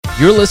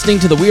You're listening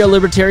to the We Are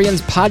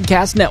Libertarians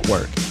Podcast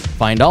Network.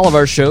 Find all of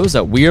our shows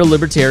at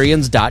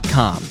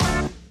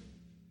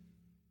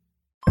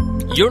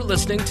wearelibertarians.com. You're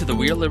listening to the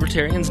We Are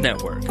Libertarians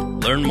Network.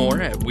 Learn more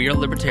at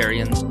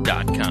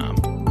wearelibertarians.com.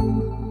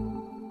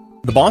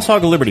 The Boss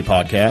Hog of Liberty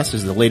podcast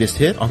is the latest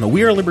hit on the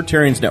We Are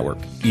Libertarians Network.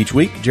 Each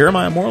week,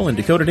 Jeremiah Morrill and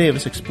Dakota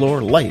Davis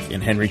explore life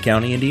in Henry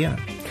County,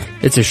 Indiana.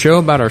 It's a show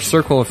about our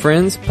circle of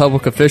friends,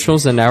 public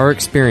officials, and our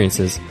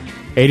experiences.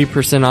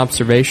 80%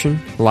 observation,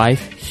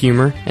 life,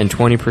 humor, and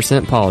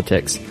 20%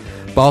 politics.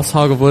 Boss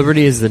Hog of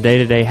Liberty is the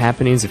day-to-day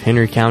happenings of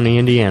Henry County,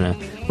 Indiana,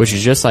 which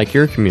is just like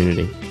your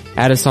community.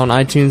 Add us on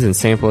iTunes and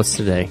sample us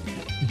today.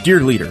 Dear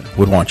Leader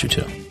would want you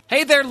to.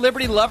 Hey there,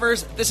 Liberty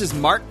lovers. This is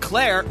Mark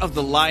Claire of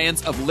the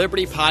Lions of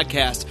Liberty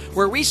podcast,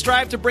 where we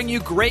strive to bring you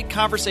great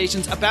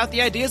conversations about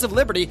the ideas of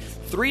liberty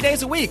 3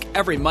 days a week,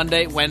 every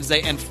Monday,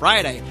 Wednesday, and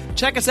Friday.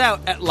 Check us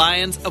out at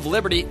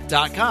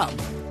lionsofliberty.com.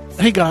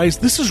 Hey guys,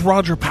 this is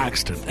Roger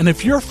Paxton, and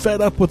if you're fed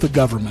up with the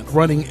government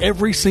running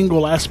every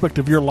single aspect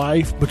of your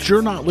life, but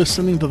you're not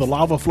listening to the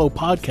Lava Flow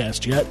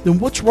podcast yet, then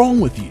what's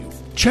wrong with you?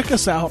 Check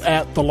us out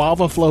at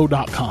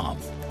thelavaflow.com,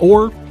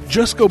 or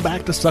just go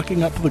back to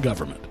sucking up to the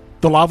government.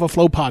 The Lava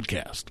Flow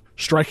podcast,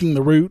 striking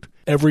the root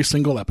every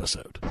single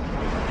episode.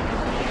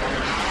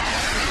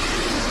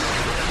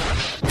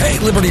 Hey,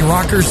 Liberty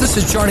Rockers, this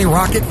is Johnny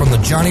Rocket from the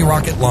Johnny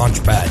Rocket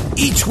Launchpad.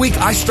 Each week,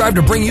 I strive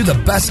to bring you the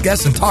best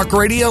guests in talk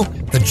radio.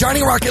 The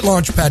Johnny Rocket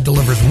Launchpad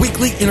delivers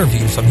weekly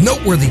interviews of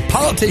noteworthy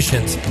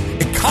politicians,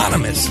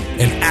 economists,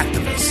 and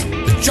activists.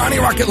 The Johnny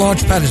Rocket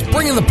Launchpad is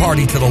bringing the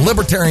party to the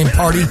Libertarian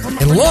Party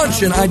and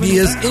launching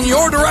ideas in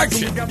your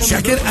direction.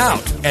 Check it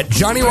out at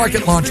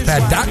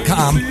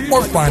JohnnyRocketLaunchpad.com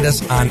or find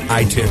us on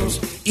iTunes.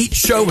 Each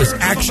show is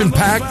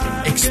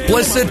action-packed,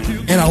 explicit,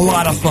 and a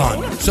lot of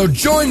fun. So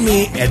join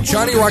me at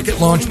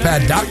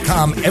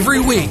JohnnyRocketLaunchpad.com every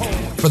week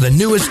for the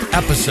newest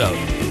episode.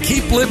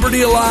 Keep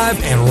liberty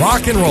alive and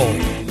rock and roll.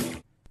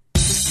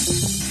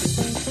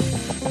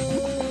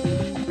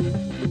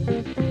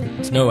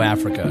 It's no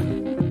Africa,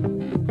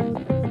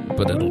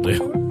 but it'll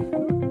do.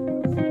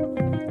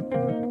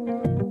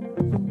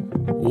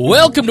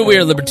 Welcome to We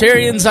Are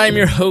Libertarians. I'm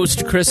your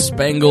host, Chris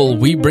Spangle.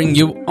 We bring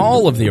you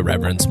all of the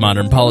irreverence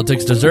modern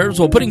politics deserves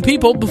while putting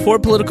people before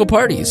political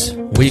parties.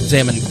 We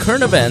examine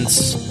current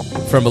events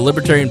from a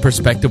libertarian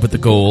perspective with the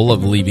goal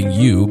of leaving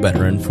you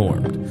better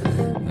informed.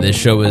 This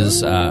show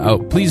is,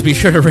 please be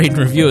sure to rate and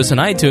review us on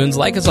iTunes,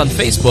 like us on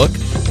Facebook,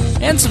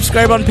 and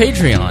subscribe on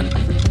Patreon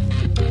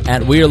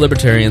at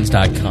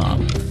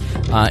wearelibertarians.com.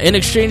 In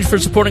exchange for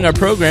supporting our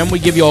program, we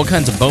give you all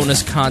kinds of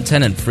bonus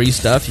content and free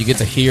stuff. You get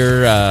to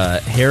hear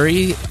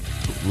Harry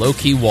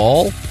Low-Key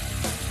Wall.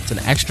 It's an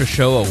extra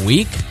show a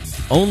week,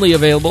 only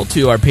available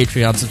to our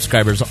Patreon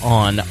subscribers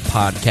on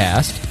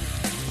podcast.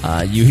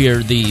 You hear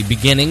the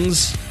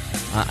beginnings.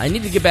 I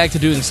need to get back to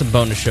doing some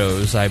bonus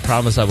shows. I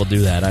promise I will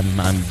do that.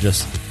 I'm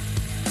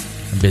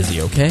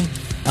busy, okay?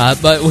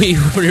 But we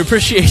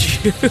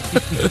appreciate you.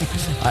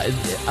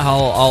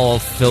 I'll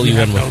fill you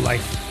in with... no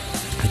life.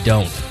 I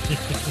don't.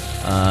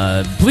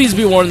 Please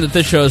be warned that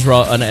this show is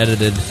raw,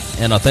 unedited,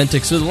 and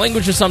authentic, so the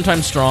language is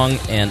sometimes strong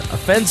and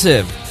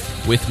offensive.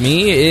 With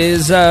me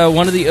is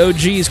one of the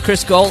OGs,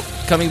 Chris Galt,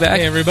 coming back.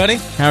 Hey, everybody.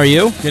 How are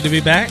you? Good to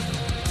be back.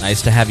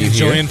 Nice to have you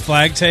here. Enjoying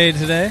Flag Day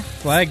today.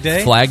 Flag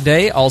Day. Flag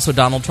Day, also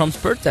Donald Trump's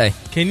birthday.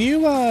 Can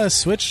you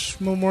switch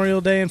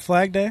Memorial Day and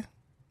Flag Day?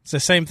 It's the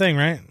same thing,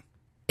 right?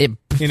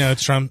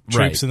 It's Trump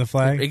troops and the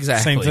flag.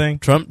 Exactly. Same thing.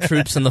 Trump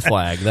troops and the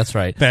flag. That's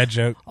right. Bad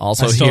joke.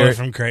 Also I stole here it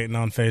from Creighton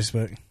on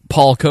Facebook.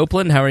 Paul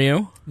Copeland, how are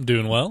you?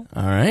 Doing well.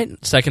 All right.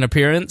 Second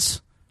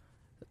appearance.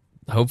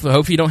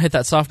 Hope you don't hit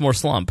that sophomore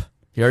slump.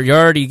 You're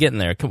already getting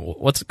there. Come on,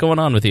 what's going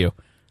on with you?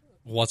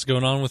 What's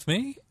going on with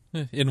me?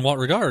 In what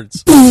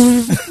regards?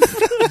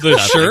 The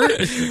shirt?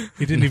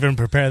 You didn't even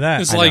prepare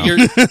that. It's like you're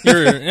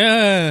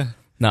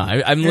No,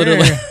 I'm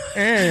literally...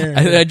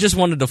 I just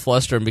wanted to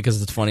fluster him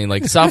because it's funny.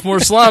 Like, sophomore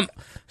slump.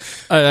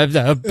 He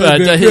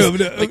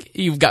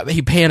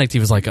panicked. He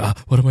was like,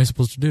 what am I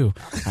supposed to do?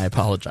 I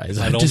apologize.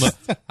 I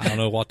don't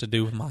know what to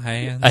do with my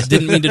hands. I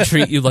didn't mean to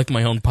treat you like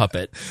my own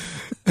puppet.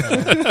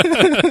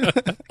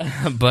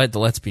 But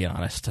let's be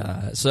honest.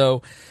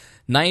 So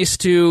nice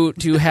to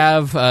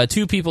have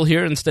two people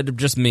here instead of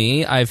just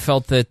me. I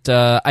felt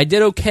that I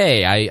did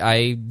okay.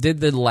 I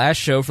did the last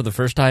show for the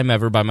first time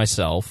ever by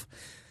myself.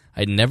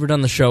 I'd never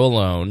done the show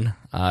alone.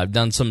 I've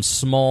done some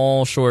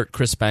small, short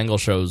Chris Spangle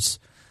shows.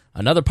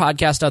 Another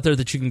podcast out there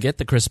that you can get,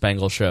 The Chris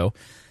Spangle Show.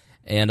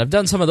 And I've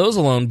done some of those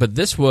alone, but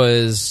this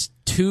was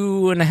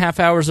 2.5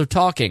 hours of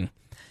talking.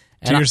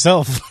 To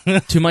yourself.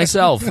 To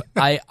myself.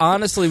 I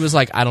honestly was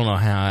like, I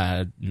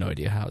have no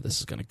idea how this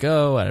is going to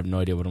go. I have no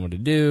idea what I'm going to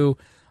do.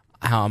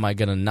 How am I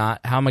going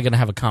to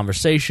have a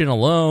conversation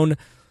alone?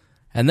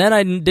 And then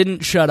I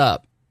didn't shut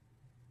up.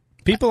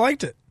 People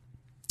liked it.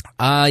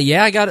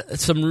 Yeah, I got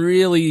some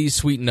really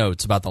sweet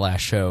notes about the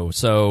last show.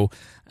 So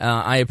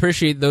I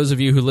appreciate those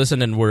of you who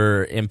listened and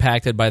were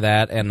impacted by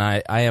that. And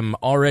I am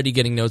already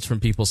getting notes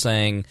from people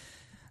saying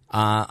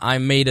I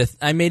made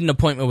an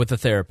appointment with a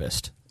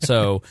therapist.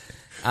 So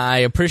I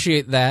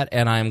appreciate that,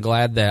 and I'm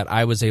glad that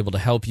I was able to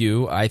help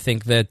you. I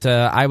think that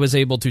I was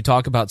able to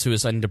talk about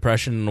suicide and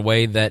depression in a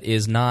way that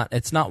is not,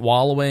 it's not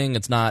wallowing,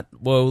 it's not,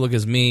 whoa, look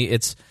at me.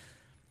 It's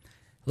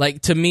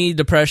like, to me,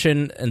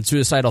 depression and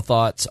suicidal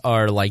thoughts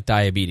are like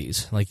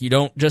diabetes. Like, you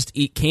don't just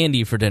eat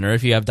candy for dinner.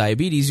 If you have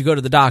diabetes, you go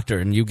to the doctor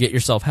and you get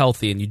yourself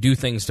healthy and you do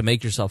things to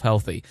make yourself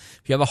healthy.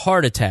 If you have a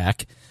heart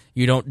attack,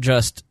 you don't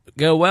just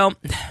go, well,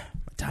 my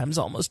time's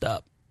almost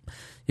up.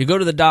 You go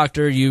to the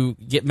doctor, you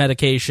get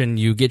medication,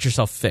 you get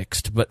yourself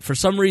fixed. But for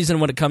some reason,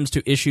 when it comes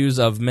to issues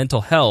of mental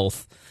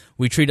health,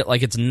 we treat it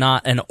like it's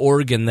not an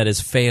organ that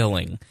is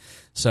failing.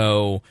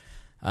 So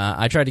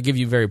I try to give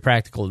you very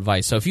practical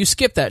advice. So if you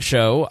skip that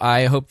show,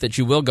 I hope that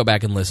you will go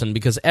back and listen,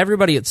 because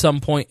everybody at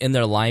some point in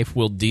their life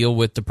will deal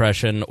with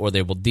depression, or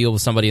they will deal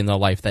with somebody in their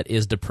life that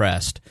is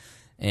depressed.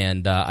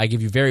 And I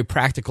give you very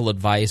practical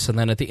advice. And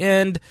then at the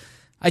end,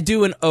 I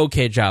do an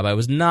okay job. I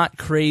was not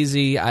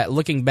crazy.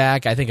 Looking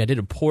back, I think I did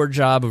a poor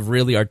job of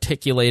really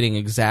articulating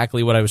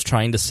exactly what I was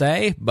trying to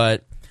say,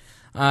 but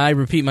I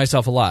repeat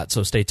myself a lot,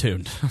 so stay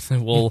tuned.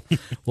 We'll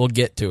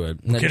get to it.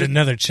 We'll get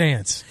another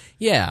chance.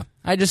 Yeah.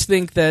 I just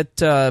think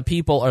that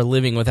people are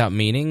living without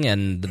meaning,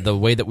 and the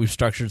way that we've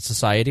structured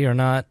society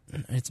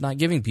it's not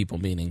giving people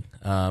meaning.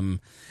 And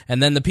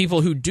then the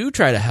people who do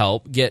try to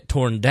help get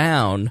torn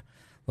down,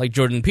 like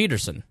Jordan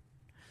Peterson.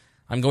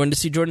 I'm going to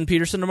see Jordan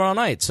Peterson tomorrow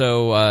night.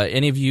 So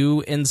any of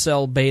you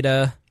incel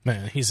beta...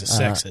 Man, he's a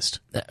sexist.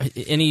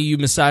 Any of you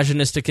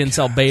misogynistic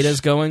incel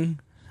betas going?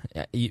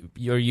 Are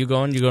you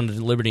going? You're going to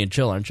Liberty and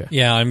Chill, aren't you?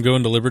 Yeah, I'm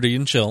going to Liberty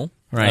and Chill,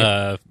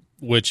 right?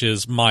 Which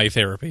is my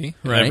therapy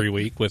every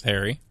week with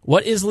Harry.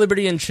 What is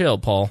Liberty and Chill,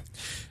 Paul?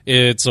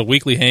 It's a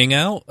weekly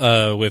hangout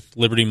with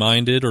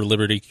liberty-minded or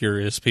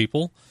liberty-curious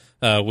people.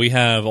 We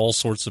have all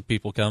sorts of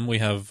people come. We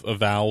have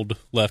avowed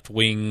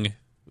left-wing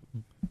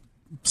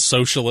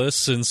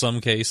socialists in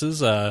some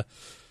cases.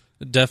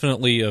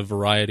 Definitely a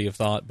variety of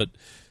thought, but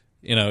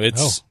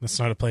it's that's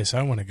not a place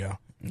I want to go.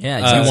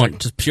 Yeah, you want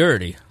just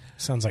purity.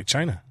 Sounds like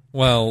China.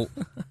 Well,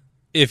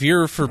 if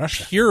you're for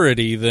Russia.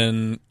 purity,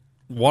 then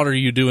what are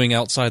you doing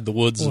outside the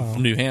woods of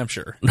New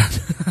Hampshire?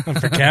 I'm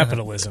for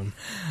capitalism.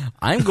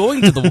 I'm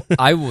going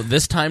to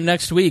this time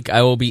next week.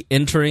 I will be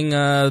entering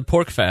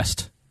Pork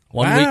Fest.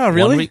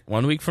 Really?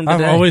 One week from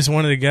today. I've always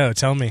wanted to go.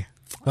 Tell me.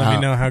 Let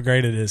me know how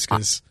great it is,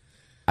 because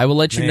I will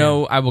let you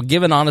know. I will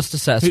give an honest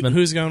assessment.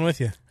 Who's going with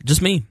you?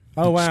 Just me.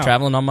 Oh, wow. Just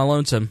traveling on my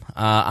lonesome.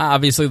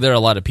 Obviously, there are a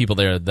lot of people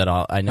there that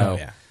I know.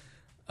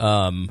 Oh,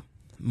 yeah.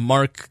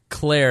 Mark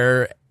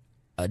Claire,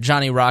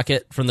 Johnny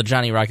Rocket from the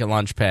Johnny Rocket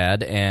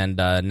Launchpad, and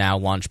now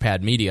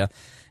Launchpad Media,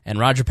 and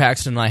Roger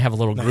Paxton and I have a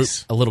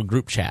little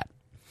group chat.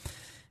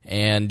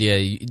 And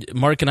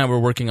Mark and I were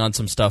working on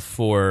some stuff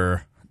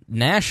for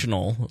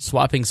National,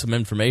 swapping some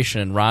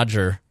information, and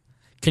Roger,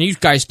 can you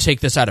guys take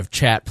this out of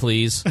chat,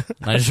 please?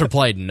 And I just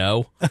replied,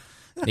 no.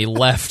 And he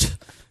left.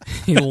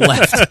 He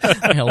left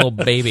like a little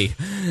baby.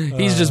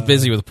 He's just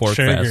busy with Pork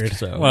Fest.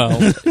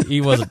 So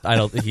he wasn't. I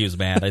don't think he was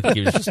mad. I think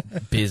he was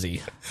just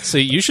busy.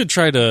 See, you should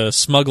try to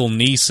smuggle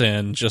Nice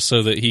in just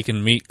so that he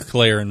can meet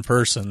Claire in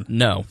person.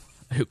 No,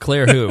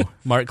 Claire who?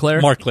 Mark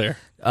Claire? Mark Claire.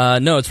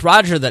 No, it's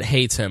Roger that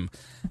hates him.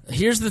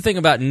 Here's the thing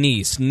about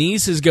Nice.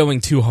 Nice is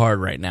going too hard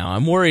right now.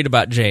 I'm worried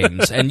about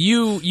James. And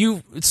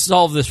you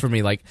solve this for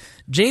me. Like,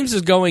 James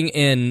is going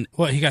in...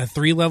 What, he got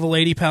 3 level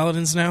 80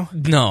 paladins now?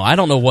 No, I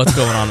don't know what's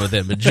going on with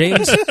him. But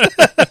James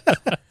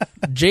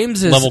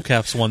is... Level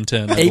cap's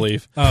 110, I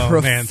believe.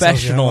 Oh, man,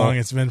 tells you how long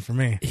it's been for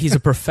me. He's a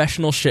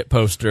professional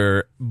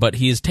shitposter, but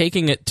he is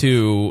taking it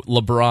to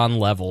LeBron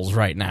levels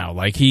right now.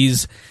 Like,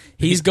 he's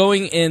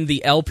going in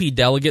the LP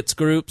delegates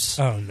groups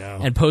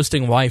and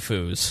posting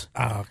waifus.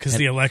 Oh, because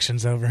the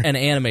election's over. And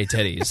anime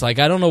titties. Like,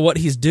 I don't know what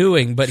he's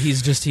doing, but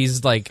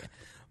he's like,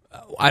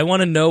 I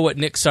want to know what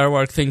Nick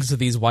Sarwark thinks of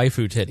these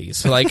waifu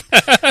titties. Like,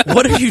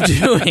 what are you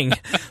doing?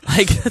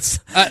 Like, that's...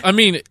 I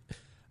mean,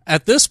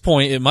 at this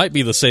point, it might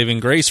be the saving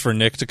grace for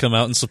Nick to come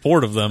out in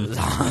support of them.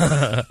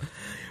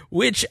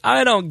 Which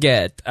I don't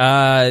get.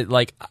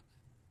 Like,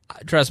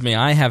 trust me,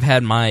 I have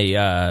had my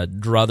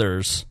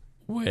druthers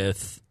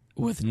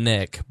with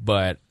Nick,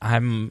 but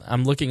I'm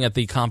looking at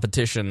the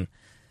competition,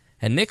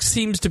 and Nick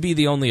seems to be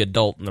the only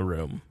adult in the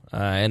room.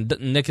 And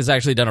Nick has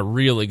actually done a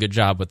really good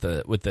job with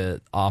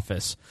the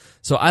office.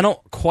 So I don't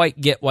quite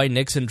get why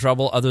Nick's in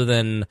trouble, other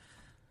than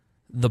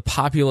the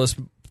populist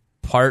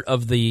part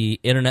of the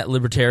internet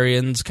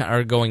libertarians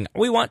are going,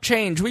 we want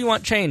change,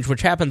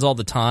 which happens all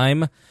the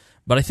time.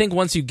 But I think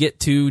once you get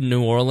to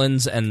New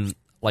Orleans and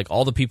like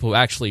all the people who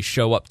actually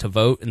show up to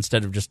vote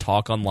instead of just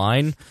talk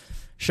online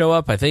show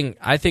up, I think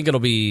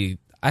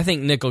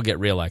Nick will get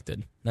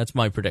reelected. That's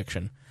my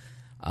prediction.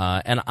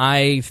 And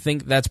I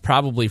think that's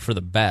probably for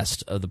the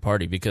best of the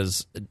party,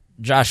 because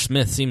Josh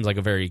Smith seems like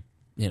a very,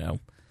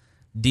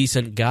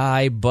 decent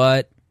guy,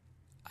 but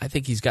I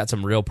think he's got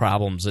some real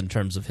problems in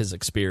terms of his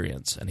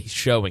experience, and he's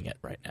showing it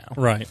right now.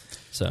 Right.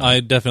 So I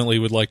definitely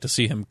would like to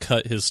see him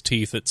cut his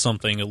teeth at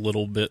something a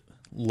little bit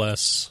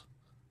less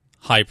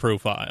high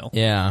profile.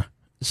 Yeah.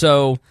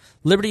 So,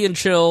 Liberty and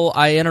Chill,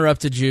 I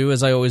interrupted you,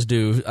 as I always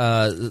do.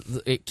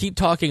 Keep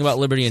talking about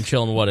Liberty and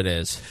Chill and what it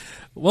is.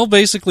 Well,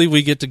 basically,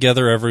 we get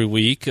together every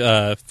week.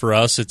 For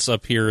us, it's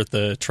up here at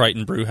the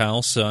Triton Brew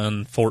House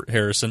on Fort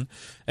Harrison,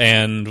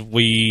 and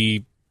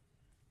we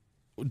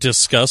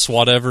discuss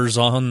whatever's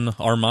on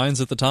our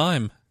minds at the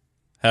time.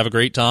 Have a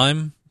great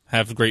time,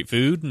 have great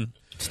food, and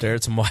stare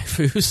at some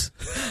waifus.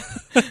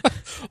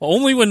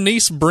 Only when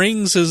Nice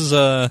brings his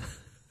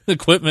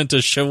equipment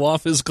to show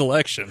off his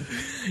collection.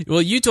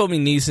 Well, you told me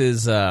Nice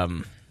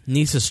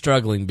is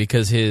struggling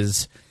because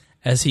his,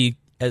 as he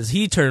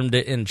termed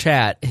it in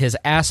chat, his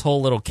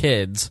asshole little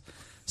kids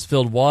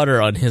spilled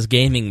water on his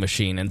gaming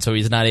machine, and so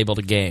he's not able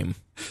to game.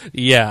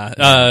 Yeah,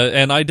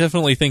 and I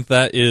definitely think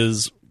that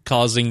is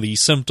causing the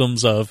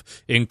symptoms of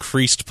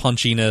increased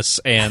punchiness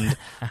and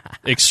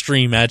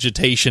extreme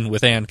agitation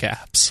with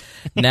ANCAPs.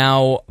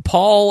 Now,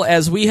 Paul,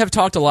 as we have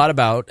talked a lot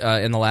about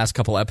in the last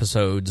couple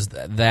episodes,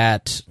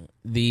 that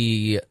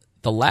the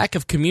lack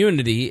of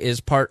community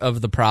is part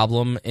of the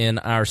problem in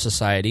our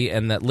society,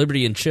 and that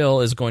Liberty and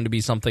Chill is going to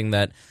be something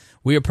that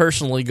we are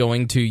personally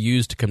going to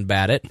use to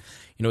combat it.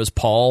 You know, as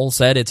Paul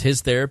said, it's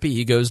his therapy.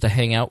 He goes to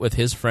hang out with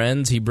his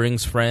friends. He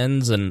brings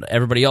friends, and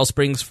everybody else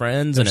brings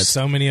friends. There's and it's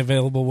so many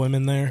available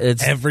women there.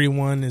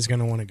 Everyone is going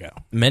to want to go.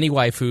 Many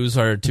waifus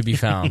are to be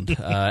found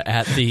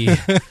at the...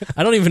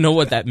 I don't even know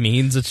what that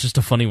means. It's just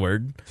a funny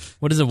word.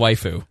 What is a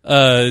waifu?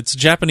 It's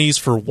Japanese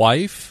for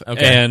wife,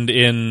 and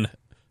in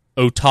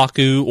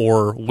otaku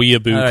or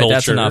weeaboo culture...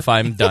 That's enough.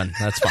 I'm done.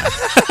 That's fine.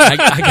 I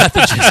got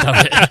the gist of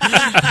it.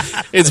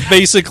 It's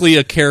basically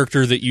a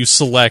character that you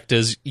select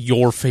as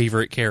your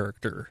favorite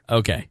character.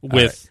 Okay.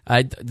 With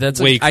that's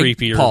way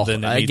creepier Paul,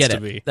 than it needs to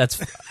be.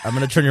 I'm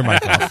going to turn your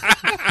mic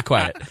off.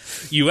 Quiet.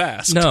 You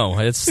asked. No,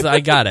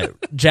 I got it.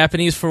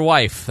 Japanese for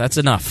wife. That's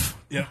enough.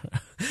 Yeah.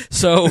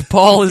 So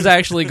Paul is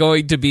actually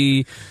going to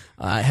be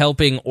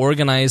helping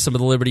organize some of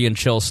the Liberty and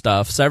Chill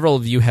stuff. Several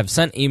of you have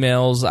sent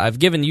emails. I've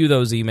given you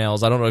those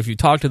emails. I don't know if you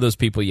talked to those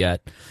people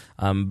yet.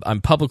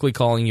 I'm publicly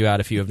calling you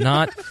out if you have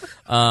not.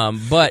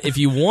 But if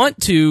you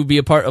want to be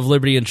a part of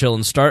Liberty and Chill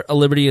and start a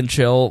Liberty and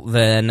Chill,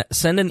 then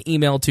send an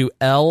email to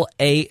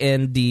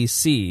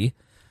LANDC,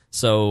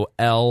 so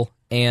L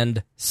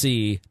and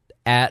C,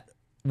 at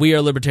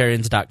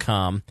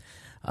wearelibertarians.com.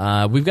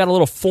 We've got a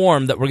little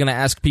form that we're going to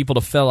ask people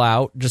to fill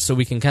out just so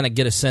we can kind of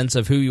get a sense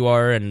of who you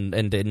are and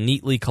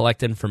neatly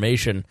collect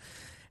information.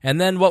 And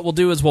then what we'll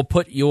do is we'll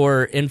put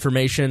your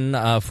information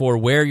for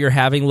where you're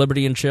having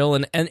Liberty and Chill.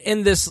 And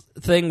in this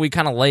thing, we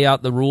kind of lay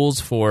out the rules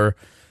for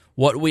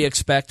what we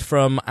expect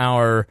from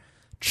our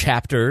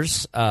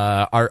chapters,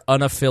 our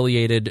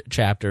unaffiliated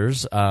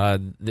chapters.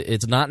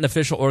 It's not an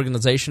official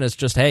organization. It's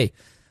just, hey,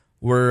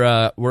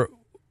 we're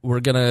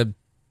going to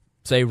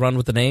say run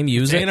with the name,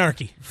 use it.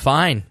 Anarchy.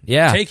 Fine.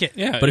 Yeah. Take it.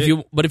 Yeah. But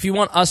if you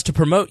want us to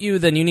promote you,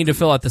 then you need to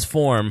fill out this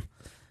form,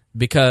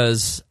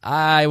 because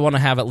I want to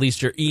have at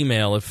least your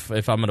email if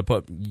I'm going to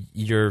put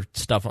your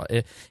stuff on.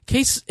 In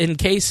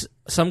case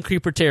some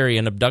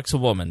creepertarian abducts a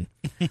woman,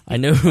 I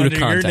know who to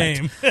contact.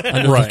 Your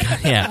name.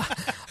 Right. Yeah.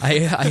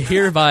 I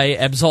hereby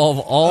absolve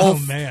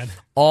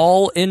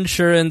all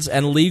insurance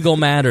and legal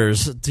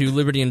matters to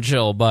Liberty and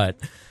Chill, but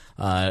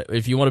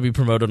if you want to be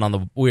promoted on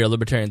the We Are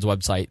Libertarians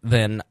website,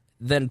 then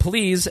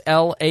please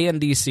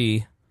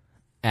LANDC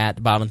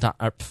at bottom.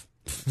 That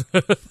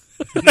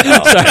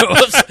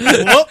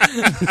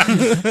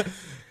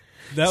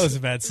was a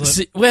bad slip.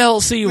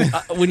 See,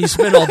 when you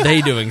spend all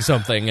day doing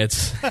something,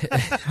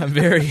 I'm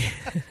very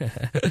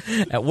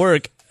at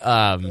work.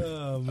 I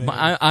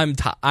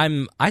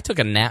took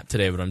a nap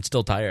today, but I'm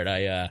still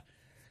tired.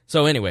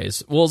 So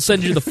anyways, we'll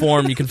send you the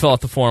form. You can fill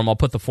out the form. I'll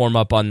put the form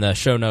up on the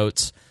show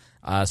notes,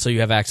 so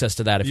you have access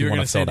to that if you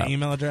want to fill it out. The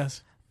email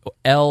address?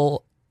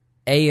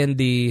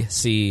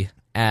 LANDC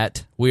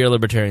at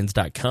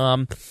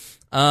wearelibertarians.com.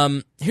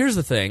 Here's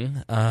the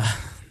thing.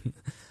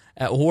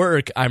 At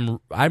work, I'm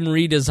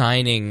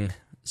redesigning,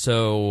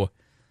 so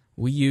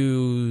we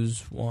use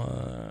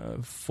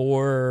 4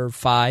 or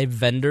 5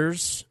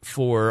 vendors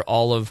for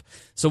all of...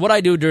 So what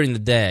I do during the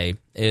day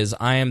is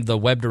I am the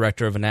web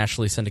director of a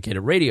nationally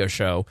syndicated radio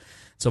show,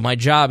 so my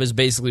job is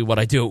basically what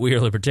I do at We Are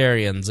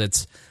Libertarians.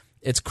 It's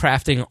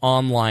crafting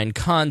online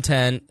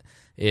content,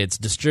 it's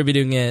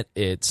distributing it,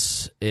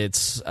 it's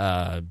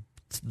the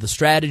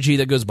strategy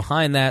that goes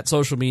behind that,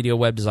 social media,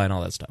 web design,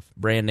 all that stuff,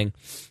 branding.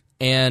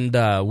 And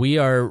we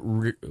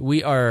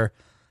are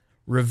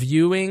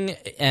reviewing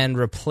and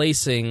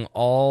replacing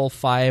all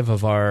 5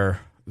 of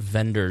our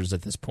vendors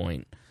at this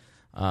point.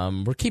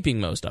 We're keeping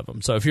most of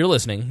them. So if you're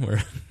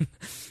listening,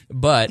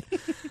 but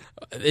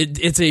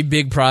it's a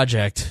big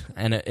project,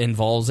 and it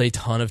involves a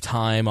ton of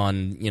time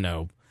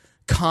on,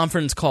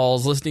 conference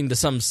calls, listening to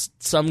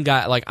some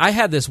guy. Like, I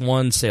had this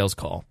one sales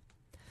call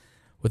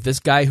with this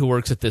guy who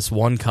works at this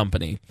one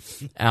company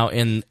out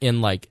in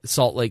like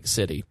Salt Lake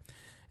City.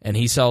 And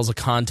he sells a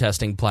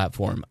contesting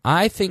platform.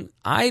 I think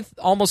I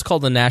almost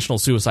called the National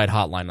Suicide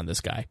Hotline on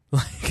this guy.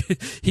 Like,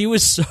 he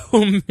was so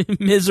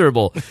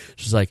miserable.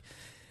 She's like,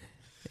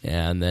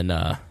 yeah, and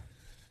then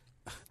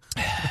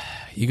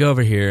you go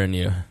over here and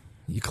you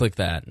You click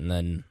that, and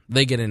then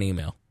they get an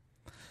email.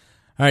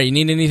 All right, you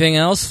need anything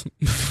else?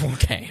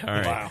 Okay, all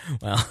right. Wow.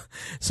 Well,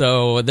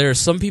 so there's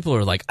some people who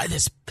are like,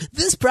 this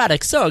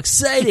product's so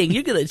exciting.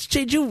 You're going to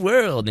change your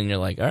world. And you're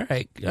like, all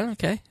right,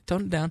 okay,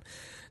 tone it down.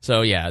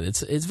 So, yeah,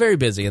 it's very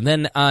busy. And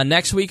then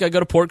next week I go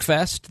to Pork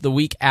Fest. The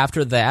week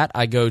after that,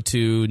 I go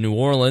to New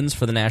Orleans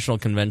for the National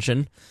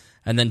Convention.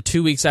 And then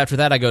 2 weeks after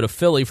that, I go to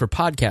Philly for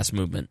Podcast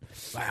Movement.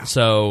 Wow.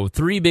 So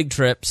 3 big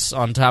trips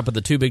on top of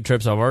the 2 big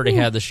trips I've already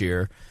had this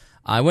year.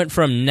 I went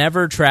from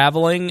never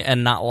traveling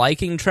and not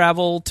liking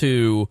travel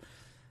to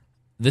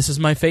this is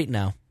my fate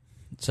now.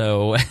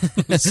 So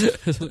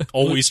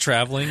always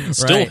traveling,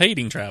 still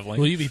hating traveling.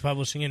 Will you be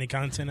publishing any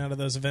content out of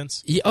those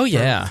events?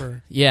 Yeah,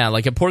 yeah.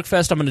 Like at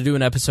PorkFest, I'm going to do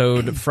an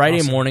episode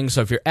Friday morning.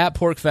 So if you're at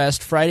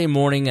PorkFest, Friday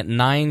morning at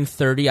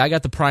 9:30, I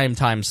got the prime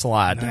time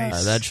slot.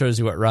 Nice. That shows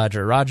you what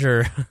Roger,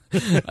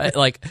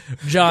 like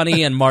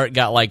Johnny and Mark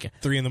got like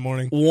 3 in the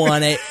morning,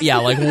 1 in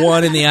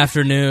the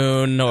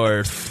afternoon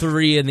or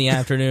 3 in the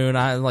afternoon.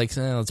 I like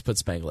let's put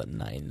Spangle at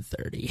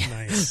 9:30.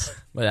 Nice,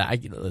 but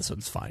this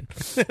one's fine.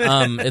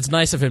 It's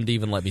nice of him to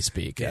even let me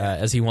speak.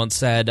 As he once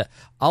said,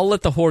 I'll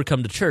let the horde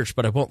come to church,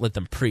 but I won't let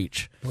them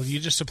preach. Well, you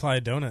just supply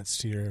donuts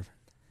to your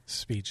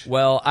speech.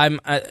 Well,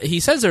 he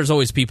says there's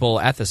always people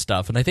at this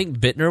stuff, and I think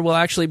Bittner will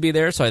actually be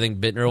there, so I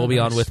think Bittner will be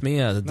on with me.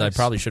 Nice. I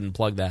probably shouldn't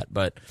plug that,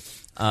 but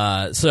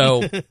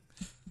so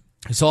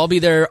I'll be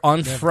there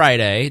on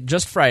Friday,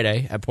 just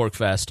Friday at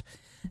PorkFest,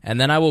 and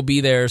then I will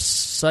be there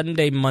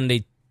Sunday,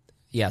 Monday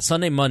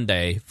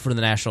for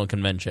the National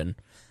Convention.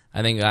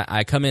 I think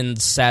I come in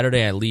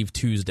Saturday, I leave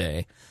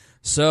Tuesday.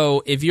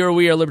 So if you're a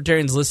We Are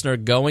Libertarians listener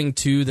going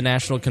to the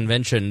National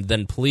Convention,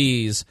 then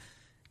please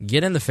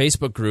get in the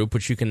Facebook group,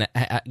 which you can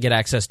get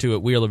access to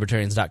at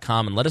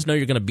wearelibertarians.com, and let us know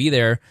you're going to be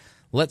there.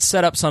 Let's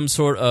set up some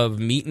sort of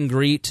meet and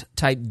greet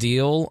type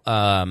deal.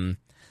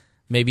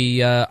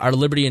 Maybe our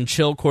Liberty and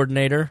Chill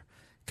coordinator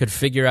could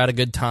figure out a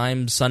good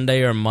time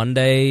Sunday or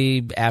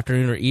Monday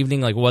afternoon or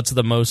evening. Like, what's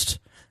the most?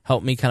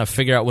 Help me kind of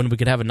figure out when we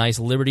could have a nice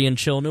Liberty and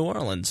Chill New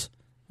Orleans.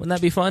 Wouldn't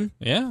that be fun?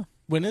 Yeah.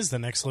 When is the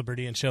next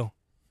Liberty and Chill?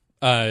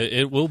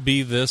 It will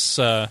be this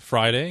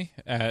Friday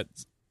at...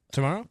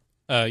 Tomorrow?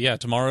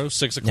 Tomorrow,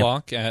 6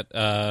 o'clock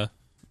at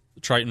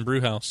Triton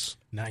Brewhouse.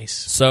 Nice.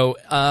 So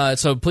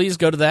please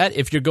go to that.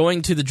 If you're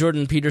going to the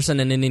Jordan Peterson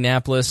in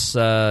Indianapolis,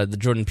 the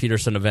Jordan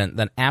Peterson event,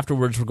 then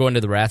afterwards we're going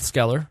to the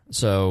Rathskeller.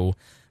 So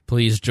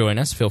please join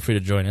us. Feel free to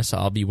join us.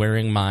 I'll be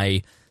wearing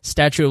my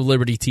Statue of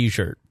Liberty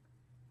t-shirt.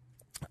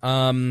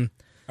 Are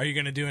you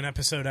going to do an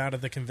episode out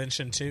of the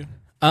convention too?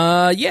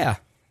 Yeah.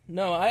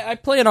 No, I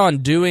plan on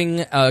doing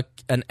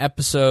an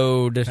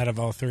episode out of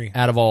all 3.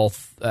 Out of all,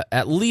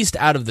 at least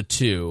out of the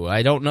 2.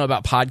 I don't know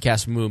about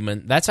Podcast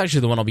Movement. That's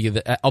actually the one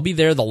I'll be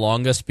there the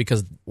longest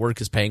because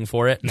work is paying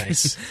for it.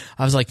 Nice.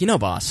 I was like,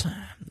 boss,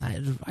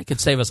 I could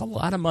save us a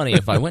lot of money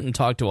if I went and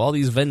talked to all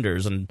these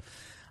vendors, and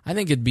I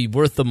think it'd be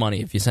worth the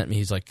money if you sent me.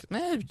 He's like,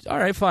 all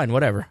right, fine,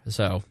 whatever.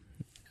 So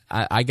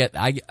I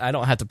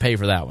don't have to pay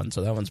for that one,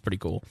 so that one's pretty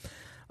cool.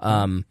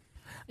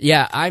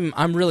 Yeah,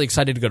 I'm really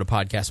excited to go to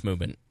Podcast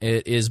Movement.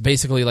 It is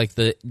basically like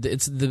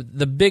it's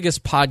the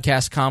biggest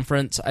podcast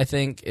conference. I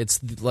think it's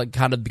like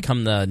kind of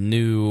become the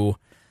new.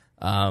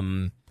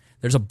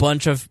 There's a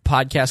bunch of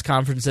podcast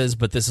conferences,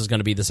 but this is going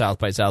to be the South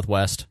by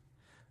Southwest,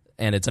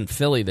 and it's in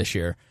Philly this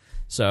year.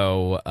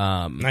 So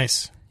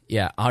nice.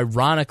 Yeah,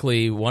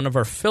 ironically, one of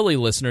our Philly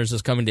listeners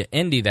is coming to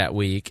Indy that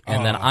week,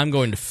 and then I'm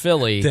going to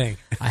Philly. Dang.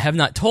 I have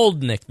not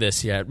told Nick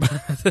this yet,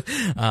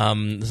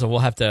 so we'll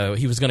have to.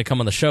 He was going to come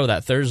on the show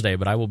that Thursday,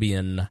 but I will be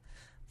in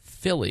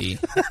Philly.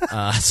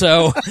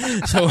 So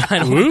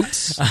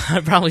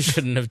I probably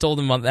shouldn't have told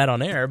him that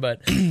on air,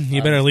 but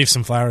you better leave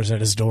some flowers at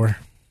his door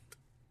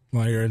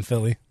while you're in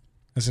Philly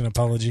as an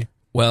apology.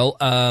 Well,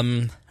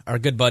 our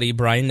good buddy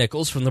Brian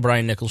Nichols from the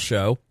Brian Nichols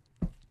Show.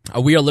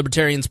 We Are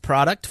Libertarians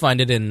product. Find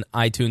it in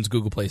iTunes,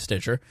 Google Play,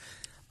 Stitcher.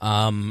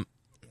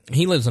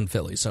 He lives in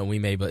Philly, so we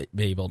may be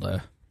able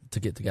to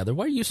get together.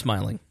 Why are you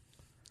smiling?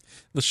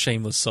 The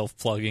shameless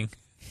self-plugging.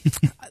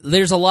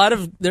 There's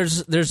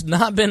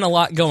not been a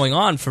lot going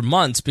on for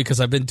months because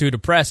I've been too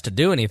depressed to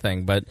do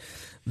anything, but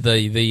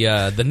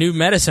the new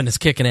medicine is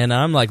kicking in, and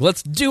I'm like,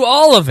 let's do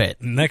all of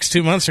it. Next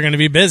 2 months are going to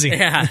be busy.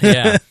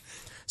 Yeah.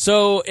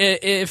 So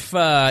if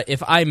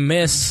I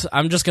miss,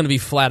 I'm just going to be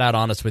flat out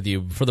honest with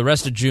you. For the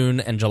rest of June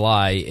and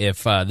July,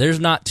 if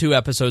there's not 2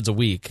 episodes a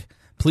week,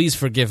 please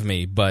forgive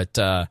me. But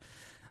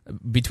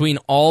between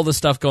all the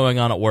stuff going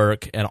on at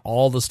work and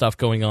all the stuff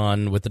going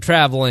on with the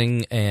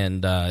traveling,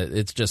 and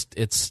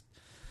it's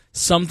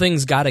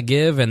something's got to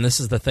give, and this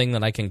is the thing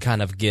that I can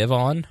kind of give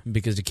on,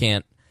 because you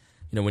can't,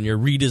 when you're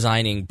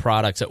redesigning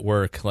products at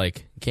work, like,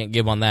 you can't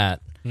give on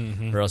that,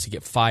 or else you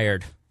get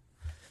fired.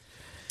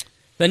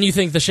 Then you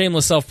think the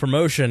shameless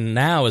self-promotion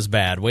now is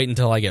bad. Wait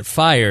until I get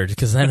fired,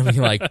 because then it'll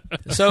be like,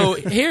 so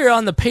here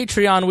on the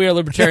Patreon We Are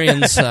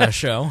Libertarians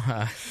show.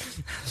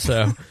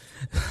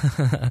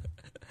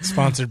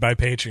 Sponsored by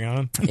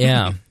Patreon.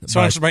 Yeah.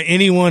 Sponsored by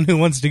anyone who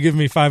wants to give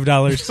me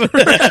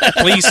 $5.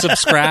 Please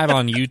subscribe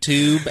on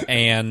YouTube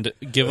and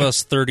give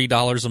us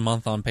 $30 a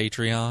month on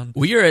Patreon.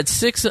 We are at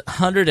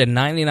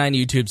 699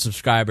 YouTube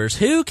subscribers.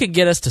 Who could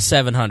get us to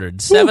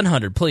 700?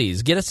 700,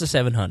 please. Get us to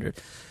 700.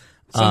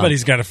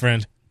 Somebody's got a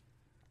friend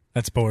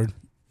that's bored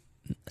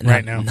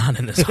right now. Not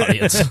in this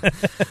audience.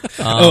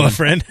 A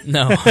friend?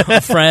 No,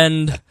 a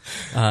friend.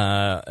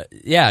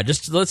 Yeah,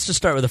 let's just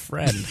start with a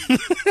friend.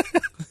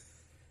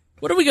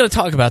 What are we going to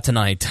talk about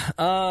tonight?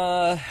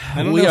 I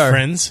don't know,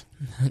 friends.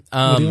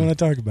 What do you want to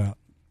talk about?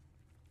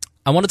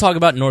 I want to talk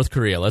about North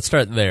Korea. Let's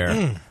start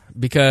there.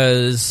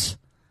 Because,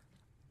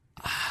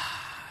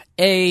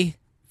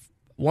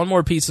 one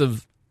more piece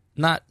of,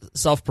 not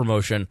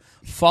self-promotion,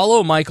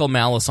 follow Michael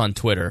Malice on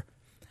Twitter.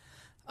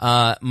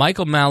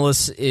 Michael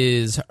Malice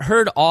is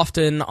heard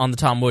often on the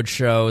Tom Woods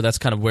Show. That's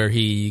kind of where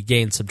he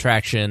gained some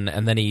traction,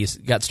 and then he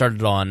got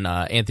started on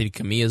Anthony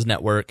Camilla's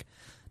network.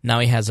 Now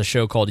he has a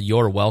show called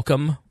You're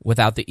Welcome,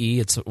 without the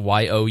E. It's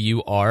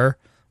YOUR,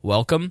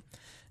 Welcome.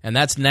 And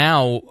that's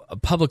now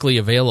publicly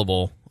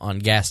available on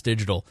Gas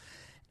Digital.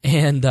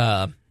 And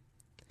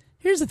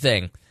here's the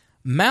thing.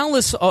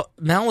 Malice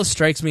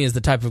strikes me as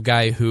the type of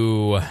guy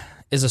who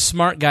is a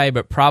smart guy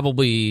but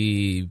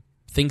probably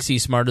thinks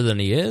he's smarter than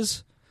he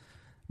is.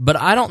 But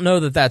I don't know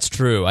that that's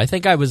true. I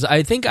think I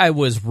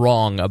was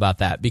wrong about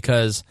that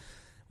because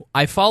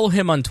I follow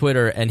him on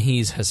Twitter, and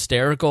he's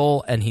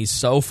hysterical, and he's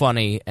so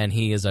funny, and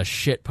he is a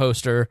shit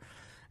poster,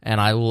 and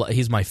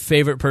he's my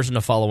favorite person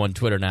to follow on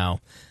Twitter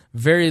now.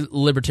 Very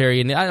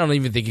libertarian. I don't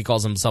even think he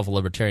calls himself a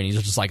libertarian. He's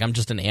just like, I'm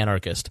just an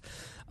anarchist.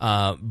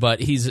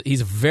 But he's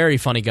a very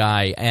funny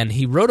guy, and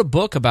he wrote a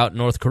book about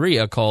North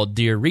Korea called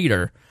Dear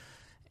Reader,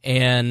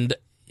 and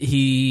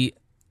he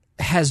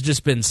has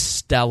just been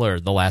stellar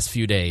the last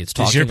few days.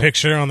 Is your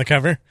picture on the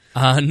cover?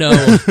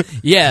 No.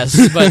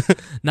 Yes, but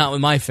not with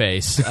my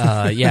face.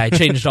 Yeah, I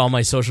changed all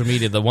my social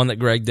media. The one that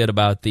Greg did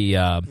about the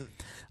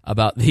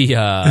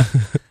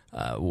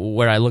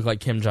where I look like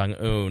Kim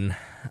Jong-un.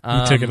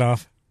 You took it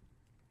off.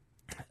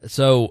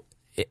 So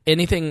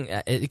anything,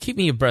 keep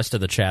me abreast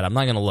of the chat. I'm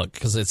not going to look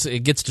because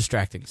it gets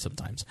distracting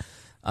sometimes.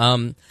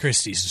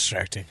 Christy's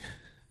distracting.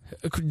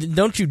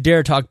 Don't you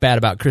dare talk bad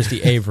about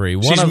Christy Avery.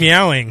 She's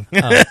meowing.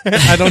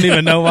 I don't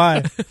even know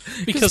why.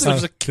 Because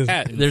there's a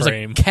cat in There's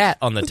frame. a cat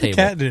on the table.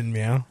 The cat didn't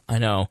meow. I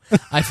know.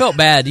 I felt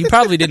bad. You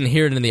probably didn't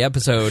hear it in the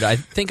episode. I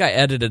think I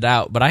edited it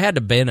out, but I had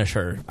to banish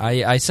her.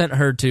 I sent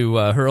her to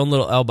her own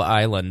little Elba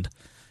Island.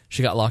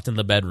 She got locked in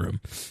the bedroom.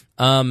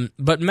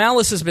 But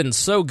Malice has been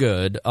so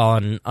good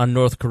on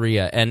North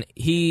Korea, and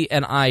he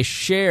and I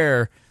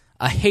share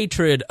a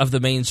hatred of the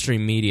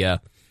mainstream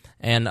media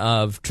and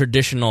of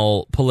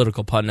traditional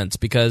political pundits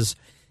because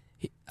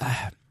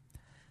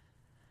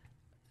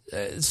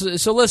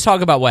so let's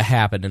talk about what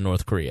happened in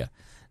North Korea.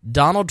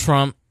 Donald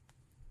Trump,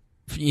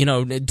 in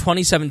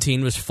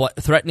 2017 was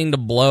threatening to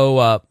blow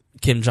up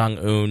Kim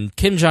Jong-un.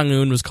 Kim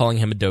Jong-un was calling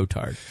him a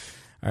dotard.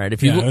 All right,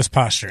 it was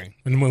posturing.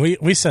 And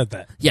we said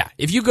that. Yeah,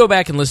 if you go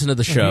back and listen to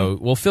the show,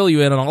 we'll fill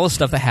you in on all the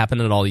stuff that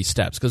happened in all these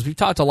steps because we've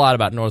talked a lot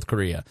about North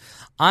Korea.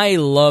 I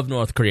love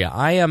North Korea.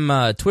 I am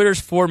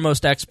Twitter's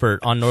foremost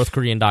expert on North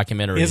Korean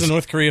documentaries. He has a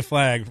North Korea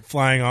flag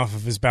flying off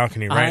of his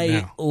balcony now.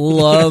 I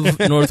love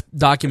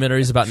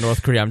documentaries about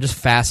North Korea. I'm just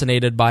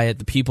fascinated by it.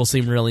 The people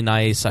seem really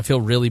nice. I feel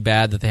really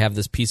bad that they have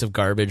this piece of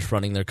garbage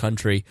running their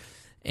country.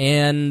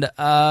 And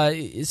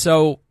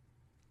so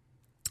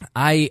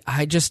I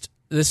just...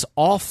 This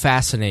all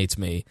fascinates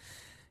me.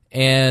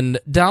 And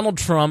Donald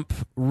Trump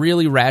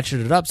really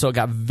ratcheted it up, so it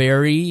got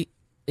very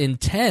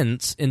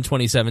intense in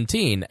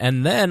 2017.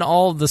 And then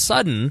all of a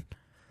sudden,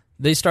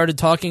 they started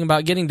talking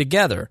about getting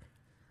together.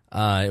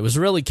 It was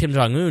really Kim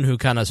Jong-un who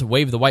kind of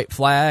waved the white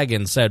flag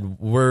and said,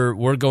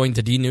 we're going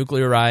to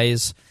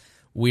denuclearize.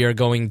 We are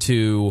going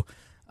to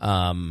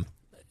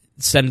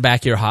send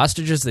back your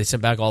hostages. They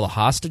sent back all the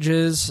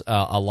hostages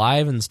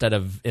alive instead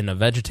of in a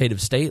vegetative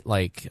state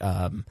like...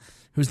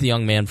 who's the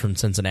young man from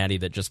Cincinnati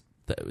that just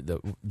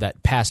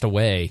that passed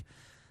away?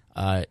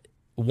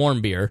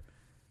 Warmbier.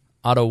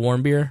 Otto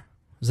Warmbier?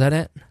 Is that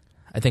it?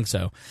 I think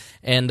so.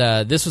 And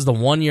this was the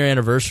 1-year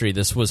anniversary.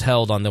 This was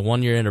held on the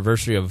 1-year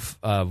anniversary of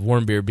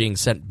Warmbier being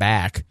sent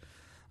back.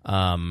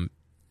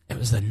 It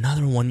was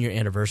another 1-year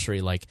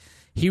anniversary. Like,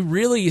 he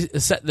really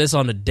set this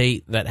on a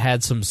date that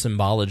had some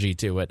symbology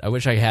to it. I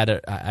wish I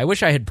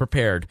had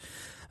prepared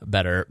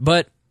better.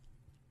 But...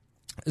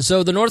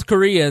 So the North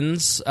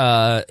Koreans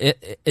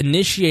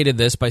initiated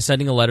this by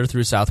sending a letter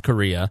through South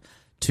Korea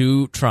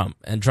to Trump.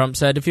 And Trump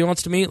said, if he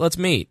wants to meet, let's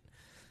meet.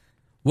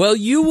 Well,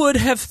 you would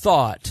have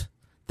thought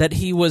that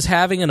he was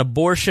having an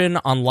abortion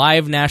on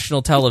live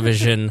national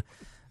television,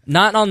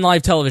 not on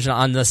live television,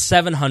 on the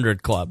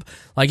 700 Club.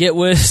 Like it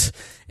was...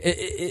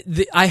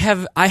 I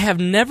have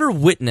never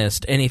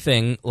witnessed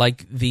anything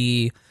like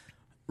the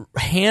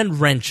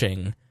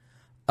hand-wrenching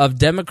of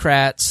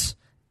Democrats...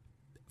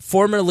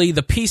 Formerly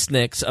the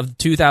peaceniks of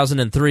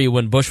 2003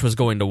 when Bush was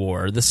going to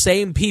war. The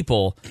same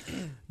people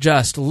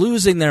just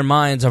losing their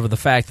minds over the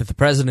fact that the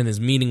president is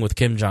meeting with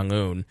Kim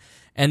Jong-un.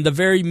 and the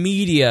very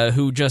media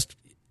who just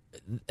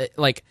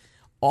like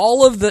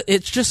all of the.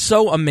 It's just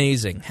so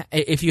amazing.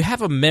 If you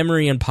have a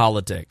memory in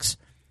politics,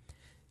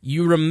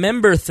 you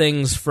remember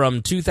things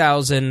from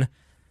 2000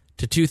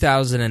 to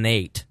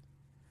 2008,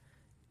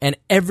 and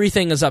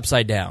everything is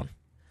upside down.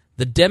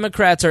 The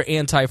Democrats are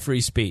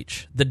anti-free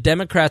speech. The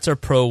Democrats are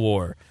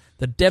pro-war.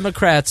 The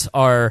Democrats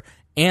are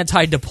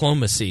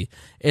anti-diplomacy.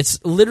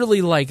 It's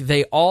literally like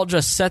they all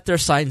just set their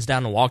signs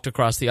down and walked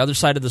across the other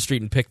side of the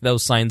street and picked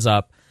those signs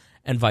up,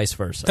 and vice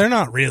versa. They're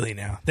not really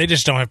now. They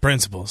just don't have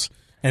principles.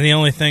 And the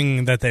only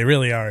thing that they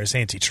really are is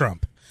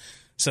anti-Trump.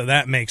 So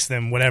that makes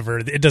them whatever.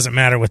 It doesn't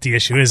matter what the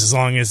issue is as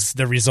long as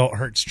the result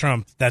hurts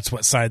Trump. That's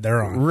what side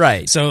they're on.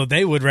 Right. So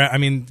they would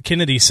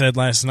Kennedy said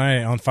last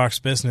night on Fox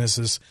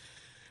Business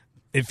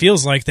it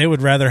feels like they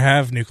would rather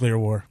have nuclear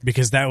war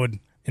because that would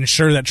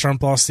ensure that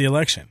Trump lost the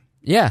election.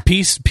 Yeah.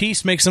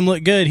 Peace makes him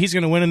look good. He's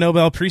going to win a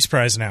Nobel Peace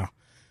Prize now.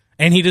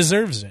 And he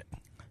deserves it.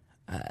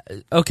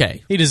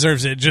 Okay. He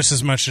deserves it just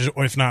as much,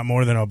 if not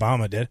more, than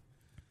Obama did.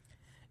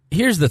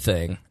 Here's the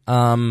thing.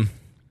 I'm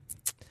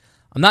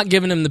not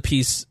giving him the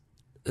Peace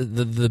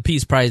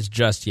Prize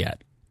just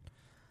yet.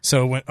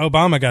 So when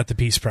Obama got the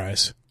Peace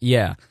Prize.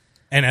 Yeah.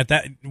 And at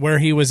that, where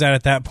he was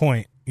at that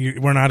point,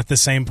 we're not at the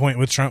same point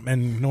with Trump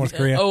and North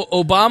Korea.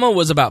 Obama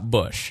was about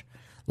Bush.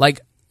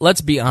 Like,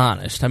 let's be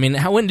honest. I mean,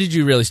 when did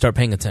you really start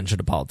paying attention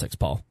to politics,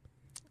 Paul?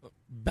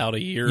 About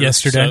a year.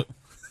 Yesterday.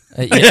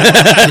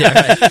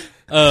 Right.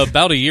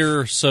 About a year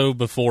or so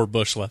before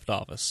Bush left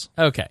office.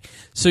 Okay.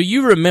 So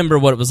you remember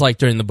what it was like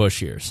during the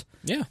Bush years.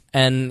 Yeah.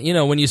 And,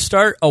 when you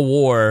start a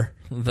war,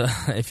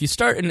 if you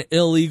start an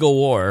illegal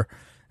war,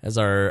 as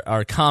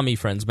our commie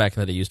friends back in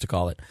the day used to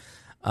call it,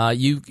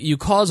 you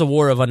cause a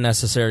war of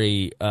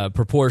unnecessary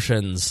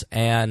proportions,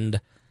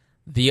 and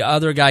the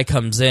other guy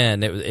comes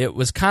in. It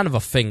was kind of a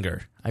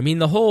finger. I mean,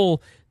 the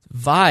whole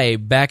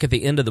vibe back at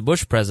the end of the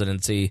Bush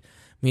presidency,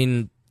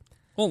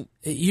 well,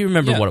 you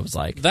remember what it was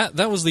like.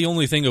 That was the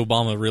only thing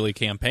Obama really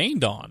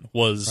campaigned on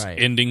was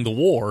ending the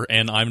war,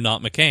 and I'm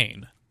not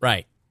McCain.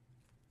 Right.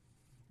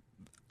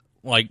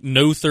 Like,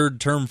 no third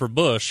term for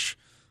Bush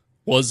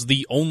was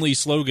the only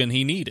slogan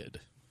he needed.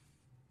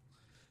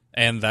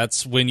 And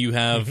that's when you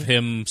have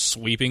him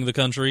sweeping the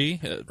country,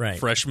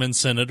 freshman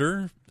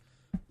senator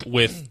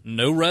with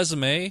no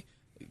resume,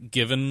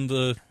 given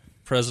the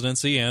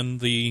presidency and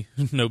the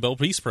Nobel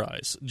Peace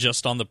Prize,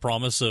 just on the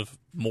promise of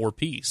more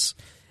peace.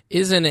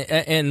 Isn't it,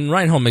 and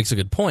Reinhold makes a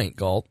good point,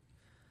 Galt,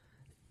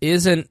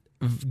 isn't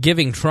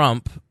giving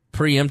Trump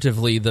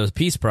preemptively the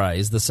Peace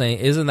Prize the same?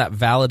 Isn't that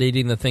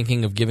validating the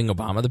thinking of giving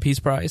Obama the Peace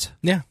Prize?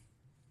 Yeah.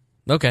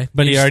 Okay.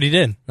 But he already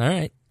did. All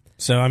right.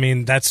 So,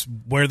 that's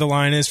where the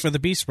line is for the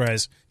Peace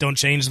Prize. Don't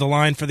change the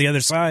line for the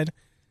other side.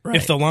 Right.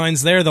 If the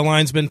line's there, the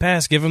line's been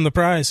passed. Give him the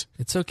prize.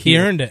 It's so cute. He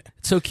earned it.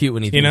 It's so cute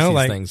when he thinks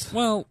these things.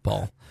 Well,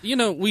 Paul.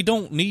 We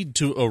don't need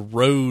to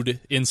erode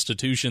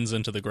institutions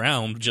into the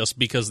ground just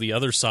because the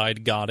other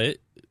side got it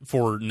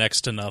for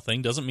next to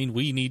nothing. Doesn't mean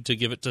we need to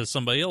give it to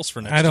somebody else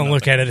for next to nothing. I don't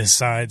look at it as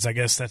sides. I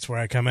guess that's where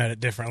I come at it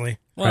differently.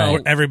 Well,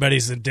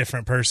 everybody's a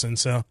different person,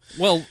 so...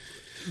 Well...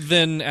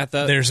 Then at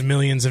that, there's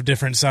millions of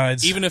different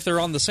sides. Even if they're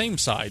on the same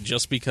side,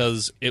 just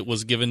because it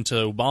was given to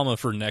Obama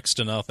for next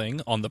to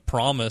nothing on the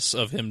promise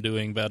of him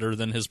doing better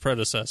than his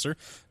predecessor,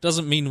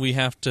 doesn't mean we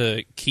have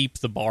to keep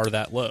the bar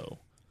that low.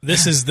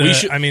 This is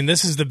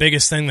this is the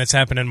biggest thing that's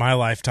happened in my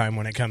lifetime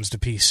when it comes to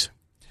peace.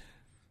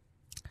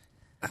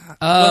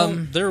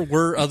 There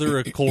were other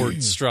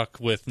accords struck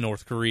with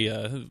North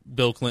Korea.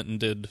 Bill Clinton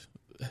did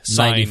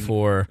sign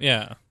 94.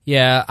 Yeah.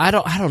 Yeah, I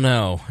don't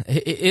know.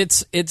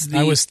 It's the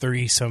I was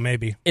 3, so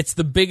maybe it's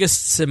the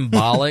biggest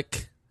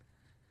symbolic.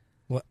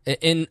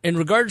 in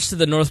regards to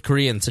the North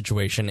Korean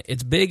situation,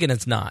 it's big and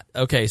it's not.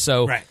 Okay,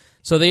 so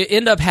they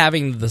end up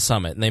having the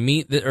summit, and they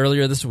meet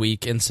earlier this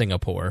week in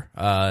Singapore.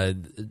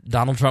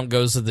 Donald Trump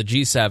goes to the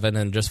G7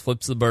 and just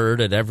flips the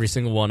bird at every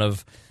single one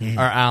of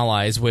our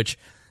allies, which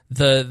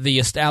the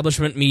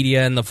establishment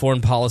media and the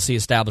foreign policy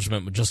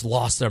establishment just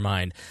lost their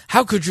mind.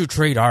 How could you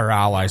treat our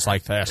allies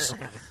like this?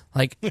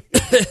 Like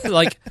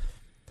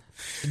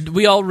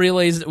we all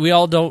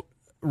don't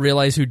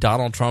realize who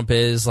Donald Trump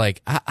is.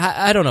 Like,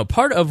 I don't know.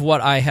 Part of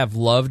what I have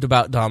loved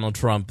about Donald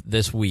Trump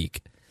this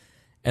week,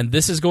 and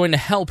this is going to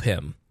help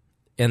him,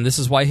 and this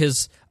is why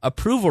his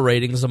approval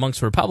ratings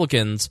amongst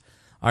Republicans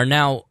are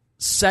now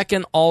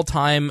second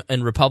all-time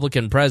in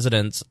Republican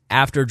presidents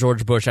after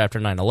George Bush after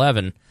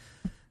 9/11.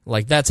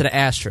 Like, that's an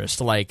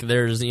asterisk. Like,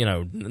 there's,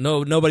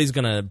 nobody's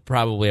going to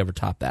probably ever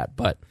top that.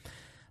 But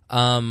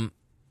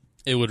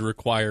it would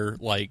require,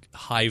 like,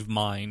 hive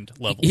mind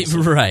levels.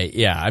 Right,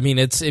 yeah. I mean,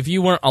 if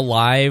you weren't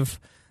alive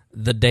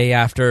the day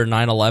after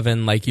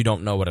 9/11, like, you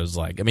don't know what it was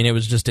like. I mean,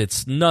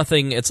 it's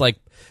nothing. It's like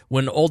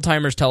when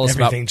old-timers tell us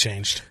everything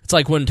changed. It's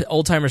like when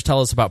old-timers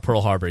tell us about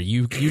Pearl Harbor.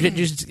 You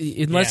just,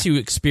 unless you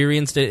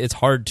experienced it, it's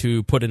hard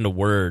to put into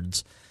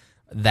words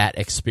that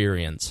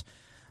experience.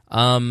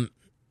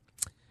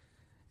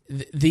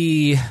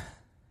 The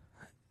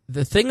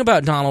thing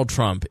about Donald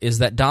Trump is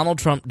that Donald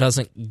Trump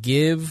doesn't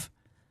give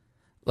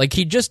Like,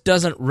 he just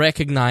doesn't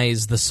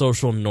recognize the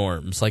social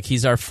norms. Like,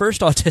 he's our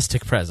first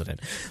autistic president.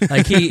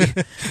 Like,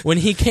 when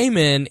he came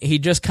in, he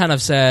just kind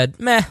of said,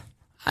 meh,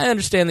 I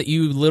understand that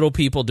you little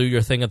people do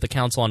your thing at the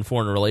Council on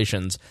Foreign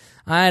Relations.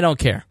 I don't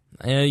care.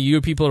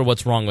 You people are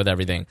what's wrong with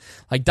everything.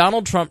 Like,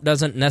 Donald Trump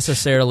doesn't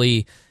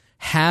necessarily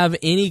have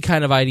any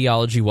kind of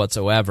ideology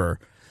whatsoever,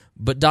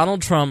 but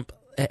Donald Trump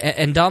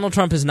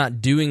is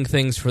not doing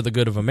things for the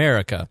good of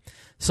America.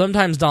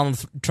 Sometimes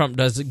Donald Trump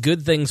does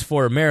good things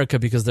for America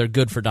because they're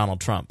good for Donald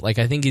Trump. Like,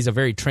 I think he's a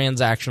very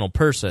transactional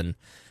person,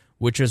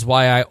 which is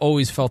why I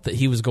always felt that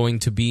he was going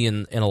to be,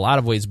 in a lot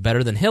of ways,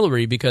 better than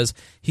Hillary, because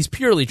he's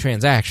purely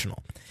transactional.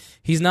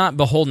 He's not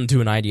beholden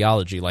to an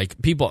ideology.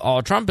 Like, people,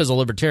 Trump is a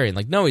libertarian.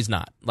 Like, no, he's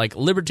not. Like,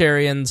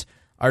 libertarians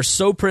are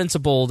so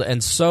principled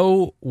and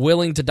so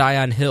willing to die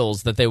on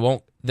hills that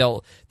they'll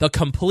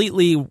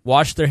completely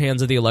wash their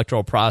hands of the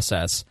electoral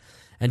process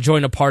and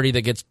join a party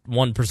that gets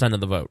 1% of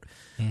the vote.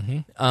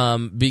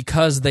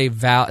 Because they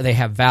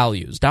have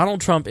values. Donald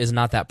Trump is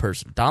not that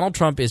person. Donald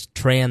Trump is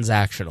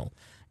transactional.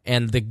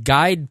 And the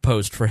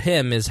guidepost for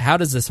him is, how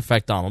does this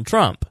affect Donald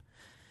Trump?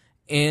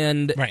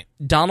 And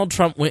Donald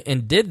Trump went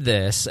and did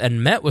this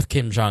and met with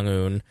Kim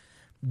Jong-un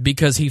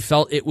because he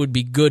felt it would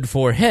be good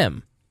for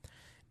him.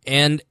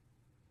 And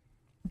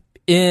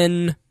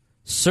in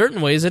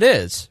certain ways it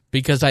is.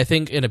 Because I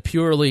think in a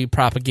purely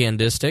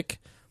propagandistic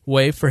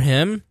way for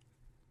him,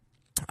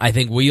 I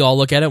think we all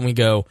look at it and we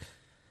go,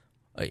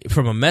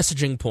 from a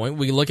messaging point,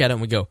 we look at it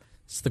and we go,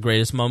 it's the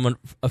greatest moment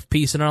of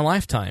peace in our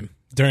lifetime.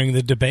 During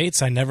the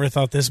debates, I never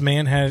thought this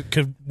man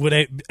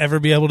would ever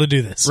be able to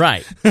do this.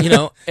 Right. You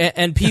know,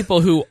 and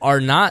people who are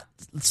not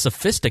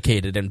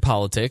sophisticated in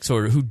politics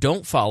or who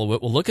don't follow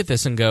it will look at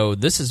this and go,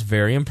 this is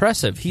very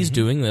impressive. He's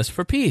doing this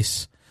for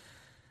peace.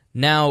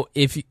 Now,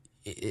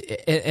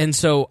 and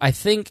so I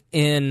think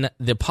in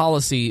the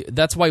policy,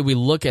 that's why we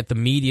look at the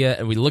media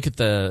and we look at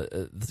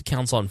the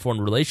Council on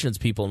Foreign Relations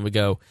people and we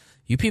go,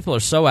 you people are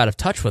so out of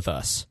touch with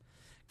us,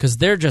 because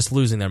they're just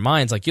losing their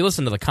minds. Like, I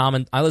listen to the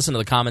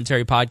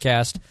commentary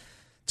podcast.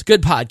 It's a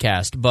good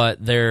podcast,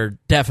 but they're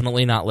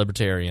definitely not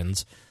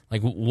libertarians.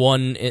 Like,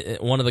 one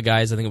of the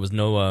guys, I think it was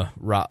Noah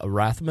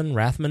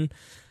Rathman,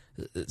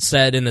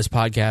 said in this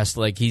podcast,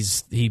 like,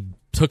 he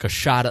took a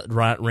shot at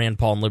Rand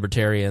Paul and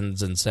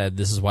libertarians and said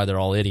this is why they're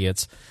all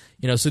idiots.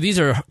 You know, so these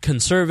are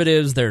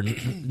conservatives, they're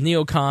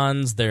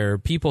neocons, they're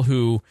people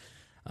who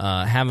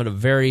having a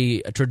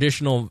very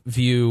traditional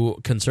view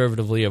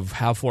conservatively of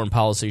how foreign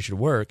policy should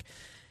work,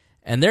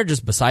 and they're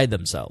just beside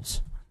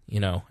themselves, you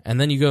know. And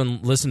then you go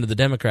and listen to the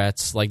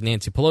Democrats like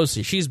Nancy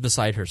Pelosi, she's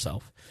beside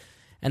herself.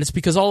 And it's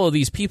because all of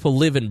these people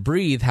live and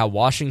breathe how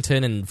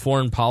Washington and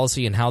foreign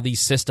policy and how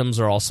these systems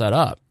are all set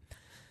up.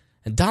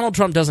 And Donald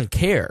Trump doesn't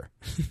care.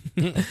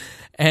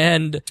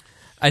 And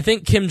I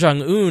think Kim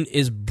Jong-un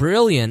is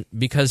brilliant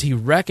because he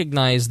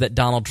recognized that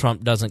Donald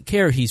Trump doesn't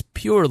care. He's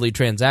purely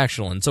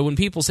transactional. And so when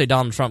people say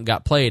Donald Trump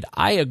got played,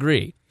 I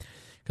agree.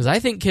 Because I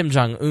think Kim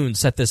Jong-un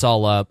set this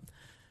all up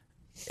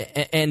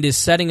and is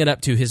setting it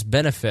up to his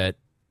benefit.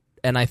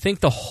 And I think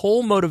the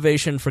whole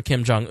motivation for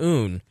Kim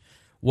Jong-un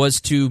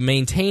was to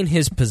maintain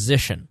his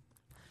position.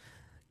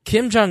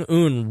 Kim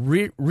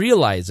Jong-un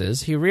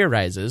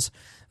realizes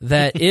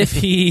that if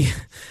he...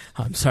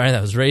 I'm sorry,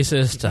 that was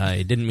racist.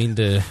 I didn't mean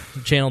to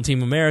channel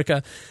Team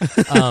America.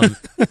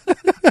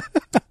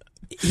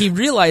 He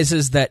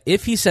realizes that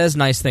if he says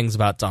nice things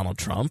about Donald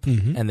Trump,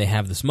 and they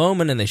have this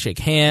moment and they shake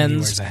hands, and he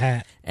wears a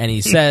hat, and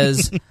he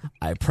says,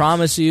 I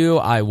promise you,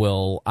 I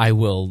will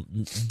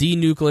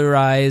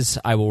denuclearize,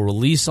 I will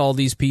release all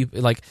these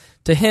people. Like,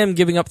 to him,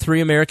 giving up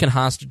 3 American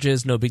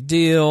hostages, no big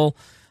deal.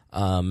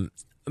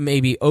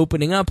 Maybe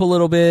opening up a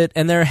little bit.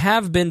 And there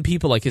have been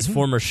people like his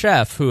former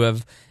chef who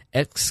have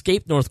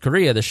escaped North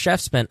Korea. The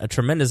chef spent a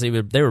tremendous...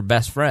 They were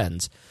best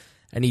friends.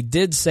 And he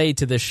did say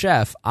to the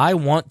chef, I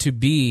want to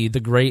be the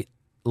great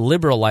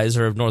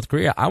liberalizer of North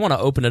Korea. I want to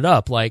open it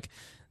up like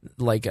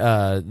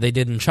they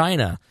did in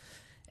China.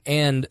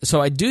 And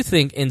so I do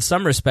think in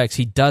some respects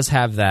he does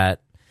have that,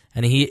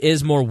 and he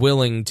is more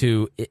willing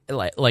to...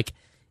 Like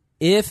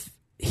if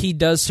he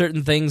does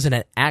certain things and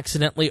it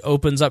accidentally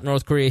opens up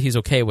North Korea, he's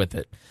okay with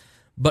it.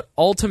 But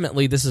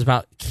ultimately, this is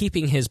about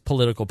keeping his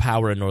political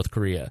power in North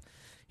Korea.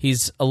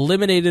 He's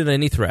eliminated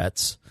any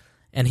threats,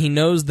 and he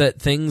knows that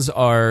things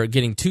are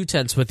getting too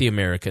tense with the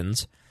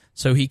Americans.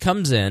 So he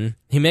comes in,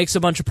 he makes a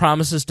bunch of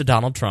promises to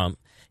Donald Trump.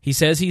 He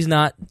says he's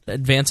not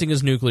advancing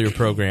his nuclear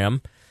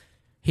program.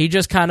 He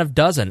just kind of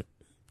doesn't.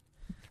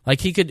 Like,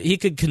 he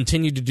could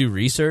continue to do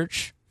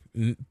research,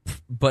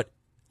 but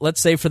let's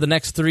say for the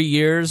next 3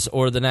 years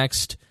or the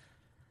next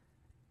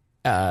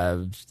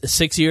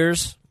 6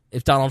 years...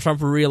 If Donald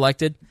Trump were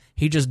reelected,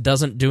 he just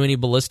doesn't do any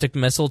ballistic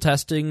missile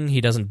testing. He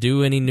doesn't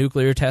do any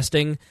nuclear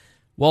testing.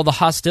 Well, the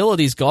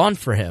hostility's gone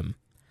for him.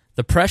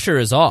 The pressure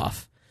is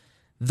off.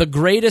 The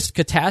greatest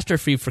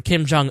catastrophe for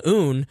Kim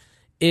Jong-un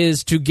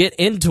is to get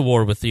into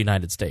war with the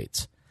United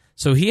States.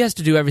 So he has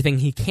to do everything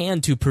he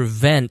can to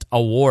prevent a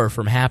war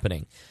from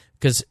happening,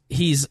 because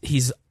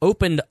he's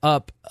opened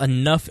up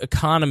enough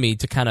economy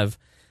to kind of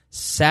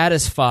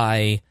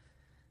satisfy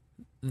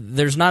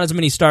there's not as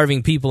many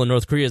starving people in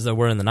North Korea as there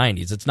were in the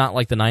 90s. It's not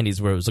like the 90s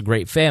where it was a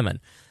great famine.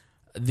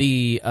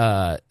 The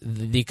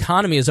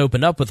economy has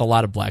opened up with a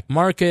lot of black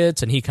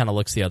markets, and he kind of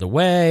looks the other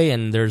way,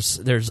 and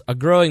there's a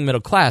growing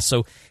middle class.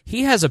 So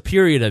he has a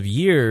period of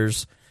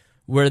years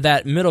where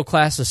that middle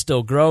class is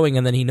still growing,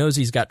 and then he knows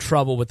he's got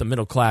trouble with the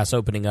middle class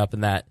opening up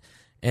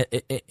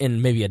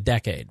in maybe a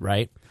decade,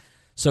 right?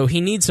 So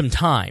he needs some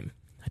time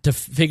to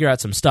figure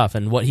out some stuff,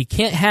 and what he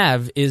can't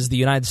have is the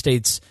United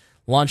States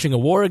launching a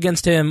war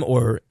against him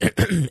or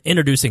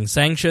introducing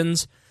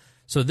sanctions.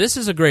 So this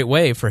is a great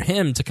way for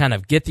him to kind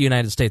of get the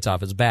United States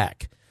off his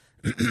back.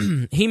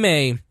 He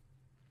may...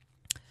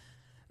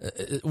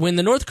 When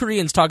the North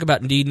Koreans talk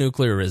about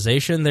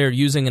denuclearization, they're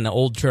using an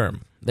old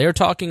term. They're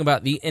talking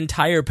about the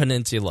entire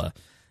peninsula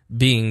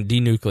being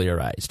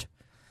denuclearized.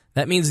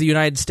 That means the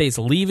United States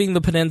leaving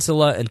the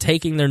peninsula and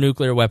taking their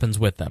nuclear weapons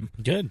with them.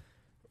 Good.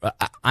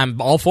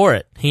 I'm all for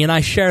it. He and I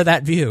share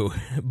that view.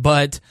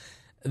 But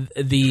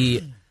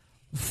the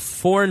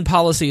foreign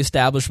policy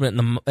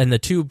establishment and the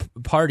two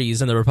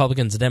parties, and the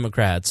Republicans and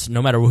Democrats,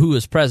 no matter who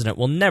is president,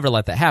 will never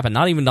let that happen.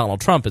 Not even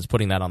Donald Trump is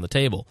putting that on the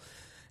table.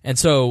 And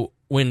so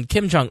when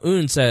Kim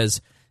Jong-un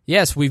says,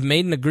 yes, we've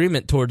made an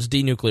agreement towards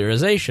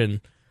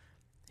denuclearization,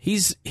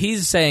 he's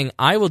saying,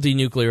 I will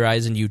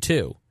denuclearize and you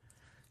too.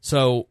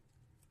 So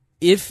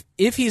if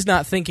he's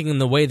not thinking in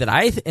the way that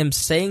I am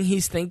saying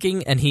he's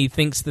thinking, and he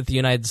thinks that the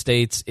United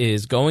States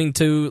is going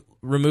to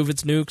remove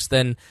its nukes,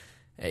 then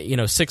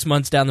 6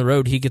 months down the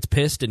road he gets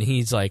pissed and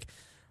he's like,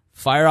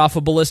 fire off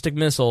a ballistic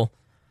missile,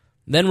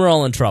 then we're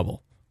all in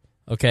trouble.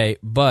 Okay,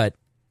 but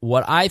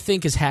what I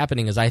think is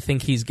happening is I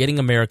think he's getting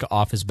America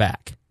off his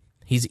back.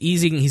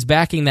 He's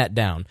backing that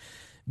down.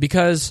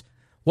 Because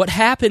what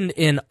happened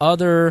in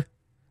other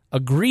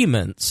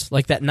agreements,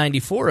 like that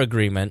 94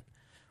 agreement,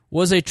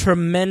 was a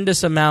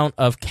tremendous amount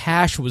of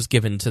cash was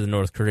given to the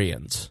North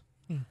Koreans.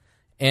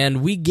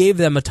 And we gave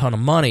them a ton of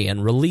money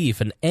and relief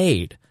and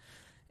aid.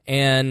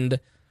 And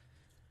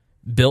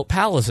built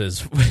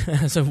palaces,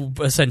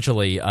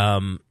 essentially.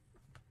 And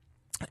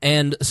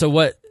so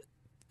what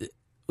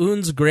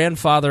Un's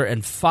grandfather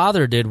and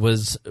father did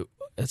was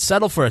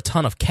settle for a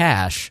ton of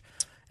cash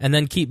and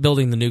then keep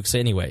building the nukes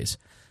anyways.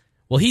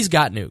 Well, he's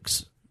got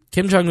nukes.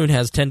 Kim Jong-un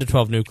has 10 to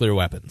 12 nuclear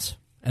weapons,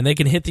 and they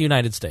can hit the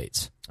United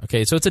States.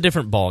 Okay, so it's a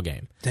different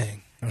ballgame.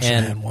 Dang, I wish I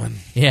had one.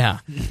 Yeah,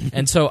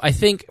 and so I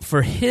think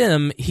for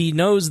him, he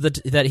knows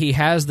that he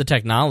has the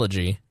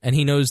technology, and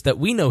he knows that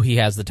we know he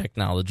has the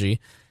technology.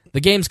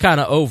 The game's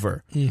kind of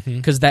over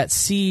because that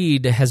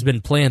seed has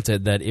been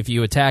planted that if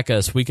you attack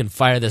us, we can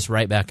fire this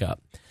right back up.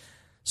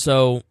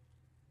 So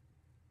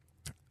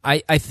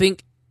I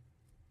think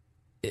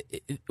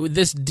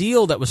this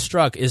deal that was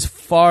struck is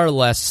far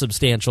less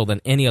substantial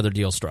than any other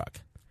deal struck.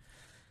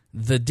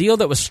 The deal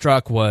that was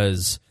struck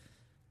was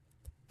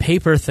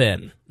paper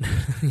thin.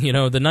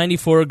 The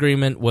 94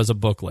 agreement was a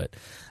booklet.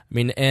 I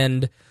mean,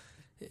 and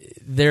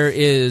there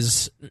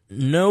is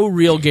no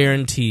real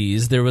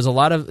guarantees. There was a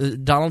lot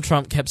of Donald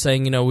Trump kept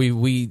saying,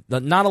 we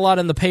not a lot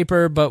in the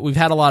paper, but we've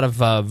had a lot of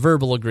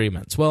verbal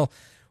agreements. Well,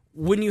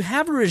 when you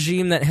have a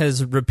regime that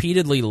has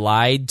repeatedly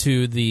lied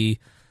to the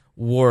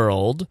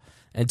world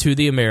and to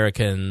the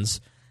Americans,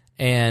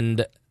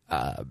 and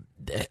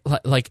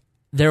like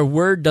their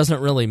word doesn't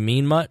really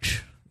mean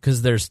much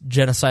because there's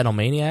genocidal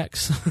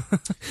maniacs.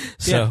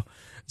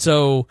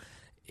 So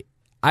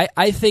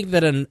I think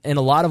that in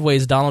a lot of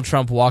ways Donald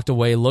Trump walked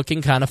away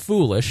looking kind of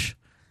foolish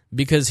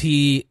because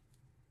he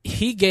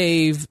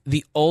gave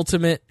the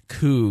ultimate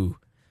coup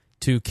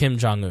to Kim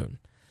Jong-un.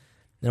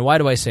 Now, why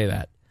do I say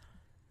that?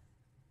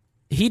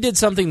 He did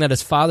something that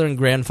his father and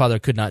grandfather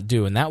could not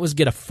do, and that was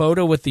get a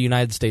photo with the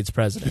United States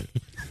president.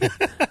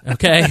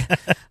 Okay?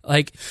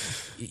 Like,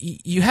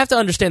 you have to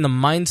understand the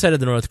mindset of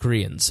the North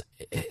Koreans.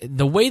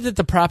 The way that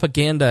the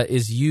propaganda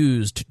is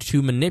used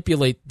to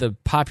manipulate the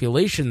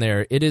population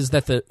there, it is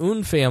that the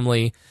Un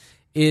family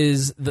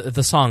is,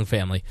 the Song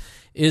family,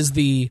 is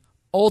the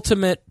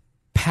ultimate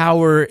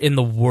power in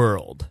the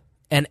world.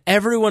 And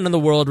everyone in the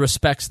world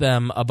respects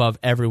them above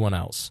everyone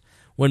else.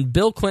 When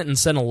Bill Clinton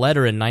sent a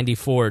letter in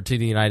 94 to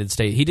the United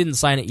States, he didn't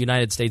sign it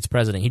United States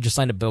President. He just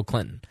signed it Bill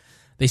Clinton.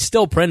 They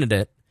still printed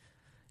it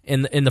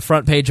in the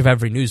front page of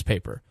every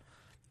newspaper.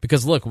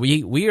 Because, look,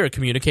 we are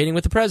communicating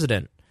with the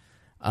president.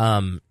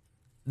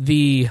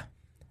 The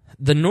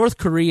North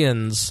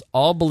Koreans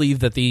all believe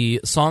that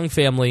the Song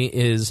family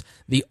is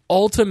the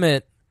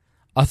ultimate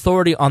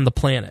authority on the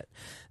planet.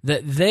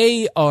 That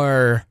they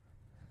are,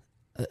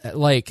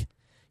 like...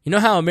 You know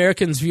how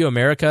Americans view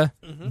America,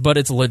 but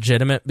it's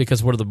legitimate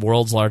because we're the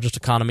world's largest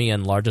economy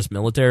and largest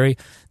military?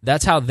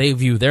 That's how they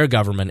view their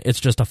government. It's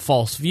just a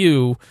false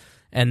view,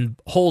 and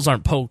holes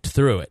aren't poked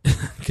through it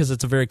because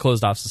it's a very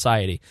closed-off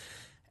society.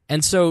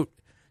 And so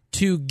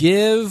to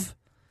give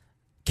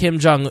Kim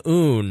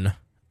Jong-un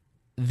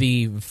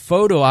the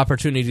photo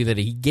opportunity that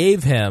he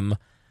gave him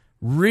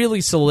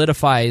really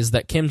solidifies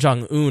that Kim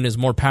Jong-un is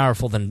more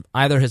powerful than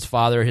either his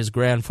father, his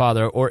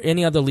grandfather, or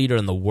any other leader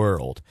in the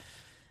world.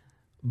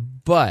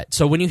 But,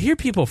 so when you hear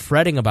people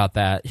fretting about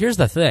that, here's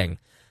the thing.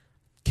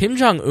 Kim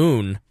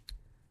Jong-un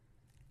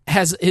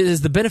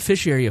is the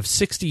beneficiary of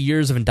 60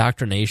 years of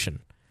indoctrination.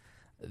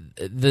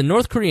 The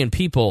North Korean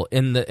people,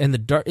 in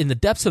the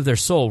depths of their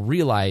soul,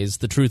 realize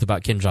the truth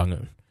about Kim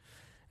Jong-un,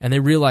 and they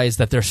realize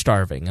that they're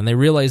starving, and they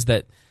realize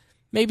that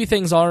maybe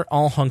things aren't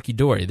all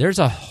hunky-dory. There's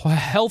a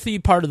healthy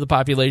part of the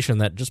population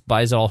that just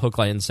buys it all hook,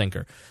 line, and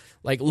sinker.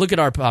 Like, look at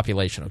our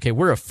population, okay?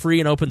 We're a free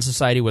and open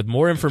society with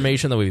more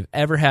information than we've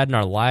ever had in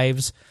our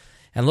lives,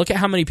 and look at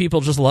how many people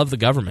just love the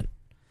government.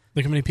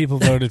 Look how many people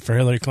voted for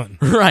Hillary Clinton.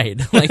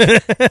 Right. Like,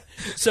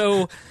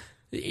 so,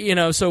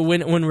 so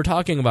when we're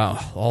talking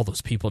about all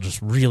those people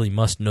just really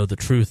must know the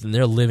truth and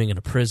they're living in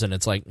a prison,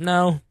 it's like,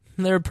 no,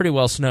 they're pretty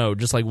well snowed,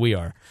 just like we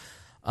are.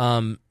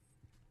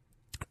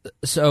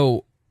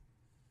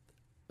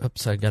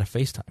 Oops, I got a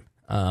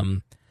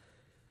FaceTime.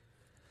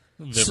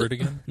 Vibert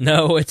again?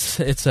 No,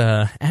 it's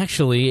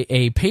actually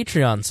a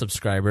Patreon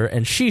subscriber,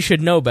 and she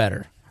should know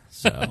better.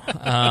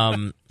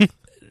 So,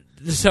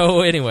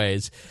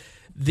 anyways,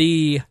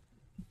 the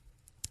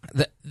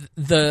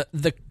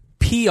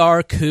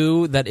PR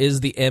coup that is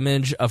the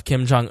image of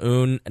Kim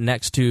Jong-un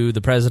next to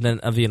the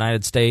President of the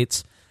United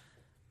States,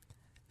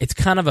 it's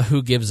kind of a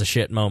who gives a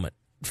shit moment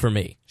for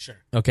me. Sure.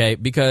 Okay,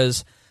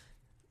 because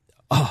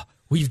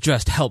we've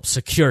just helped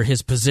secure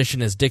his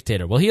position as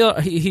dictator. Well,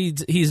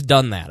 he's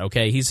done that,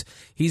 okay? He's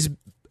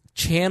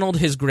channeled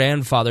his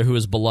grandfather, who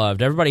was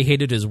beloved. Everybody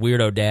hated his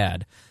weirdo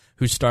dad,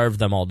 who starved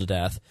them all to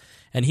death.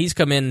 And he's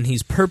come in and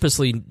he's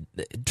purposely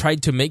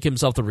tried to make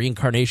himself the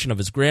reincarnation of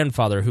his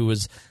grandfather, who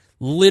was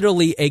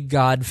literally a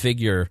god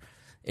figure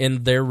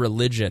in their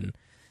religion.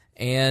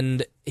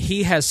 And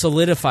he has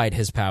solidified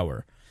his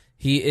power.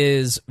 He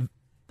is,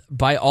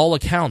 by all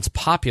accounts,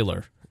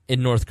 popular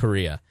in North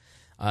Korea.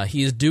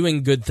 He is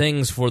doing good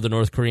things for the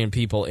North Korean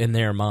people in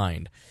their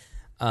mind.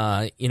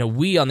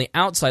 We on the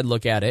outside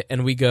look at it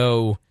and we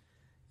go,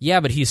 yeah,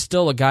 but he's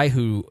still a guy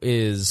who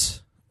is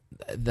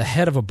the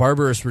head of a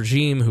barbarous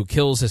regime who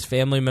kills his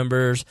family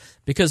members,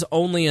 because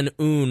only a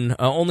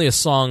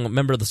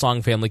member of the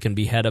Song family can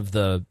be head of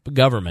the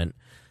government.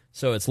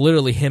 So it's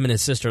literally him and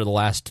his sister, the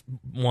last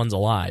ones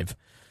alive.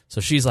 So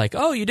she's like,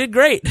 "Oh, you did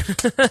great.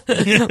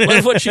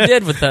 Love what you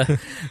did with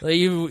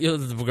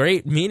the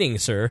great meaning,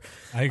 sir."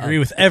 I agree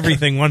with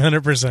everything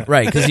 100%.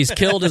 Right, because he's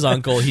killed his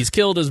uncle, he's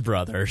killed his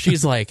brother.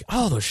 She's like,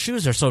 "Oh, those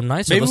shoes are so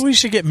nice. Maybe we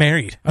should get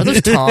married." Are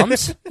those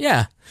Toms?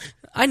 Yeah,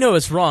 I know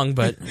it's wrong,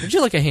 but would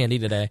you like a handy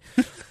today?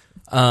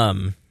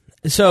 Oh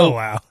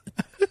wow.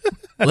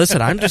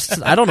 Listen, I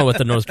don't know what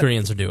the North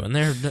Koreans are doing.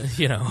 They're,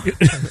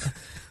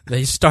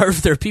 they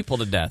starve their people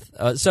to death.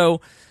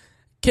 So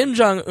Kim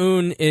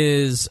Jong-un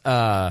is,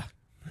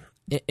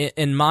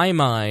 in my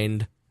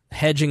mind,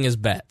 hedging his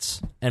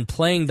bets and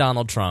playing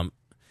Donald Trump,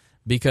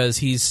 because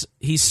he's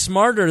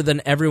smarter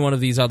than every one of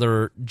these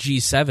other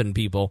G7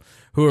 people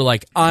who are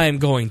like, I'm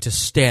going to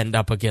stand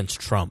up against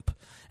Trump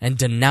and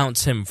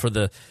denounce him for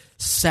the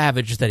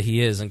savage that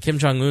he is. And Kim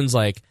Jong-un's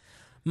like,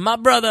 my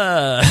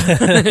brother.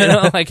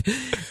 Did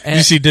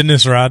you see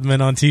Dennis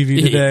Rodman on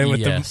TV today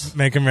with the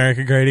Make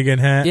America Great Again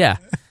hat? Yeah.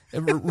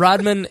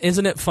 Rodman,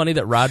 isn't it funny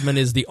that Rodman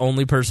is the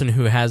only person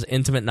who has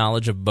intimate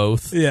knowledge of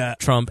both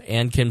Trump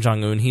and Kim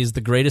Jong-un? He's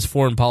the greatest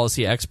foreign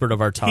policy expert of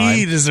our time.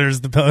 He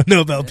deserves the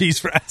Nobel Peace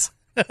Prize.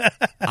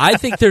 I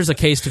think there's a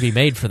case to be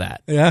made for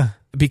that. Yeah.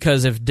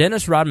 Because if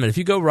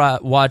you go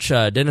watch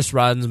Dennis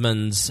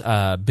Rodman's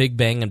Big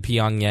Bang in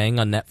Pyongyang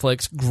on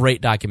Netflix, great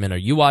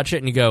documentary. You watch it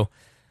and you go,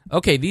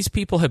 okay, these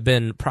people have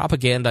been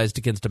propagandized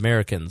against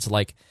Americans.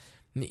 Like,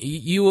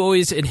 you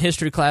always in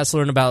history class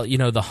learn about,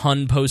 the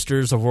Hun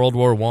posters of World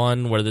War I,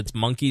 where it's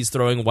monkeys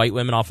throwing white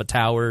women off of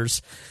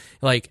towers.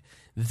 Like,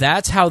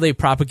 that's how they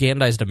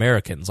propagandized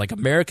Americans. Like,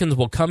 Americans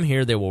will come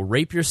here, they will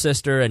rape your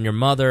sister and your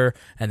mother,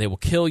 and they will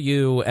kill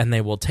you, and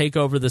they will take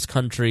over this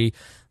country.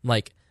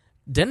 Like,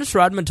 Dennis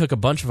Rodman took a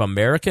bunch of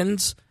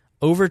Americans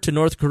over to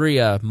North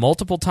Korea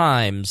multiple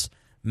times,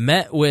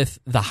 met with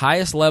the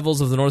highest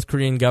levels of the North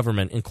Korean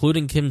government,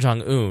 including Kim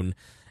Jong-un,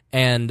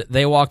 and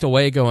they walked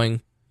away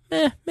going,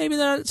 maybe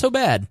they're not so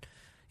bad.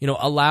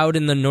 Allowed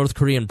in the North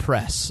Korean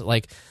press.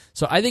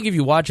 So I think if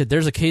you watch it,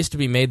 there's a case to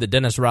be made that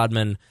Dennis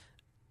Rodman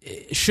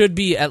should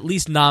be at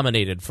least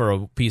nominated for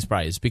a Peace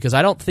Prize, because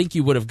I don't think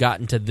you would have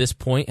gotten to this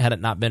point had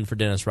it not been for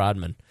Dennis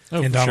Rodman.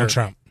 And Donald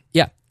Trump.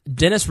 Yeah.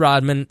 Dennis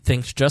Rodman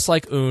thinks just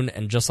like Un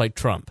and just like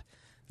Trump.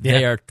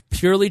 They are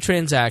purely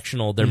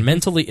transactional. They're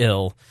mentally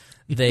ill.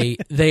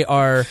 They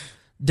are...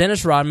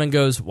 Dennis Rodman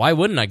goes, why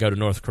wouldn't I go to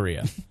North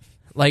Korea?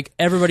 Like,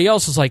 everybody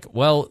else is like,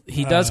 well,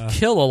 he does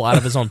kill a lot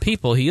of his own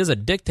people. He is a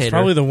dictator. It's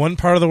probably the one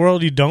part of the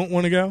world you don't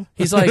want to go.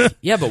 He's like,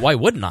 yeah, but why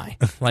wouldn't I?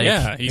 Like,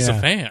 yeah, he's a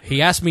fan.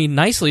 He asked me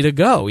nicely to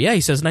go. Yeah,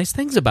 he says nice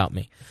things about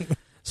me.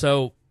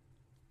 So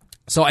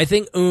I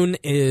think Un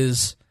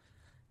is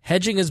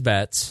hedging his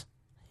bets,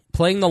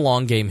 playing the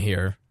long game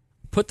here,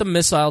 put the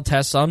missile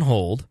tests on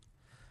hold.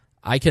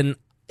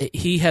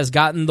 He has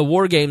gotten the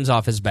war games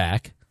off his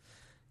back.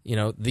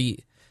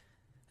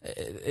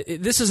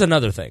 This is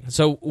another thing.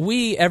 So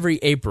we, every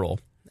April,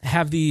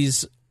 have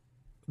these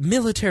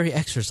military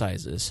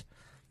exercises,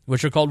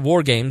 which are called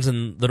war games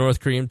in the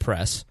North Korean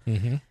press.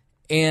 Mm-hmm.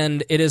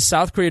 And it is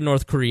South Korea and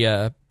North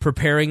Korea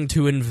preparing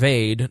to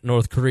invade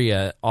North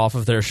Korea off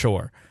of their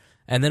shore.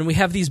 And then we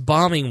have these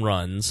bombing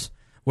runs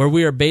where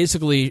we are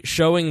basically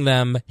showing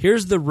them,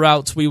 here's the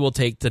routes we will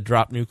take to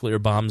drop nuclear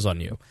bombs on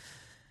you.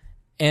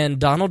 And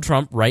Donald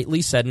Trump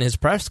rightly said in his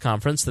press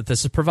conference that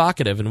this is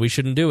provocative and we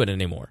shouldn't do it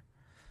anymore.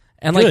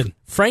 And like,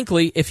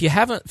 frankly, if you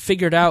haven't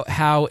figured out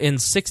how in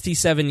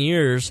 67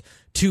 years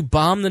to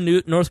bomb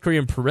the North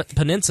Korean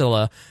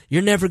peninsula,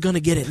 you're never going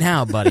to get it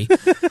now, buddy.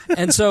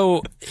 And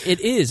so it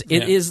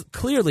is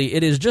clearly,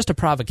 it is just a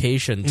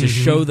provocation to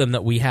show them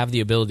that we have the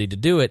ability to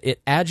do it.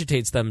 It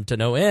agitates them to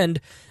no end.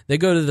 They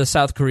go to the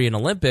South Korean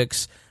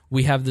Olympics.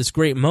 We have this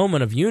great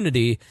moment of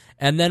unity,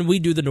 and then we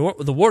do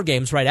the war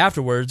games right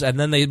afterwards, and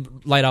then they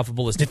light off a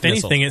ballistic missile.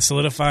 If anything, it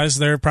solidifies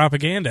their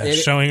propaganda,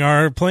 showing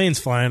our planes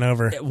flying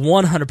over.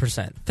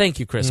 100%.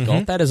 Thank you, Chris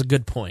Galt. That is a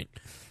good point.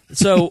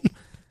 So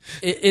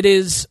it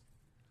is,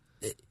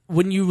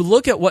 when you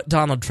look at what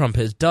Donald Trump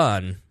has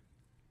done,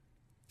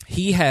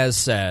 he has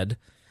said,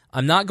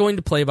 I'm not going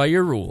to play by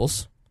your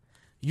rules.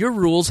 Your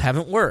rules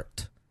haven't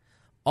worked.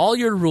 All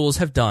your rules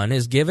have done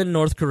is given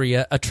North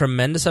Korea a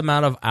tremendous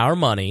amount of our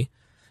money,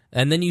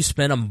 and then you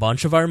spent a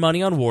bunch of our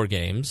money on war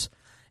games,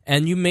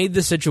 and you made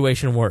the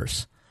situation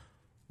worse.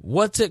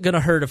 What's it going to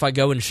hurt if I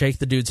go and shake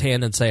the dude's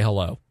hand and say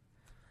hello?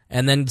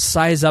 And then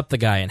size up the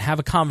guy and have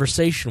a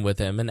conversation with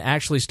him and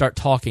actually start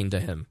talking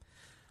to him.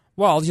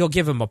 Well, you'll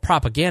give him a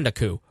propaganda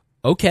coup.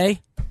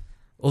 Okay.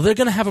 Well, they're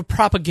going to have a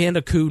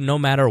propaganda coup no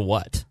matter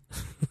what.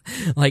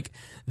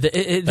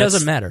 It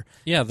doesn't matter.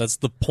 Yeah, that's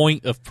the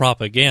point of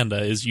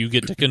propaganda, is you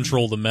get to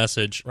control the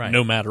message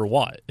no matter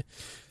what.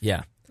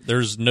 Yeah.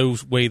 There's no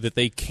way that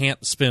they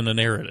can't spin a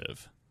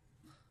narrative.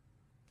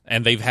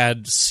 And they've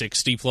had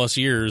 60-plus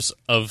years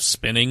of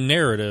spinning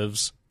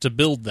narratives to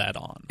build that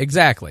on.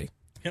 Exactly.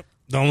 Yep.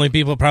 The only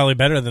people probably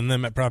better than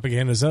them at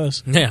propaganda is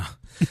us. Yeah.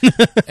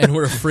 And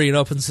we're a free and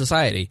open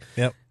society.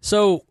 Yep.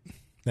 So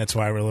that's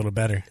why we're a little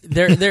better.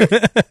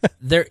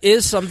 There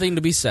is something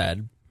to be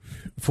said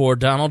for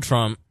Donald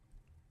Trump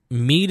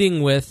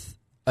meeting with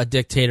a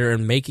dictator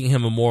and making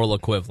him a moral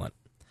equivalent.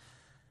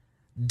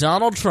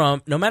 Donald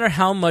Trump, no matter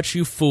how much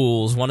you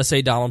fools want to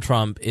say Donald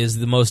Trump is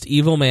the most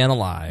evil man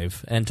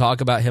alive and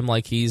talk about him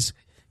like he's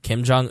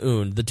Kim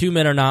Jong-un, the two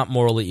men are not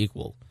morally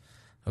equal.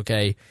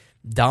 Okay?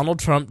 Donald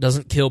Trump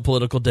doesn't kill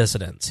political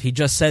dissidents. He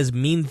just says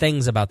mean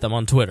things about them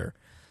on Twitter.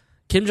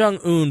 Kim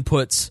Jong-un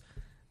puts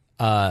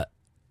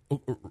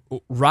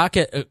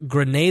rocket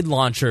grenade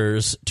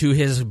launchers to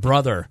his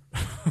brother.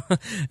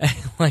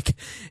 Like,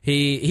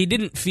 he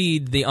didn't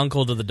feed the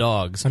uncle to the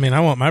dogs. I mean, I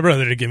want my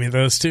brother to give me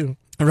those too.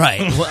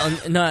 Right.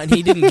 Well, no,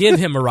 he didn't give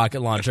him a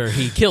rocket launcher.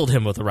 He killed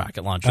him with a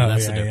rocket launcher. Oh,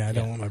 That's yeah. I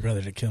don't want my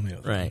brother to kill me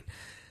with Right.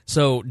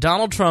 So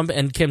Donald Trump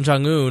and Kim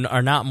Jong-un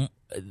are not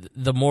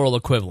the moral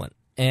equivalent.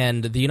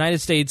 And the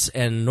United States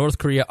and North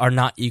Korea are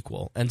not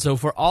equal. And so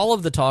for all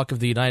of the talk of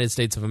the United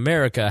States of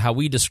America, how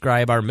we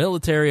describe our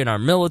military and our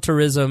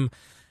militarism,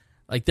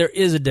 like, there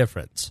is a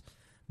difference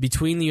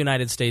between the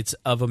United States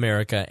of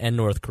America and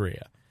North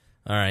Korea.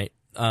 All right.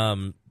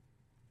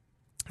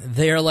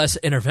 They are less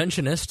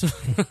interventionist,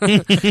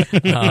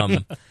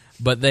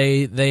 but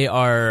they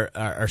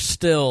are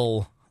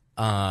still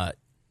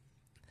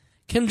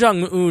Kim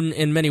Jong-un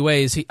in many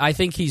ways. I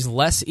think he's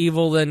less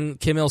evil than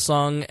Kim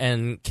Il-sung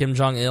and Kim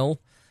Jong-il,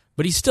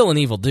 but he's still an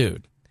evil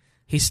dude.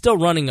 He's still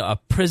running a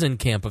prison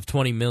camp of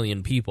 20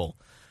 million people.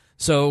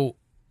 So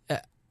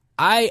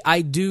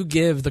I do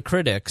give the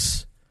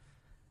critics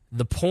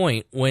the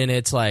point when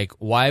it's like,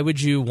 why would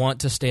you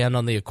want to stand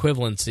on the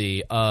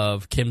equivalency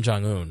of Kim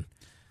Jong-un?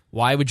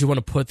 Why would you want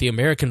to put the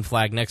American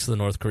flag next to the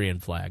North Korean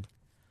flag?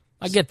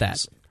 I get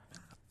that.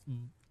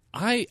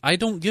 I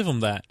don't give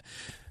them that.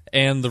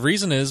 And the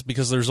reason is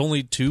because there's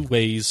only two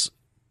ways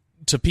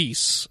to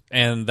peace,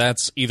 and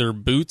that's either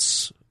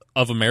boots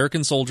of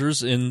American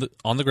soldiers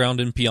on the ground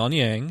in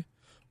Pyongyang,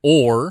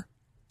 or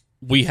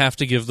we have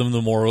to give them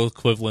the moral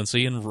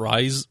equivalency and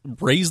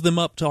raise them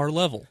up to our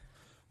level,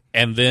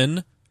 and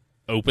then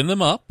open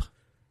them up,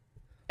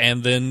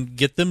 and then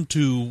get them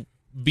to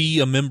be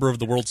a member of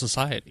the world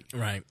society.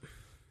 Right.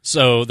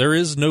 So there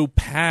is no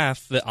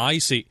path that I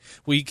see.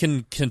 We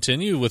can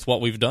continue with what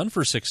we've done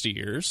for 60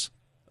 years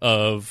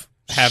of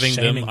having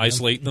them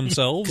isolate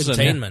themselves.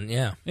 Containment,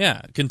 yeah.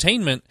 Yeah,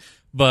 containment.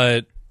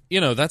 But,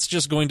 that's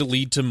just going to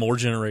lead to more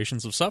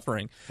generations of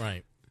suffering.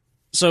 Right.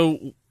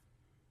 So,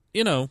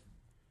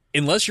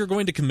 unless you're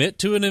going to commit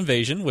to an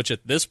invasion, which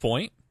at this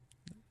point,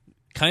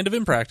 kind of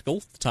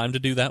impractical. The time to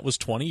do that was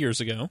 20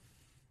 years ago.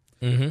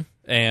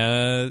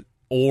 Mm-hmm.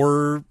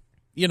 Or,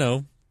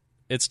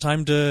 it's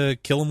time to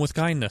kill them with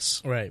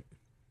kindness. Right.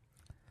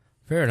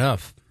 Fair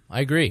enough.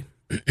 I agree.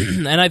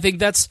 And I think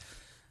that's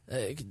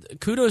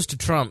kudos to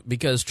Trump,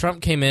 because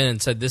Trump came in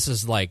and said, this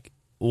is like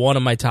one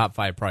of my top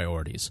 5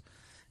 priorities.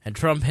 And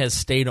Trump has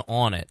stayed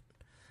on it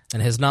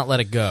and has not let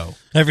it go.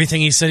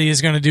 Everything he said he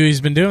was going to do,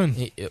 he's been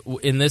doing.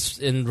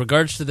 In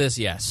regards to this,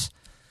 yes.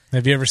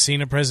 Have you ever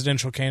seen a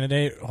presidential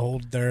candidate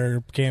hold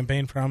their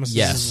campaign promises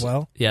as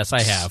well? Yes,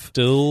 I have.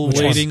 Still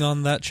waiting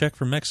on that check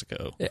from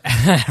Mexico.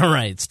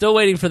 Right. Still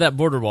waiting for that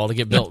border wall to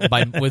get built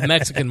with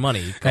Mexican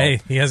money.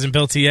 Hey, he hasn't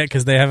built it yet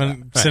because they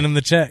haven't sent him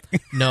the check.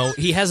 No,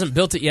 he hasn't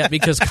built it yet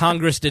because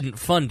Congress didn't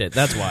fund it.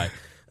 That's why.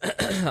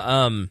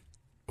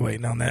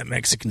 Waiting on that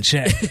Mexican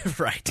check.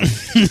 Right.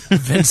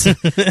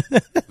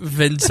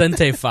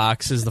 Vicente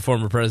Fox is the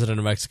former president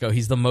of Mexico.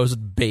 He's the most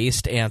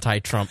based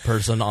anti-Trump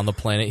person on the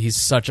planet. He's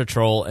such a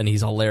troll, and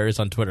he's hilarious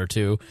on Twitter,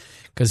 too.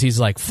 Because he's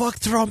like, fuck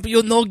Trump,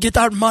 you know, get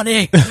our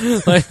money.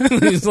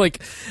 He's like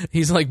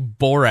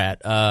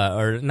Borat,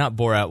 or not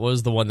Borat. What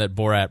was the one that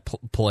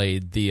Borat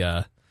played?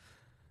 The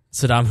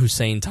Saddam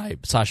Hussein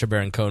type Sacha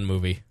Baron Cohen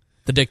movie,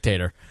 The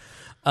Dictator.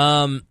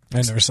 I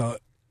never saw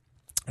it.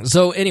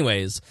 So,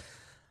 anyways,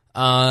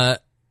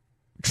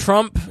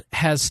 Trump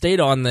has stayed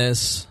on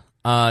this.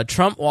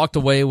 Trump walked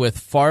away with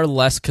far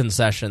less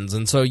concessions,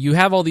 and so you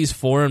have all these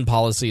foreign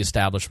policy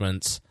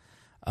establishments.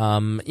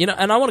 And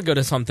I want to go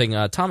to something.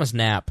 Thomas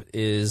Knapp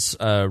is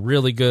a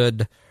really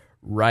good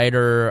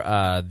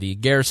writer. The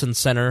Garrison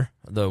Center,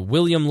 the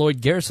William Lloyd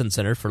Garrison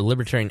Center for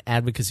Libertarian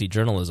Advocacy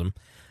Journalism,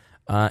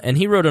 and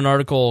he wrote an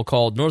article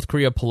called "North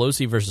Korea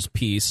Pelosi versus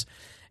Peace."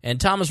 And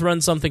Thomas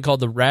runs something called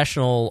the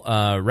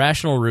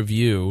Rational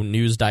Review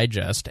News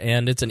Digest,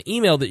 and it's an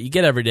email that you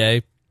get every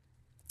day,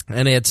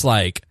 and it's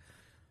like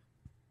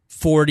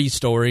 40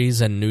 stories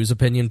and news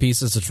opinion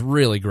pieces. It's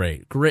really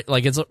great.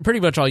 Like, it's pretty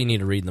much all you need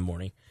to read in the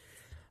morning.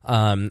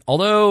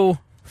 Although,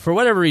 for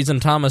whatever reason,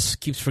 Thomas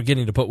keeps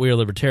forgetting to put We Are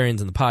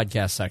Libertarians in the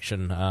podcast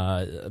section.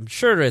 I'm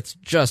sure it's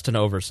just an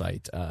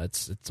oversight.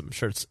 I'm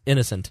sure it's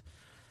innocent,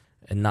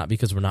 and not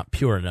because we're not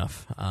pure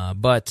enough.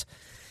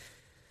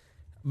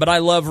 But I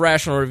love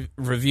Rational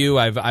Review.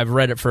 I've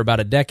read it for about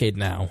a decade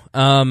now.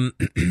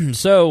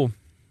 So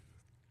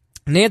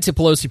Nancy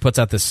Pelosi puts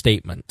out this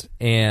statement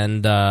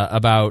and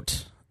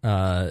about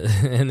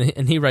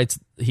and he writes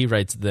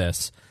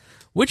this: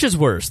 which is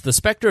worse, the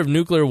specter of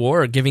nuclear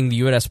war or giving the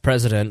U.S.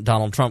 President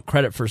Donald Trump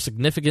credit for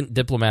significant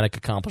diplomatic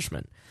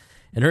accomplishment?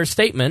 In her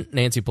statement,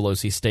 Nancy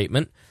Pelosi's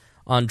statement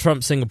on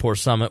Trump's Singapore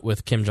summit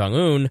with Kim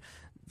Jong-un,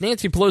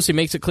 Nancy Pelosi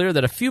makes it clear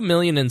that a few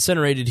million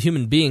incinerated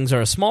human beings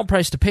are a small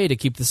price to pay to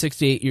keep the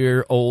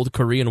 68-year-old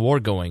Korean War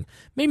going.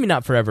 Maybe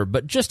not forever,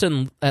 but just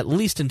at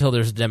least until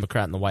there's a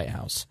Democrat in the White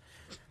House.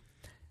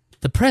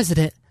 The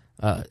president...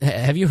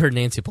 have you heard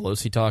Nancy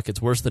Pelosi talk?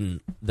 It's worse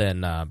than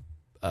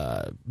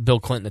Bill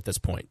Clinton at this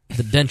point.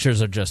 The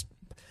dentures are just...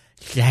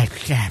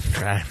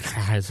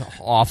 It's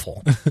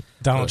awful.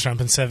 Donald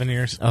Trump in 7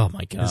 years. Oh,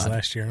 my God. His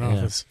last year in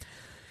office.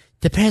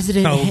 The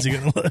president. How old's he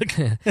going to look?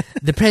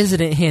 The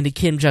president handed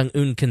Kim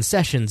Jong-un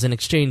concessions in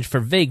exchange for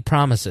vague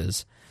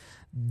promises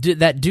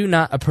that do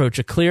not approach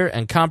a clear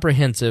and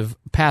comprehensive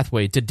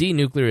pathway to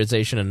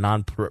denuclearization and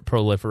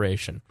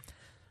non-proliferation.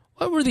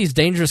 What were these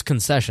dangerous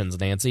concessions,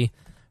 Nancy?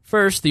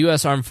 First, the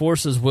U.S. Armed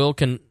Forces will,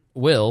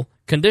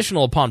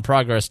 conditional upon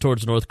progress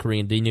towards North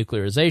Korean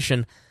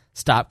denuclearization,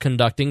 stop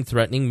conducting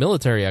threatening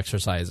military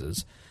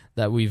exercises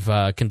that we've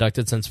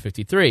conducted since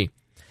 '53.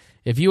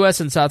 If U.S.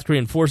 and South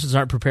Korean forces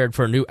aren't prepared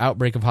for a new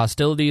outbreak of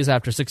hostilities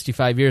after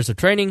 65 years of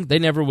training, they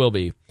never will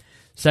be.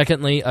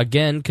 Secondly,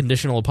 again,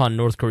 conditional upon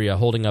North Korea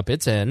holding up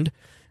its end,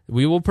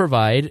 we will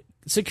provide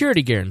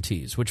security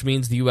guarantees, which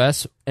means the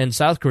U.S. and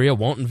South Korea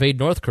won't invade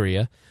North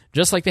Korea,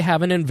 just like they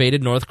haven't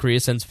invaded North Korea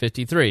since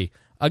 '53.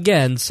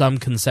 Again, some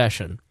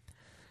concession.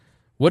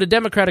 Would a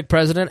Democratic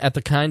president at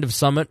the kind of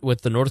summit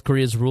with the North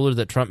Korea's ruler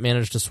that Trump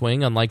managed to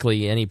swing,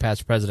 unlikely any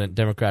past president,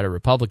 Democrat or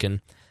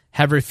Republican,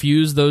 have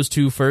refused those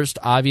two first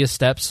obvious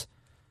steps?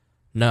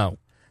 No,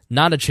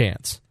 not a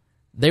chance.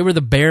 They were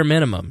the bare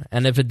minimum,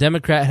 and if a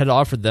Democrat had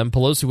offered them,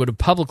 Pelosi would have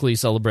publicly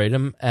celebrated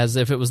him as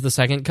if it was the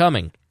second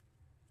coming.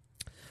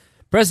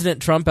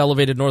 President Trump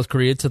elevated North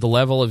Korea to the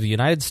level of the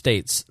United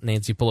States,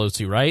 Nancy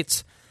Pelosi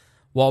writes,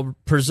 while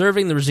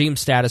preserving the regime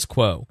status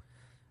quo,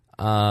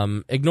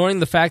 ignoring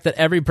the fact that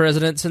every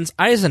president since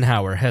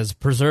Eisenhower has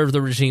preserved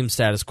the regime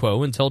status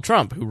quo until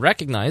Trump, who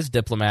recognized,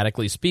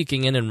 diplomatically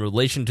speaking and in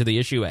relation to the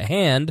issue at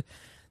hand,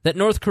 that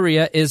North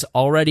Korea is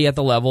already at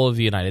the level of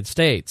the United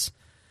States.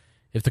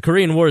 If the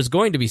Korean War is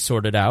going to be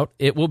sorted out,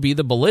 it will be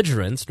the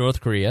belligerents, North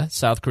Korea,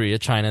 South Korea,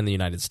 China, and the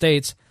United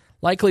States,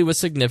 likely with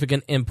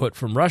significant input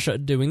from Russia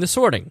doing the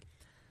sorting.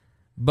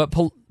 But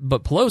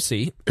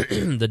Pelosi,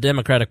 the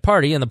Democratic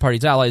Party, and the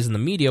party's allies in the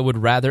media would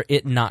rather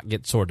it not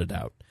get sorted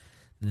out.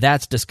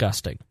 That's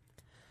disgusting.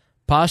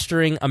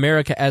 Posturing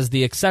America as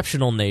the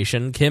exceptional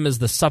nation, Kim as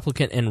the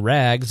supplicant in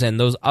rags, and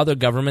those other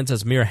governments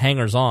as mere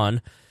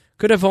hangers-on,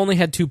 could have only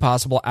had two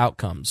possible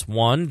outcomes.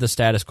 One, the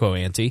status quo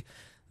ante.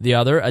 The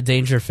other, a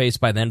danger faced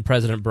by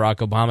then-President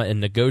Barack Obama in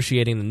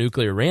negotiating the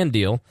nuclear Iran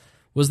deal,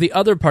 was the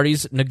other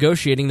parties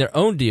negotiating their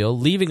own deal,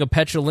 leaving a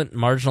petulant,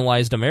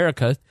 marginalized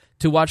America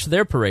to watch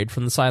their parade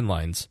from the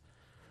sidelines.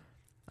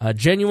 A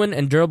genuine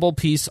and durable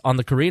peace on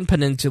the Korean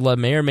Peninsula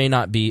may or may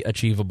not be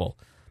achievable,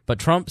 but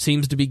Trump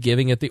seems to be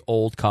giving it the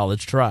old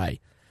college try.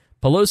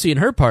 Pelosi and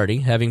her party,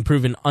 having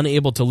proven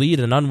unable to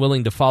lead and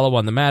unwilling to follow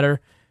on the matter,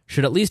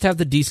 should at least have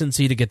the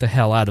decency to get the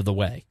hell out of the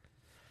way.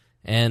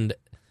 And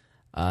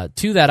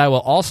to that, I will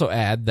also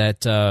add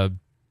that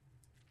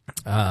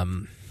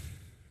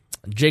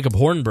Jacob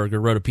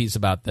Hornberger wrote a piece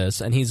about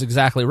this, and he's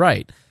exactly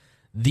right.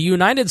 The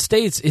United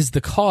States is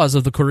the cause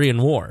of the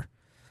Korean War.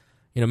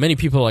 Many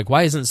people are like,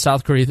 why isn't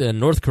South Korea and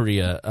North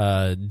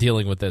Korea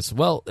dealing with this?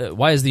 Well,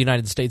 why is the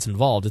United States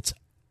involved? It's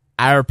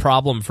our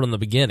problem from the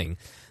beginning.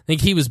 I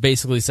think he was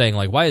basically saying,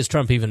 like, why is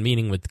Trump even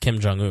meeting with Kim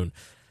Jong-un?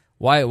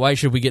 Why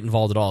should we get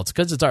involved at all? It's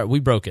because we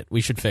broke it.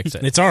 We should fix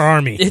it. It's our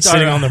army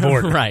sitting on the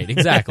border. Right,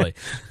 exactly.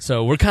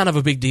 So we're kind of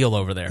a big deal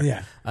over there.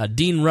 Yeah.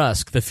 Dean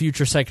Rusk, the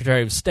future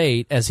Secretary of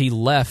State, as he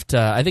left,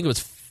 I think it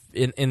was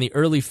in the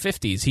early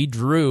 50s, he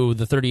drew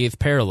the 38th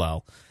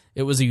parallel.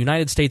 It was a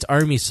United States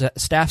Army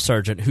staff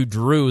sergeant who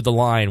drew the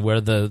line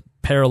where the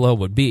parallel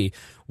would be.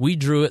 We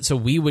drew it so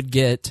we would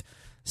get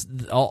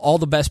all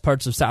the best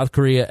parts of South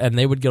Korea, and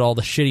they would get all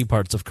the shitty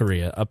parts of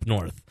Korea up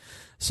north.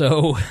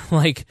 So,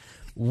 like,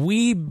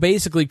 we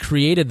basically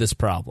created this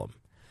problem.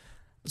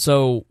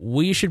 So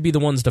we should be the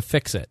ones to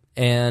fix it.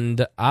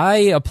 And I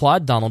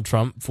applaud Donald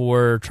Trump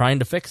for trying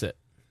to fix it.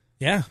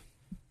 Yeah,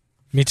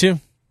 me too.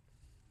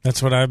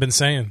 That's what I've been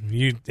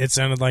saying. It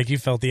sounded like you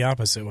felt the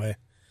opposite way.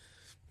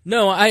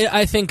 No,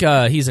 I think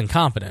he's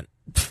incompetent.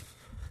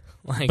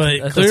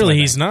 But clearly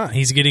he's not.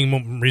 He's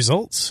getting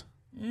results.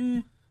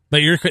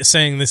 But you're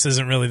saying this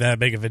isn't really that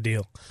big of a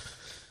deal.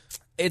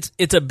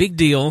 It's a big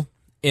deal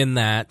in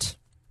that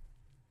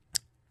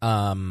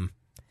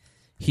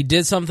he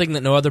did something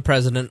that no other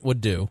president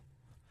would do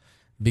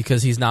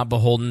because he's not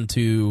beholden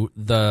to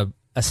the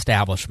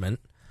establishment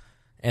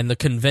and the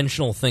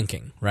conventional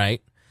thinking,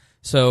 right?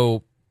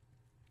 So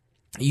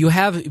you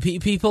have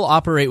people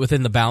operate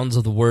within the bounds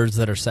of the words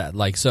that are said.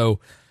 Like,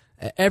 so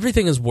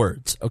everything is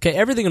words, okay?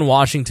 Everything in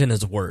Washington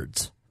is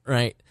words,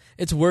 right?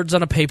 It's words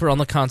on a paper on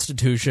the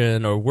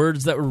Constitution, or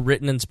words that were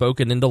written and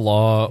spoken into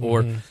law,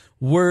 or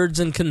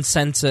words and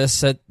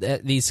consensus at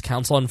these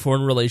Council on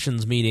Foreign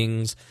Relations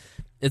meetings.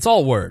 It's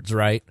all words,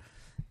 right?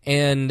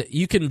 And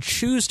you can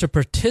choose to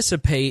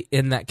participate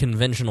in that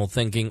conventional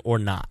thinking or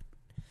not.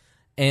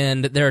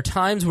 And there are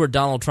times where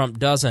Donald Trump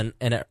doesn't,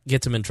 and it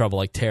gets him in trouble,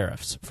 like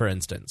tariffs, for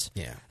instance.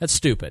 Yeah. That's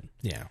stupid.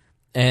 Yeah.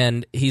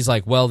 And he's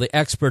like, well, the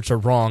experts are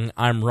wrong.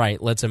 I'm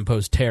right. Let's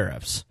impose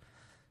tariffs.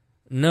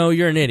 No,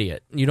 you're an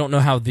idiot. You don't know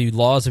how the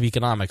laws of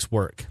economics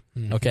work,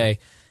 okay?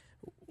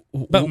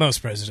 But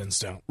most presidents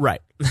don't.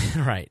 Right,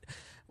 right.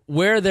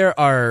 Where there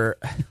are...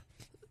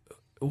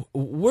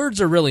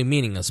 words are really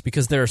meaningless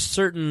because there are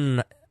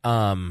certain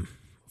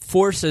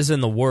forces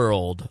in the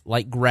world,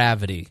 like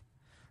gravity,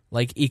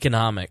 like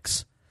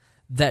economics,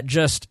 that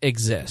just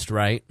exist,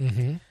 right?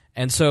 Mm-hmm.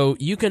 And so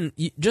you can,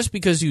 just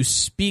because you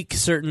speak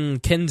certain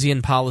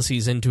Keynesian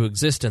policies into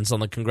existence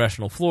on the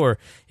congressional floor,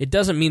 it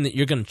doesn't mean that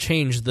you're going to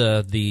change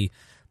the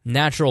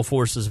natural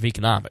forces of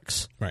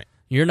economics. Right.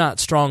 You're not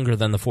stronger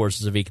than the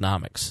forces of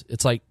economics.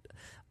 It's like,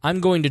 I'm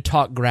going to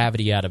talk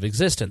gravity out of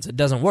existence. It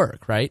doesn't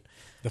work, right?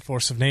 The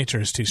force of nature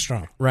is too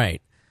strong.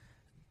 Right.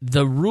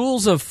 The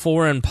rules of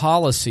foreign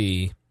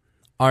policy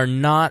are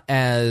not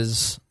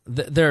as...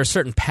 there are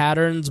certain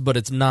patterns, but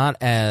it's not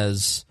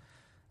as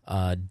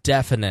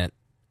definite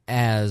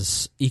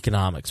as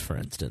economics, for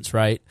instance,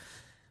 right?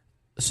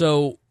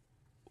 So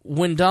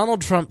when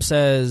Donald Trump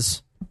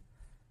says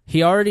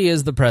he already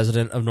is the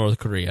president of North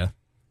Korea,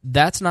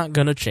 that's not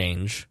going to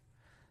change.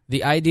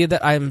 The idea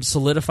that I'm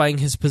solidifying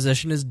his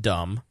position is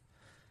dumb.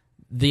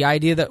 The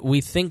idea that we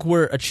think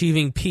we're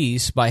achieving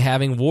peace by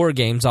having war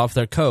games off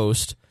their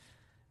coast,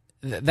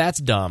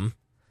 that's dumb.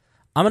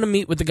 I'm going to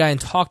meet with the guy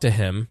and talk to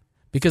him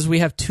because we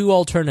have two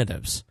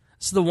alternatives.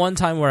 This is the one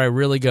time where I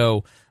really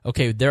go,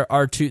 okay,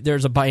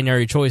 there's a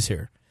binary choice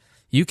here.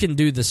 You can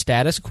do the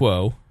status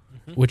quo,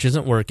 which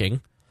isn't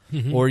working,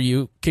 or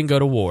you can go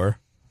to war.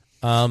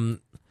 No,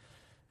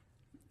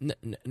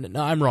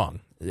 I'm wrong.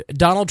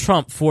 Donald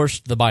Trump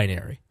forced the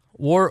binary,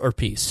 war or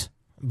peace.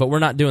 But we're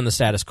not doing the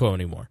status quo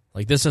anymore.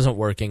 Like, this isn't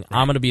working. Right.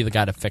 I'm going to be the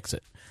guy to fix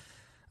it.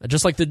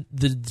 Just like the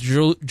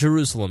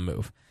Jerusalem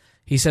move.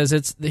 He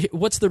says,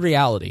 what's the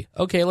reality?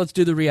 Okay, let's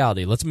do the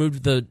reality. Let's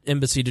move the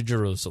embassy to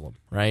Jerusalem,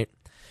 right?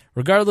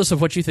 Regardless of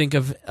what you think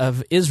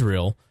of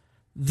Israel,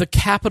 the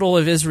capital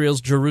of Israel is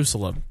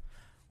Jerusalem.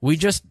 We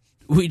just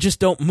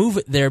don't move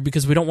it there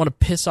because we don't want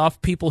to piss off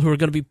people who are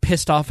going to be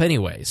pissed off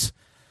anyways.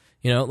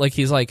 Like,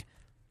 he's like,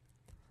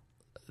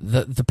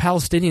 the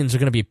Palestinians are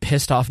going to be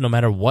pissed off no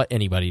matter what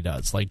anybody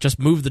does. Like, just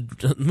move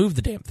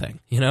the damn thing,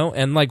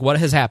 And like, what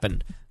has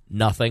happened?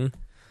 Nothing.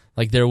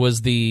 Like, there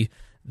was the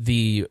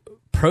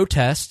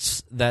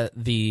protests that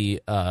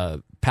the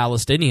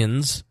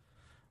Palestinians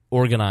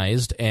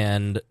organized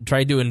and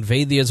tried to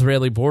invade the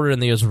Israeli border,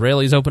 and the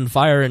Israelis opened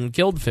fire and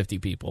killed 50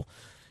 people.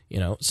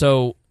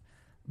 So,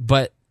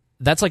 but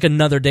that's like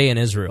another day in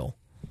Israel.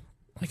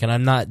 Like, and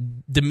I'm not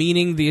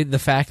demeaning the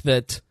fact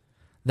that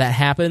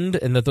happened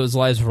and that those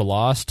lives were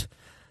lost,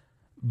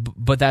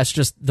 but that's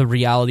just the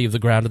reality of the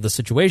ground of the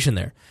situation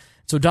there.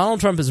 So Donald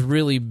Trump is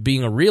really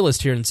being a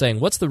realist here and saying,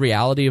 what's the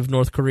reality of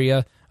North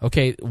Korea?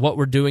 Okay, what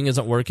we're doing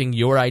isn't working.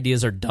 Your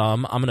ideas are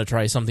dumb. I'm going to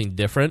try something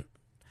different.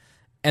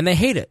 And they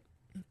hate it.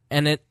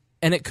 And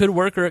it could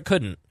work or it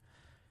couldn't.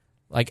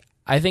 Like,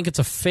 I think it's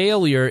a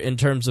failure in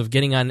terms of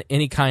getting on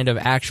any kind of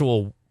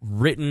actual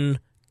written,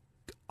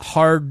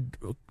 hard,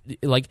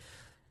 like,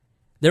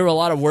 there were a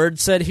lot of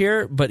words said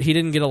here, but he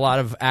didn't get a lot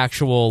of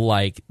actual,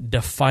 like,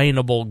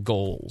 definable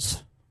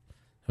goals.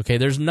 Okay,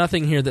 there's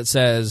nothing here that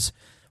says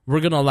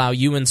we're going to allow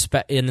you we're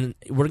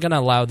going to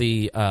allow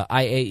the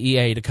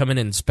IAEA to come in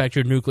and inspect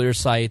your nuclear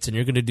sites, and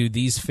you're going to do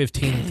these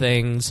 15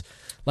 things.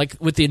 Like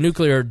with the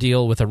nuclear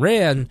deal with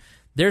Iran,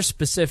 there's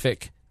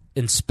specific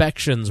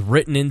inspections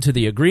written into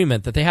the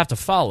agreement that they have to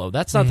follow.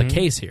 That's not the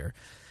case here.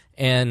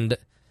 And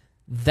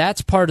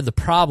that's part of the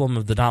problem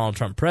of the Donald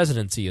Trump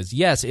presidency is,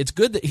 yes, it's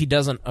good that he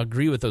doesn't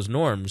agree with those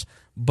norms,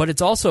 but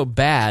it's also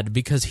bad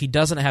because he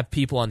doesn't have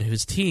people on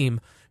his team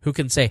who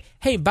can say,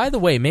 hey, by the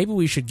way, maybe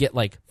we should get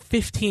like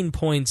 15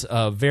 points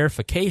of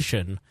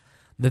verification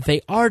that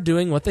they are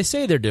doing what they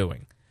say they're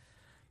doing.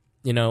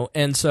 You know,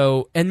 and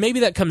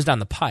maybe that comes down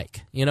the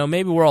pike. You know,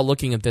 maybe we're all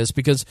looking at this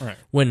because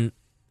when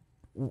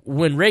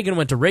Reagan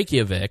went to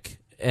Reykjavik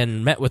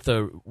and met with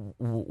the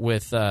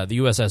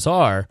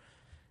USSR,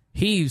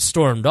 he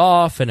stormed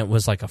off, and it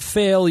was like a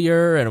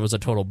failure, and it was a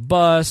total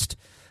bust.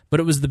 But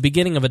it was the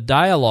beginning of a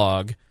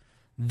dialogue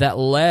that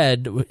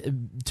led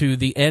to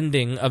the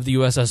ending of the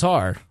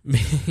USSR,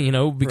 you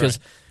know, because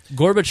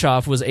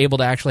Gorbachev was able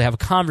to actually have a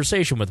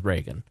conversation with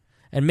Reagan.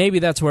 And maybe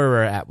that's where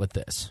we're at with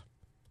this.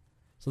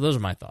 So those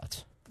are my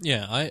thoughts.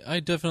 Yeah, I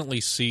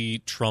definitely see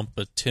Trump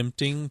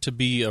attempting to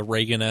be a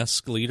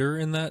Reagan-esque leader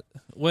in that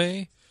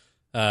way.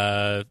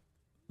 The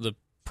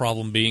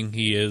problem being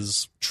he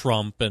is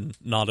Trump and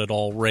not at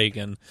all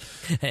Reagan.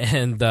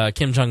 And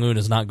Kim Jong-un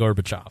is not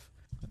Gorbachev.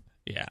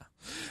 Yeah.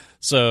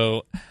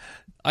 So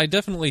I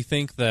definitely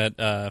think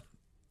that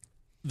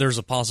there's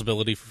a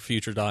possibility for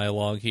future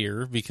dialogue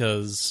here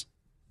because,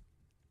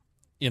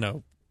 you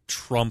know,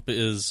 Trump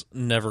is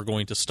never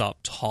going to stop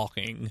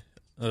talking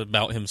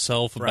about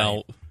himself,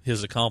 about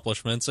his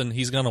accomplishments, and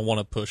he's going to want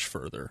to push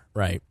further.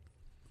 Right.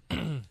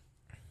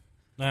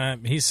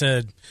 He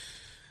said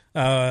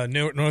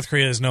North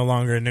Korea is no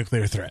longer a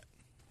nuclear threat.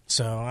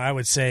 So I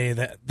would say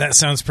that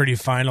sounds pretty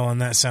final, and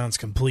that sounds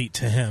complete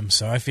to him.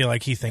 So I feel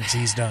like he thinks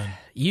he's done.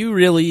 You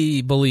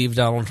really believe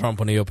Donald Trump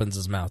when he opens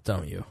his mouth,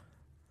 don't you?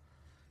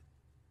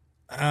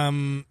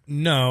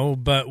 No,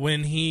 but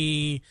when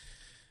he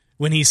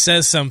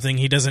says something,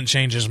 he doesn't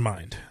change his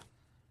mind.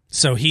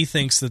 So he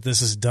thinks that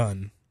this is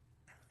done.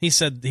 He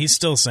said he's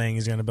still saying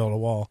he's going to build a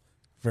wall.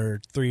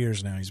 For 3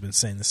 years now, he's been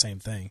saying the same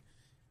thing.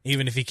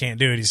 Even if he can't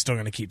do it, he's still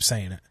going to keep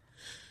saying it.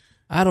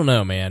 I don't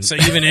know, man. So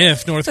even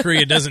if North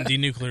Korea doesn't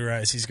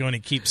denuclearize, he's going to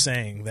keep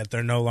saying that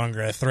they're no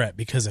longer a threat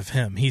because of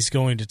him. He's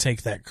going to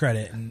take that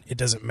credit, and it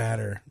doesn't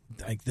matter.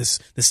 Like the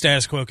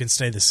status quo can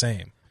stay the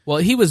same. Well,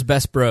 he was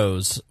best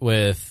bros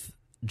with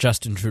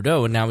Justin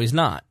Trudeau, and now he's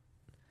not.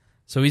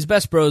 So he's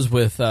best bros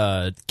with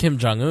Kim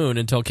Jong-un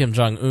until Kim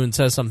Jong-un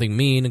says something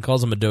mean and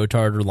calls him a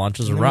dotard or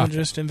launches a rocket.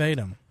 Just invade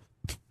him.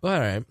 All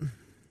right.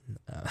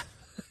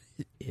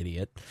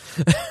 Idiot.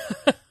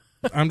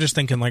 I'm just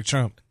thinking like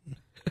Trump.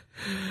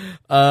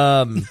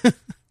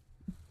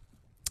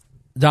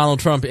 Donald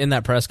Trump in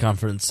that press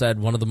conference said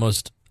one of the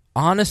most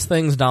honest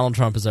things Donald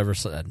Trump has ever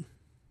said.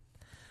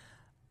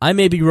 I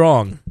may be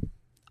wrong.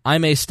 I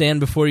may stand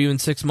before you in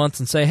 6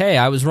 months and say, hey,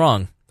 I was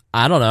wrong.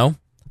 I don't know.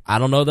 I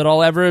don't know that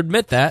I'll ever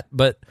admit that,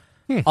 but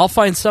I'll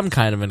find some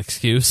kind of an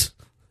excuse.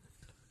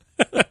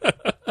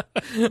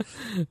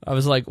 I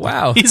was like,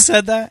 wow. He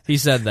said that? He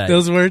said that.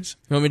 Those words?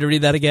 You want me to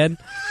read that again?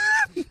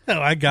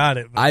 No, I got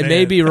it. I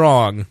may be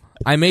wrong.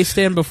 I may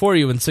stand before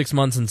you in 6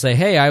 months and say,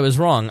 hey, I was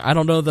wrong. I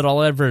don't know that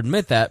I'll ever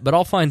admit that, but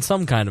I'll find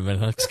some kind of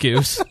an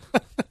excuse.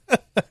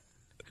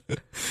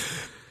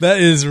 That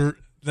is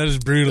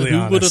brutally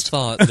honest. Who would have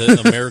thought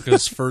that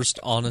America's first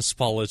honest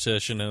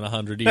politician in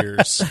 100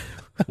 years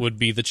would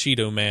be the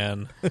Cheeto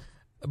Man?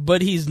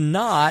 But he's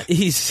not.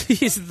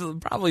 He's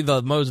probably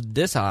the most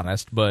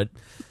dishonest, but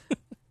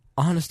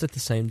honest at the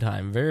same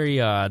time.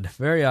 Very odd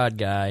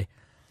guy.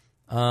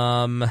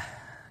 Gosh,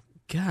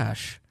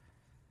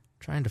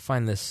 trying to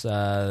find this.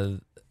 Oh,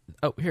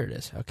 here it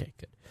is. Okay,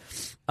 good.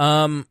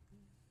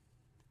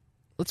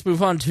 Let's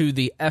move on to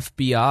the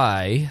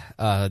FBI.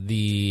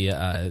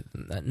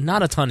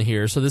 Not a ton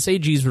here. So this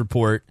AG's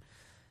report,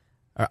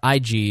 or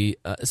IG.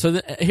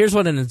 Here's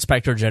what an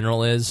inspector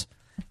general is.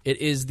 It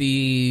is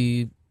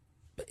the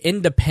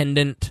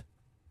independent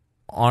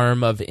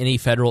arm of any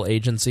federal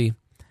agency.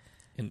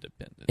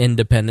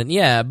 Independent,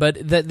 yeah, but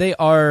they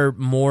are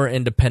more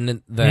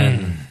independent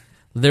than...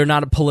 They're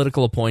not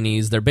political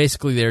appointees. They're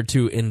basically there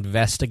to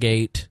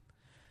investigate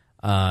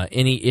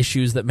any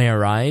issues that may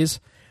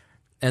arise.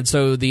 And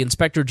so the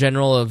Inspector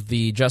General of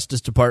the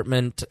Justice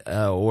Department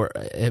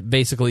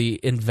basically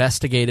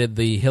investigated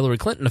the Hillary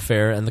Clinton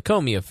affair and the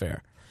Comey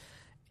affair.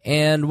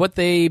 And what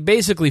they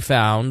basically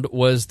found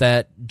was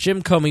that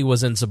Jim Comey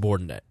was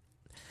insubordinate.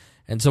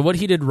 And so what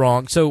he did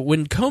wrong... So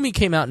when Comey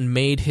came out and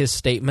made his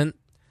statement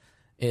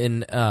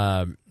in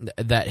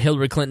that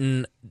Hillary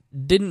Clinton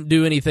didn't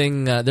do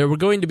anything... there were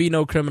going to be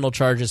no criminal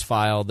charges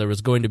filed. There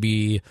was going to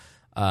be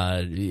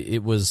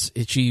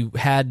She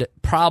had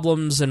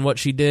problems in what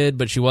she did,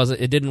 but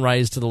it didn't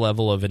rise to the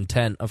level of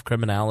intent of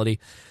criminality.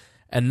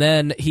 And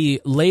then he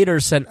later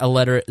sent a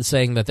letter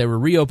saying that they were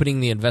reopening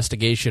the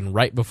investigation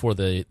right before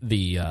the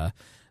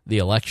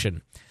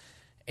election.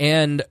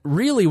 And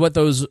really what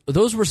those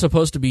were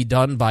supposed to be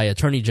done by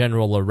Attorney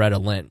General Loretta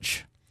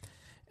Lynch.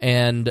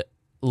 And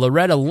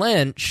Loretta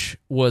Lynch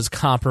was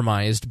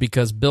compromised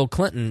because Bill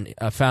Clinton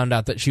found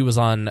out that she was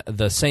in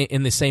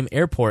the same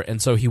airport,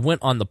 and so he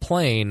went on the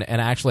plane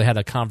and actually had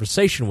a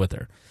conversation with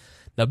her.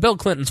 Now, Bill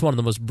Clinton's one of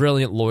the most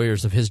brilliant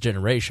lawyers of his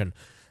generation.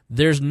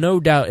 There's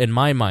no doubt in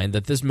my mind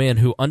that this man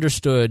who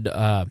understood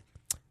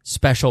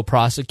special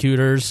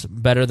prosecutors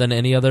better than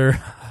any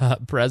other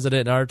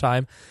president in our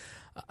time,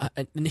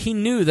 he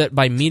knew that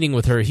by meeting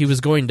with her, he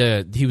was going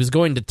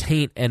to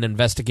taint an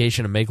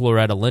investigation and make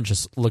Loretta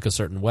Lynch look a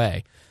certain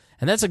way.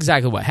 And that's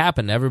exactly what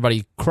happened.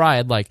 Everybody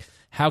cried, like,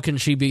 how can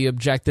she be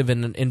objective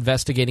in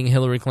investigating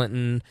Hillary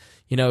Clinton?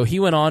 You know, he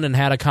went on and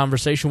had a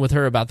conversation with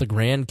her about the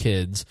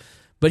grandkids,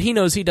 but he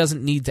knows he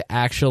doesn't need to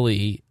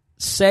actually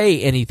say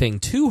anything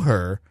to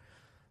her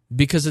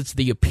because it's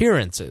the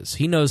appearances.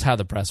 He knows how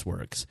the press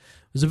works.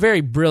 It was a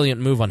very brilliant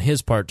move on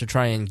his part to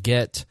try and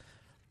get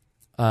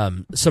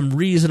some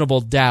reasonable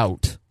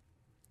doubt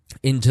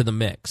into the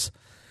mix.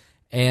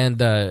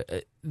 And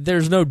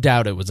there's no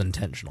doubt it was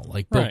intentional.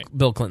 Like,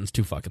 Bill Clinton's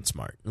too fucking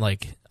smart.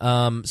 Like,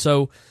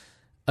 so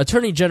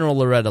Attorney General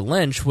Loretta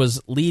Lynch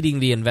was leading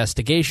the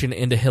investigation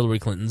into Hillary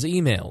Clinton's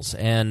emails.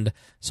 And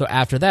so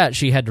after that,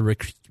 she had to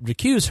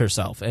recuse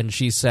herself. And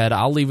she said,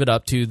 I'll leave it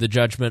up to the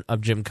judgment of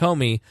Jim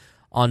Comey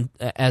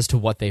as to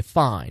what they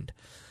find.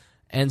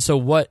 And so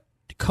what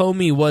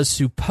Comey was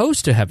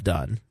supposed to have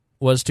done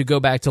was to go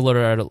back to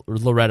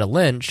Loretta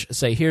Lynch,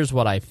 say, here's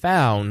what I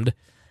found,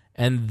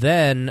 and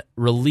then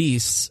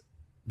release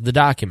the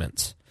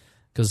documents.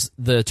 Because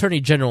the Attorney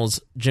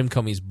General's Jim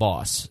Comey's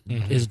boss,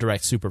 his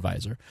direct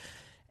supervisor.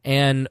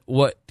 And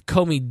what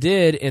Comey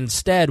did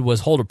instead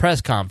was hold a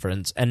press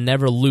conference and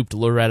never looped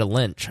Loretta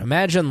Lynch.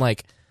 Imagine,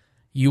 like,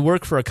 you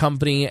work for a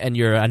company and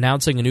you're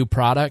announcing a new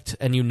product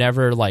and you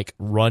never, like,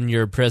 run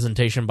your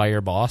presentation by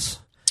your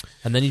boss.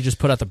 And then you just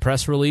put out the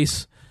press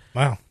release.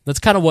 Wow. That's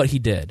kind of what he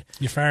did.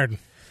 You fired.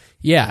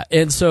 Yeah,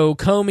 and so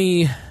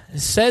Comey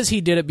says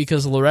he did it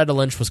because Loretta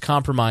Lynch was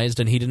compromised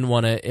and he didn't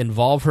want to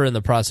involve her in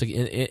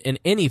the in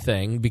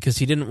anything because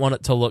he didn't want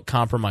it to look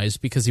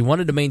compromised because he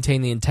wanted to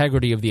maintain the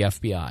integrity of the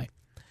FBI.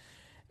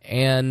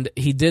 And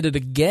he did it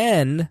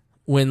again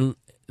when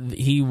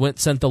he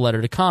sent the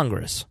letter to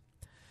Congress.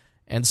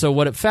 And so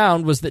what it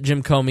found was that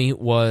Jim Comey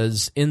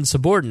was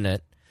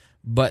insubordinate,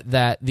 but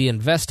that the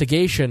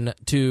investigation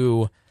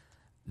to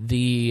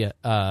the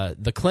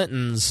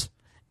Clintons,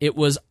 it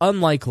was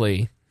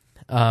unlikely,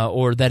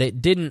 or that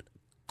it didn't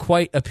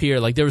quite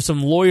appear, like there was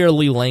some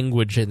lawyerly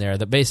language in there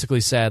that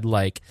basically said,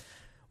 like,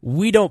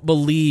 we don't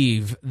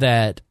believe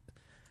that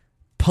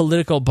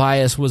political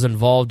bias was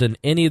involved in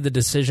any of the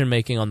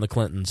decision-making on the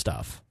Clinton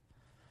stuff.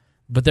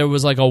 But there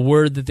was, like, a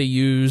word that they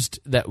used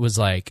that was,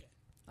 like,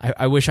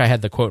 I wish I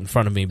had the quote in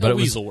front of me, but it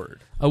was weasel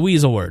word. A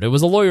weasel word. It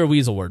was a lawyer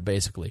weasel word,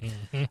 basically.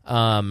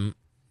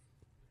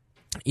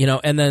 You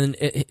know, and then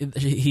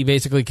he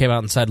basically came out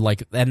and said,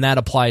 like, and that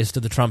applies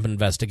to the Trump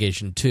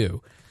investigation,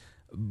 too.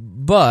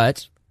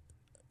 But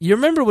you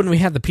remember when we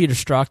had the Peter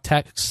Strzok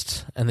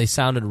texts and they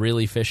sounded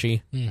really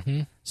fishy?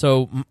 Mm-hmm.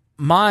 So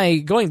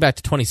going back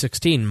to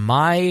 2016,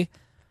 my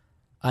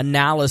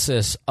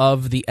analysis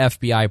of the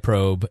FBI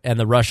probe and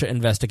the Russia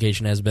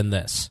investigation has been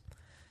this.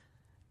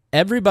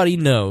 Everybody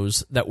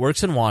knows that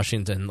works in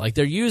Washington, like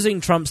they're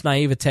using Trump's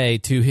naivete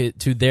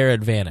to their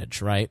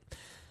advantage, right?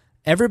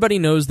 Everybody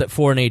knows that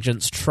foreign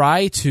agents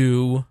try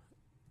to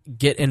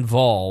get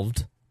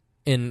involved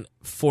in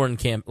foreign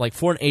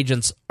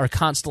agents are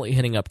constantly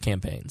hitting up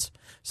campaigns.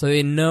 So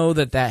they know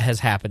that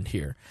has happened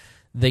here.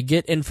 They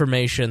get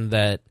information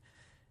that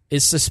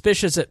is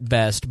suspicious at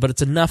best, but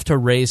it's enough to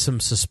raise some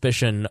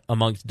suspicion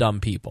amongst dumb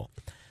people.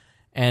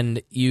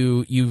 And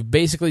you've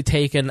basically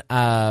taken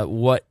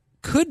what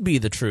could be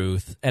the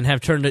truth and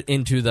have turned it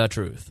into the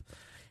truth.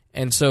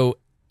 And so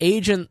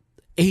agent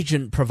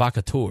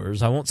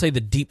provocateurs, I won't say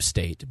the deep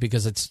state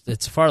because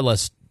it's far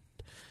less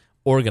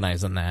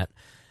organized than that.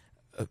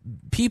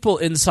 People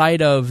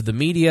inside of the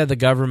media, the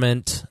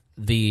government,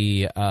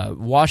 the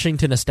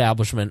Washington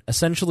establishment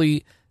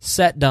essentially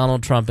set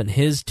Donald Trump and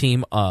his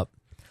team up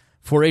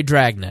for a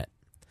dragnet.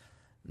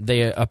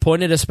 They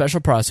appointed a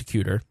special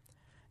prosecutor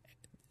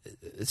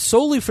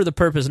solely for the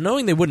purpose,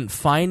 knowing they wouldn't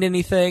find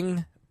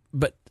anything,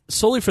 but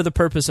solely for the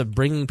purpose of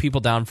bringing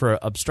people down for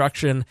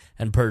obstruction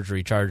and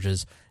perjury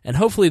charges, and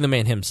hopefully the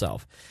man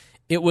himself.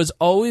 It was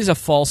always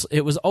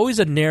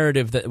a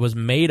narrative that was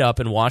made up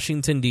in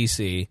Washington,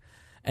 D.C.,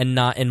 and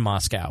not in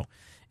Moscow.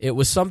 It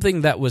was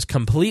something that was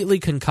completely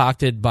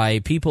concocted by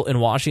people in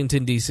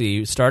Washington,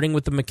 D.C., starting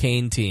with the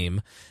McCain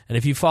team. And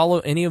if you follow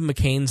any of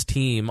McCain's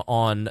team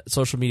on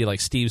social media,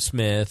 like Steve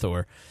Smith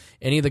or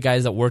any of the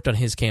guys that worked on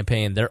his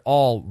campaign,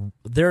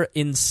 they're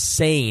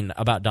insane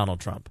about Donald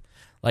Trump.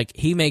 Like,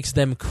 he makes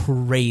them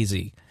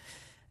crazy.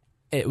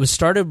 it was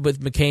started with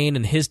McCain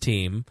and his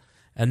team,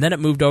 and then it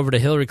moved over to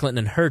Hillary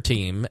Clinton and her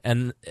team,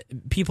 and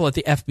people at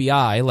the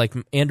FBI, like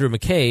Andrew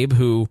McCabe,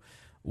 who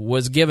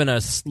was given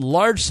a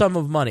large sum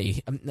of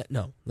money.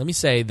 No, let me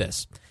say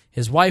this.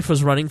 His wife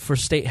was running for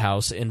state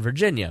house in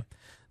Virginia.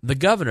 The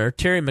governor,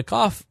 Terry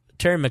McAuliffe,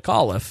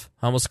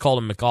 I almost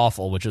called him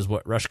McAwful, which is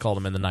what Rush called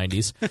him in the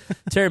 90s.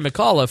 Terry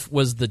McAuliffe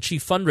was the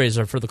chief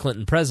fundraiser for the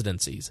Clinton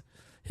presidencies,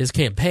 his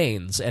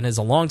campaigns, and is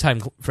a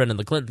longtime friend of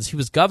the Clintons. He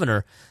was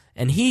governor,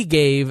 and he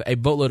gave a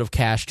boatload of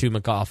cash to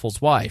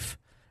McAuffle's wife,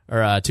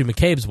 or to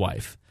McCabe's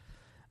wife.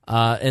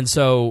 And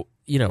so,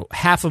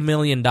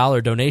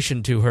 $500,000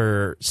 donation to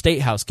her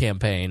state house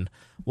campaign,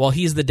 while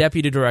he's the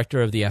deputy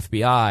director of the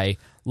FBI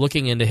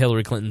looking into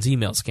Hillary Clinton's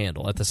email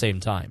scandal at the same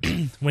time.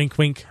 Wink,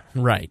 wink.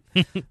 Right.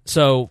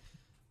 So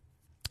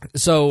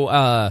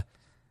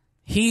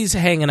he's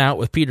hanging out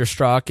with Peter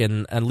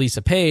Strzok and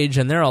Lisa Page,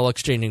 and they're all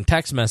exchanging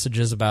text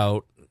messages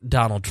about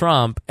Donald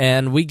Trump,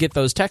 and we get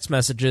those text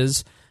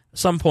messages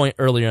some point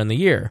earlier in the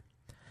year.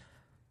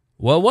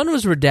 Well, one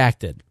was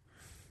redacted,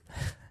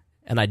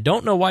 and I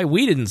don't know why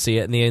we didn't see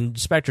it, and the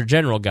Inspector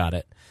General got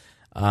it.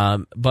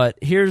 But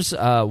here's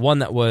one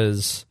that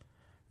was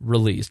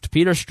released.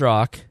 Peter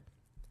Strzok,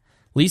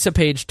 Lisa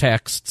Page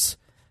texts,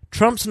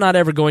 "Trump's not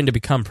ever going to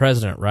become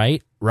president,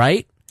 right?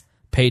 Right?"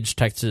 Page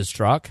texted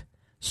Strzok.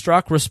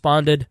 Strzok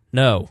responded,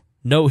 No,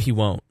 he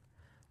won't.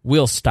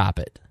 We'll stop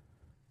it."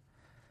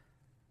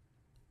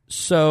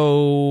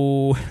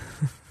 So,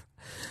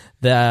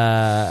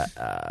 the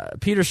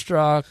Peter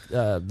Strzok,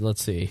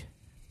 let's see.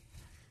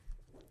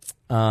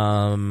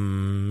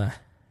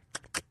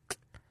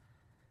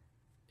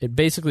 It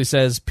basically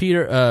says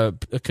a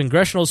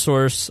congressional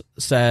source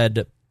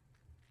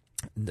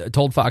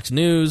told Fox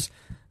News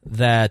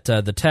that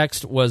the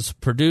text was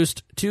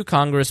produced to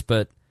Congress,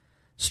 but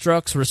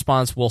Strzok's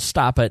response, "We'll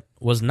stop it,"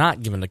 was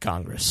not given to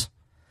Congress.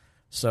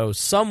 So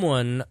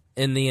someone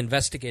in the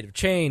investigative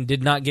chain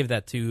did not give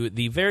that to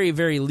the very,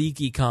 very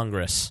leaky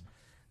Congress,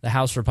 the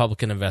House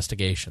Republican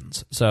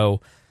investigations.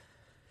 So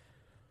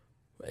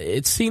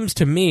it seems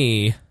to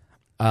me...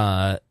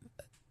 Are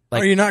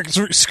you not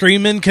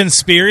screaming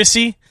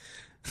conspiracy?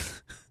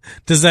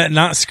 Does that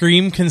not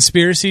scream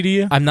conspiracy to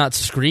you? I'm not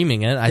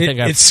screaming it.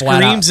 It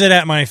screams it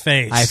at my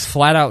face. I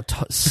flat out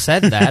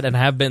said that and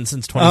have been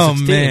since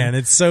 2016. Oh, man,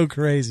 it's so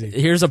crazy.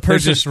 Here's a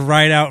person... They're just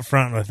right out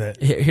front with it.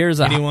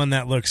 Anyone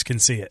that looks can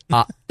see it.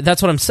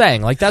 That's what I'm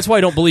saying. Like, that's why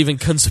I don't believe in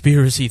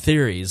conspiracy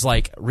theories.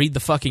 Like, read the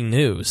fucking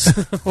news.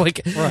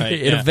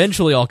 It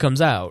eventually all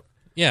comes out.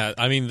 Yeah,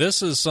 I mean,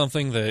 this is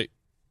something that...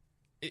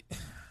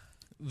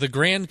 the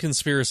grand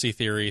conspiracy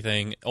theory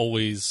thing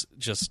always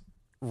just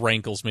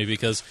rankles me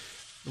because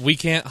we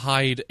can't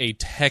hide a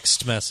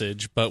text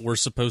message, but we're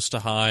supposed to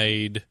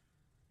hide,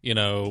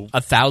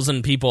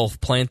 1,000 people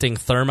planting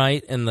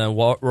thermite in the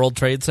World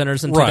Trade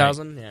Centers in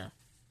 2000? Yeah.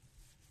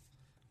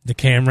 The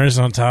cameras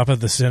on top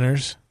of the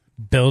centers.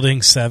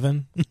 Building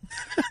 7.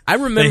 I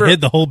remember... They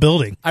hid the whole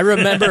building. I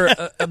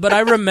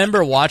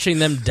remember watching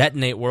them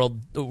detonate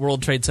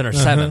World Trade Center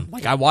 7.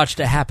 Like, I watched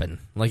it happen.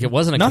 Like, it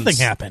wasn't a... Nothing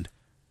happened.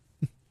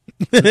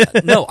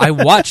 No, I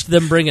watched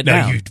them bring it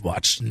down. No, you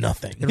watched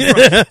nothing.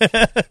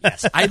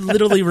 Yes, I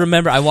literally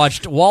remember. I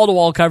watched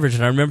wall-to-wall coverage,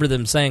 and I remember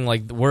them saying,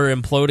 like, we're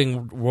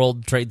imploding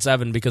World Trade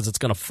 7 because it's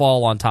going to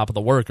fall on top of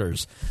the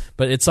workers.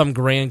 But it's some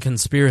grand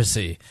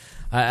conspiracy.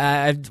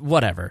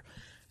 Whatever.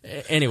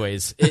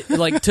 Anyways,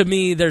 to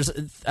me, there's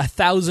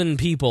 1,000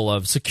 people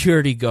of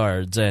security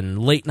guards and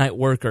late-night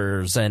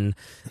workers and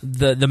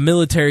the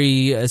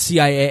military,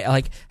 CIA.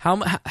 Like,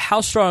 how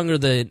strong are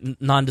the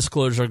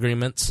non-disclosure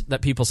agreements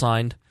that people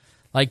signed?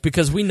 Like,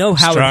 because we know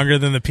how stronger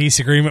than the peace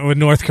agreement with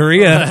North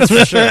Korea. That's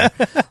for sure.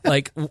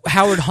 Like,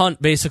 Howard Hunt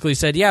basically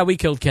said, "Yeah, we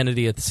killed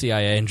Kennedy at the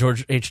CIA, and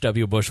George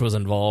H.W. Bush was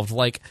involved."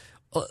 Like,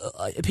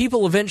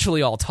 people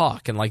eventually all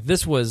talk, and like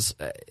this was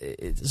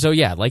so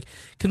yeah. Like,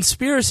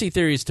 conspiracy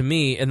theories to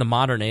me in the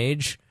modern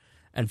age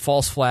and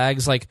false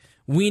flags. Like,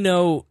 we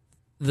know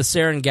the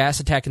sarin gas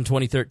attack in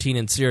 2013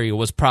 in Syria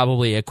was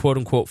probably a quote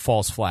unquote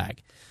false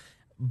flag.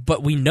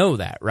 But we know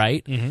that,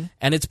 right? Mm-hmm.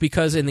 And it's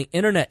because in the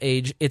internet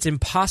age, it's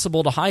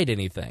impossible to hide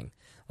anything.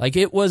 Like,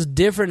 it was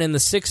different in the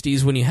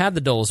 60s when you had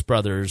the Dulles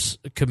brothers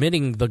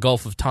committing the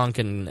Gulf of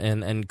Tonkin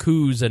and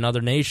coups in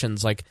other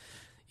nations. Like,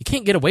 you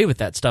can't get away with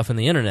that stuff in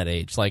the internet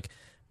age. Like,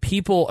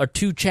 people are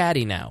too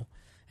chatty now,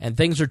 and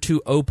things are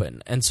too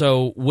open. And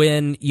so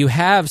when you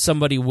have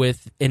somebody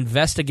with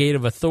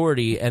investigative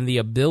authority and the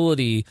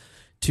ability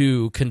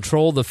to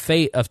control the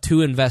fate of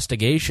 2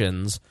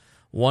 investigations,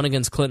 one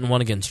against Clinton,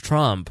 one against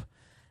Trump,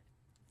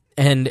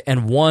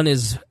 and one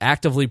is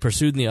actively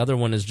pursued and the other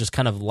one is just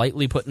kind of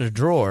lightly put in a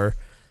drawer,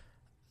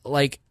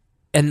 like,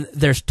 and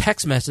there's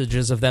text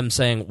messages of them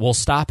saying, "We'll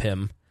stop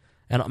him,"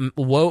 and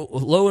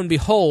lo and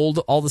behold,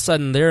 all of a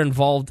sudden they're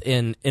involved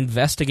in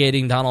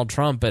investigating Donald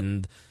Trump,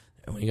 and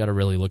we got to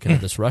really look into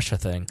this Russia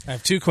thing. I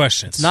have 2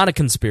 questions. It's not a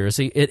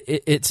conspiracy.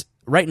 It's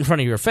right in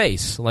front of your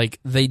face. Like,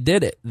 they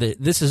did it.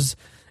 This is,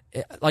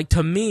 like,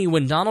 to me,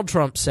 when Donald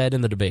Trump said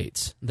in the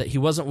debates that he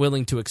wasn't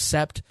willing to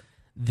accept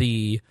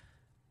the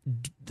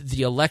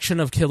the election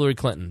of Hillary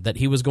Clinton, that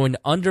he was going to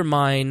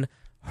undermine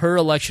her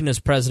election as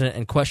president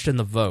and question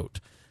the vote.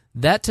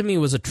 That, to me,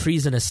 was a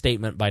treasonous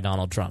statement by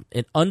Donald Trump.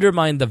 It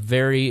undermined the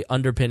very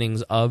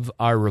underpinnings of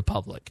our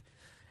republic.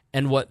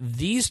 And what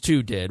these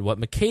two did, what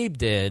McCabe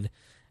did,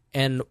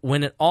 and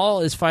when it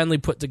all is finally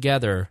put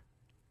together,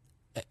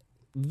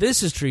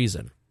 this is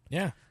treason.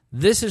 Yeah.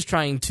 This is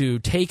trying to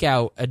take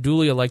out a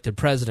duly elected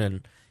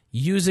president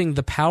using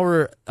the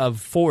power of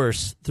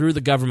force through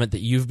the government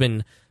that you've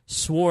been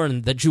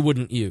sworn that you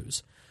wouldn't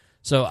use.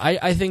 So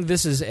I think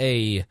this is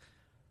a...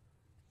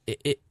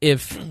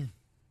 If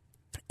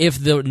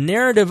the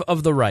narrative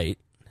of the right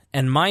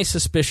and my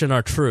suspicion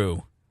are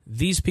true,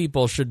 these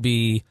people should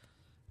be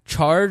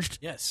charged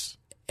Yes.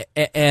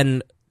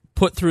 And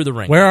put through the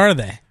ring. Where are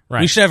they?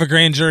 Right. We should have a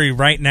grand jury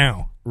right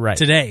now. Right.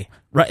 Today.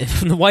 Right.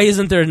 Why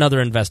isn't there another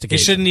It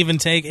investigation? shouldn't even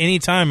take any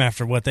time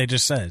after what they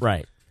just said.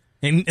 Right.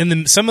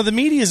 And some of the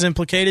media is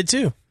implicated,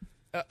 too.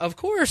 Of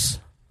course.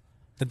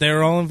 That they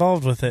were all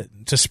involved with it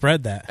to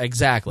spread that.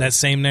 Exactly. That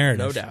same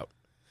narrative. No doubt.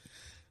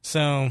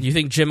 So You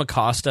think Jim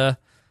Acosta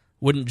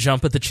wouldn't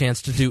jump at the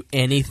chance to do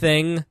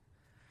anything?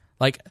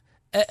 Like,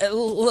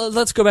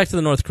 let's go back to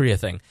the North Korea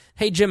thing.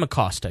 Hey, Jim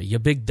Acosta, you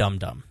big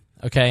dum-dum,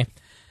 okay?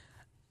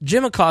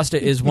 Jim Acosta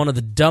is one of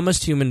the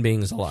dumbest human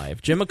beings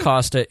alive. Jim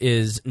Acosta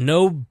is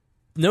no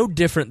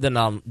different than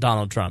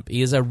Donald Trump.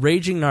 He is a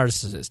raging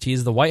narcissist. He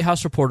is the White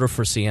House reporter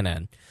for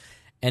CNN,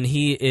 and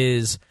he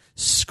is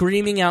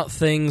screaming out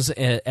things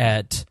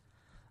at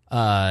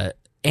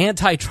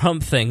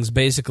anti-Trump things,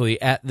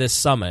 basically, at this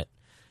summit.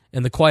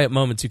 In the quiet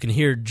moments, you can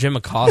hear Jim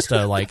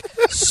Acosta like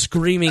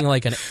screaming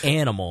like an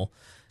animal,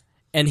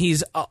 and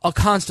he's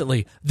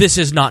constantly, "This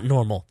is not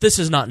normal. This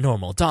is not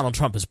normal. Donald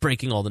Trump is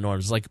breaking all the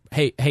norms." Like,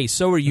 hey,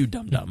 so are you,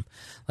 dum-dum.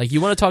 Like, you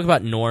want to talk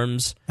about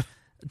norms?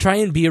 Try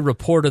and be a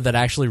reporter that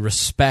actually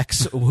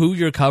respects who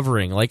you're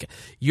covering. Like,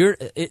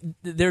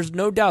 there's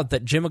no doubt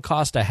that Jim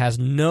Acosta has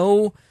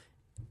no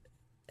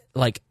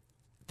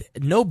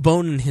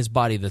bone in his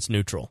body that's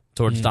neutral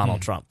towards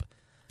Donald Trump.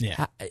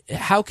 yeah.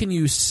 How can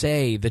you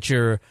say that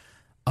you're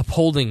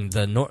upholding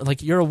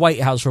like you're a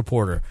White House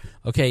reporter?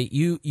 Okay,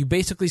 you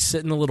basically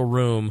sit in a little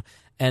room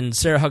and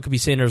Sarah Huckabee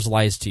Sanders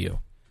lies to you,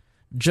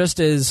 just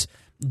as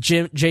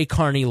Jay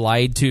Carney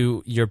lied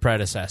to your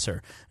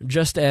predecessor,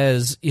 just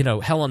as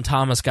Helen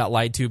Thomas got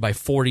lied to by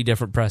 40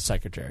 different press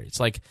secretaries.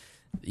 Like,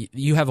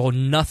 you have a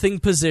nothing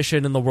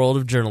position in the world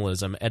of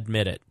journalism.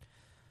 Admit it.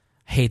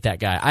 Hate that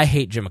guy. I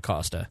hate Jim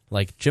Acosta.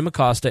 Like, Jim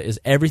Acosta is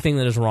everything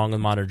that is wrong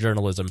with modern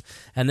journalism,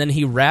 and then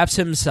he wraps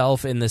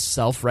himself in this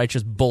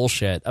self-righteous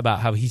bullshit about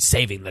how he's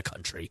saving the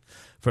country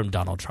from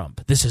Donald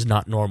Trump. This is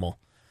not normal.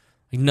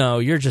 Like, no,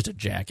 you're just a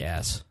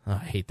jackass. Oh,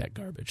 I hate that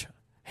garbage.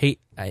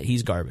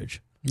 He's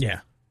garbage.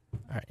 Yeah.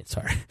 All right,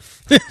 sorry.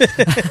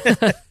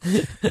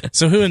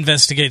 So who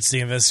investigates the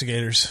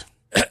investigators?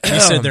 You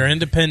said they're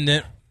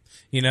independent.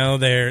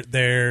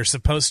 They're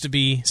supposed to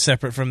be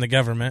separate from the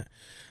government.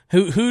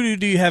 Who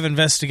do you have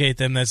investigate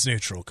them that's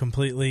neutral,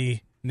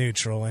 completely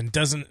neutral, and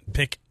doesn't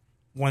pick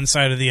one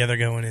side or the other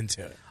going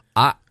into it?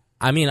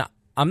 I mean,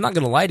 I'm not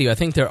going to lie to you. I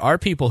think there are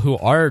people who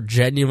are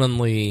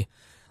genuinely,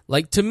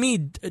 like, to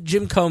me,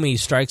 Jim Comey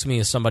strikes me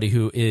as somebody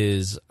who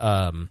is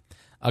a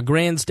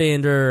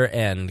grandstander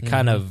and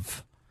kind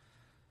of,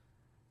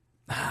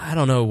 I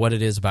don't know what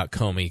it is about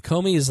Comey.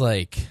 Comey is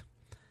like,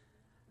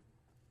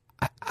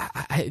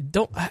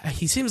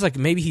 he seems like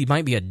maybe he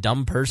might be a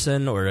dumb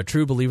person or a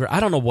true believer. I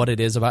don't know what it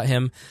is about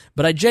him,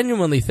 but I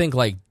genuinely think,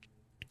 like,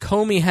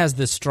 Comey has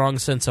this strong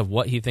sense of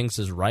what he thinks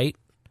is right,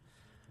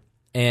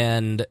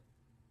 and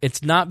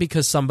it's not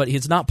because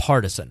it's not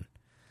partisan.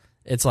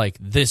 It's like,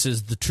 this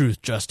is the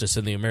truth, justice,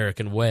 and the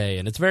American way,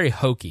 and it's very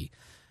hokey.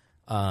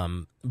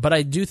 But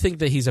I do think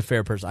that he's a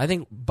fair person. I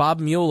think Bob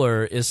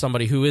Mueller is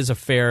somebody who is a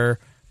fair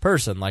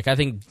person. Like, I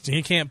think... So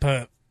you can't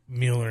put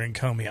Mueller and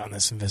Comey on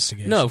this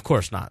investigation. No, of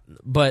course not.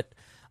 But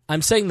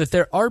I'm saying that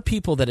there are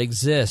people that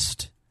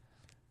exist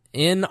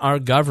in our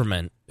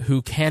government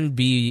who can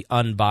be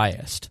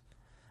unbiased.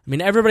 I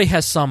mean, everybody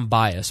has some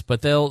bias,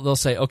 but they'll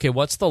say, okay,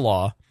 what's the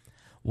law?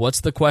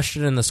 What's the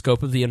question and the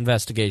scope of the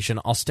investigation?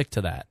 I'll stick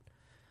to that.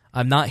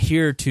 I'm not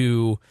here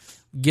to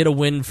get a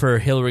win for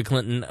Hillary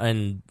Clinton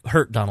and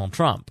hurt Donald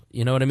Trump.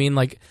 You know what I mean?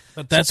 Like,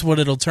 but that's what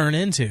it'll turn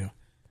into.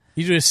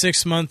 You do a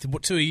 6-month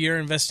to a year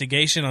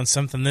investigation on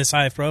something this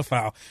high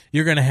profile,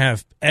 you're going to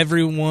have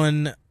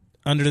everyone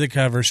under the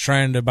covers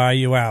trying to buy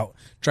you out,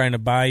 trying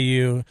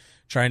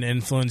to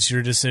influence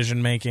your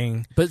decision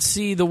making. But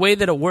see, the way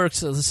that it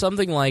works is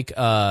something like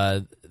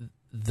the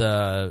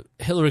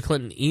Hillary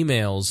Clinton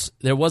emails,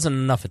 there wasn't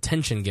enough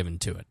attention given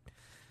to it.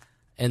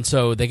 And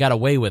so they got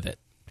away with it.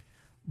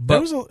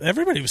 But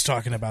everybody was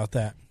talking about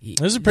that.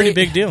 It was a pretty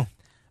big deal.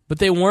 But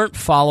they weren't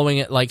following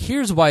it. Like,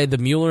 here's why the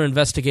Mueller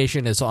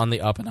investigation is on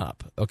the up and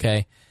up,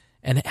 okay?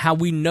 And how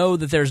we know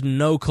that there's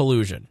no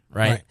collusion,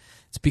 right?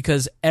 It's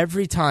because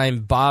every time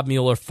Bob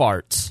Mueller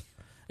farts,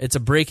 it's a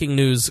breaking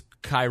news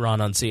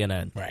chyron on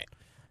CNN. Right.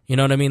 You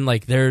know what I mean?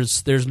 Like,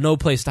 there's no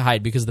place to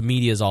hide because the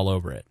media is all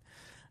over it.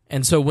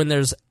 And so when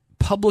there's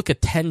public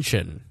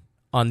attention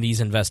on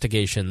these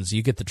investigations,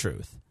 you get the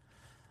truth.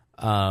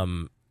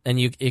 And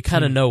you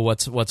kind of know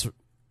what's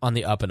on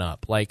the up and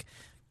up. Like,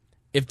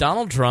 if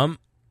Donald Trump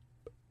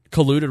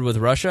colluded with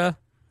Russia,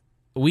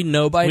 we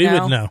know by now. We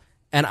would know.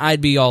 And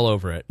I'd be all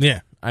over it.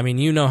 Yeah. I mean,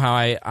 you know how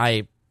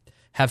I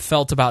have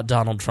felt about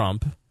Donald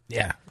Trump.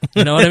 Yeah.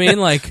 You know what I mean?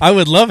 Like, I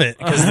would love it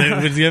because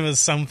it would give us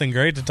something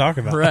great to talk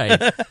about.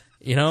 Right.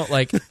 You know,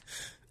 like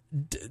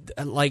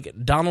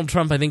Donald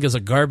Trump, I think, is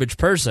a garbage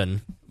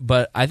person,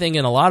 but I think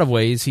in a lot of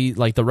ways,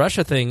 the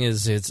Russia thing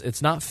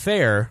it's not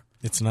fair.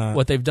 It's not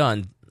what they've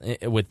done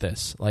with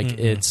this. Like,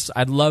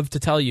 I'd love to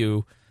tell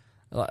you,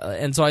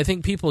 and so I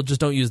think people just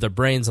don't use their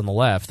brains on the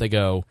left. They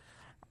go,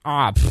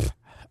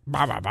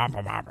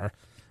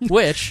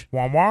 which,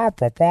 I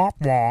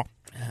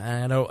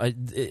know.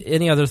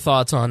 Any other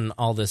thoughts on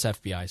all this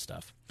FBI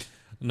stuff?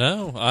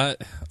 No,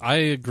 I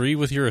agree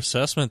with your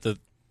assessment that,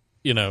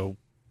 you know,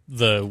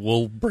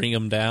 we'll bring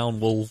him down,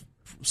 we'll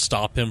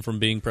stop him from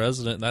being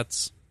president.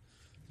 That's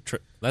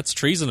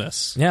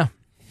treasonous. Yeah.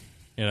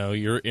 You know,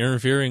 you're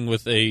interfering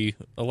with a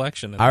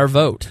election. Our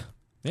vote.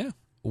 Yeah.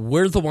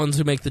 We're the ones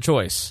who make the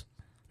choice,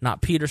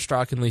 not Peter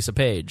Strzok and Lisa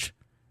Page.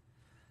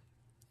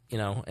 You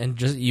know, and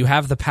just you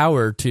have the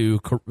power to.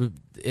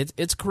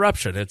 It's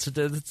corruption.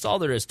 It's all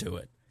there is to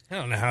it. I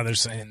don't know how they're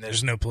saying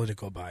there's no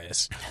political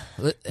bias.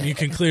 You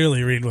can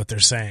clearly read what they're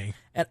saying.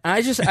 And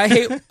I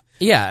hate.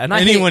 Yeah, and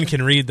anyone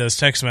can read those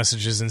text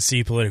messages and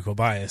see political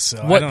bias.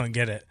 So I don't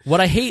get it. What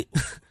I hate.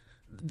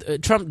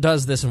 Trump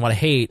does this, and what I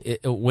hate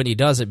when he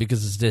does it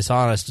because it's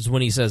dishonest is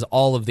when he says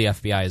all of the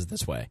FBI is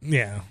this way.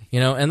 Yeah.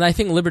 You know, and I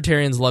think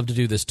libertarians love to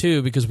do this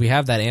too because we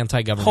have that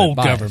anti-government whole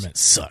bias. Government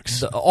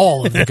sucks.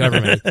 All of the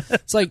government.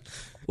 It's like,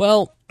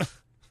 well,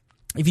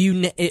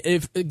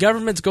 if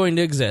government's going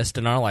to exist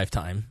in our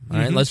lifetime, all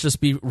right, let's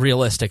just be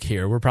realistic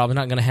here. We're probably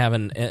not going to have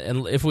and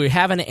if we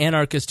have an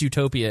anarchist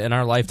utopia in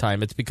our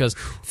lifetime, it's because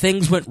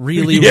things went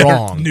really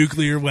wrong.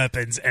 Nuclear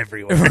weapons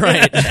everywhere.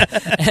 Right.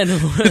 And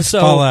so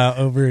Fallout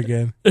over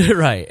again.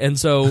 Right. And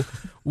so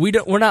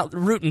we're not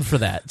rooting for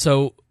that.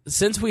 So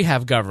since we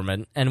have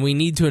government and we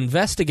need to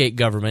investigate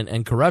government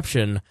and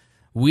corruption,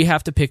 we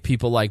have to pick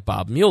people like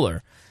Bob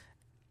Mueller.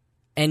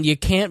 And you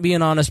can't be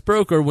an honest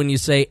broker when you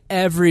say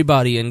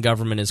everybody in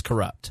government is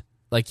corrupt.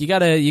 Like, you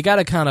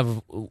gotta kind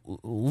of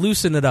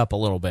loosen it up a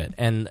little bit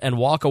and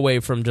walk away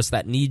from just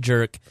that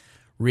knee-jerk,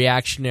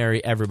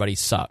 reactionary, everybody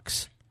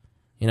sucks.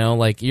 You know,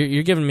 like,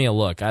 you're giving me a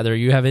look. Either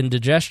you have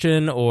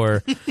indigestion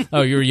or...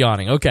 Oh, you're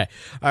yawning. Okay.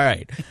 All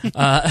right.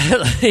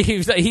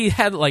 He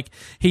had, like...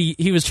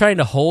 He was trying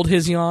to hold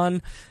his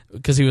yawn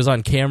because he was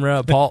on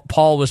camera.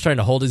 Paul was trying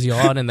to hold his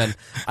yawn, and then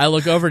I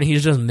look over, and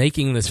he's just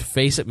making this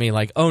face at me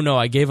like, oh, no,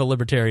 I gave a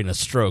libertarian a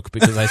stroke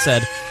because I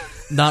said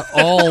not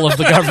all of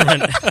the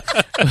government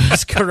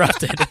was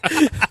corrupted.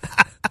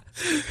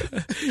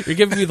 You're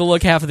giving me the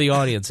look half of the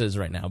audience is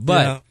right now.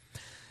 But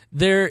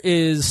there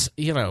is,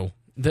 you know...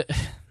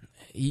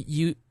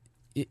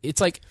 It's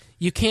like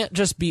you can't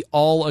just be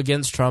all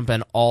against Trump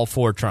and all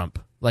for Trump.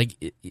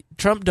 Like,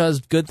 Trump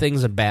does good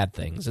things and bad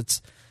things.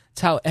 It's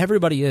how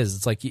everybody is.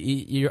 It's like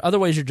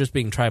otherwise you're just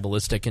being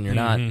tribalistic and you're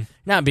not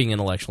being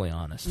intellectually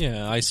honest.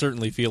 Yeah, I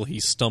certainly feel he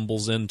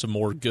stumbles into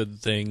more good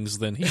things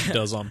than he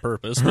does on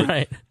purpose. But.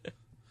 Right.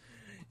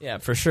 Yeah,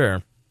 for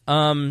sure.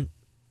 So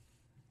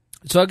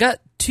I got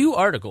two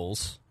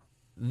articles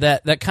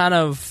that kind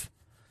of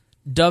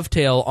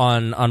dovetail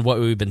on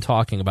what we've been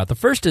talking about. The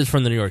first is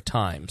from the New York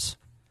Times.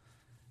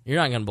 You're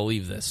not going to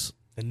believe this.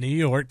 The New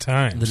York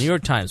Times. The New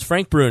York Times.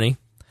 Frank Bruni,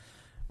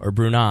 or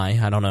Bruni,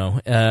 I don't know,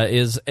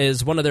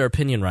 is one of their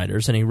opinion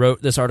writers, and he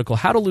wrote this article,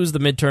 How to Lose the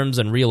Midterms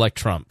and Re-elect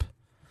Trump.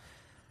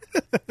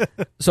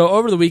 So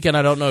over the weekend,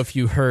 I don't know if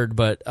you heard,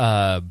 but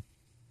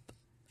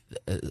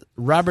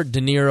Robert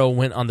De Niro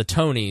went on the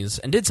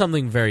Tonys and did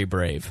something very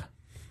brave.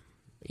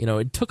 You know,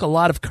 it took a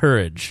lot of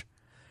courage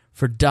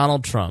for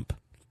Donald Trump,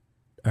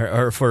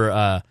 or for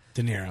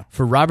De Niro,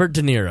 for Robert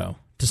De Niro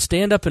to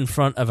stand up in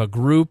front of a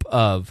group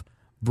of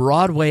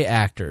Broadway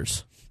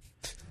actors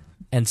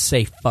and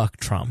say "fuck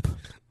Trump."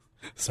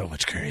 So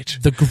much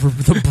courage.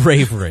 The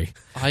bravery.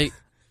 I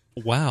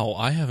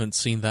haven't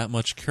seen that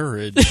much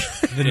courage.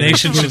 The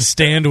nation should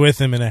stand with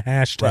him in a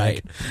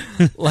hashtag.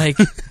 Right. Like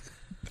De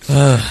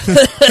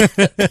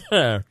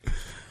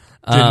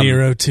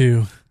Niro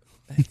too.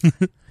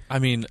 I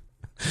mean,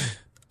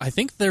 I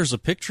think there's a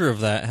picture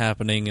of that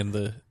happening in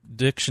the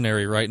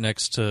dictionary right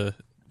next to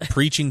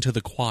preaching to the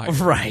choir.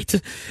 Right.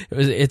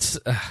 It's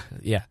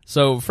yeah.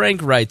 So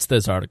Frank writes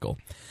this article.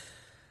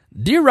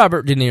 Dear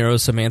Robert De Niro,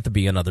 Samantha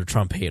Bee, and other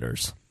Trump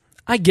haters.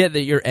 I get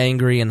that you're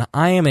angry, and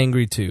I am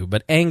angry too,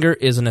 but anger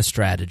isn't a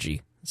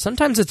strategy.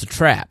 Sometimes it's a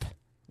trap.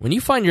 When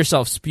you find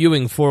yourself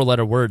spewing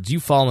four-letter words,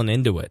 you've fallen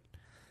into it.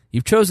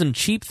 You've chosen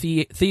cheap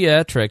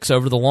theatrics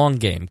over the long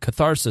game,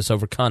 catharsis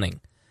over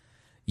cunning.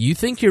 You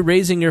think you're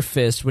raising your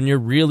fist when you're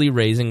really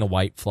raising a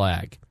white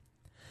flag.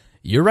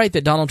 You're right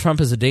that Donald Trump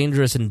is a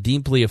dangerous and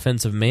deeply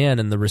offensive man,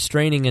 and the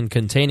restraining and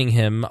containing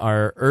him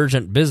are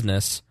urgent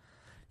business.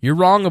 You're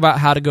wrong about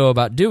how to go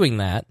about doing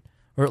that,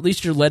 or at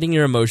least you're letting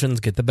your emotions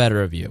get the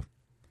better of you.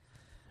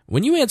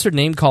 When you answer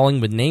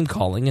name-calling with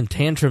name-calling and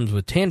tantrums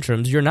with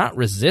tantrums, you're not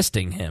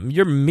resisting him.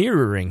 You're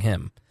mirroring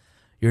him.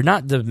 You're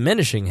not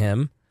diminishing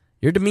him.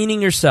 You're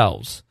demeaning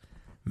yourselves.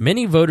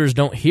 Many voters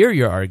don't hear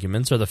your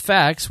arguments or the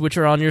facts which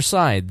are on your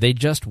side. They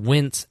just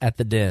wince at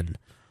the din.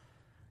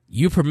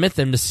 You permit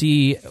them to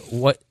see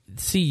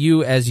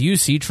you as you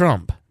see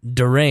Trump,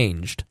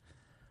 deranged.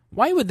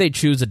 Why would they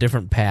choose a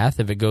different path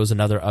if it goes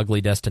another ugly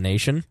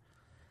destination?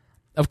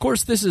 Of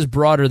course, this is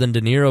broader than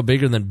De Niro,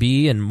 bigger than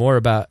B, and more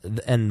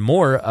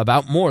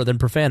about more than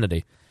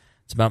profanity.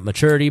 It's about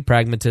maturity,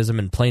 pragmatism,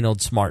 and plain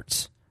old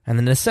smarts, and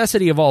the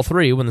necessity of all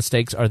three when the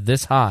stakes are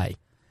this high.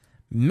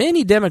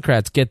 Many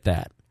Democrats get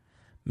that.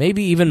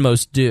 Maybe even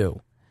most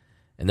do.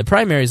 In the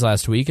primaries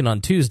last week and on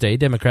Tuesday,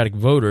 Democratic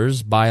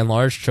voters, by and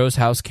large, chose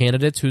House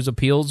candidates whose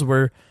appeals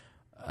were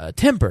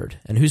tempered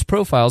and whose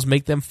profiles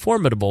make them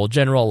formidable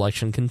general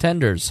election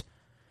contenders.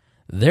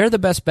 They're the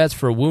best bets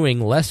for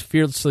wooing less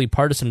fiercely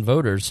partisan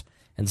voters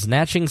and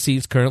snatching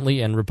seats currently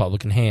in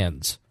Republican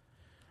hands.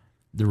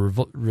 The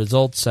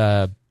results,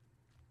 let's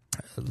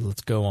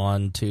go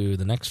on to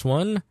the next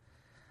one.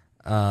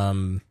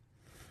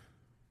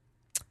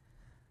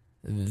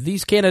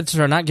 These candidates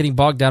are not getting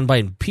bogged down by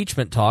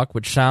impeachment talk,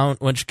 which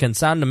can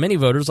sound to many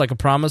voters like a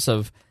promise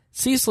of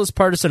ceaseless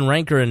partisan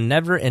rancor and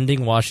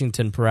never-ending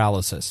Washington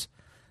paralysis.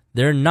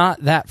 They're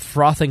not that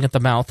frothing at the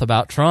mouth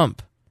about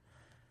Trump.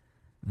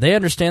 They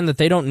understand that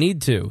they don't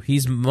need to.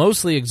 He's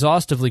mostly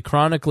exhaustively,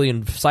 chronically,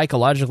 and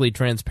psychologically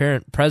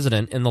transparent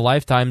president in the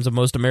lifetimes of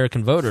most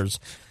American voters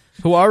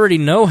who already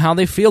know how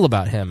they feel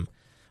about him.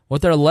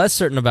 What they're less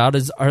certain about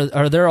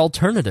are there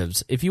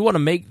alternatives. If you want to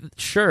make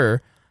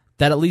sure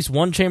that at least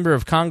one chamber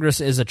of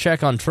Congress is a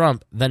check on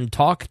Trump, then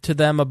talk to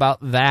them about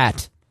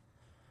that.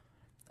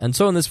 And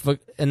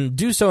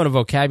do so in a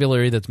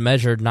vocabulary that's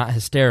measured, not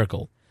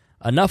hysterical.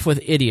 Enough with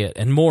idiot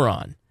and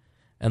moron,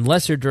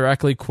 unless you're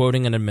directly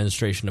quoting an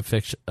administration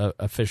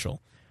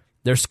official.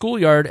 They're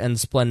schoolyard and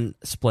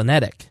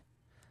splenetic.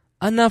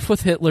 Enough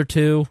with Hitler,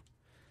 too.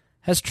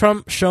 Has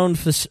Trump shown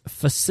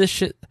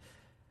fascistic...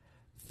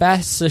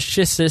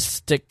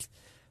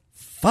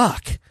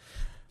 Fuck.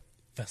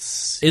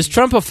 Is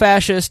Trump a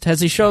fascist?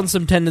 Has he shown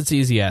some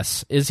tendencies?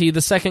 Yes. Is he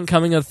the second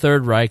coming of the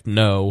Third Reich?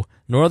 No.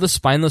 Nor the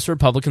spineless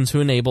Republicans who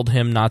enabled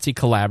him, Nazi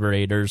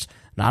collaborators.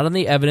 Not on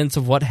the evidence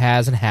of what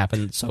has and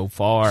happened so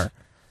far.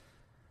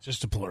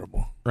 Just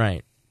deplorable.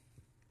 Right.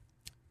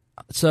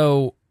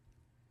 So,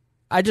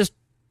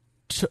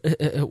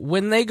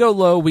 when they go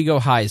low, we go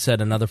high, said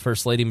another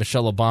First Lady,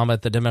 Michelle Obama,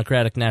 at the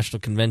Democratic National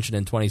Convention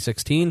in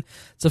 2016.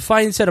 It's a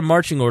fine set of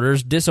marching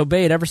orders,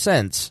 disobeyed ever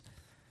since.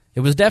 It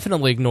was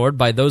definitely ignored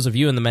by those of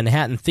you in the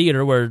Manhattan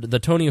Theater where the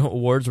Tony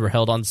Awards were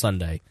held on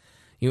Sunday.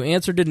 You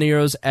answered De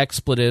Niro's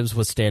expletives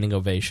with standing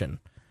ovation.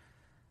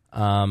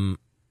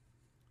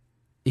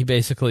 He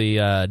basically,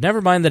 never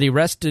mind that he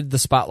wrested the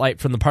spotlight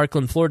from the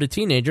Parkland, Florida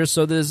teenagers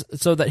so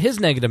that his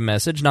negative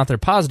message, not their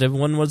positive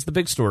one, was the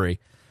big story,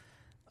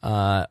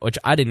 which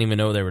I didn't even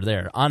know they were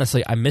there.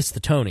 Honestly, I missed the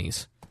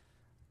Tonys.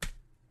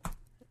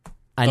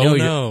 I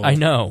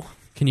know.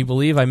 Can you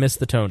believe I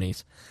missed the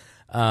Tonys?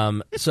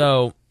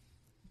 So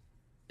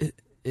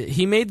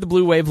he made the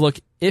blue wave look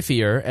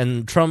iffier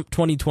and Trump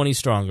 2020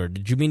 stronger.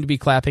 Did you mean to be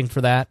clapping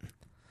for that?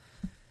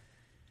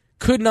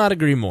 Could not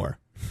agree more.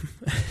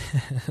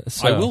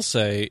 So, I will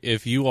say,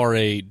 if you are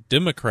a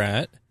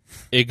Democrat,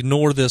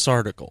 ignore this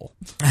article.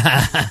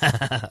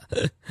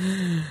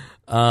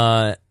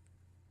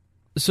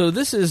 So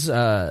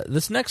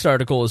this next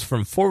article is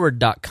from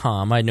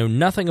Forward.com. I know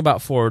nothing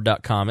about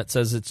Forward.com. It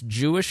says it's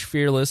Jewish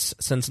fearless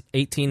since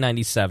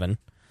 1897.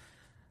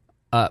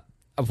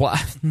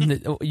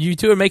 You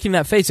two are making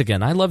that face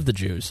again. I love the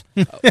Jews.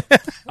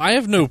 I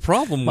have no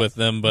problem with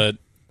them, but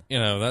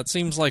that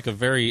seems like a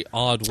very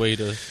odd way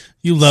to.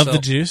 You love the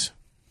Jews?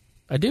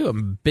 I do. I'm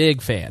a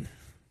big fan.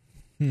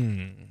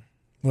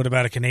 What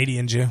about a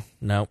Canadian Jew?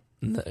 No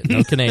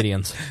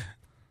Canadians.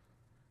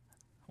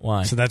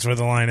 Why? So that's where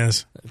the line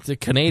is. It's a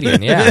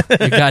Canadian, yeah.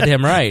 You're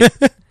goddamn right.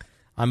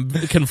 I'm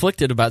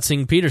conflicted about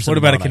seeing Peterson. What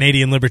about a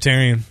Canadian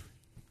libertarian?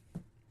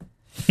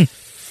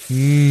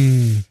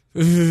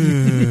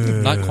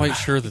 Not quite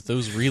sure that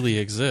those really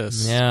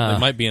exist. Yeah. It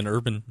might be an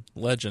urban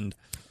legend.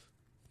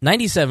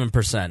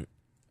 97%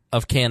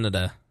 of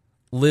Canada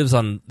lives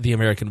on the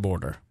American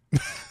border.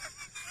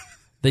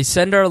 They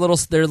send their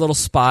little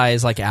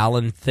spies like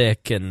Alan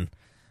Thicke and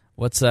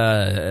what's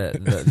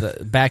the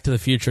Back to the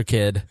Future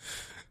kid,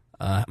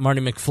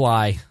 Marty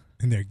McFly,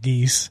 and their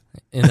geese,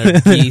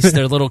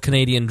 their little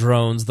Canadian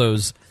drones,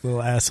 those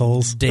little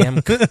assholes,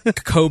 damn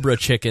cobra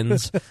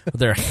chickens.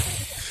 The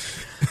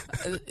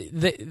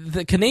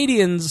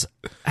Canadians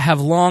have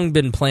long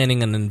been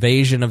planning an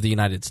invasion of the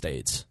United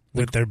States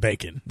with their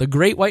bacon. The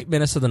Great White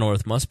Menace of the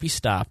North must be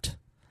stopped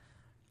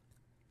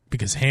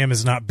because ham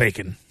is not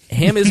bacon.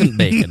 Ham isn't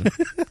bacon.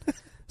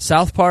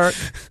 South Park,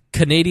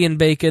 Canadian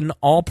Bacon,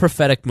 all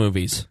prophetic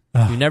movies.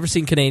 If you've never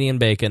seen Canadian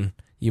Bacon,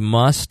 you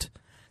must.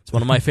 It's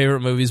one of my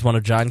favorite movies, one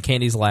of John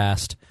Candy's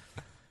last.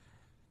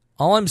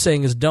 All I'm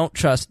saying is don't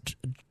trust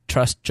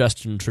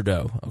Justin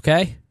Trudeau,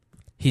 okay?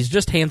 He's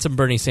just handsome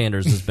Bernie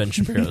Sanders, as Ben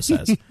Shapiro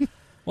says.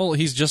 Well,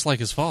 he's just like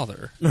his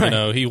father. Right. You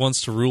know, he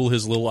wants to rule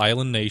his little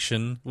island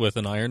nation with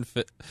an iron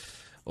fist.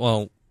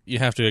 Well, you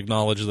have to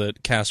acknowledge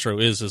that Castro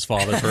is his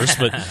father first,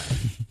 but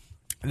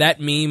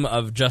That meme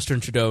of Justin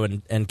Trudeau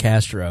and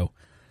Castro,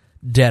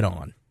 dead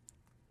on.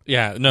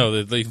 yeah,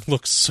 no, they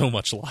look so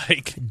much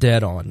alike.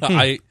 Dead on.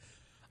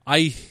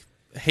 I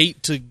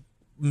hate to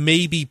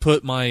maybe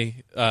put my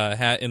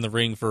hat in the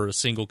ring for a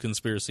single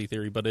conspiracy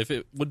theory, but if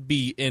it would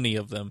be any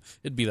of them,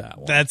 it'd be that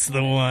one. That's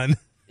the one.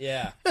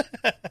 Yeah.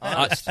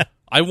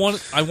 I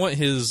want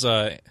his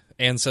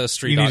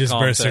Ancestry.com You need his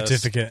birth test.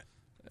 certificate.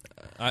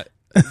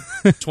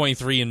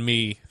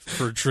 23andMe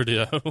for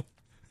Trudeau.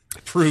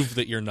 Prove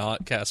that you're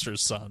not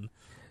Castro's son.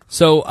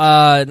 So,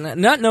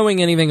 not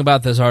knowing anything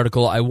about this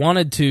article, I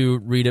wanted to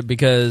read it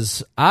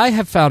because I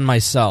have found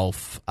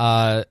myself,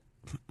 my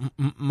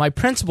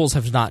principles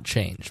have not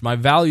changed. My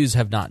values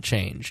have not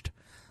changed.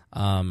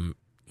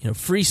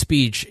 Free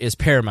speech is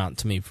paramount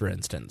to me, for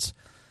instance.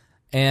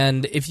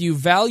 And if you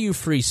value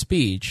free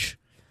speech,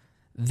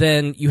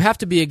 then you have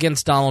to be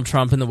against Donald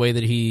Trump in the way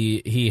that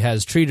he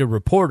has treated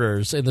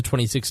reporters in the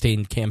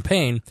 2016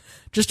 campaign,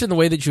 just in the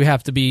way that you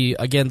have to be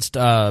against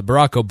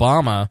Barack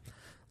Obama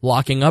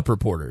locking up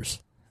reporters.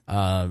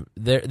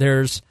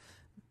 There's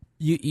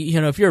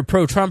if you're a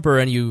pro-Trumper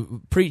and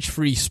you preach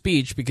free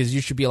speech because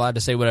you should be allowed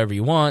to say whatever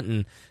you want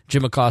and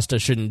Jim Acosta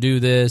shouldn't do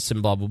this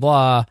and blah blah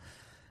blah,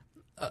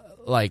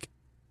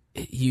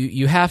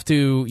 you have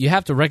to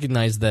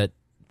recognize that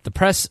the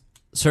press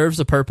serves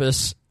a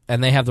purpose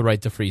and they have the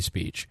right to free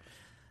speech,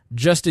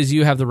 just as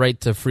you have the right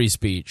to free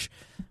speech.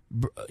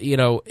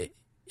 If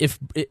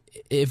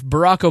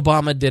Barack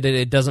Obama did it,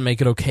 it doesn't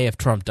make it okay if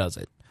Trump does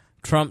it.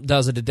 Trump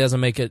does it, it doesn't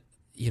make it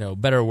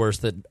better or worse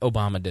that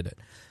Obama did it.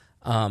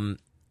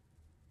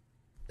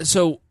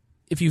 So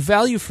if you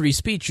value free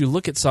speech, you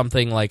look at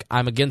something like,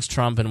 I'm against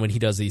Trump and when he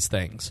does these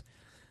things,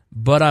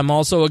 but I'm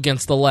also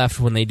against the left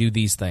when they do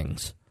these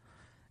things.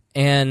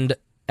 And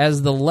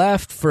as the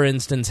left, for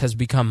instance, has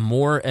become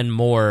more and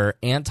more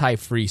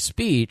anti-free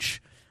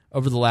speech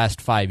over the last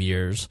 5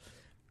 years,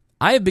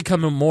 I have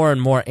become more and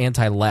more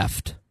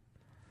anti-left.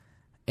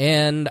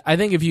 And I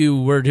think if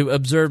you were to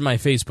observe my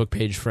Facebook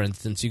page, for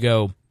instance, you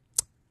go,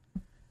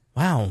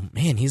 wow,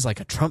 man, he's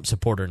like a Trump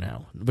supporter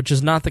now, which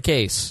is not the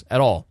case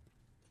at all.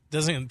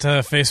 Doesn't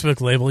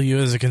Facebook label you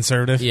as a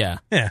conservative? Yeah.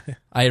 Yeah.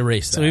 I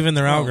erased that. So even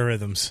their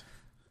algorithms.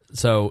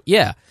 So,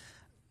 yeah.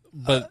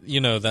 But,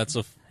 that's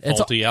a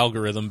faulty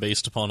algorithm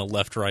based upon a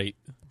left-right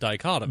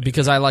dichotomy.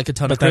 Because I like a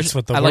ton of But that's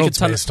what the world's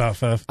based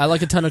off of. I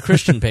like a ton of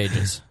Christian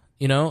pages,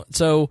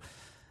 So,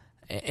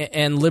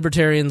 and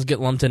libertarians get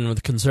lumped in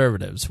with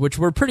conservatives, which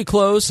we're pretty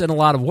close in a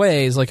lot of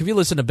ways. Like, if you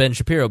listen to Ben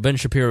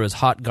Shapiro is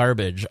hot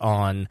garbage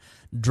on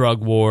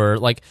drug war.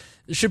 Like,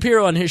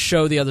 Shapiro on his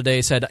show the other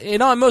day said,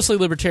 I'm mostly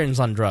libertarian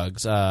on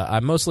drugs.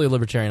 I'm mostly a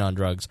libertarian on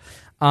drugs.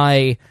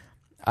 I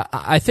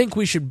think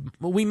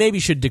we maybe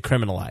should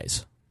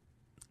decriminalize.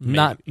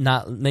 Maybe.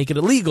 Not make it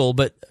illegal,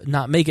 but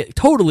not make it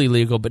totally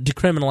legal, but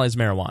decriminalize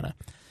marijuana.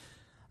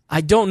 I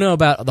don't know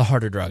about the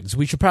harder drugs.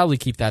 We should probably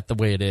keep that the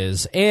way it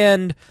is.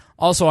 And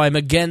also, I'm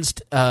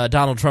against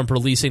Donald Trump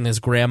releasing his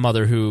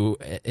grandmother who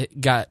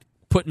got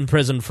put in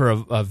prison for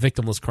a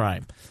victimless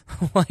crime.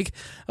 Like,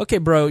 okay,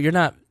 bro, you're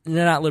not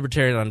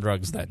libertarian on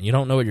drugs then. You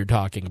don't know what you're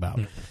talking about.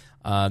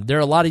 There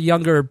are a lot of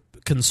younger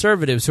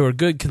conservatives who are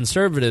good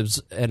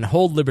conservatives and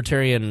hold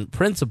libertarian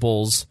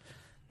principles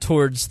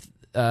towards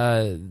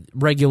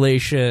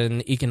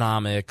regulation,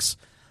 economics,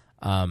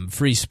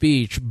 free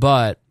speech,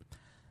 but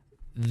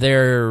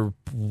they're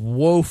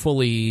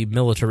woefully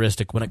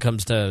militaristic when it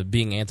comes to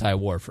being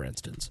anti-war, for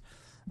instance.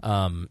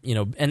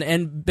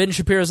 And Ben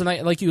Shapiro's,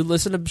 and like you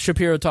listen to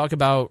Shapiro talk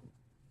about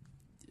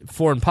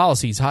foreign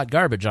policy, he's hot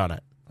garbage on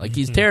it. Like,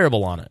 he's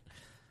terrible on it.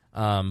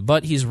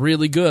 But he's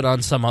really good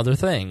on some other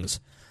things.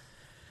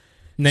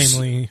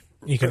 Namely,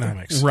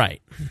 economics.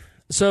 Right.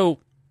 So,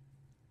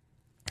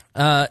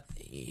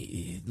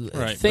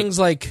 things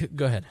like...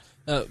 Go ahead.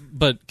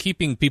 But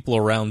keeping people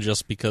around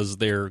just because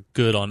they're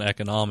good on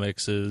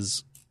economics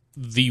is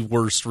the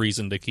worst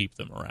reason to keep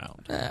them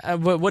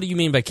around. What do you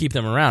mean by keep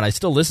them around? I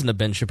still listen to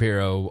Ben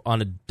Shapiro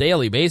on a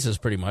daily basis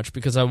pretty much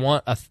because I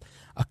want a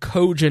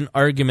cogent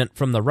argument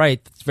from the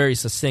right that's very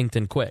succinct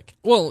and quick.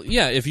 Well,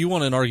 yeah, if you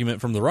want an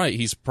argument from the right,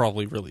 he's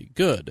probably really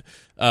good.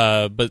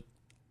 But,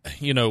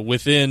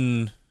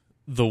 within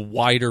the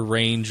wider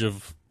range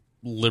of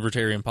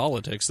libertarian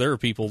politics, there are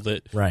people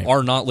that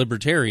are not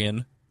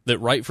libertarian, that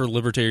write for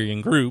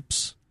libertarian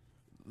groups,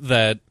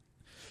 that,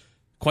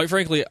 quite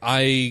frankly,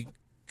 I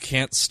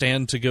can't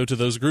stand to go to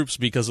those groups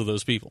because of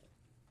those people.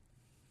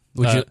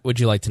 Would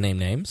you like to name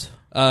names?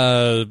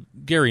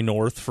 Gary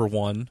North, for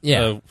one.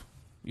 Yeah.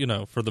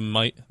 For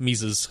the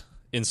Mises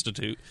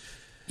Institute.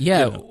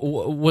 Yeah.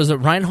 Was it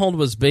Reinhold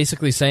was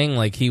basically saying,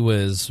 like, he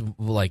was,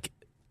 like,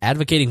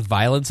 advocating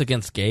violence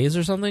against gays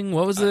or something?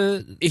 What was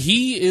it?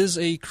 He is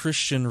a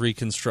Christian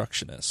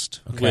Reconstructionist,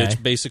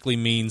 which basically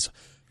means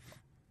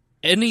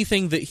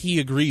anything that he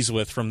agrees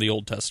with from the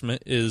Old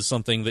Testament is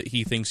something that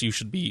he thinks you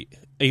should be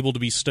able to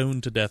be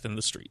stoned to death in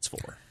the streets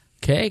for.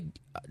 Okay,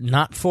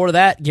 not for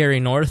that, Gary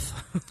North.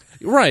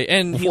 Right,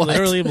 and He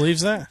literally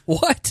believes that.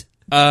 What?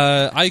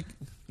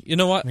 You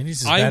know what? I mean,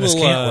 he's as I bad as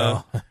will.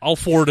 Cantwell. I'll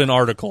forward an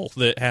article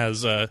that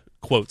has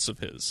quotes of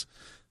his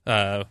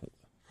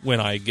when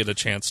I get a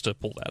chance to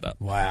pull that up.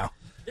 Wow.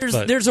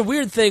 There's a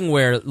weird thing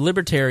where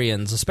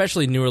libertarians,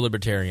 especially newer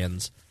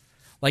libertarians,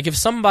 like if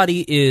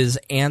somebody is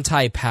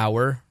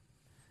anti-power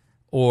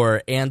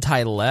or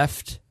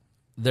anti-left,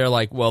 they're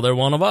like, well, they're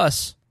one of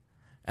us.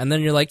 And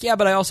then you're like, yeah,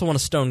 but I also want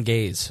to stone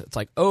gays. It's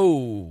like,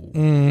 oh,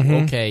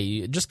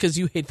 okay. Just because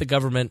you hate the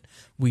government,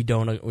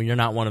 you're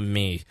not one of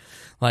me.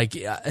 Like,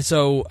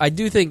 so I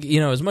do think,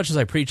 as much as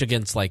I preach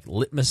against like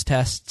litmus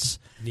tests,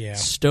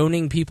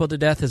 stoning people to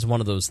death is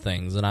one of those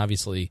things. And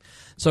obviously,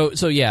 so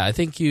yeah, I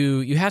think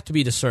you have to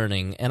be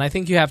discerning, and I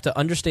think you have to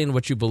understand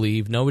what you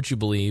believe, know what you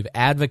believe,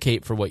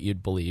 advocate for what you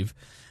believe.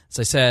 As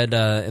I said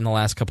in the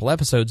last couple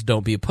episodes,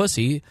 don't be a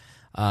pussy.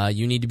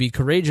 You need to be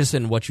courageous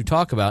in what you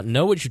talk about,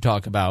 know what you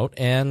talk about,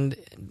 and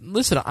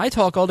listen, I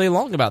talk all day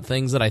long about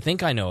things that I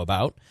think I know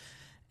about,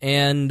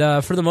 and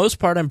for the most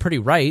part, I'm pretty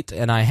right,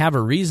 and I have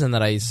a reason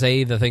that I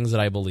say the things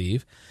that I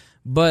believe,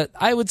 but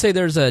I would say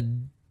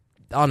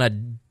on a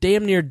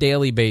damn near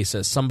daily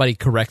basis, somebody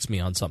corrects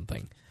me on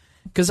something,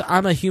 because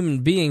I'm a human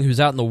being who's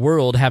out in the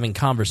world having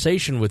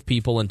conversation with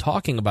people and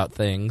talking about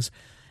things,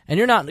 and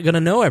you're not going to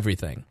know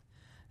everything.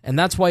 And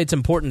that's why it's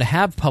important to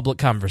have public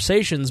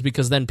conversations,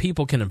 because then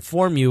people can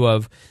inform you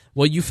of,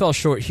 well, you fell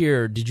short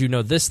here. Did you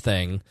know this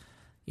thing?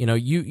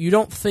 You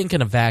don't think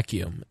in a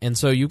vacuum. And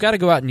so you've got to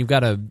go out and you've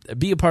got to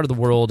be a part of the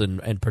world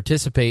and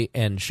participate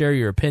and share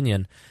your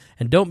opinion.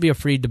 And don't be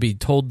afraid to be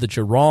told that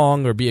you're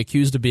wrong or be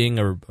accused of being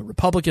a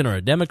Republican or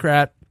a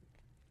Democrat.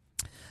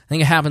 I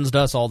think it happens to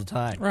us all the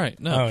time. Right.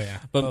 No. Oh, yeah.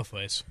 But both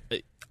ways.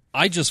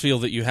 I just feel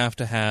that you have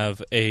to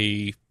have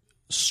a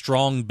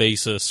strong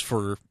basis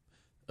for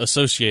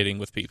associating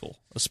with people,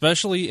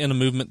 especially in a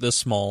movement this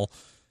small.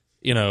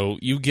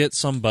 You get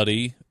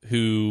somebody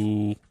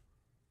who,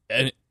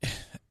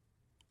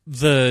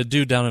 the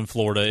dude down in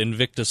Florida,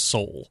 Invictus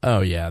Soul.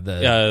 Oh, yeah,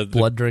 the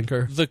blood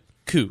drinker. The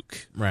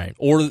kook. Right.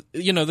 Or,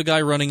 the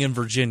guy running in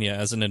Virginia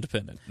as an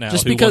independent now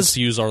Just who because wants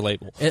to use our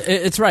label.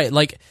 It's right.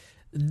 Like,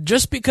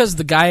 just because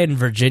the guy in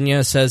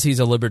Virginia says he's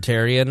a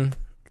libertarian,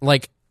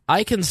 like,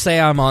 I can say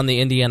I'm on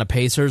the Indiana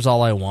Pacers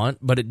all I want,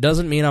 but it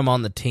doesn't mean I'm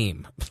on the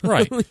team.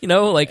 Right.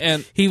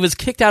 And he was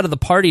kicked out of the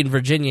party in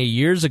Virginia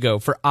years ago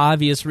for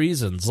obvious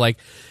reasons. Like,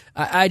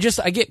 I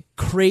get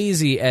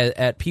crazy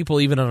at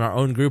people even in our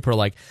own group who are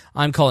like,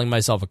 I'm calling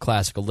myself a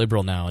classical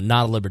liberal now and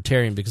not a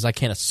libertarian because I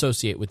can't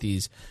associate with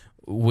these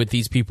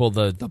people.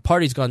 The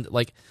party's gone,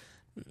 like,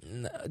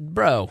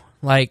 bro,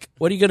 like,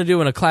 what are you going to do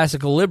when a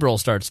classical liberal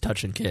starts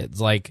touching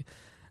kids? Like,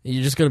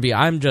 you're just going to be,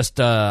 I'm just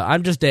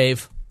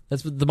Dave.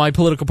 That's my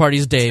political party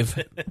is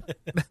Dave.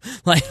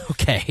 Like,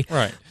 okay.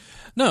 Right.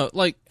 No,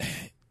 like,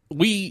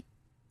 we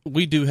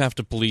do have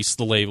to police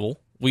the label.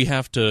 We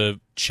have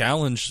to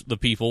challenge the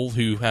people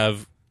who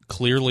have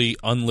clearly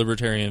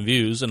unlibertarian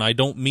views, and I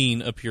don't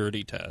mean a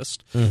purity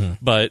test. Mm-hmm.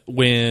 But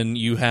when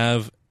you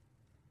have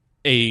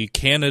a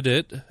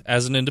candidate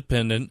as an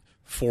independent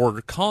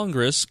for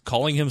Congress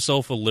calling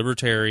himself a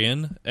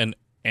libertarian, an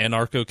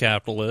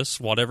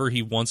anarcho-capitalist, whatever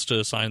he wants to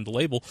assign the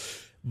label,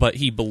 but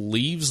he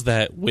believes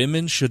that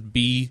women should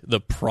be the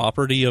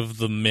property of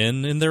the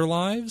men in their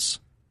lives,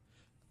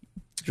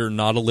 you're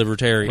not a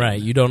libertarian. Right.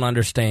 You don't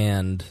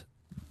understand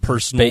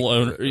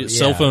personal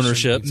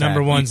self-ownership. Exactly.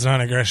 Number one's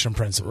non-aggression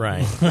principle.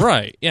 Right.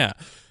 Right, yeah.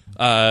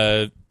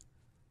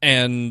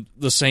 And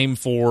the same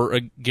for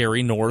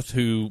Gary North,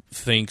 who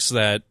thinks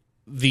that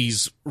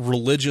these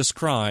religious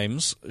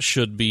crimes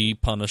should be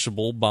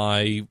punishable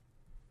by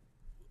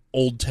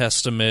Old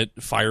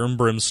Testament fire and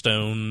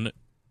brimstone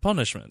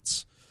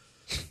punishments.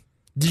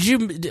 Did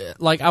you,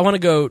 like, I want to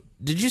go,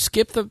 did you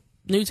skip the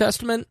New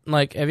Testament?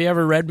 Like, have you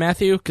ever read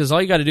Matthew? Because all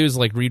you got to do is,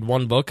 like, read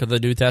one book of the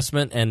New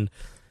Testament, and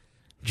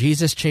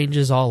Jesus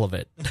changes all of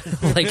it.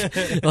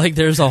 like,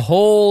 there's a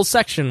whole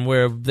section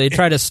where they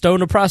try to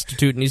stone a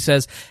prostitute, and he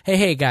says,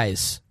 hey,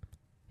 guys,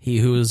 he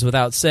who is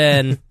without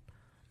sin,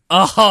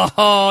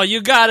 oh,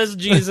 you got us,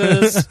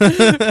 Jesus.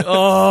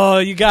 Oh,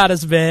 you got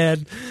us,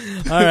 man.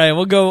 All right,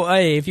 we'll go,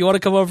 hey, if you want to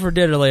come over for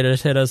dinner later,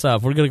 just hit us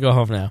up. We're going to go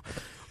home now.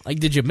 Like,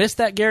 did you miss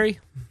that, Gary?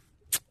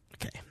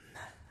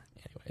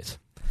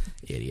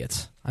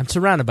 Idiots. I'm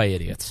surrounded by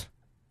idiots.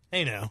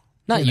 Hey, no.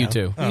 Not you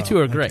two. You two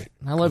are great. Okay.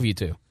 I love you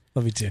two.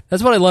 Love you too.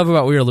 That's what I love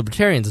about We Are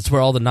Libertarians. It's where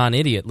all the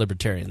non-idiot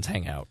libertarians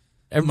hang out.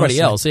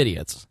 Everybody else,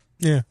 idiots.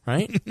 Yeah.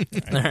 Right?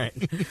 All right.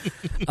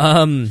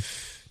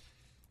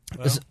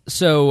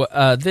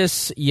 So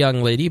this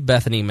young lady,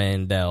 Bethany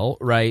Mandel,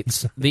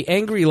 writes, the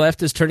angry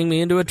left is turning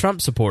me into a Trump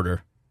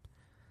supporter.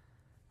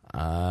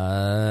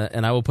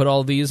 And I will put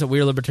all these at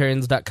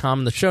WeareLibertarians.com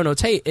in the show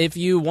notes. Hey, if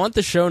you want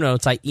the show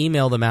notes, I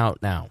email them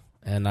out now.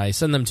 And I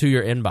send them to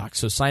your inbox.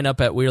 So sign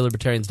up at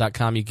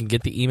WeareLibertarians.com. You can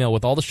get the email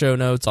with all the show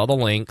notes, all the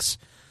links.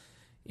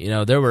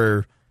 There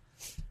were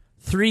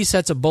 3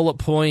 sets of bullet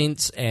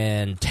points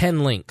and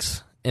 10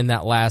 links in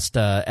that last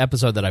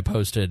episode that I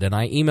posted, and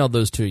I emailed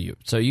those to you.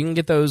 So you can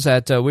get those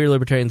at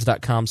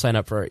wearelibertarians.com. Sign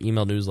up for our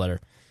email newsletter.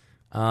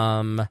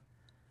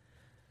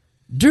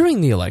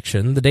 During the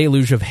election, the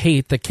deluge of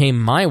hate that came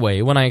my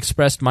way when I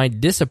expressed my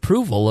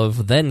disapproval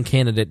of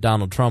then-candidate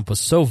Donald Trump was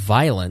so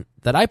violent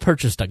that I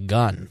purchased a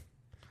gun.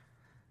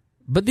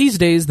 But these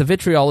days, the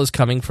vitriol is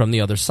coming from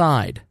the other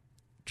side.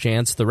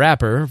 Chance the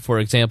Rapper, for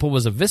example,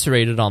 was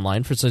eviscerated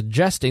online for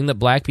suggesting that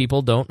black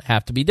people don't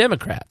have to be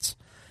Democrats,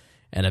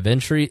 and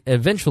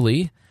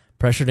eventually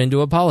pressured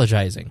into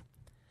apologizing.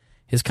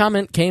 His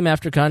comment came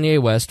after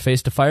Kanye West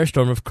faced a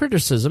firestorm of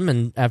criticism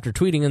and after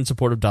tweeting in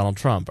support of Donald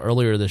Trump.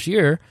 Earlier this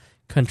year,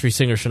 country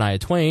singer Shania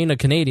Twain, a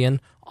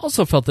Canadian,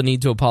 also felt the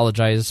need to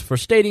apologize for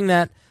stating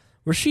that,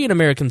 were she an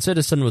American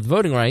citizen with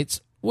voting rights,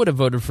 would have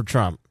voted for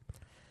Trump.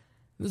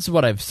 This is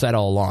what I've said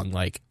all along.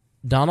 Like,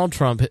 Donald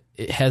Trump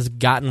has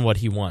gotten what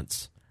he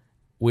wants.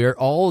 We're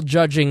all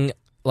judging,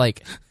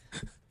 like,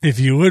 if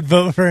you would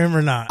vote for him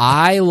or not.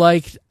 I'm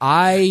like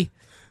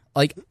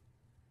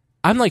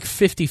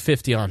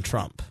 50-50 on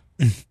Trump.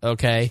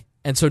 Okay?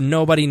 And so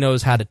nobody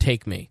knows how to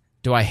take me.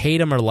 Do I hate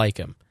him or like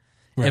him?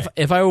 Right.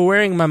 If I were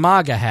wearing my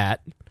MAGA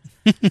hat,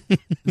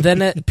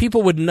 then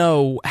people would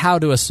know how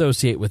to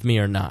associate with me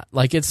or not.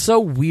 Like, it's so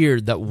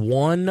weird that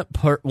one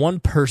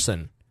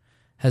person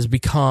has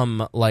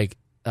become, like,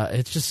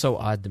 it's just so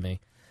odd to me.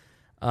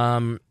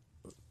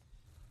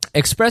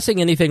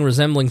 Expressing anything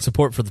resembling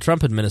support for the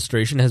Trump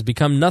administration has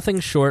become nothing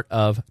short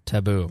of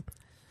taboo.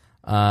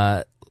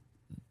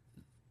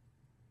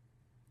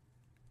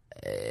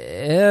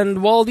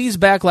 And while these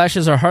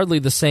backlashes are hardly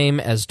the same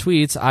as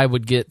tweets I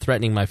would get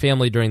threatening my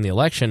family during the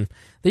election,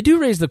 they do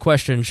raise the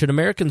question, should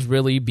Americans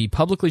really be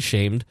publicly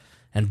shamed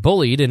and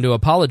bullied into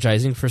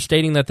apologizing for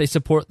stating that they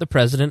support the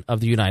President of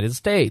the United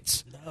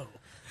States? No.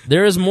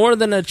 There is more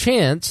than a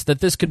chance that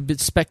this could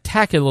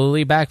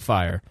spectacularly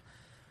backfire.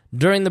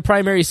 During the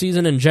primary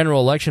season and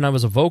general election, I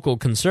was a vocal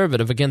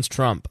conservative against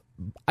Trump.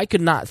 I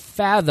could not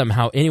fathom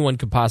how anyone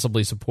could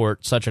possibly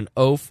support such an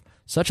oaf,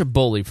 such a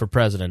bully for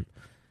president.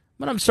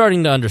 But I'm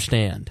starting to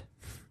understand.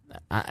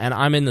 And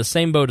I'm in the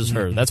same boat as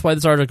her. That's why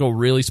this article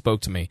really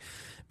spoke to me.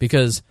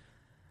 Because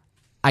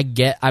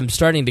I'm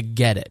starting to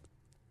get it.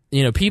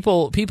 You know,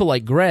 people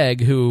like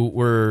Greg who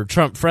were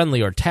Trump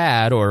friendly, or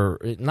Tad, or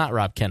not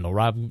Rob Kendall.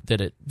 Rob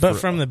did it, but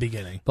from the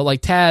beginning. But like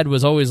Tad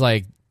was always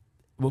like,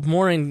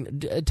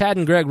 Tad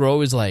and Greg were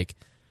always like,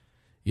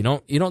 you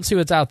don't see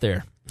what's out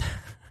there.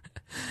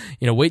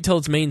 Wait till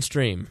it's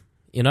mainstream.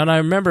 And I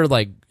remember,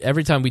 like,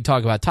 every time we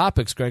talk about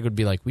topics, Greg would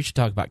be like, we should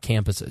talk about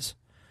campuses.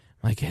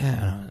 I'm like,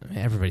 yeah,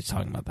 everybody's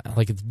talking about that.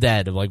 Like, it's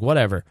dead. I'm like,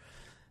 whatever.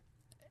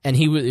 And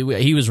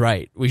he was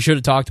right. We should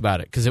have talked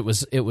about it because it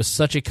was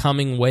such a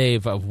coming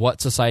wave of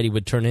what society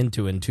would turn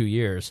into in 2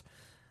 years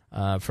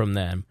from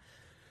them.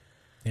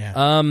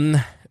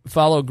 Yeah.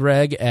 Follow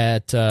Greg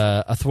at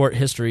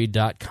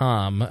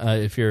athwarthistory.com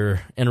if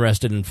you're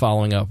interested in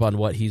following up on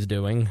what he's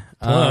doing.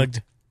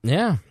 Plugged.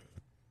 Yeah.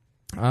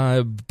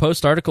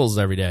 Post articles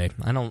every day.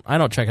 I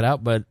don't check it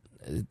out, but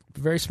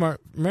very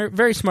smart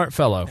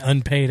fellow.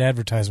 Unpaid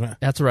advertisement.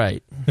 That's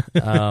right.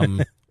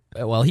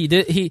 Well, he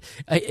did.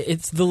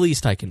 It's the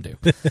least I can do.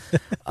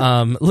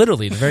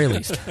 Literally, the very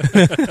least.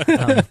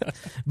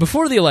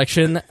 Before the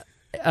election,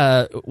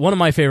 one of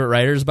my favorite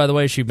writers, by the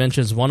way, she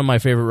mentions one of my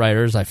favorite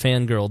writers. I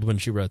fangirled when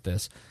she wrote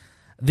this.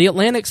 The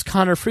Atlantic's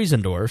Connor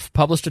Friesendorf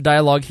published a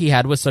dialogue he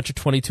had with such a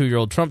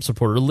 22-year-old Trump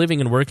supporter living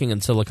and working in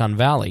Silicon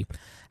Valley.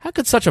 How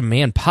could such a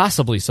man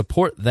possibly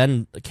support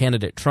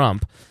then-candidate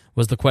Trump,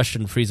 was the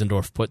question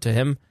Friesendorf put to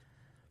him.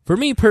 For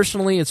me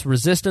personally, it's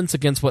resistance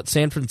against what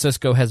San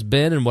Francisco has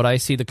been and what I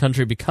see the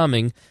country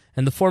becoming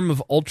in the form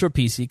of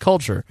ultra-PC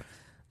culture,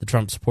 the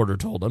Trump supporter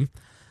told him.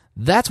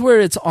 That's where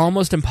it's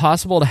almost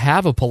impossible to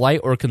have a polite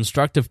or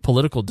constructive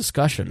political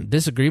discussion.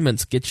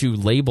 Disagreements get you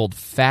labeled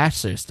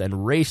fascist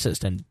and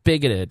racist and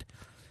bigoted.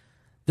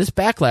 This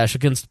backlash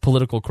against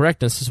political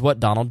correctness is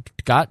what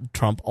got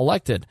Trump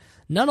elected.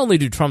 Not only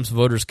do Trump's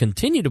voters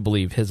continue to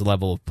believe his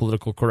level of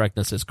political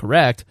correctness is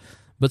correct,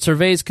 but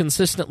surveys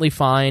consistently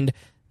find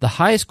the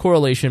highest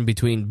correlation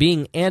between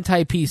being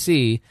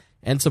anti-PC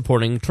and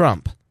supporting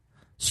Trump.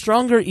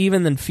 Stronger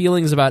even than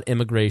feelings about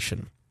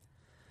immigration.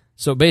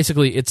 So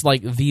basically, it's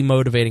like the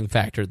motivating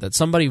factor that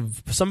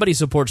somebody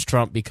supports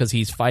Trump because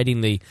he's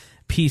fighting the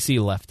PC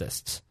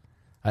leftists.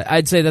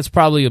 I'd say that's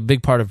probably a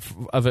big part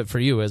of it for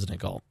you, isn't it,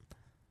 Galt?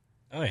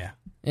 Oh yeah,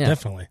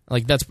 definitely.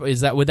 Like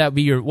would that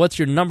be what's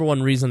your number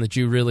one reason that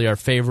you really are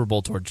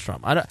favorable towards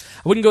Trump? I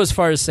wouldn't go as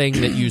far as saying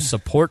that you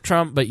support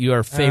Trump, but you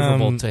are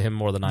favorable to him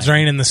more than I am.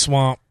 Draining the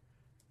swamp.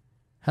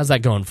 How's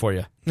that going for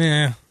you?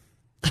 Yeah,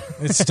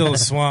 it's still a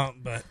swamp,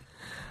 but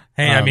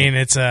hey, I mean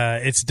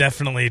it's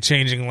definitely a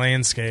changing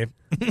landscape.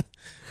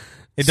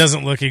 It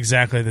doesn't look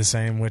exactly the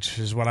same, which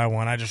is what I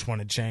want. I just want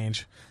to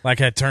change. Like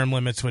term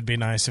limits would be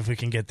nice if we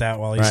can get that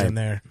while he's in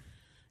there,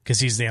 because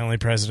he's the only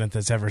president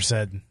that's ever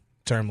said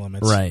term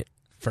limits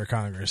for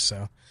Congress.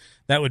 So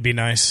that would be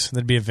nice.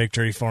 That'd be a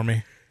victory for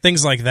me.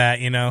 Things like that,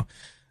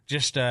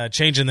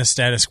 changing the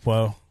status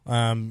quo.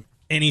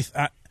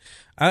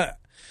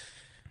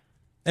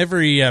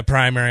 Every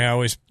primary, I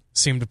always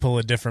seem to pull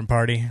a different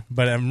party,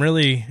 but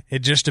it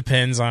just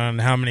depends on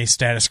how many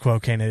status quo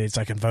candidates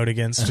I can vote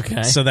against.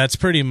 Okay. So that's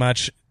pretty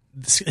much,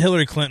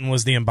 Hillary Clinton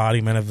was the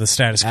embodiment of the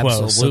status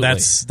quo. Absolutely.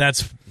 So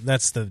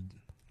that's the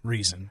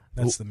reason.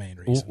 That's the main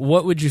reason.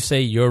 What would you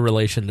say your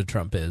relation to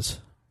Trump is?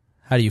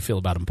 How do you feel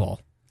about him, Paul?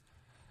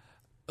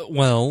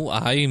 Well,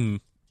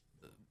 I'm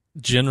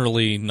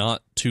generally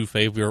not too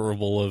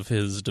favorable of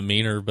his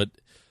demeanor, but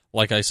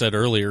like I said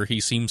earlier,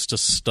 he seems to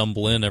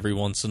stumble in every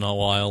once in a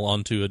while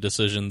onto a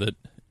decision that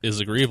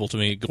is agreeable to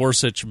me.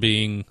 Gorsuch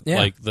being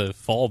like the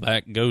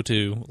fallback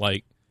go-to,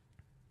 like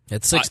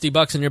it's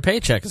 $60 in your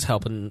paycheck is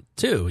helping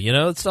too. You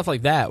know, it's stuff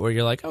like that where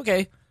you're like,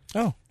 okay,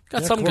 got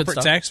some good corporate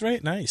stuff. tax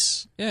rate,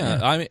 nice.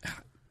 Yeah.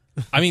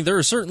 I mean, there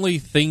are certainly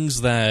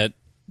things that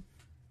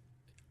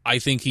I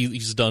think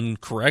he's done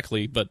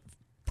correctly, but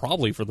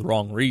probably for the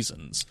wrong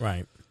reasons.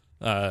 Right.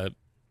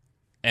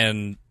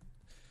 And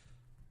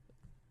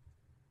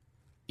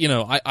you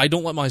know, I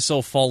don't let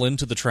myself fall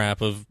into the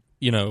trap of,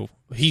 you know,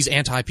 he's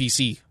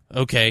anti-PC.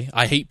 Okay,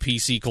 I hate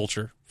PC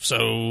culture.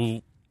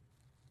 So,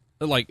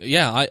 like,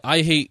 yeah,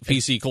 I hate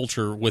PC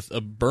culture with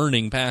a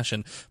burning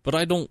passion, but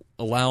I don't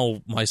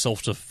allow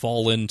myself to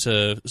fall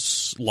into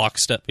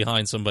lockstep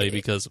behind somebody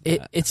because of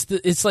that.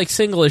 It's like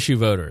single-issue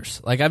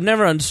voters. Like, I've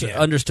never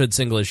understood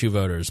single-issue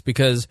voters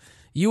because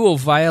you will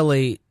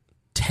violate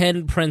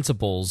 10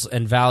 principles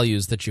and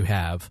values that you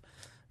have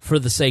for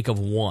the sake of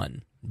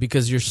one.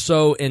 Because you're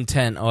so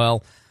intent.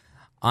 Well,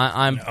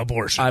 I'm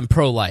abortion. I'm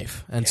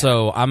pro-life, and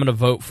so I'm going to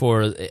vote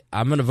for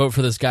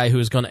this guy who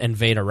is going to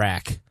invade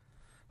Iraq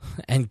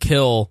and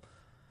kill.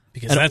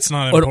 Because that's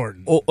not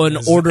important.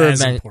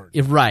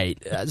 Right.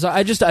 So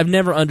I've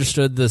never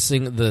understood the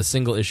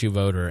single issue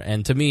voter,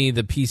 and to me,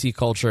 the PC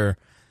culture,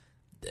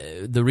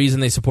 the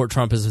reason they support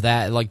Trump is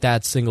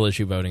that's single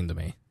issue voting to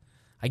me.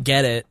 I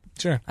get it.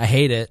 Sure. I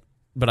hate it,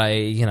 but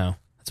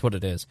that's what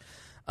it is.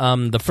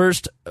 The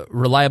first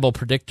reliable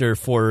predictor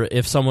for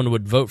if someone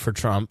would vote for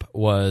Trump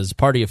was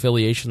party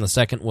affiliation. The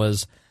second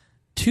was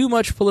too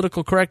much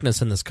political correctness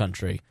in this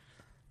country.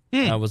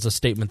 That was a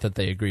statement that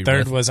they agreed with.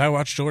 Third was I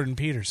watched Jordan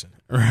Peterson.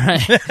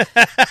 Right.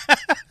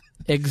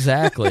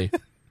 Exactly.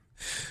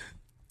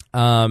 She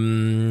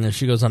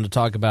goes on to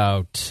talk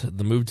about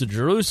the move to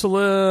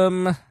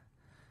Jerusalem.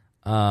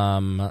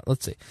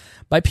 Let's see.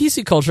 By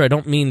PC culture, I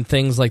don't mean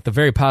things like the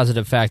very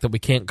positive fact that we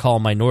can't call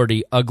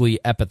minority ugly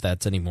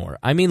epithets anymore.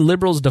 I mean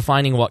liberals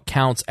defining what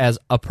counts as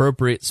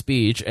appropriate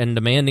speech and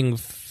demanding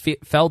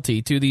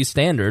fealty to these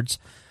standards,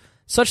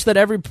 such that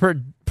every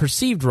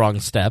perceived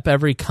wrong step,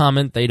 every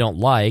comment they don't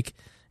like,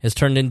 is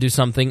turned into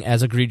something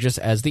as egregious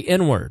as the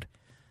N-word.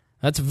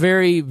 That's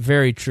very,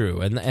 very true.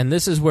 And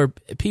this is where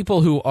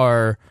people who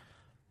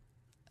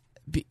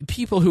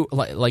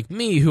like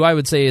me, who I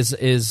would say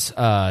is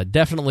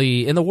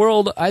definitely in the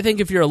world. I think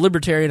if you're a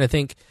libertarian, I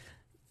think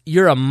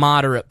you're a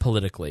moderate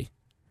politically,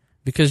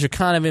 because you're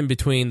kind of in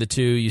between the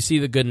two. You see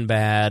the good and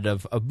bad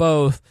of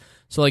both.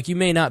 So like you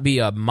may not be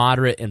a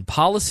moderate in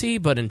policy,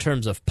 but in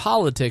terms of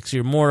politics,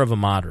 you're more of a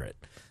moderate.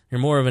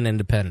 You're more of an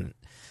independent.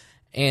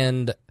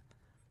 And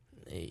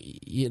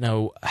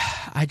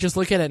I just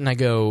look at it and I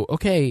go,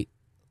 okay.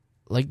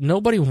 Like,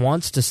 nobody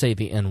wants to say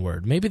the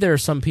N-word. Maybe there are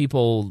some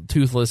people,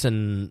 toothless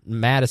in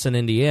Madison,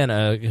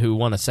 Indiana, who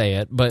want to say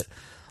it, but,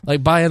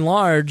 like, by and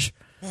large,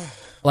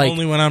 like...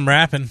 Only when I'm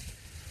rapping.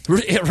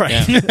 Right.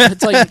 Yeah.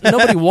 It's like,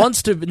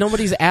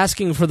 nobody's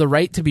asking for the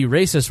right to be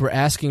racist. We're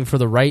asking for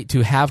the right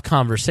to have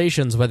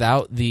conversations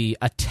without the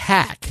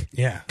attack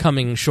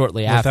coming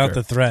shortly after. Without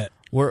the threat.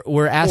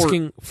 We're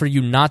asking for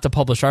you not to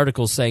publish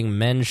articles saying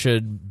men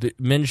should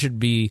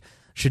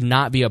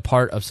not be a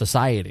part of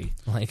society.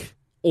 Like...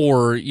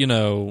 Or,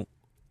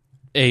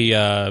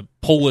 a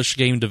Polish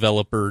game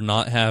developer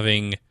not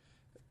having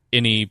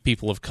any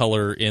people of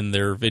color in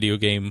their video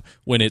game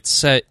when it's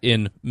set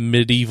in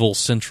medieval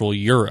Central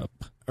Europe.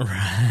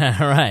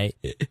 Right.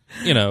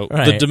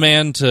 The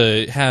demand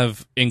to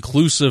have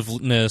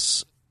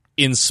inclusiveness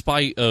in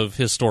spite of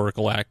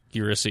historical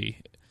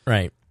accuracy.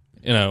 Right.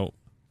 Those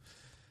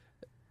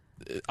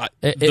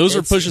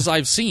are pushes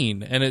I've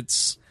seen, and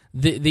it's...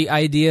 The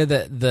idea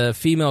that the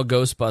female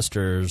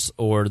Ghostbusters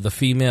or the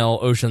female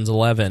Ocean's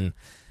 11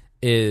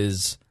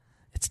 it's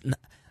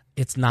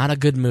not a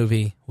good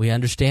movie. We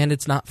understand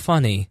it's not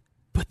funny,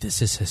 but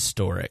this is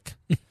historic.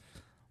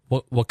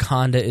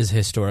 Wakanda is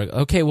historic.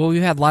 Okay, well,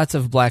 we've had lots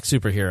of black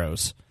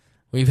superheroes.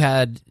 We've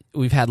had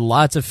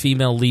lots of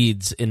female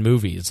leads in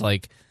movies.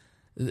 Like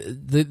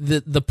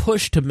the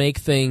push to make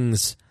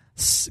things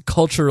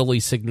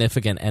culturally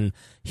significant and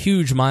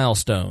huge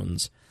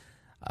milestones.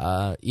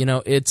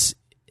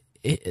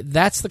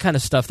 That's the kind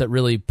of stuff that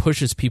really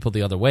pushes people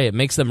the other way. It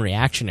makes them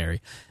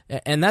reactionary.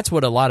 And that's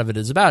what a lot of it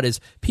is about, is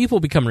people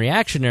become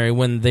reactionary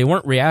when they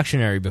weren't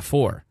reactionary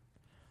before.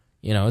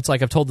 It's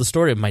like I've told the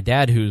story of my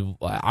dad who,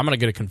 I'm going to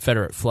get a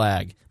Confederate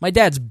flag. My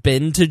dad's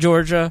been to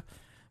Georgia,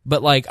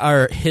 but like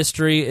our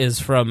history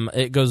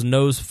it goes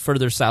no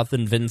further south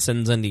than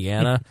Vincennes,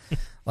 Indiana.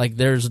 Like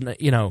there's,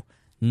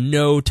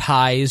 no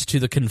ties to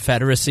the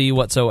Confederacy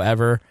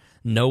whatsoever.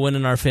 No one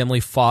in our family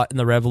fought in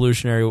the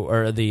Revolutionary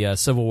or the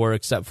Civil War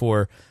except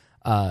for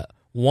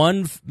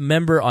one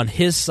member on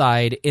his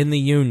side in the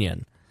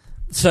Union.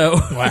 So,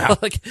 wow.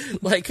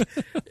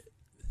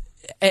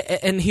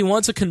 And he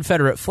wants a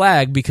Confederate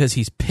flag because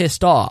he's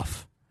pissed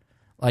off.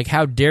 Like,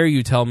 how dare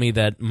you tell me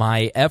that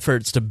my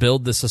efforts to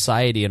build this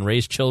society and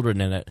raise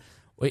children in it,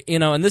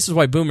 and this is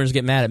why boomers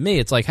get mad at me.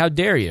 It's like, how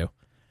dare you?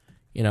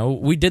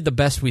 We did the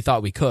best we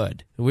thought we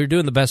could. We were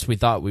doing the best we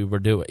thought we were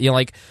doing.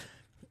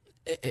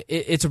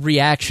 It's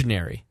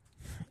reactionary.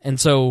 And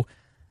so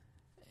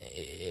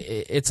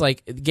it's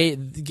like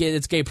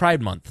it's Gay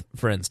Pride Month,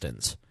 for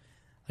instance.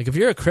 Like, if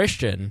you're a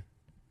Christian,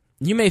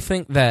 you may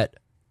think that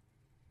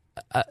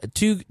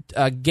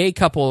a gay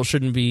couple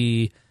shouldn't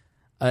be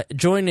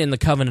joined in the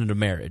covenant of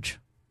marriage.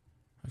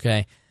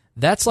 Okay?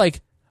 That's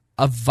like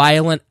a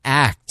violent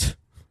act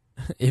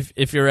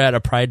if you're at a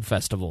Pride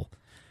festival.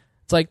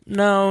 It's like,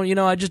 no,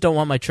 I just don't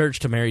want my church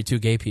to marry two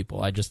gay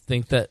people. I just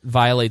think that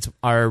violates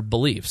our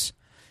beliefs.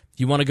 If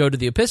you want to go to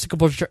the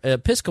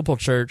Episcopal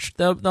Church,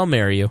 they'll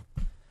marry you.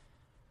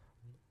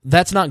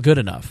 That's not good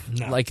enough.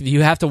 No. Like,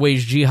 you have to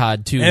wage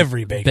jihad to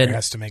every baker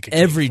has to make a gay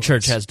every choice.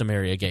 Church has to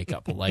marry a gay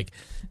couple. like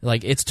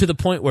it's to the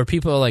point where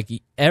people are like,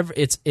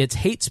 it's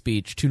hate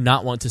speech to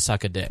not want to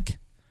suck a dick.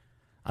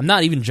 I'm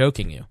not even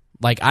joking you.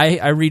 Like,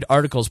 I read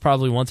articles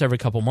probably once every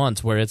couple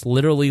months where it's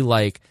literally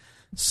like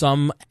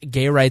some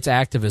gay rights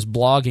activist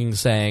blogging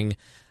saying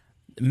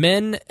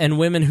men and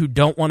women who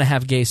don't want to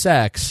have gay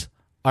sex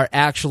are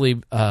actually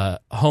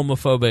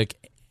homophobic.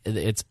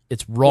 It's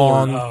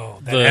wrong.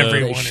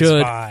 Everyone should.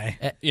 Is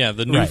bi. Yeah,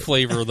 the new Right.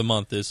 flavor of the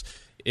month is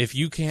if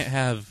you can't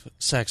have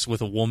sex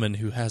with a woman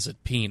who has a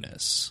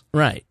penis.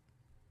 Right.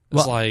 It's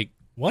Well, like,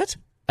 What?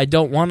 I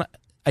don't want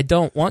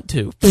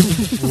to.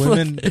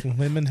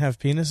 Women have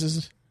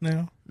penises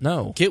now?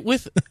 No. get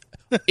with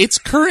it's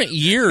current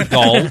year,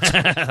 Galt.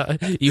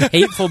 You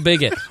hateful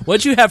bigot.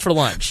 What'd you have for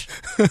lunch?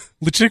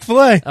 The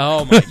Chick-fil-A.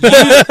 Oh my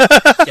god.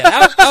 Get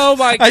out. Oh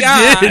my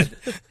god.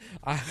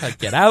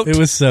 Get out. It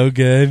was so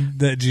good,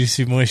 that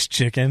juicy moist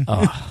chicken.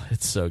 Oh,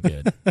 it's so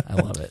good. I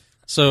love it.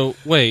 So,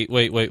 wait.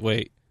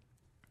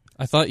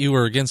 I thought you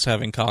were against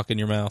having cock in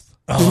your mouth.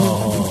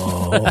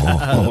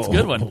 That's a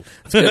good one.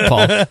 That's good,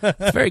 Paul.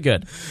 It's very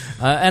good.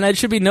 And it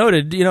should be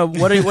noted,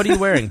 what are you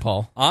wearing,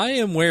 Paul? I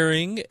am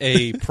wearing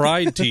a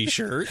Pride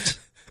T-shirt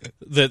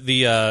that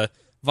the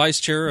vice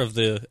chair of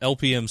the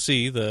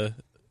LPMC, the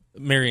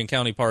Marion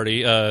County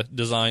Party,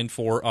 designed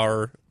for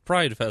our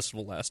Pride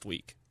Festival last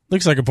week.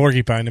 Looks like a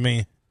porcupine to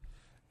me.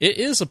 It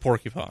is a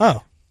porcupine.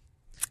 Oh.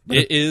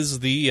 It is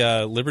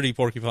the Liberty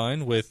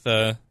porcupine with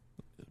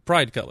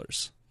Pride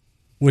colors.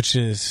 Which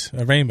is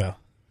a rainbow.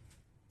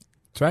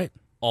 That's right.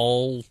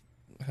 All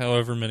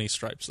however many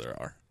stripes there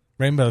are.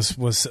 Rainbows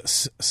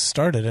was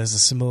started as a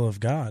symbol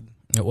of God.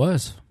 It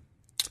was.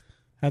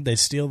 How'd they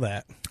steal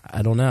that?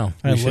 I don't know.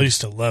 I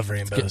used to love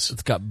rainbows.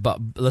 It's got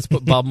let's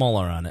put Bob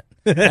Mueller on it.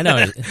 I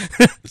know.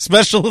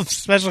 Special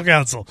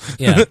counsel.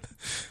 Yeah.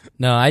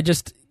 No, I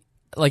just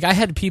I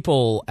had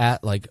people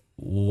at like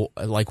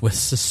with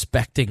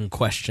suspecting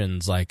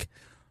questions like,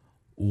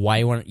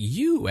 why weren't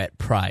you at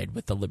Pride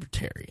with the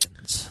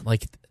Libertarians?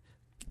 Like,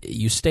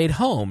 you stayed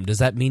home. Does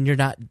that mean you're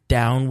not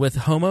down with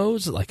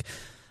homos? Like,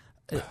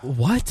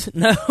 what?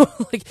 No.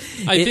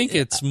 I think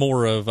it's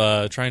more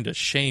of trying to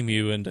shame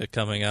you into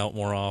coming out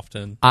more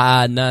often.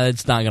 No,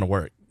 it's not going to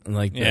work.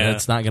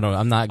 It's not going to.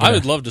 I'm not. I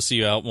would love to see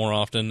you out more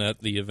often at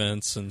the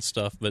events and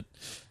stuff, but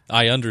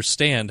I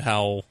understand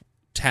how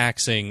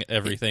taxing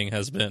everything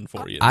has been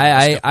for you.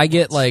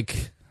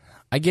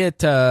 I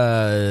get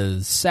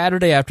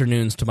Saturday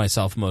afternoons to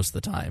myself most of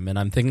the time, and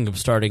I'm thinking of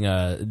starting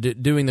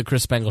doing the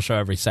Chris Spangle Show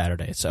every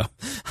Saturday, so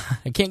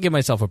I can't give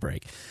myself a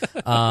break.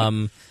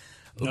 No,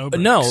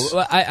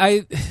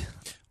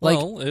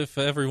 well, if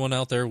everyone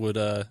out there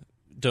would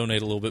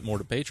donate a little bit more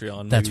to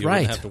Patreon, that's maybe you right.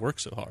 wouldn't have to work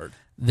so hard.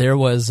 There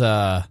was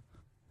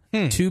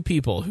two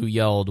people who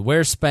yelled,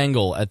 "Where's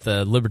Spangle?" at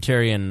the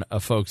Libertarian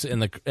folks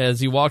as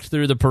he walked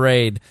through the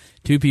parade.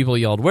 Two people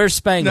yelled, "Where's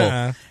Spangle?"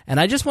 Nuh-uh. And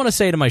I just want to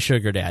say to my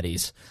sugar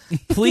daddies,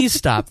 please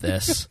stop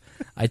this.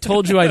 I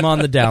told you I'm on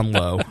the down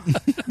low.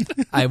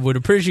 I would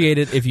appreciate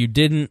it if you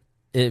didn't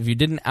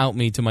out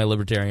me to my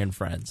Libertarian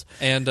friends.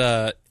 And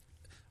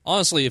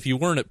honestly, if you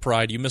weren't at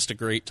Pride, you missed a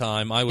great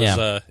time. I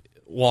was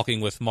walking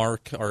with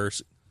Mark, our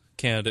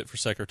candidate for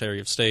Secretary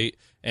of State,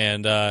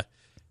 and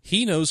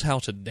he knows how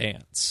to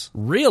dance.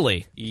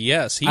 Really?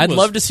 Yes. I'd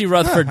love to see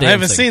Rutherford dancing. I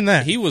haven't seen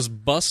that. He was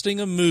busting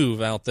a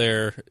move out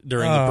there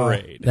during the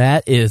parade.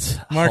 That is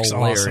Mark's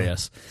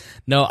hilarious.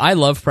 No, I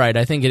love Pride.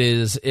 I think it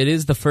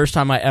is the first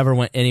time I ever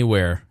went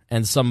anywhere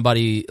and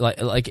somebody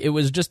like it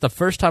was just the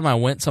first time I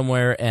went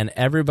somewhere and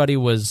everybody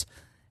was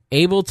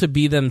able to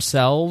be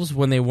themselves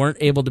when they weren't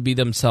able to be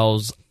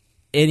themselves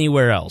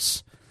anywhere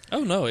else.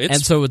 Oh no,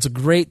 and so it's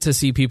great to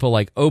see people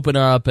like open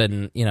up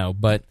and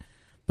but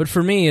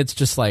for me it's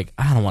just like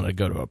I don't want to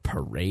go to a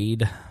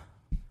parade.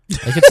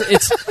 Like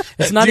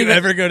it's not Do you even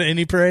ever go to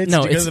any parades?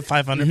 No, Do you go it's to the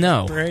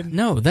 500 parade?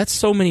 No, that's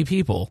so many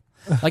people.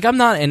 Like I'm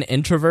not an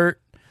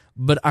introvert,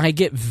 but I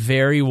get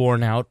very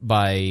worn out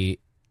by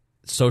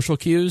social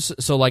cues.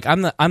 So like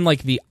I'm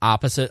like the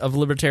opposite of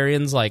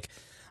libertarians. Like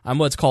I'm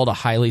what's called a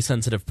highly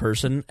sensitive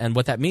person, and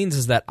what that means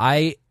is that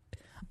I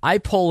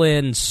pull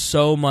in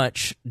so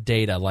much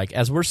data. Like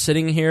as we're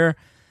sitting here,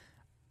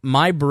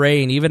 my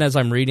brain, even as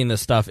I'm reading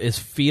this stuff, is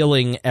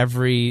feeling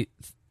everything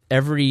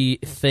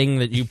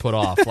that you put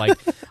off. Like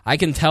I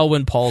can tell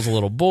when Paul's a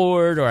little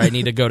bored, or I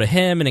need to go to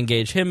him and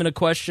engage him in a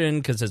question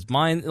because his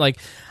mind, like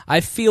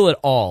I feel it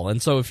all.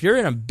 And so if you're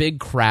in a big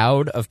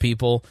crowd of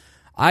people,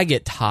 I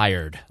get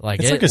tired. Like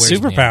it's like a wears me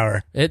superpower.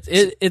 out.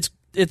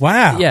 It's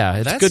wow. Yeah,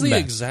 it's That's good. the and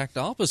bad. exact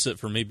opposite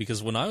for me,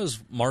 because when I was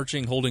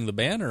marching, holding the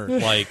banner,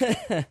 like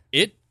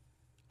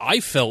I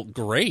felt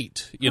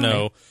great, you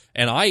know,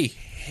 and I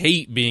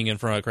hate being in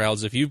front of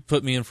crowds. If you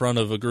put me in front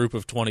of a group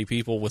of 20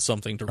 people with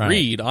something to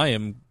read, I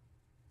am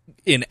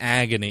in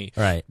agony.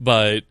 Right.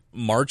 But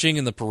marching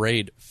in the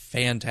parade,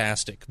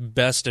 fantastic.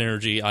 Best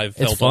energy I've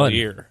felt fun. all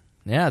year.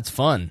 Yeah, it's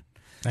fun.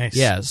 Nice.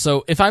 Yeah,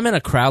 so if I'm in a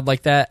crowd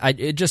like that,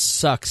 it just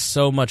sucks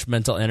so much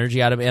mental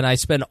energy out of me, and I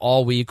spend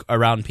all week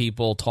around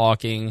people,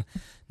 talking,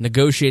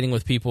 negotiating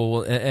with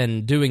people,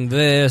 and doing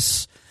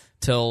this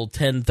till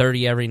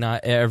 10:30 every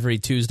night, every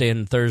Tuesday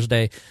and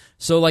Thursday.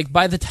 So, like,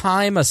 by the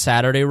time a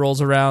Saturday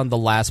rolls around, the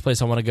last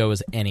place I want to go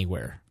is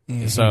anywhere.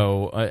 Mm-hmm.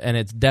 So, and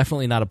it's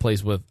definitely not a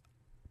place with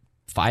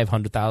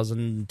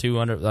 500,000,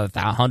 200,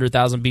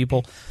 100,000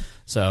 people.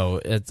 So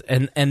it's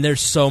and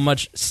there's so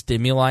much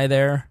stimuli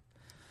there.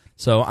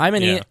 So I'm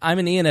an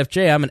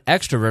ENFJ. I'm an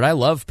extrovert. I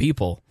love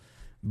people,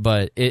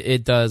 but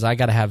it does. I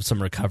got to have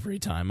some recovery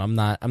time. I'm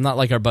not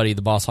like our buddy,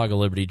 the Boss Hog of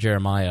Liberty,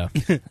 Jeremiah,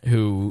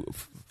 who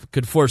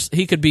could force.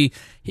 He could be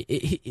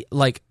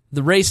like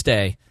the race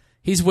day.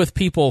 He's with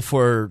people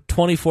for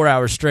 24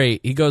 hours straight.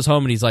 He goes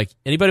home and he's like,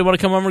 "Anybody want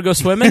to come over and go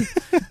swimming?"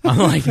 I'm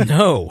like,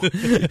 "No,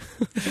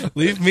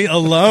 leave me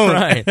alone.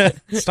 Right.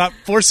 Stop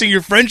forcing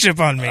your friendship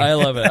on me." I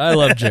love it. I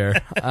love Jer.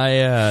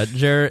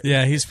 Jer.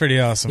 Yeah, he's pretty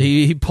awesome.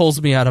 He pulls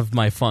me out of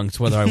my funks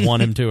whether I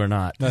want him to or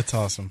not. That's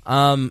awesome.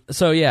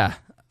 So yeah.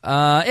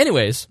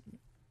 Anyways,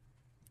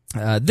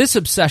 this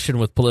obsession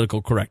with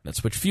political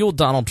correctness, which fueled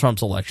Donald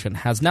Trump's election,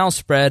 has now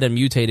spread and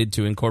mutated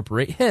to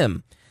incorporate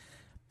him.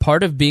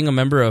 Part of being a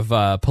member of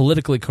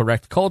politically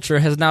correct culture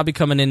has now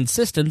become an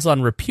insistence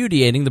on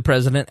repudiating the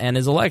president and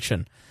his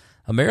election.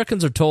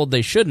 Americans are told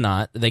they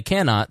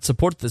cannot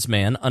support this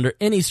man under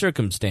any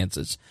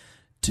circumstances.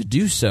 To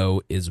do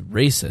so is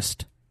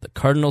racist, the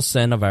cardinal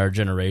sin of our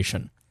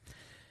generation.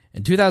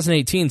 In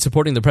 2018,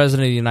 supporting the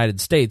president of the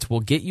United States will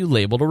get you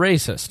labeled a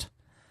racist.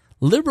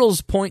 Liberals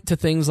point to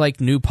things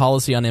like new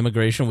policy on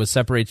immigration which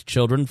separates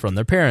children from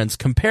their parents,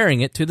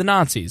 comparing it to the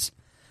Nazis.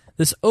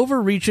 This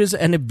overreaches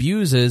and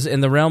abuses in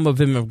the realm of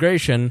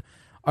immigration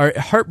are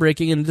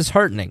heartbreaking and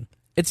disheartening.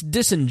 It's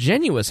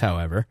disingenuous,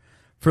 however,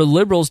 for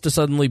liberals to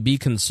suddenly be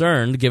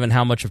concerned, given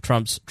how much of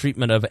Trump's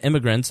treatment of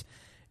immigrants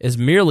is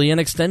merely an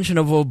extension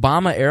of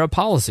Obama-era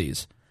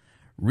policies.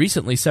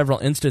 Recently, several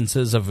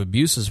instances of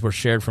abuses were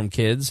shared from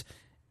kids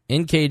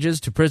in cages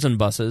to prison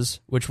buses,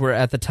 which were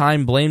at the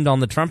time blamed on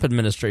the Trump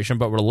administration,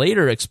 but were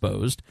later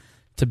exposed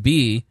to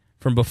be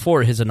from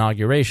before his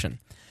inauguration.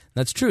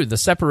 That's true. The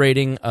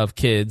separating of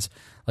kids,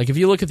 like if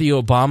you look at the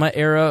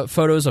Obama-era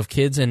photos of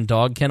kids in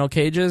dog kennel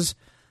cages,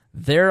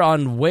 they're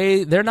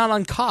not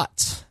on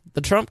cots.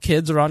 The Trump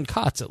kids are on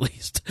cots, at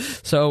least.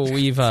 So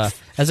we've,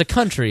 as a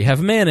country,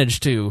 have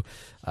managed to,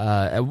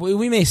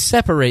 we may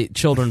separate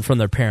children from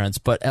their parents,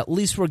 but at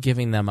least we're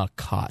giving them a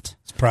cot.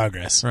 It's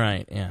progress.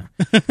 Right, yeah.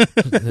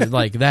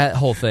 Like, that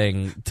whole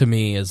thing, to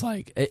me, is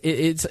like,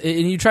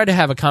 and you try to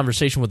have a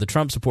conversation with a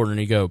Trump supporter, and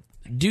you go,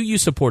 do you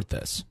support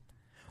this?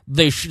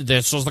 This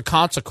is the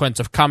consequence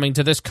of coming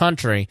to this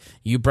country.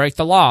 You break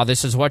the law,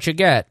 this is what you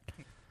get.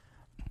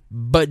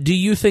 But do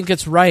you think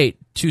it's right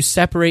to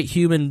separate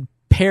human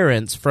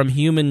parents from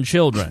human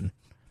children?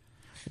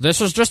 This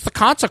is just the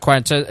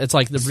consequence. It's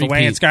like the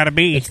way it's got to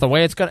be. It's the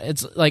way it's got.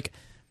 It's like,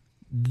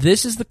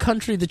 this is the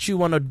country that you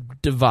want to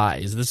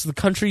devise. This is the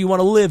country you want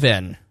to live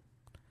in.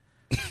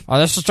 Oh,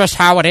 this is just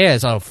how it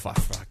is. Oh, for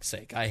fuck's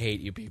sake. I hate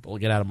you people.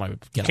 Get out of my...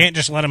 Can't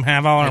just let them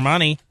have all our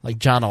money. Like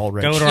John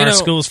Ulrich. Go to our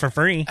schools for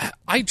free.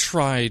 I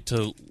try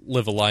to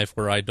live a life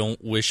where I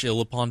don't wish ill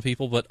upon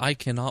people, but I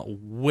cannot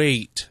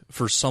wait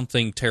for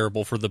something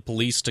terrible for the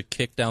police to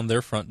kick down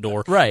their front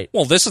door. Right.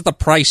 Well, this is the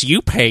price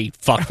you pay,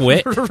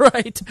 fuckwit.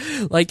 Right.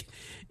 Like,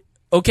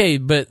 okay,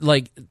 but,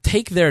 like,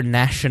 take their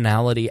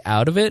nationality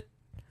out of it.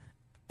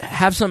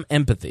 Have some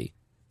empathy.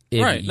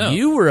 If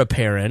you were a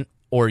parent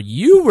or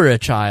you were a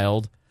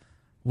child,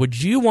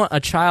 would you want a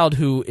child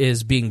who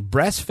is being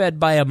breastfed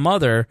by a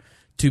mother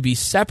to be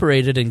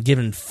separated and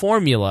given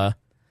formula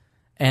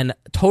and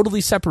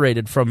totally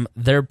separated from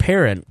their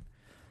parent?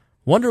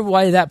 Wonder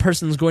why that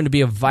person's going to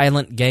be a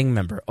violent gang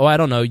member. Oh, I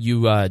don't know.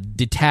 You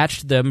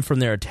detached them from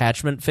their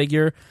attachment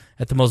figure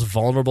at the most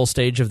vulnerable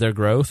stage of their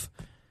growth.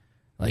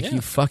 Like,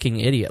 you fucking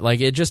idiot. Like,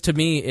 it just, to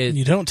me,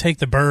 you don't take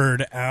the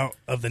bird out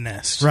of the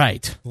nest.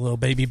 Right. The little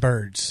baby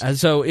birds. And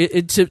so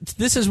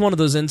this is one of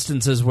those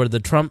instances where the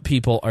Trump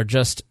people are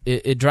just,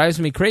 it drives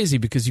me crazy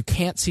because you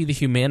can't see the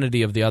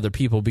humanity of the other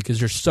people because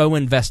you're so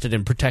invested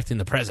in protecting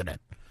the president.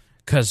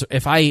 because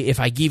if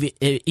I give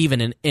it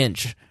even an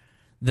inch,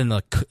 then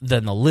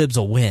the libs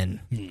will win.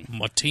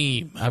 My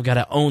team. I've got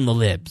to own the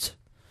libs.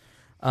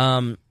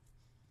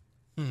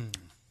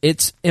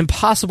 It's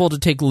impossible to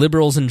take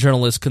liberals and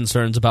journalists'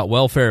 concerns about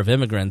welfare of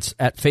immigrants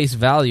at face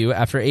value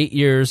after 8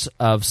 years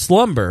of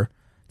slumber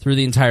through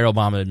the entire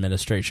Obama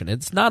administration.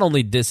 It's not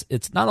only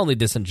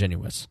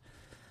disingenuous.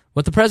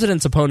 What the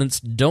president's opponents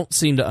don't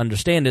seem to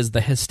understand is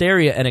the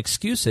hysteria and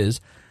excuses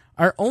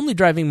are only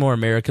driving more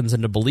Americans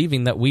into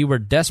believing that we were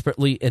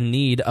desperately in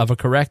need of a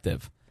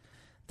corrective.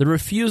 The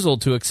refusal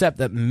to accept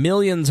that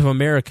millions of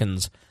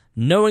Americans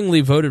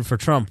knowingly voted for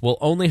Trump will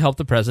only help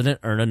the president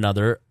earn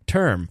another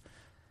term.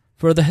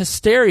 For the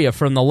hysteria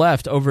from the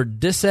left over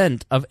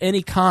dissent of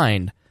any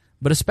kind,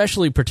 but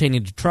especially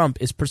pertaining to Trump,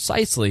 is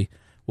precisely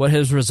what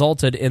has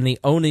resulted in the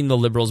owning the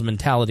liberals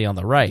mentality on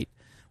the right,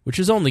 which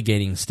is only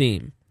gaining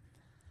steam.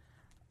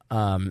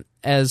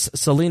 As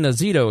Selena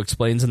Zito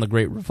explains in The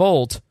Great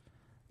Revolt,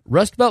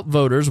 Rust Belt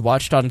voters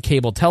watched on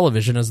cable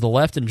television as the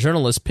left and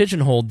journalists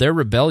pigeonholed their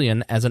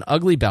rebellion as an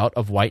ugly bout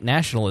of white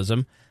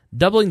nationalism,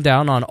 doubling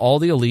down on all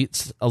the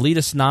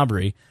elitist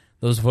snobbery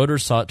those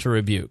voters sought to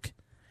rebuke.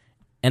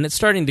 And it's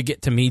starting to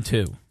get to me,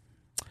 too.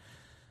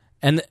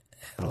 And,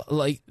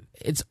 like,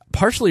 it's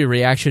partially a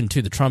reaction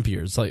to the Trump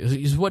years. Like, or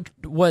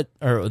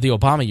the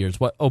Obama years.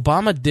 What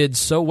Obama did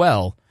so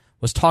well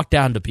was talk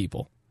down to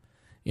people.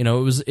 You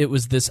know, it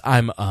was this,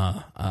 I'm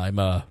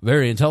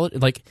very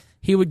intelligent. Like,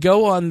 he would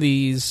go on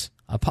these,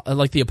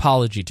 like the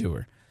apology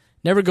tour.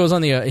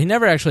 He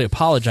never actually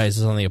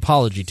apologizes on the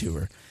apology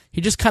tour. He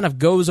just kind of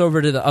goes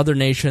over to the other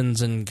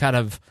nations and kind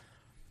of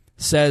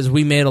says,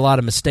 we made a lot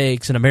of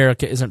mistakes and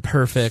America isn't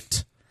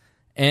perfect.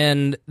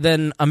 And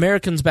then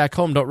Americans back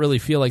home don't really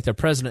feel like their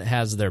president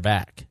has their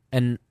back.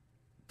 And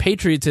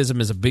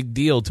patriotism is a big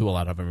deal to a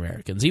lot of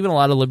Americans, even a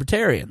lot of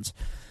libertarians.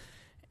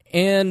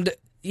 And,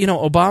 you know,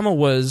 Obama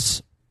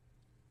was...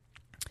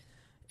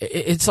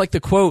 It's like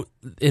the quote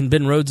in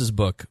Ben Rhodes'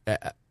 book,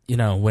 you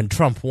know, when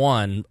Trump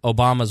won,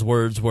 Obama's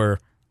words were,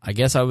 I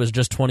guess I was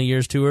just 20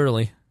 years too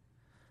early.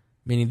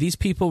 Meaning these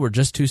people were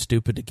just too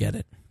stupid to get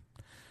it.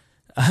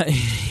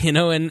 You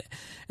know, and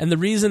the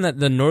reason that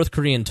the North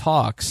Korean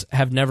talks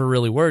have never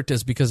really worked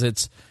is because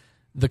it's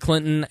the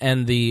Clinton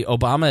and the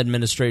Obama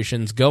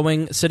administrations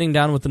sitting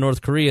down with the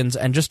North Koreans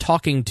and just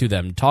talking to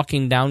them,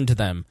 talking down to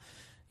them,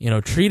 you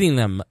know, treating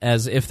them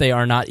as if they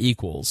are not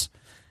equals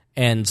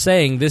and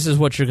saying, this is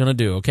what you're going to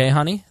do, okay,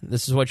 honey?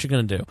 This is what you're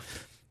going to do.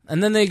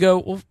 And then they go,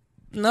 well,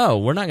 no,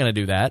 we're not going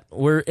to do that.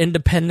 We're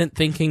independent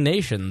thinking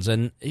nations.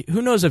 And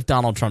who knows if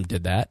Donald Trump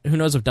did that? Who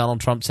knows if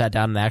Donald Trump sat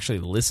down and actually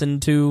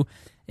listened to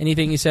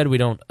anything he said? We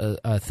don't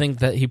think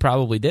that he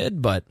probably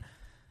did, but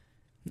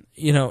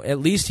you know, at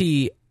least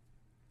he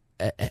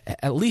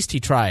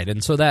tried.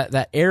 And so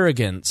that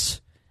arrogance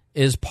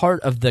is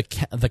part of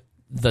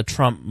the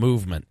Trump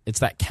movement. It's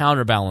that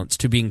counterbalance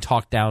to being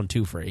talked down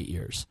to for 8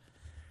 years.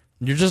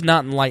 You're just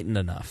not enlightened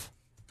enough.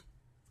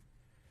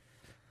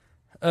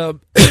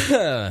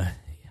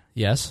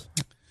 Yes.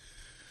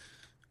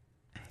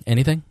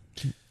 Anything?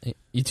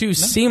 You two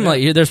seem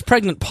like there's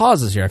pregnant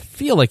pauses here. I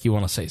feel like you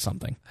want to say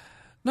something.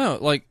 No,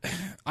 like,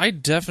 I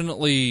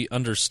definitely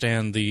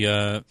understand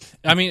the,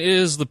 I mean, it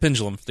is the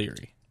pendulum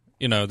theory.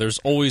 You know, there's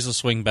always a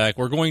swing back.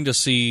 We're going to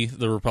see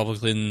the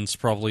Republicans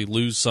probably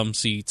lose some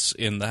seats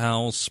in the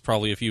House,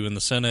 probably a few in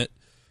the Senate.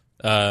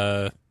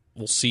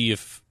 We'll see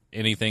if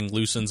anything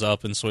loosens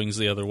up and swings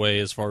the other way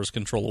as far as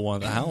control of one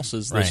of the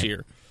houses this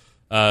year.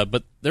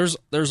 But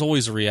there's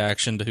always a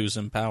reaction to who's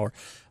in power.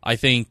 I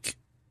think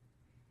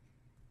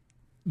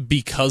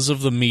because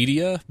of the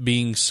media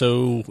being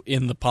so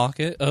in the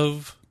pocket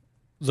of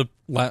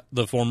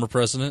the former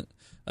president,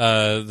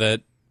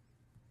 that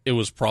it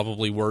was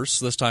probably worse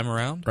this time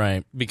around.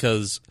 Right.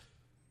 Because,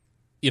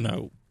 you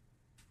know,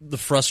 the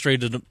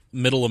frustrated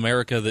middle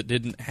America that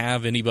didn't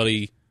have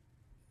anybody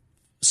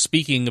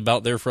speaking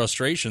about their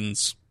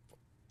frustrations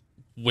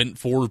went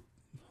for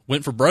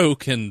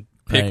broke and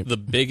picked the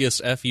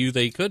biggest FU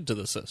they could to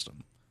the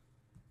system.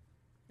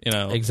 You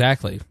know,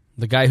 exactly.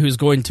 The guy who's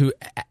going to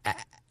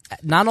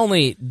not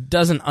only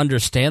doesn't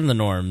understand the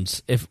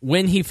norms,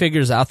 when he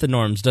figures out the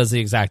norms, does the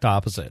exact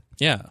opposite.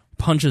 Yeah,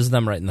 punches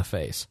them right in the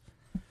face.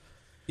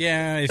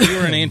 Yeah, if you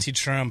were an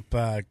anti-Trump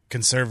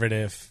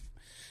conservative,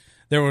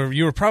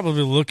 you were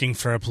probably looking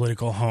for a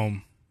political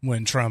home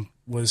when Trump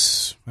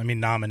was,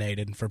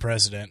 nominated for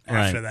president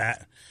after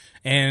that.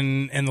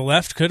 And the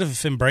left could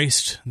have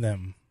embraced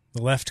them.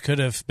 The left could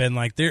have been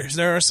like,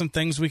 there are some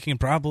things we can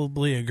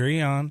probably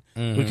agree on.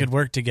 Mm-hmm. We could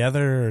work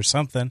together or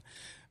something.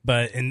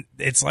 But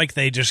it's like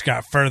they just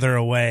got further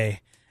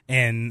away.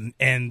 And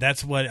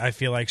that's what I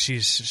feel like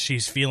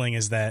she's feeling,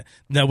 is that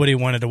nobody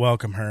wanted to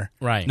welcome her.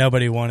 Right.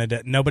 Nobody wanted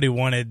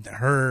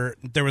her.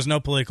 There was no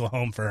political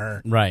home for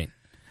her. Right.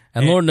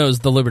 And Lord knows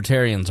the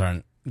libertarians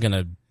aren't going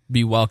to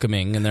be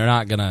welcoming, and they're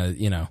not going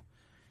to,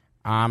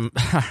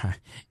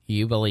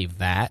 you believe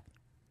that?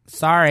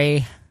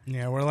 Sorry.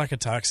 Yeah, we're like a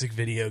toxic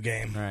video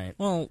game. Right.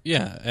 Well,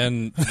 yeah,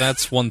 and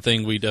that's one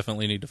thing we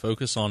definitely need to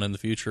focus on in the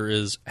future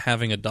is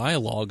having a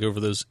dialogue over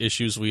those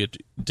issues we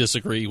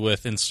disagree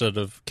with instead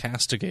of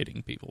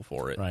castigating people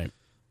for it. Right.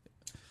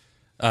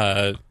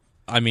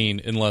 I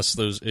mean, unless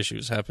those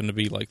issues happen to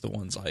be like the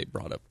ones I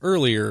brought up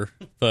earlier,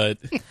 but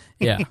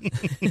Yeah.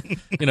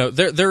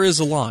 there is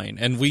a line,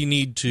 and we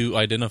need to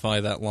identify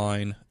that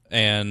line,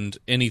 and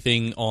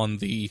anything on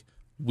the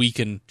we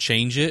can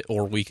change it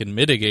or we can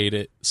mitigate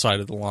it side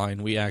of the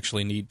line, we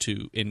actually need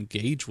to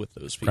engage with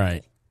those people.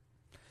 Right.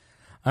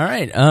 All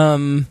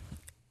right.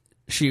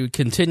 She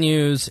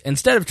continues,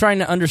 instead of trying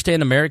to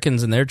understand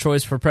Americans and their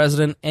choice for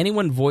president,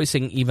 anyone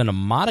voicing even a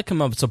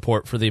modicum of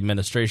support for the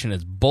administration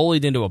is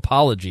bullied into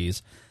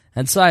apologies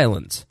and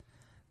silence.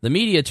 The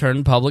media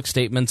turned public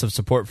statements of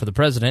support for the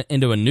president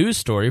into a news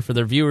story for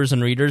their viewers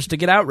and readers to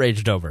get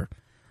outraged over.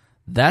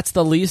 That's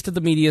the least of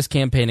the media's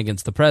campaign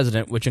against the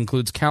president, which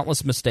includes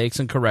countless mistakes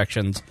and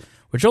corrections,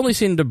 which only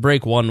seem to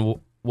break one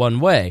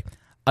way,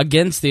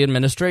 against the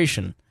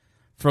administration.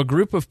 For a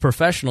group of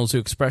professionals who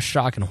express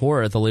shock and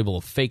horror at the label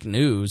of fake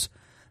news,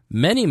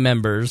 many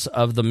members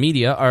of the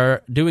media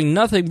are doing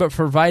nothing but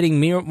providing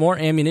more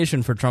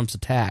ammunition for Trump's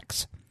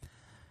attacks.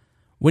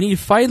 When he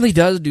finally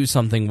does do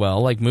something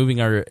well, like moving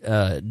our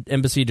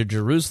embassy to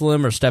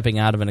Jerusalem or stepping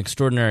out of an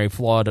extraordinary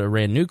flawed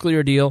Iran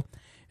nuclear deal,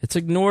 it's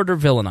ignored or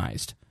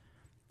villainized.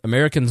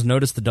 Americans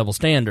notice the double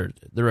standard,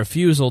 the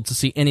refusal to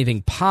see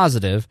anything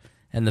positive,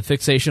 and the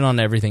fixation on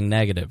everything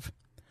negative.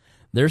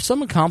 There are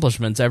some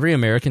accomplishments every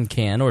American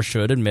can or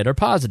should admit are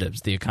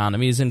positives. The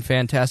economy is in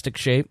fantastic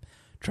shape.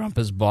 Trump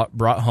has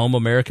brought home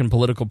American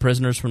political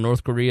prisoners from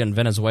North Korea and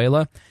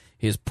Venezuela.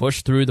 He has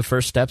pushed through the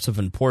first steps of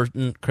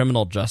important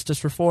criminal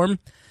justice reform.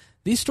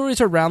 These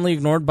stories are roundly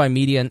ignored by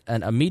media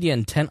and a media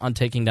intent on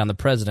taking down the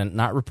president,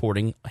 not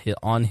reporting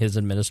on his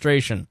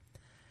administration.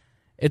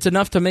 It's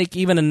enough to make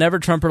even a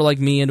never-Trumper like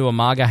me into a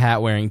MAGA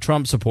hat-wearing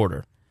Trump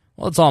supporter.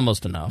 Well, it's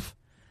almost enough.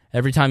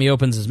 Every time he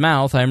opens his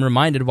mouth, I am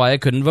reminded why I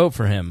couldn't vote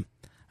for him.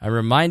 I'm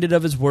reminded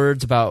of his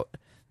words about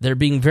there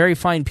being very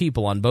fine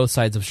people on both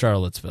sides of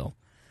Charlottesville.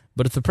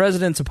 But if the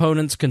president's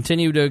opponents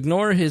continue to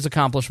ignore his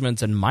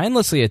accomplishments and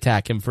mindlessly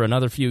attack him for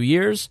another few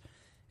years,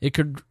 it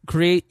could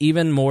create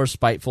even more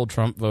spiteful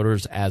Trump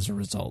voters as a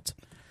result.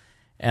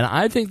 And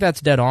I think that's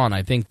dead on.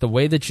 I think the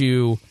way that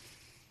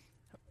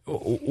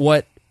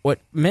what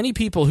many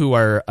people who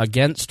are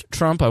against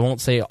Trump, I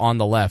won't say on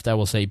the left, I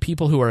will say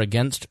people who are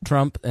against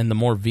Trump and the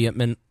more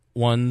vehement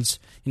ones,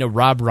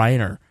 Rob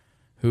Reiner,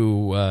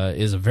 who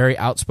is a very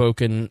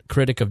outspoken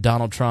critic of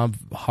Donald Trump,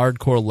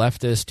 hardcore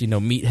leftist,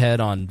 meathead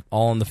on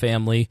All in the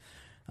Family,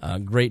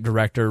 great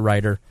director,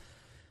 writer,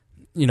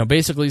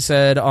 basically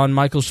said on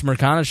Michael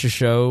Smerconich's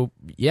show,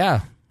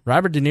 yeah,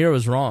 Robert De Niro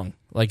was wrong.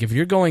 Like,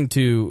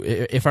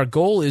 if our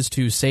goal is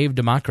to save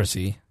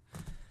democracy,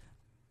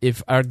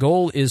 if our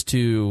goal is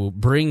to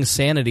bring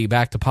sanity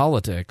back to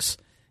politics,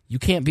 you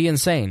can't be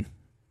insane,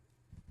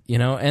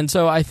 And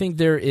so I think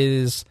there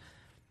is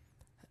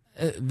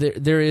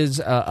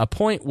a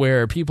point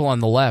where people on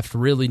the left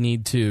really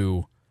need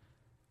to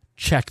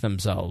check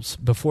themselves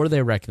before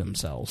they wreck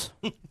themselves.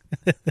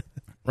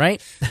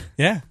 Right?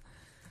 Yeah.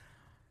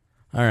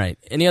 All right.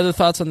 Any other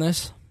thoughts on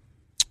this?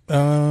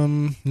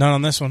 None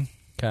on this one.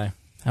 Okay.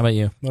 How about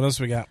you? What else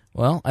we got?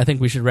 Well, I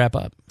think we should wrap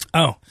up.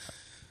 Oh,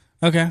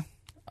 okay.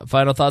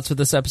 Final thoughts for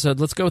this episode.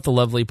 Let's go with the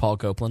lovely Paul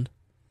Copeland.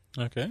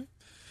 Okay.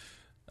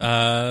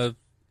 No,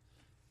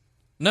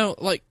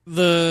 like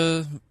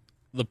the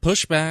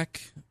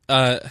pushback,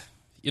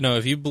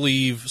 if you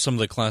believe some of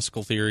the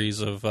classical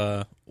theories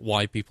of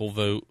why people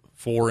vote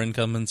for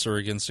incumbents or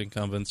against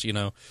incumbents,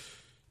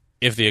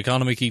 if the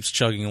economy keeps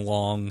chugging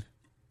along,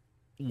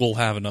 we'll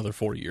have another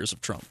 4 years of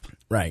Trump.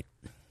 Right.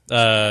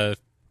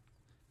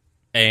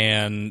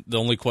 And the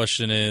only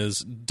question is,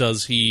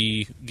 does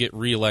he get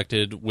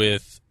reelected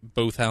with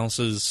both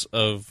houses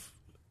of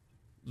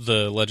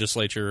the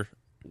legislature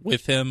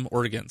with him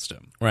or against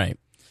him? Right.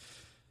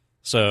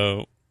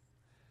 So,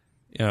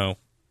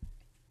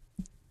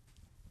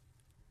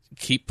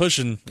 keep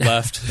pushing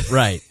left.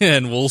 Right.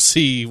 And we'll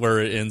see where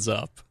it ends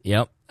up.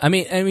 Yep. I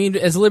mean,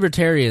 as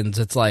libertarians,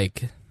 it's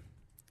like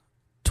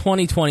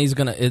 2020 is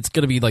it's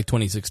gonna be like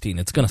 2016.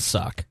 It's gonna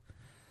suck.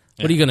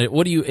 Yeah.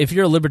 If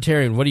you're a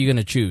libertarian, what are you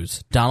gonna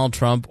choose? Donald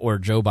Trump or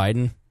Joe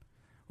Biden?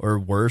 Or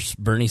worse,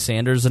 Bernie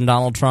Sanders and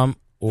Donald Trump?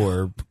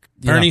 Or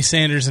Bernie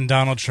Sanders and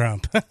Donald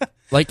Trump.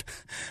 Like,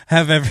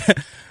 have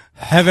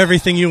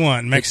everything you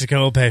want.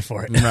 Mexico will pay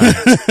for it.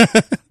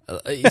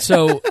 Right.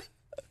 So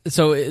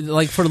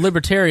like for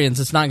libertarians,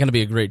 it's not going to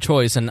be a great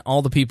choice, and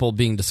all the people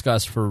being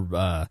discussed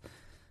for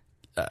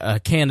a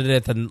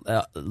candidate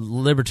the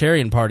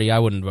Libertarian Party, I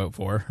wouldn't vote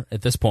for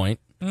at this point.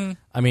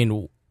 I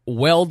mean,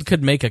 Weld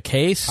could make a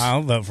case.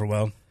 I'll vote for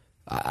Weld.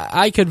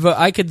 I could vote.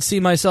 I could see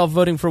myself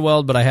voting for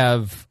Weld, but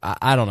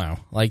I don't know.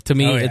 Like, to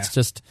me, It's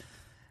just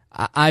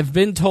I've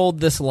been told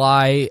this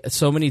lie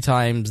so many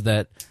times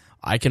that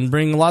I can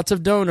bring lots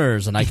of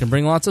donors and I can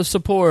bring lots of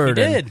support. He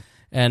did.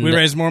 And we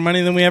raised more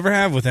money than we ever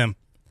have with him.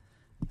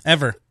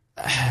 Ever.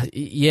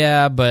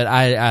 Yeah, but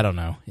I don't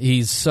know.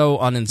 He's so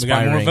We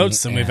uninspiring. got more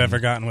votes than we've and- ever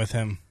gotten with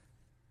him.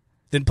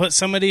 Then put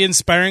somebody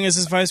inspiring as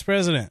his vice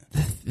president.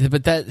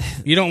 But that,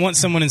 You don't want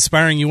someone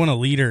inspiring. You want a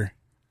leader.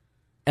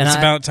 and It's I-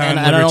 about time and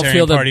the I don't Libertarian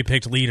feel that- Party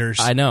picked leaders.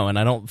 I know, and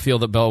I don't feel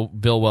that Bill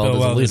Weld Bill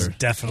Weld is is a leader.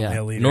 definitely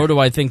a leader. Nor do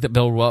I think that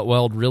Bill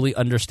Weld really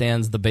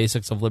understands the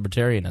basics of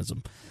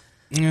libertarianism.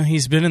 Yeah,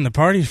 he's been in the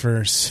party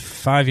for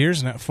 5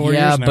 years now, 4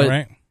 Yeah, years now, but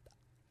right?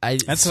 I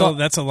That's saw,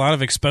 a lot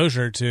of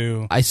exposure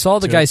to. I saw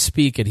the to- guy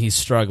speak, and he's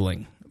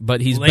struggling.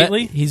 But he's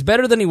Lately? he's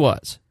better than he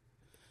was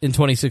in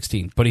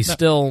 2016. But he's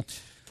still,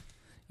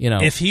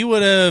 If he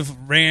would have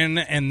ran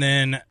and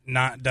then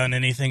not done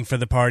anything for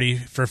the party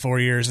for 4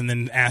 years and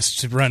then asked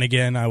to run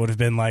again, I would have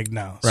been like,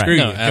 no, Right. screw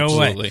No, you, go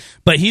absolutely. away.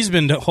 But he's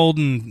been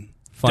holding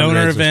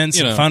donor Fundraisers. events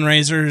and You know.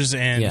 fundraisers,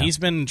 and Yeah. he's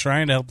been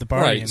trying to help the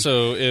party. Right. and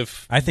So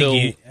if I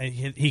think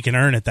Bill, he can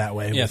earn it that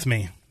way Yeah. with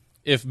me.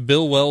 if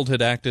Bill Weld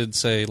had acted,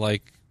 say,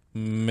 like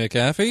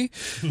McAfee,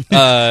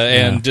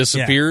 and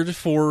disappeared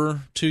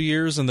for 2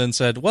 years and then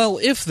said, well,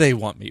 if they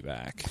want me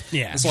back.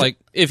 Yeah. It's like,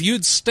 if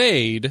you'd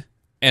stayed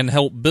and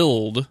helped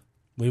build,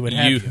 We would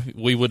have you.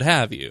 we would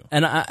have you.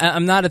 and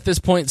I'm not at this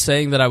point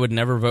saying that I would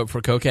never vote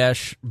for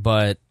Kokesh,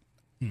 but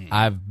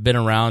I've been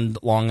around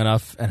long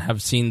enough and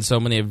have seen so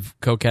many of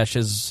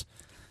Kokesh's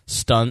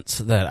stunts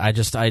that I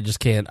just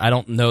can't. I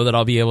don't know that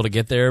I'll be able to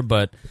get there,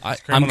 but I'm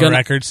Criminal gonna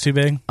record's too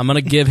big. I'm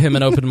gonna give him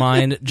an open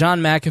mind.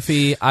 John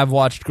McAfee, I've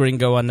watched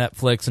Gringo on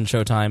Netflix and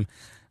Showtime.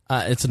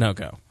 It's a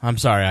no-go. I'm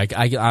sorry.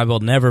 I will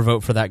never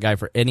vote for that guy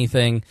for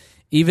anything.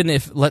 Even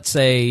if, let's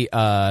say,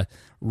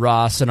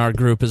 Ross in our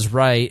group is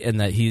right and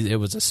that it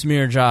was a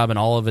smear job and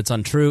all of it's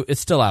untrue,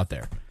 it's still out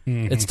there.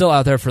 It's still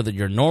out there for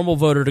your normal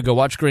voter to go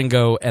watch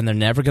Gringo, and they're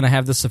never going to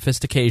have the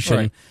sophistication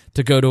Right.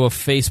 to go to a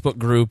Facebook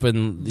group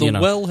and The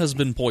well has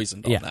been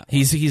poisoned on yeah, that.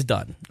 he's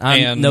done.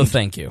 And- No,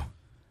 thank you.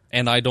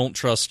 And I don't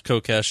trust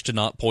Kokesh to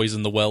not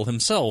poison the well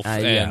himself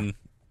Yeah.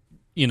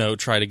 and,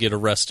 try to get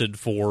arrested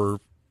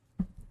for,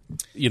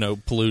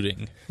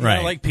 polluting. Right.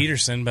 I like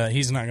Peterson, but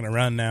he's not going to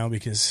run now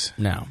because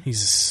No.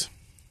 he's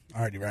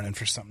already running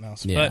for something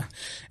else. Yeah. But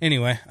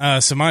anyway,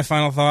 so my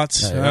final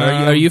thoughts.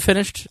 Are you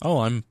finished? Oh,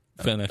 I'm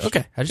finished.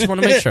 Okay, I just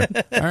want to make sure.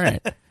 All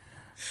right,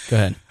 go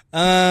ahead.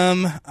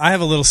 I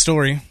have a little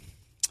story.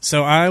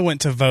 So I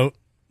went to vote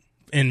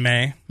in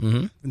May,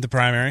 in the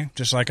primary,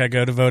 just like I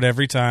go to vote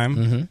every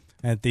time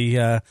at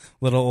the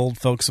little old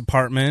folks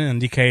apartment in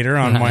Decatur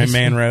on my Nice.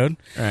 main road.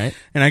 All right.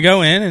 And I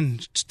go in,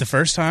 and the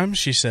first time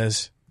she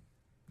says,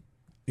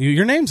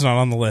 your name's not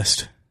on the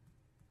list.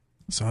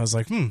 So I was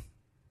like,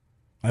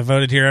 I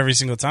voted here every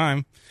single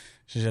time.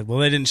 She said, well,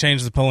 they didn't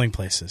change the polling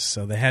places.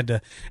 So they had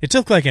to, it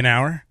took like an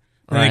hour.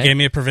 And Right. they gave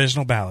me a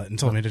provisional ballot and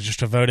told me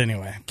to vote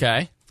anyway.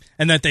 Okay.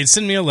 And that they'd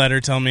send me a letter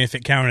telling me if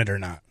it counted or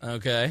not.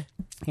 Okay.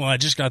 Well, I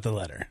just got the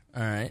letter.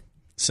 All right.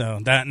 So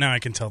that now I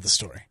can tell the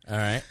story. All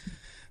right.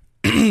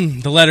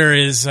 The letter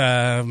is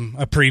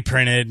a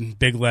pre-printed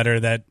big letter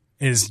that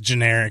is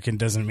generic and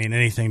doesn't mean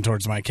anything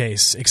towards my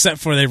case, except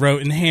for they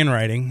wrote in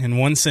handwriting in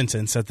one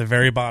sentence at the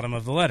very bottom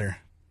of the letter.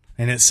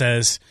 And it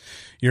says,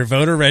 your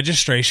voter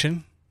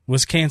registration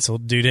was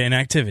canceled due to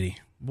inactivity.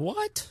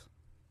 What?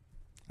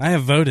 I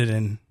have voted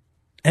in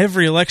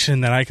every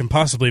election that I can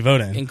possibly vote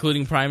in,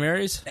 Including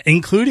primaries?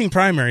 including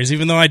primaries,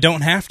 even though I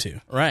don't have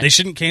to. Right. They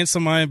shouldn't cancel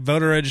my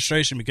voter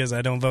registration because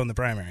I don't vote in the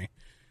primary.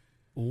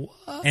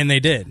 What? And they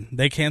did.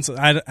 They canceled.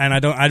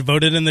 I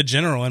voted in the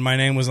general, and my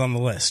name was on the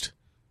list.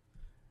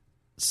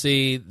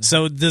 See,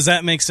 So does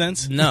that make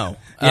sense? no.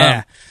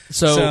 Yeah.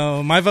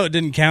 So my vote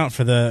didn't count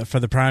for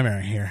the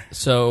primary here.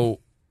 so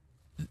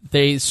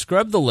they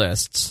scrubbed the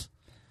lists,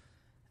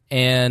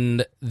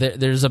 and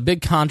there's a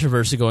big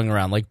controversy going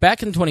around. Like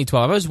back in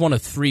 2012, I was one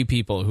of 3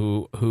 people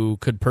who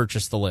could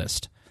purchase the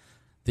list.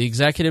 The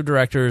executive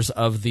directors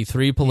of the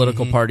 3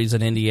 political parties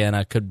in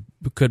Indiana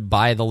could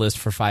buy the list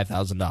for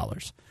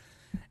 $5,000.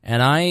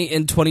 And I,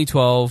 in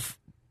 2012,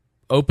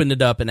 opened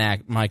it up in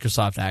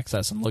Microsoft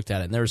Access and looked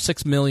at it, and there were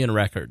 6 million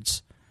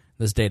records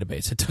in this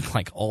database. It took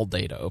like all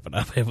day to open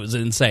up. It was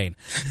insane.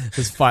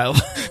 This file,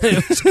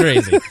 it was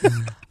crazy.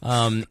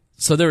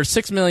 So there were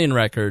 6 million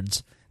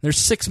records. There's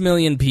 6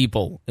 million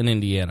people in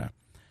Indiana.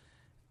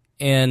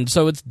 And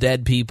so it's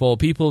dead people.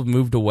 People have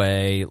moved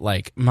away.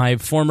 Like my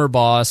former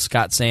boss,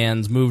 Scott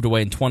Sands, moved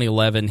away in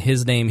 2011.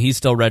 His name, he's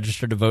still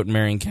registered to vote in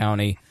Marion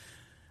County.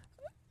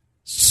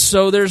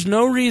 So there's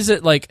no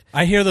reason, like,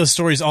 I hear those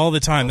stories all the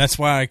time. That's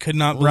why I could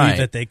not believe Right.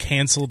 that they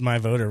canceled my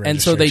voter registration.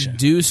 and so they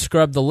do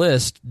scrub the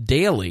list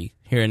daily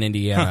here in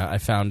Indiana. I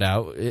found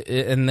out,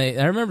 and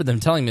I remember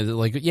them telling me that,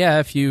 like, yeah,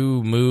 if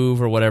you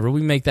move or whatever,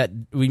 we make that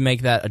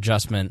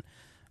adjustment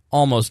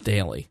almost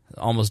daily.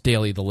 Almost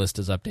daily, the list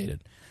is updated.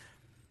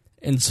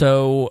 And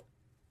so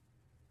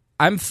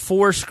I'm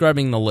for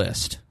scrubbing the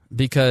list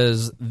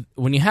because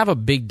when you have a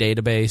big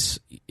database,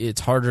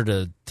 it's harder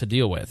to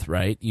deal with,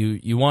 right?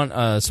 You want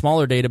a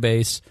smaller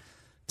database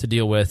to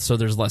deal with so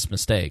there's less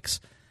mistakes.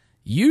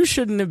 you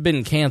shouldn't have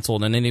been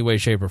canceled in any way,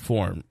 shape, or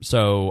form.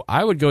 So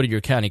I would go to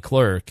your county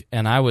clerk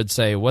and I would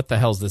say, what the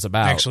hell's this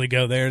about? Actually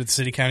go there to the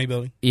city county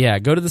building? Yeah,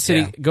 go to the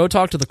city, go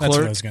talk to the clerk. That's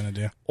what I was going to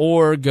do.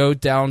 Or go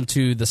down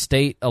to the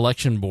state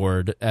election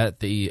board at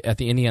the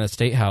Indiana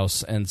State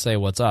House and say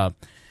what's up.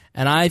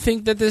 And I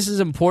think that this is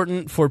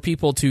important for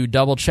people to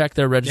double-check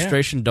their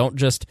registration. Yeah. Don't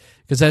just...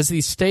 Because as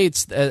these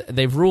states,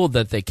 they've ruled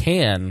that they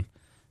can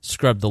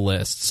scrub the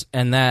lists,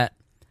 and that...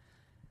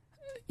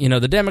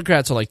 the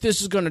Democrats are like,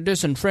 this is going to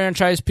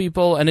disenfranchise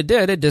people, and it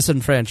did. It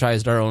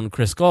disenfranchised our own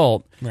Chris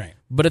Galt. Right.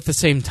 But at the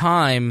same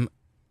time,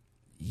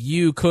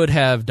 you could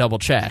have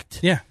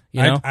double-checked. Yeah.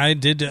 I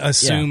did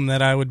assume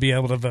that I would be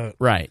able to vote.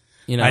 Right.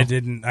 I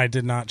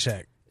did not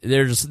check.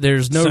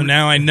 There's no... So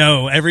now I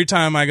know every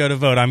time I go to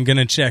vote, I'm going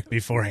to check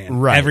beforehand.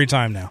 Right. Every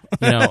time now.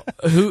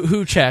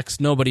 Who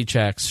checks? Nobody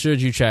checks.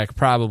 Should you check?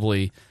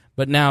 Probably.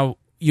 But now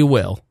you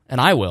will,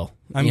 and I will.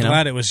 I'm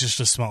glad it was just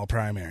a small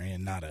primary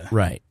and not a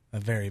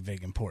very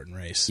big important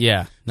race.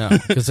 Yeah. No.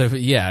 Because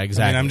exactly.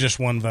 I mean, I'm just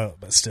one vote,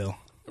 but still.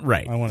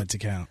 Right. I want it to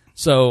count.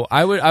 So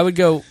I would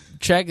go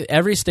check.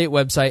 Every state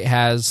website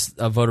has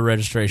a voter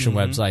registration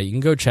website. You can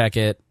go check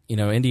it.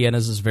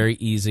 Indiana's is very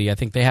easy. I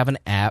think they have an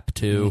app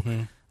too.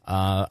 Mm-hmm.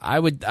 I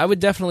would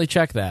definitely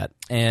check that,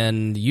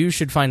 and you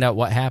should find out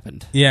what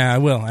happened. Yeah, I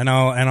will, and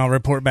I'll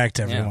report back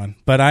to everyone.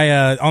 Yeah. But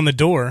I on the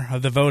door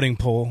of the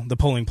the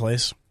polling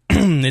place,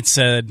 it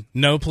said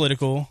no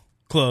political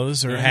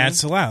clothes or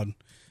hats allowed.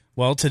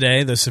 Well,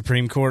 today the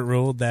Supreme Court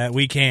ruled that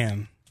we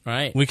can.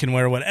 Right. We can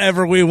wear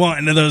whatever we want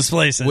into those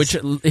places. Which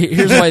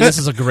here's why this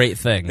is a great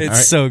thing.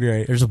 It's so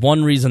great. There's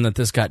one reason that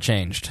this got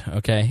changed.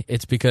 Okay,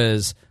 it's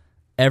because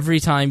every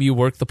time you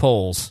work the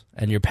polls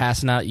and you're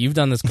passing out, you've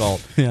done this,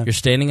 Galt. You're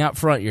standing out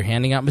front, you're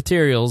handing out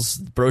materials,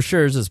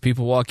 brochures as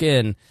people walk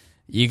in.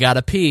 You got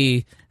to pee,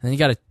 and then you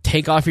got to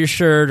take off your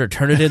shirt or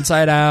turn it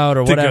inside out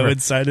or whatever. Go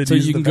inside and so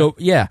you can go.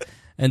 Yeah.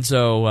 And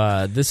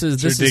so this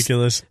is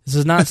ridiculous. This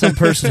is not some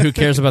person who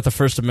cares about the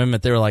First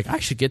Amendment. They were like, I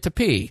should get to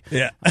pee.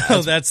 Yeah.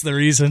 That's the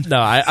reason. No,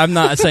 I'm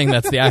not saying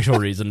that's the actual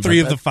reason. Three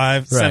of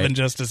the seven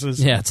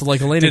justices. Yeah, it's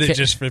like Elena did it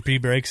just for pee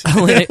breaks.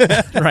 Right.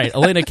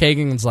 Elena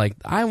Kagan's like,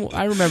 I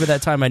remember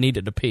that time I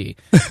needed to pee.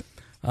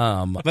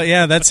 But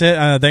yeah, that's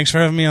it. Thanks for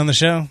having me on the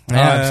show. Yeah,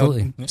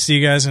 absolutely. See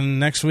you guys in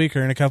next week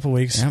or in a couple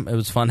weeks. Yeah, it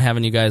was fun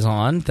having you guys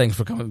on. Thanks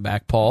for coming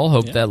back, Paul.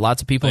 Hope that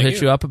lots of people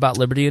hit you up about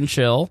Liberty and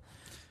Chill.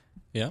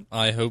 Yeah,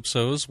 I hope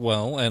so as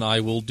well, and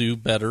I will do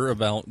better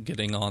about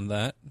getting on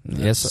that.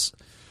 Yes.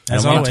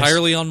 As always.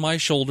 Entirely on my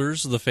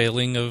shoulders, the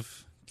failing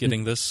of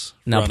getting this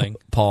running.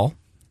 Paul,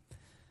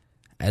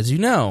 as you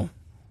know,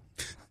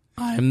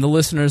 I'm the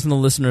listeners and the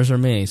listeners are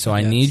me, so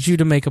I need you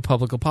to make a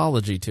public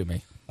apology to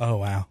me. Oh,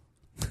 wow.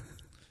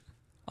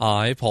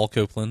 I, Paul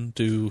Copeland,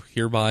 do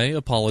hereby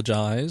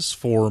apologize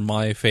for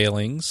my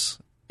failings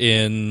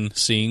in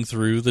seeing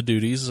through the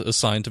duties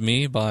assigned to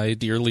me by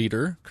dear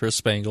leader Chris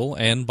Spangle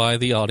and by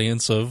the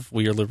audience of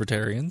We Are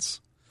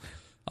Libertarians.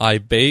 I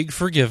beg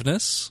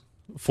forgiveness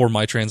for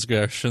my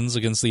transgressions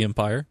against the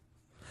Empire.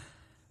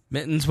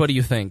 Mittens, what do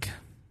you think?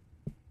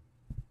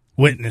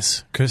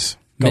 Witness, Chris.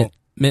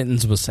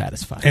 Mittens was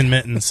satisfied. And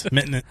Mittens.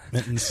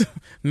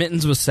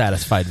 Mittens was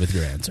satisfied with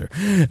your answer.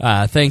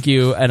 Thank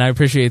you, and I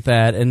appreciate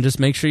that. And just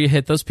make sure you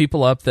hit those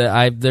people up.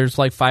 There's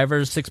like 5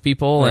 or 6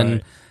 people,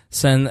 and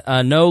send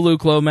no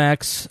Luke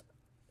Lomax.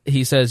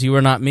 He says, you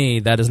are not me.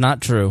 That is not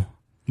true.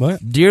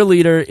 What? Dear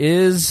leader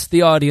is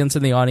the audience,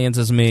 and the audience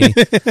is me.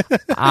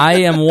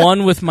 I am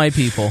one with my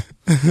people.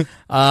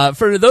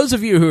 For those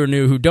of you who are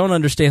new, who don't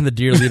understand the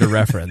dear leader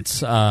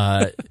reference,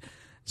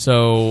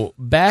 so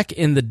back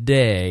in the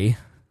day,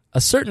 a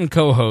certain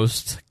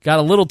co-host got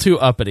a little too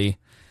uppity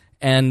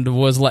and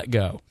was let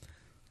go.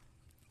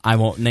 I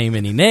won't name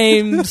any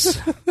names.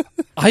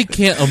 I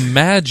can't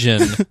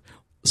imagine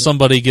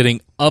somebody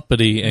getting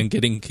uppity and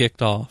getting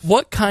kicked off.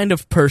 What kind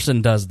of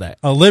person does that?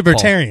 A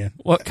libertarian.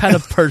 Paul? What kind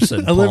of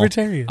person? A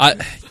libertarian.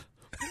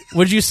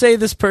 Would you say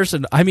this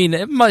person? I mean,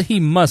 he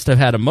must have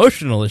had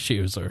emotional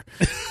issues, or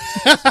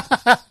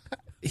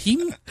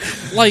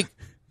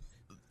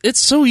it's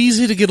so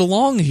easy to get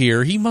along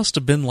here. He must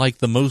have been like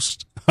the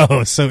most.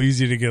 Oh, it's so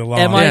easy to get along.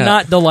 Am I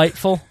not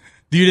delightful?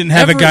 You didn't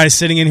have a guy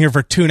sitting in here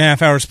for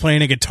 2.5 hours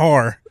playing a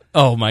guitar.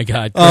 Oh, my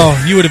God.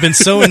 Oh, you would have been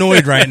so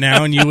annoyed right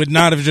now, and you would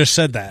not have just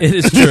said that. It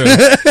is true.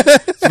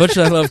 As much as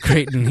I love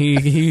Creighton,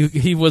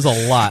 he was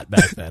a lot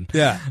back then.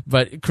 Yeah.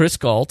 But Chris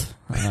Galt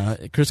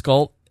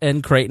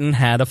and Creighton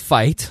had a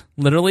fight,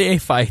 literally a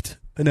fight.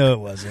 No, it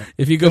wasn't.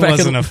 If you go back, it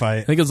wasn't a fight.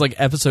 I think it was like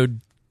episode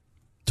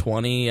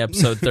 20,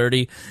 episode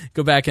 30.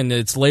 Go back and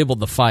it's labeled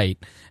The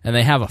Fight, and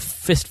they have a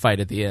fist fight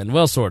at the end.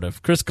 Well, sort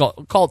of. Chris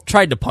Galt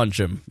tried to punch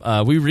him.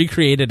 We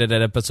recreated it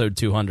at episode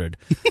 200,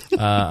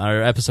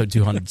 our episode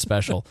 200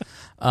 special.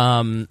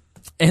 And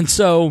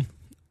so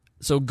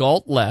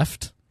Galt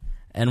left,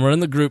 and we're in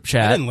the group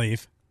chat. I didn't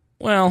leave.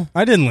 Well,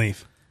 I didn't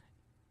leave.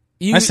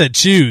 I said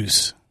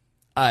choose.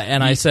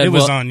 And I said, it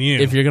was on you.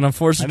 If you're going to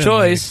force a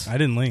choice, I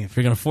didn't leave. If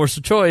you're going to force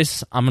a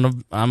choice,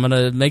 I'm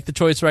gonna make the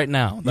choice right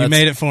now. You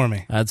made it for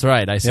me. That's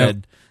right. I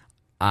said,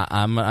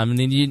 I'm gonna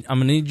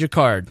need your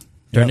card.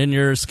 Turn in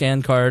your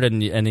scan card,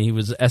 and he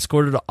was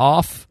escorted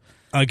off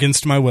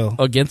Against my will.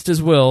 against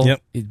his will.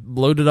 Yep. He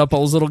loaded up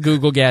all his little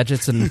Google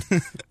gadgets and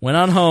went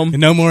on home.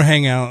 No more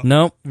Hangout.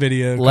 Nope.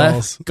 Video Left,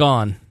 calls.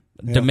 gone.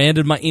 Yep.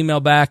 Demanded my email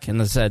back,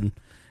 and I said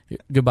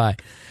goodbye.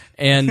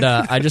 And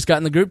I just got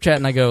in the group chat,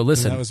 and I go,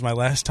 listen, That was my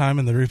last time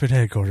in the Rupert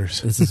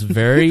headquarters. this is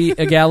very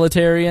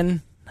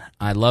egalitarian.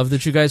 I love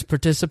that you guys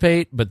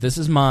participate, but this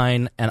is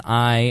mine, and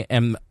I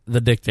am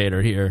the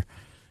dictator here.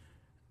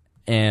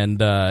 And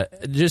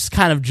just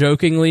kind of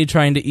jokingly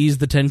trying to ease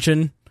the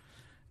tension.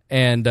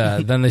 And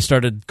then they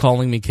started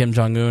calling me Kim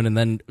Jong-un. And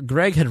then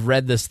Greg had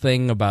read this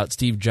thing about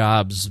Steve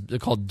Jobs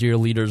called Dear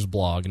Leader's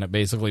Blog, and it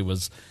basically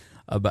was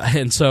about...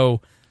 And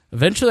so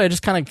eventually I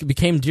just kind of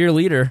became Dear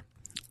Leader.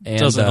 And,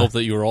 Doesn't help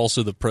that you were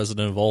also the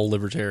president of all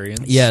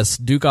libertarians. Yes,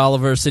 Duke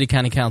Oliver, city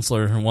county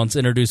councilor, once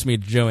introduced me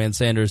to Joanne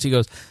Sanders. He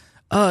goes,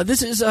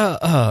 this is,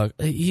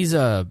 he's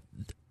the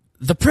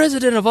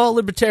president of all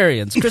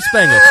libertarians, Chris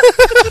Spangle.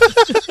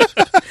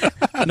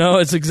 No,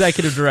 it's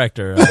executive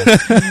director.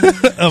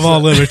 Of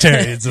all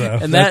libertarians, though.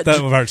 And that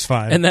that- part's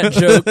fine. And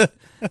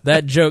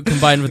that joke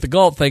combined with the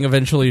Galt thing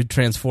eventually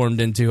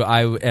transformed into,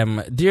 I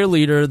am Dear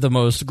Leader, the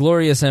most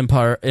glorious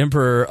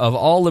emperor of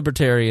all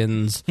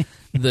libertarians,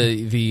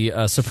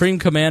 the supreme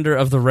commander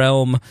of the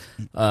realm,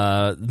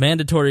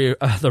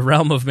 the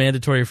realm of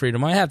mandatory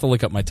freedom. I have to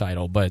look up my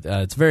title, but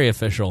it's very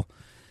official.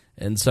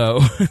 And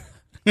so,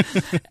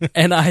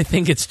 and I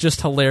think it's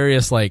just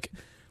hilarious. Like,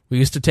 we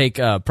used to take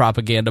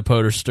propaganda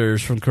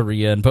posters from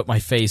Korea and put my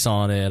face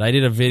on it. I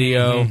did a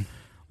video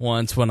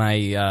once when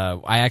I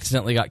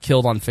accidentally got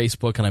killed on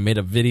Facebook, and I made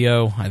a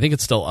video. I think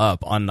it's still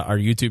up on our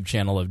YouTube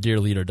channel of Dear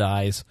Leader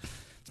Dies.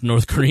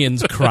 North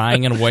Koreans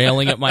crying and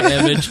wailing at my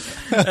image.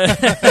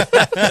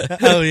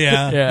 Oh,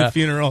 yeah. Yeah. The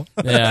funeral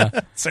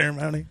Yeah.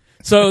 ceremony.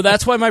 So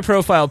that's why my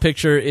profile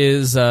picture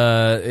is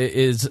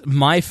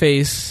my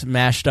face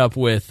mashed up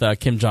with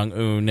Kim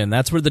Jong-un, and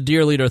that's where the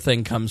Dear Leader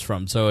thing comes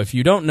from. So if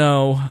you don't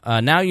know,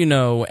 now you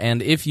know,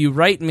 and if you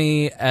write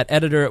me at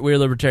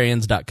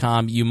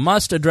editor@weirlibertarians.com, you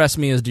must address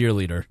me as Dear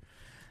Leader.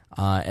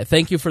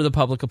 Thank you for the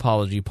public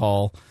apology,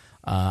 Paul.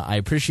 I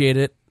appreciate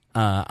it.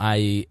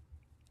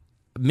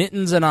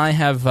 Mittens and I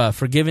have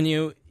forgiven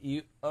you.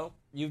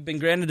 You've been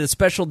granted a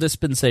special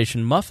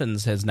dispensation.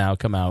 Muffins has now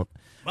come out.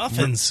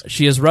 Muffins.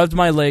 She has rubbed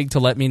my leg to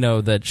let me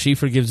know that she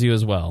forgives you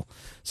as well.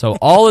 So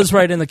all is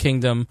right in the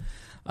kingdom.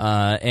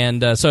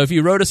 So if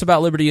you wrote us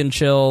about Liberty and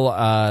Chill,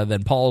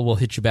 then Paul will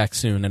hit you back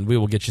soon, and we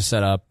will get you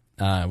set up.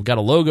 We got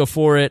a logo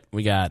for it.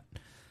 We got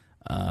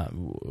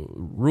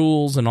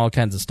rules and all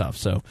kinds of stuff.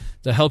 So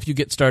to help you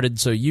get started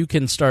so you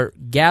can start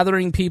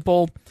gathering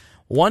people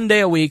one day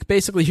a week.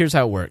 Basically, here's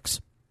how it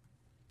works.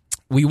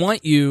 We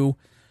want you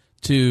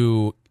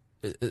to...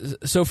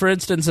 So, for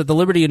instance, at the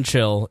Liberty and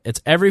Chill,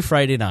 it's every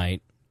Friday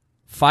night,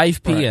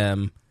 5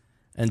 p.m.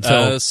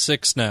 until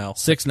 6 now.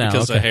 6 now,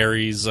 Because okay. of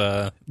Harry's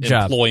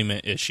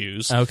employment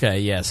issues. Okay,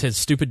 yes, his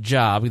stupid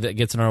job that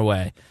gets in our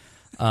way.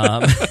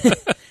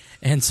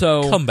 And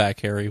so Come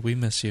back, Harry. We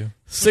miss you.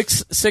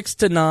 6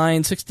 to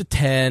 9, 6 to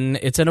 10.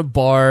 It's in a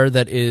bar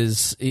that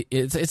is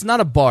it's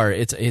not a bar.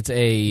 It's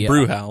a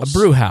Brew house. A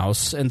brew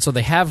house, and so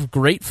they have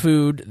great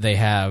food. They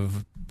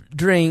have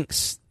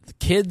drinks.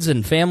 Kids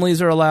and families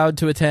are allowed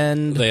to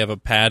attend. They have a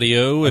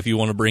patio if you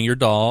want to bring your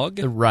dog.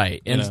 Right.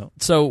 And You know.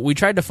 so we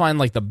tried to find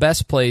like the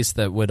best place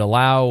that would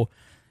allow,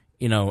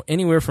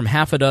 anywhere from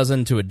half a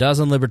dozen to a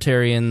dozen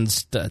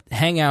libertarians to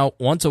hang out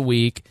once a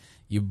week.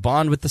 You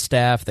bond with the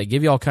staff. They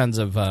give you all kinds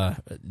of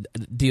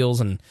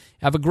deals and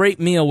have a great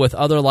meal with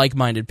other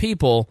like-minded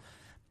people.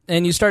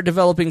 And you start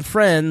developing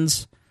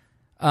friends.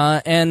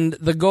 And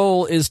the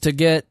goal is to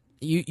get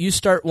you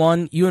start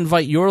one, you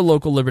invite your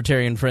local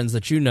libertarian friends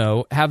that you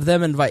know, have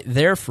them invite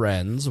their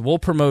friends. We'll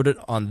promote it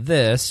on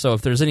this. So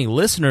if there's any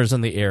listeners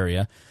in the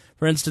area,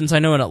 for instance, I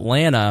know in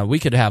Atlanta, we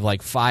could have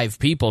like 5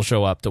 people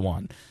show up to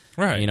one.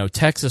 Right.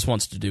 Texas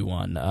wants to do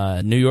one.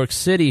 New York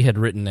City had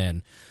written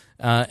in.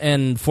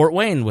 And Fort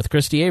Wayne with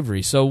Christy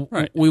Avery. So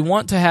Right. we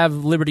want to have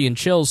Liberty and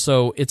Chill,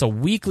 so it's a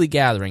weekly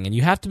gathering, and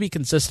you have to be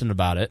consistent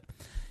about it.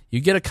 You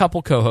get a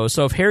couple co-hosts.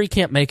 So if Harry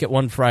can't make it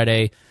one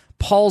Friday,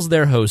 Paul's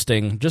there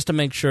hosting just to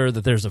make sure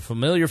that there's a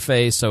familiar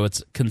face so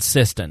it's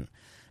consistent.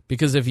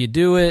 Because if you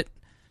do it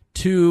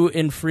too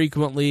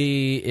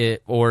infrequently,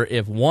 or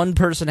if one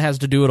person has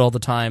to do it all the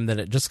time, then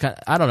it just kind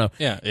of, I don't know.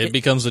 Yeah, it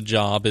becomes a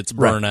job. It's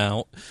Right.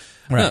 burnout.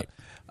 Right.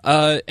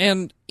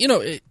 And,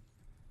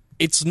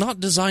 it's not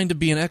designed to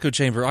be an echo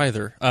chamber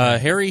either.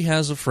 Harry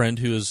has a friend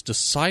who is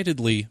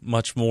decidedly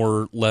much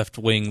more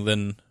left-wing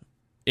than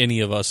any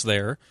of us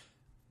there.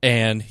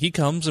 And he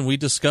comes and we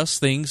discuss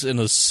things in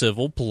a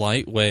civil,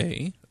 polite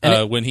way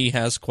when he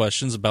has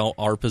questions about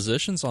our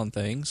positions on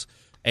things.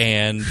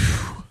 And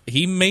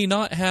he may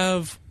not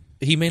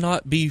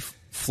be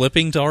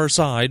flipping to our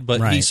side,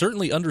 but he Right.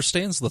 certainly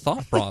understands the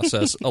thought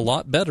process a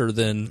lot better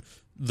than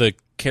the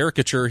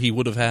caricature he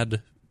would have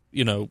had,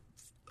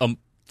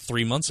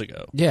 3 months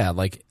ago. Yeah,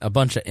 like a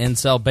bunch of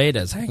incel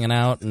betas hanging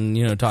out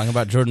and, talking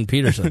about Jordan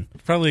Peterson.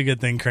 Probably a good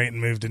thing Creighton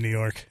moved to New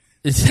York.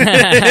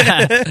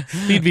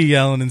 He'd be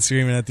yelling and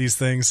screaming at these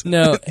things.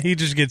 No. He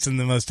just gets in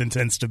the most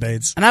intense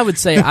debates. And I would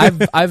say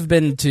I've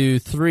been to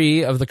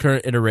 3 of the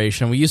current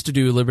iteration. We used to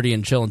do Liberty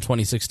and Chill in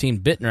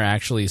 2016. Bittner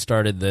actually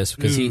started this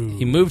because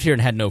he moved here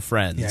and had no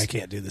friends. Yeah, I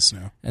can't do this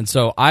now. And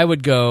so I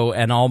would go,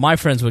 and all my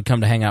friends would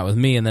come to hang out with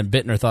me, and then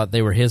Bittner thought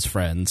they were his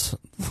friends.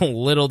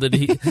 Little did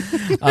he.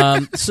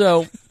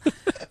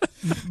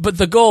 But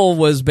the goal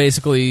was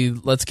basically,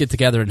 let's get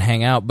together and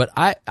hang out. But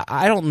I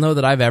don't know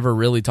that I've ever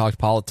really talked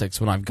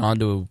politics when I've gone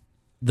to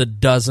the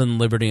dozen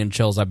Liberty and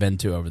Chills I've been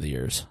to over the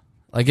years.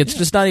 Like, it's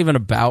just not even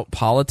about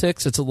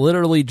politics. It's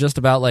literally just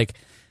about, like,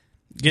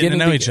 getting to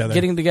know each other.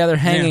 Getting together,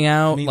 hanging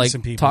out, meeting like,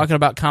 some people. talking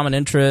about common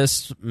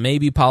interests,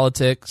 maybe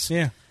politics.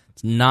 Yeah.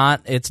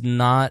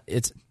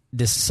 It's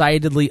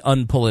decidedly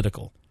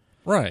unpolitical.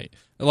 Right.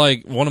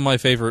 Like, one of my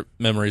favorite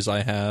memories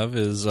I have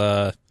is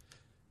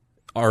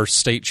our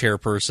state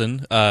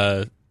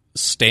chairperson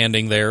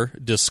standing there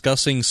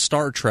discussing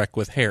Star Trek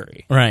with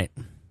Harry. Right.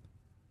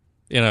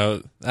 You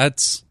know,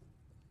 it's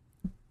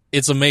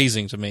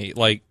amazing to me.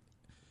 Like,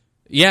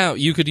 yeah,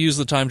 you could use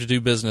the time to do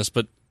business,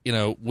 but, you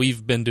know,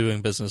 we've been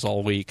doing business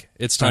all week.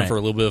 It's time for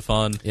a little bit of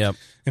fun. Yep.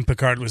 And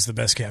Picard was the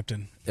best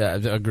captain. Yeah,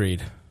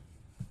 agreed.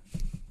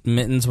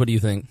 Mittens, what do you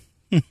think?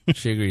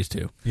 She agrees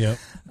too. Yep.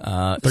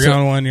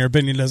 3-on-1, your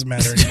opinion doesn't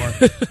matter anymore.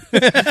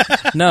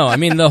 No, I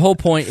mean, the whole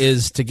point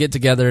is to get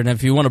together, and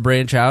if you want to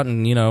branch out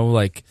and, you know,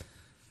 like,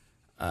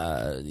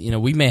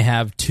 we may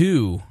have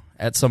 2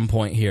 at some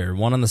point here,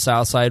 one on the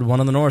south side, one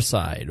on the north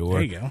side. Or,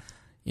 there you go.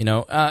 You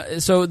know,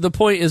 so the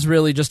point is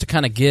really just to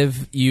kind of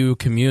give you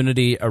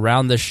community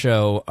around the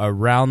show,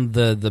 around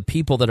the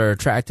people that are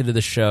attracted to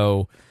the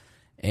show,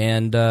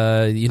 and,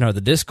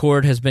 the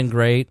Discord has been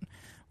great.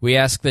 We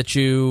ask that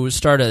you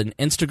start an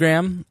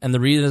Instagram, and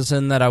the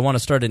reason that I want to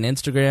start an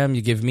Instagram,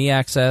 you give me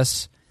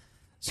access.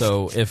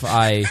 So if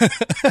I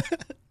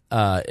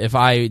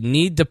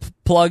need to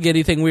plug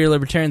anything We Are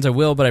Libertarians, I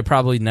will, but I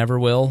probably never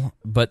will.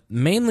 But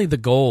mainly the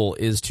goal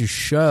is to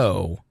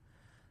show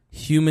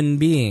human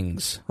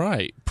beings.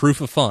 Right.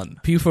 Proof of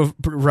fun.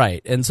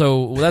 Right. And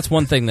so that's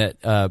one thing that...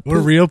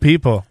 we're real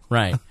people.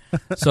 Right.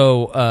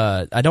 So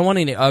I don't want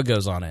any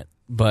uggos on it.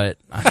 But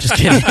I'm just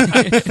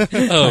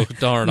kidding. Oh,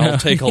 darn. I'll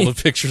take all the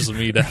pictures of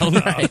me down.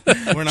 Right.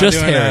 We're not Just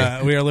doing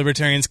Harry. We Are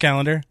Libertarians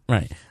calendar.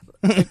 Right.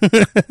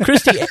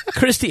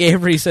 Christy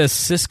Avery says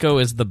Cisco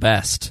is the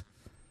best.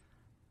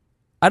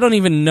 I don't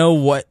even know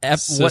what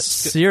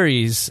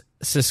series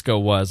Cisco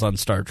was on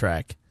Star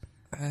Trek.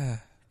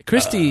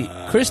 Christy,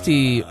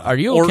 are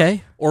you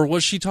okay? Or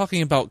was she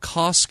talking about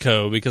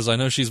Costco? Because I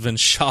know she's been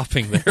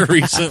shopping there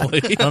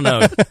recently. I don't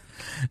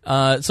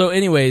know. So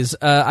anyways,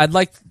 I'd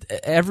like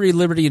every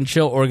Liberty and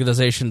Chill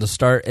organization to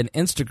start an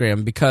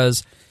Instagram,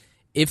 because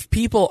if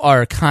people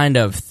are kind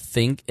of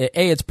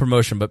it's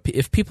promotion, but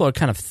if people are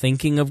kind of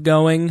thinking of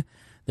going,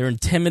 they're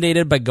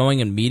intimidated by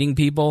going and meeting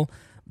people.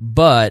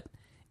 But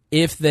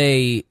if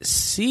they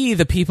see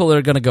the people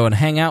they're going to go and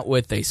hang out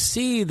with, they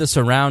see the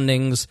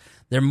surroundings,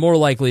 they're more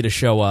likely to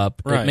show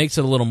up. Right. It makes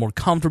it a little more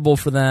comfortable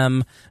for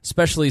them,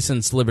 especially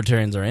since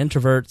libertarians are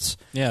introverts.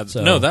 Yeah,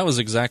 So- no, that was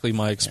exactly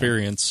my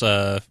experience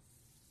 2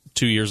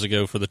 years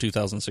ago for the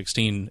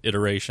 2016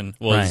 iteration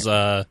was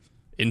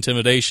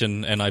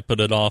intimidation, and I put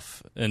it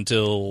off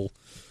until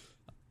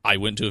I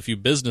went to a few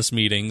business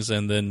meetings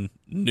and then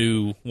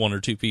knew 1 or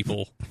 2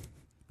 people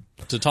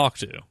to talk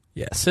to.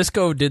 Yeah,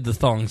 Cisco did the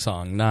thong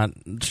song, not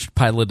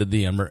piloted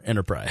the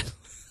Enterprise.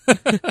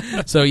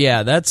 So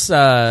yeah, that's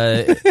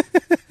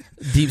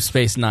Deep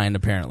Space Nine,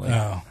 apparently.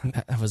 Oh.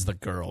 That was the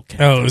girl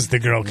captain. Oh, it was the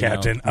girl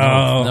captain.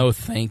 No,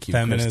 thank you,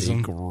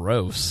 Feminism. Christy.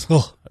 Gross.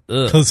 Oh,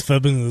 Ugh. because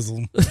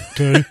feminism.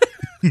 Okay.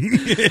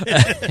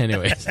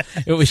 Anyways,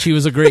 she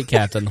was a great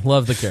captain.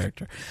 Love the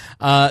character.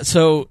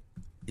 So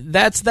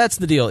that's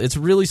the deal. It's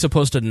really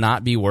supposed to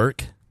not be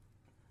work.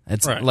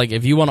 It's like,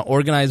 if you want to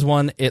organize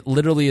one, it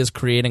literally is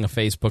creating a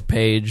Facebook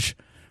page,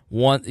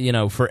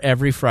 for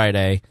every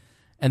Friday,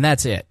 and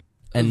that's it.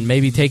 And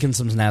maybe taking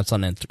some snaps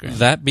on Instagram.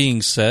 That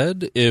being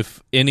said,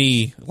 if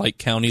any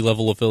county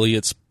level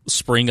affiliates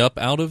spring up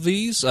out of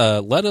these,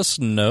 let us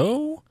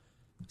know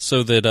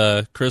so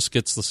that Chris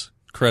gets the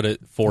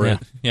credit for it.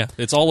 Yeah,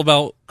 it's all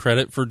about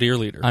credit for Dear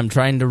Leader. I'm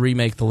trying to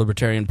remake the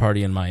Libertarian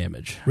Party in my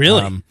image.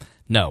 Really?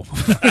 No.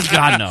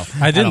 God, no.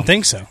 I didn't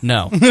think so.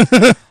 No.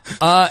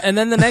 And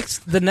then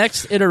the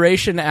next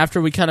iteration,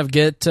 after we kind of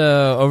get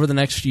over the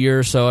next year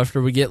or so,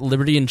 after we get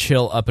Liberty and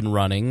Chill up and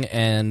running,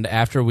 and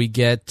after we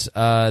get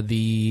I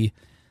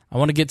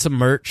want to get some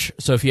merch.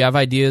 So if you have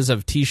ideas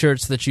of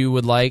T-shirts that you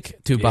would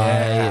like to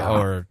buy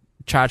or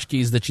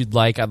tchotchkes that you'd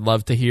like, I'd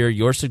love to hear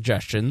your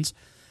suggestions.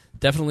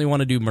 Definitely want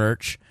to do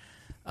merch.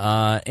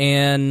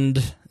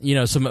 And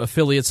some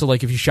affiliates. So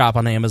if you shop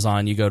on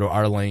Amazon, you go to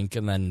our link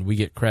and then we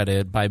get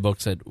credit, buy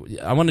books.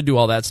 I want to do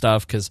all that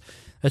stuff because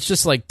that's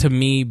just to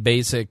me,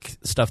 basic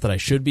stuff that I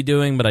should be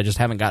doing, but I just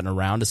haven't gotten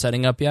around to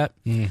setting up yet.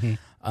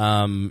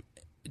 Mm-hmm.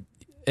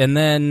 And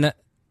then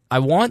I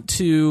want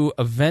to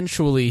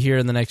eventually, here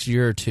in the next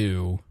year or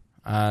two,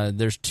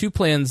 there's 2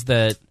 plans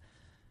that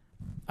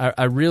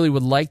I really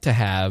would like to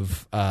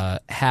have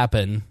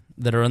happen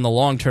that are in the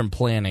long-term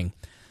planning.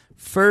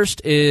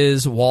 First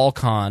is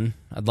WallCon.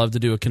 I'd love to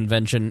do a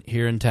convention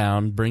here in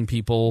town, bring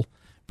people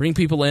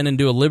in and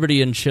do a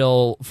Liberty and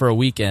Chill for a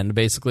weekend,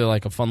 basically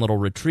like a fun little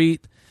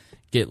retreat,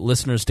 get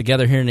listeners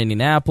together here in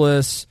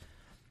Indianapolis,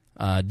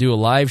 do a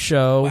live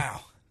show.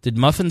 Wow. Did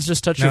muffins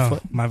just touch your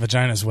foot? My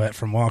vagina's wet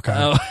from WallCon.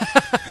 Oh.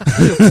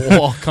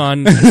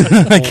 WallCon.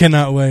 I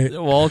cannot wait.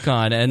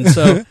 WallCon. And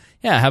so,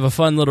 yeah, have a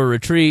fun little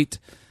retreat.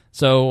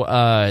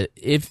 So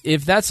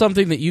if that's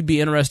something that you'd be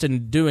interested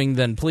in doing,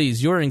 then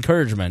please, your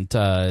encouragement,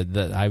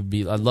 that I'd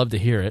love to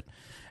hear it.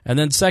 And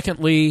then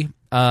secondly,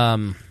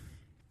 Boss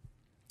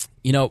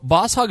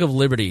Hog of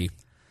Liberty,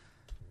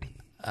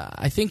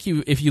 I think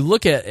if you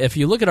look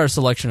at our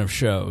selection of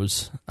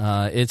shows,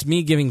 it's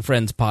Me Giving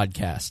Friends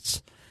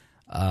podcasts.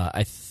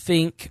 I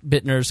think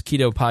Bittner's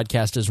Keto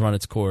podcast has run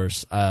its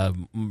course.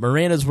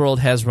 Miranda's World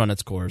has run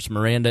its course.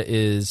 Miranda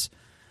is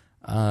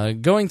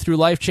going through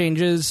life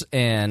changes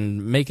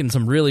and making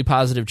some really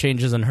positive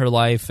changes in her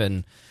life,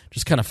 and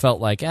just kind of felt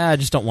like, I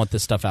just don't want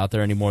this stuff out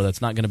there anymore.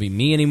 That's not going to be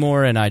me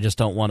anymore, and I just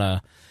don't want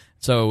to.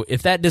 So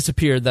if that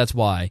disappeared, that's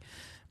why.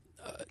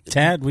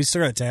 Tad, we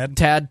still got Tad.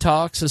 Tad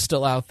Talks is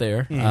still out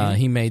there. Mm-hmm.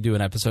 He may do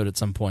an episode at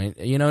some point.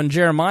 And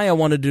Jeremiah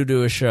wanted to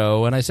do a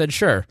show, and I said,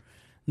 sure.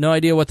 No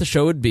idea what the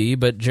show would be,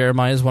 but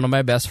Jeremiah is one of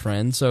my best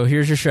friends, so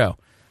here's your show.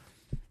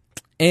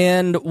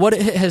 And what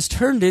it has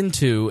turned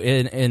into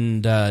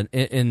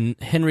in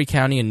Henry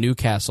County and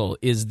Newcastle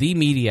is the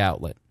media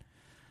outlet.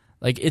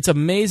 Like, it's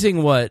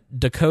amazing what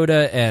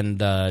Dakota and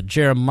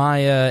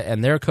Jeremiah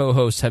and their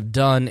co-hosts have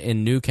done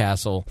in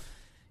Newcastle,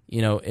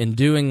 in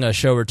doing a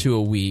show or two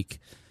a week.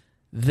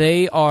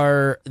 They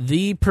are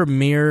the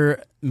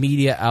premier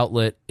media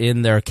outlet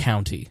in their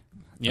county.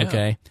 Yeah,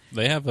 okay.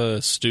 They have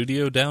a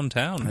studio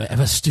downtown. They have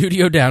a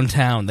studio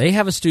downtown. They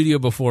have a studio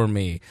before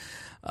me.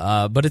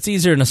 But it's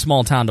easier in a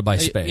small town to buy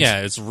space.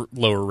 Yeah, it's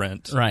lower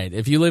rent. Right.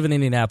 If you live in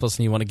Indianapolis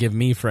and you want to give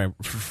me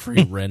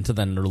free rent,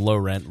 then or low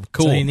rent,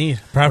 cool. That's all you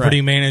need.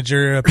 Property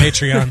manager, a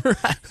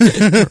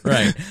Patreon.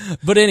 Right.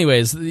 But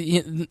anyways,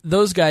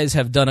 those guys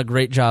have done a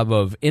great job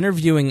of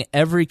interviewing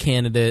every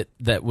candidate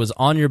that was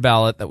on your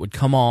ballot that would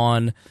come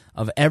on,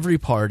 of every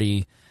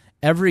party,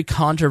 every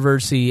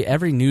controversy,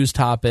 every news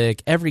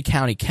topic, every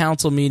county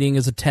council meeting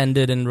is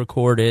attended and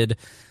recorded,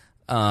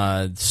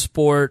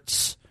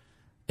 sports,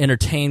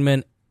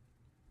 entertainment,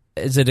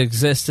 as it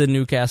exists in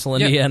Newcastle,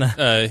 Indiana.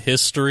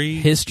 History.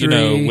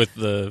 With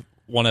the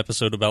one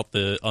episode about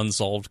the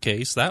unsolved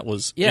case. That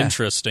was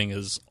interesting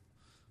as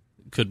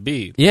could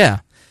be. Yeah.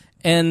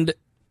 And,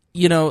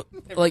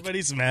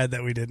 everybody's mad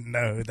that we didn't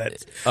know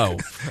that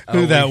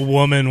who that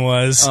woman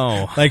was.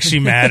 Oh. Like she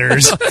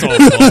matters.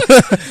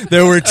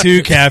 There were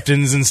two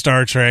captains in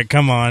Star Trek.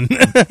 Come on.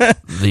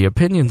 The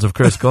opinions of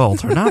Chris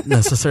Galt are not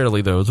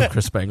necessarily those of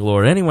Chris Spangle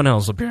or anyone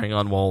else appearing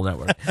on Wall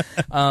Network.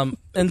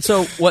 And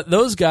so what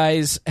those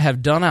guys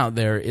have done out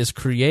there is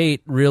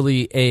create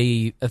really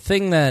a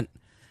thing that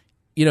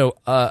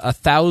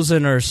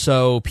 1,000 or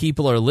so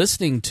people are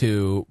listening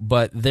to,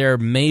 but they're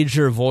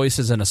major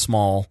voices in a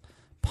small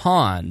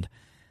pond,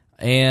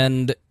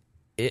 and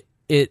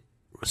it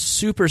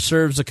super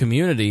serves the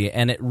community,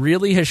 and it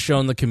really has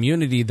shown the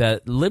community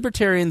that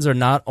libertarians are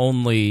not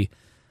only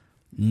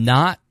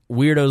not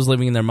weirdos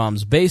living in their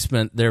mom's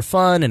basement, they're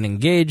fun and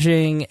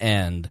engaging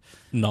and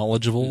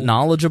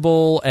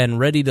knowledgeable and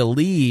ready to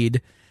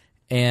lead.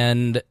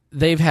 And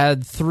they've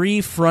had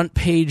 3 front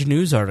page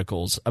news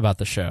articles about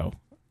the show.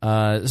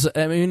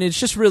 It's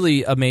just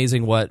really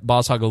amazing what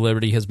Boss Hog of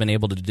Liberty has been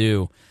able to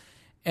do.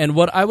 And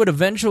what I would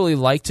eventually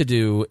like to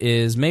do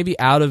is maybe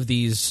out of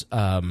these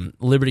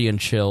Liberty and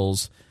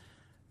Chills,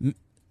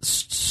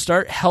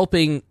 start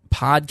helping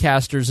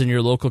podcasters in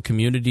your local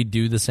community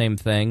do the same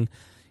thing.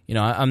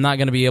 I'm not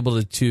going to be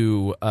able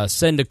to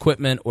send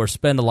equipment or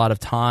spend a lot of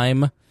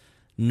time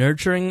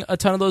nurturing a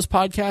ton of those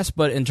podcasts,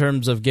 but in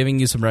terms of giving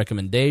you some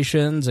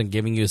recommendations and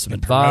giving you some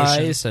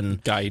advice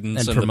and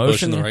guidance and promotion, the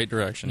push in the right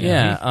direction.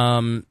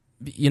 Yeah.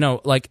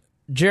 Like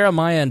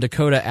Jeremiah and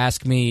Dakota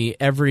ask me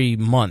every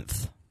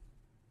month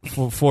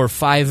for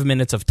 5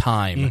 minutes of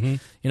time,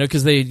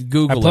 because they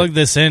Google I plugged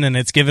this in and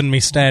it's giving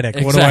me static.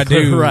 Exactly, What do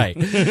I do? Right.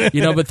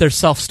 But they're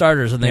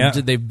self-starters and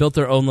they've built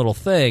their own little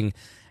thing.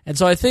 And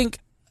so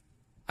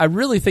I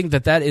really think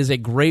that is a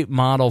great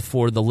model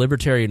for the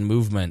libertarian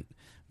movement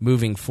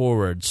moving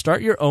forward.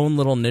 Start your own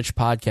little niche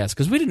podcast,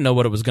 because we didn't know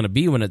what it was going to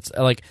be when it's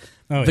like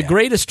the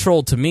greatest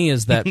troll to me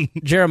is that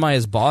Jeremiah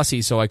is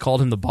bossy, so I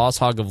called him the Boss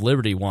Hog of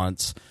Liberty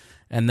once,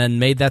 and then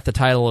made that the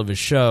title of his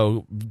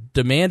show,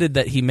 demanded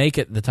that he make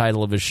it the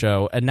title of his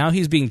show, and now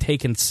he's being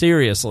taken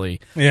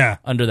seriously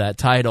under that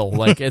title.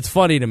 Like, it's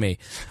funny to me.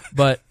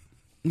 But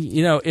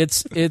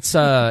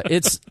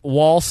it's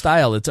Wall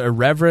style. It's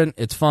irreverent,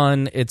 it's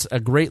fun, it's a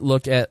great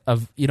look at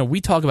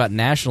we talk about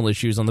national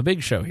issues on the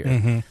big show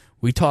here.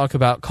 We talk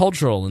about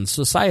cultural and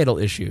societal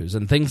issues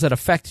and things that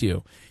affect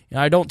you.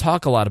 I don't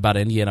talk a lot about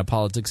Indiana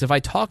politics. If I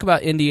talk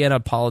about Indiana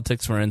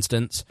politics, for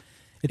instance,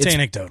 it's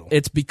anecdotal.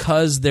 It's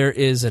because there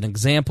is an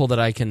example that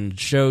I can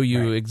show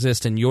you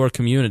exist in your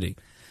community.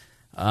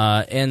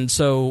 And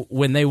so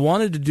when they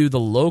wanted to do the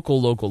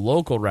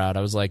local route,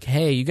 I was like,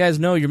 hey, you guys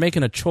know you're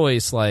making a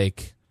choice.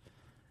 Like,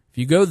 if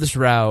you go this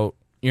route,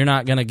 you're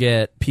not going to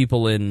get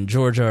people in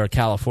Georgia or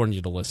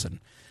California to listen.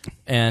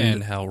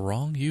 And how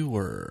wrong you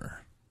were.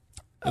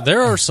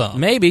 There are some.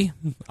 Maybe.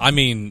 I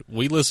mean,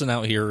 we listen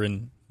out here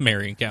in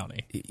Marion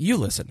County. You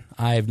listen.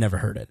 I've never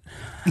heard it.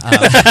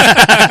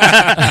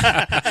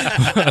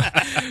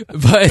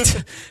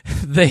 But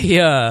they,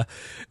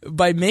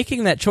 by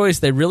making that choice,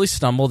 they really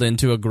stumbled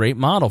into a great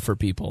model for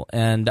people.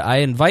 And I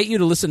invite you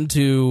to listen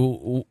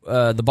to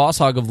the Boss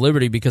Hog of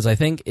Liberty, because I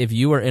think if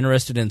you are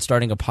interested in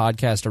starting a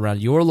podcast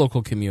around your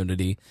local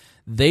community,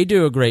 they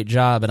do a great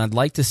job, and I'd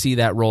like to see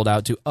that rolled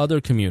out to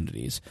other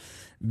communities.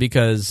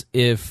 Because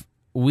if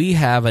we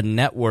have a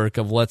network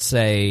of, let's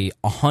say,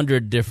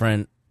 100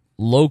 different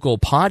local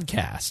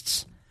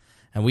podcasts,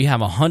 and we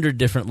have 100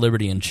 different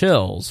Liberty and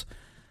Chills,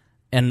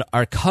 and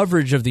our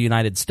coverage of the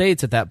United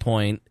States at that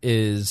point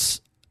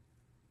is,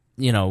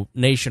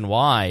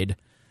 nationwide,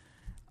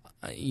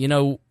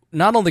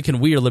 not only can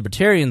We Are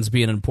Libertarians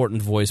be an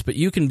important voice, but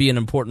you can be an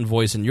important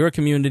voice in your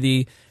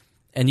community,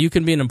 and you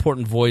can be an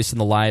important voice in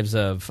the lives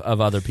of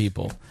other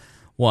people.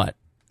 What?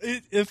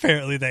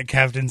 Apparently that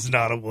captain's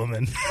not a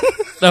woman.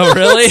 Oh,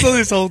 really? So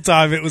this whole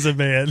time it was a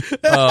man.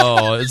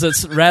 Oh, was it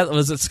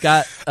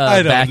Scott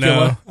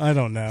Bakula? I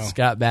don't know.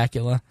 Scott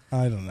Bakula?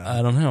 I don't know.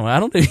 I don't know. I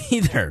don't know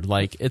either.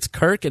 Like, it's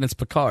Kirk and it's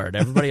Picard.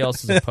 Everybody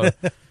else is opposed.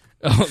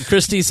 Oh,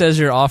 Christy says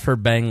you're off her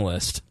bang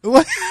list.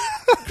 What?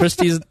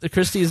 Christy's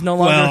no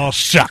longer... Well,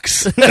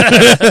 shucks.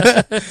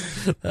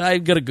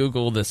 I'm going to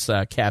Google this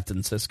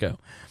Captain Sisko.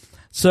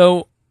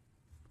 So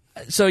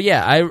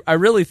yeah, I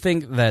really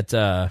think that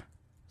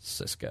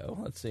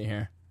Sisko, let's see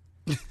here.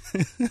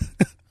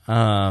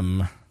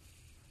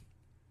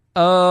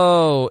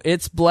 Oh,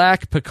 it's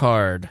Black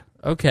Picard.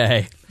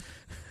 Okay.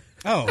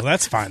 Oh,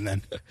 that's fine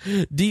then.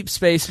 Deep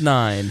Space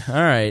Nine. All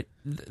right.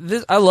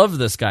 I love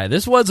this guy.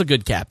 This was a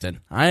good captain.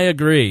 I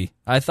agree.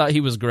 I thought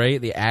he was great.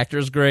 The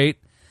actor's great.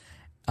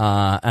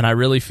 And I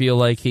really feel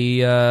like he,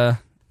 yeah.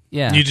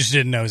 You just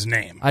didn't know his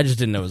name. I just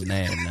didn't know his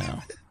name, no.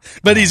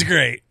 But he's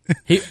great.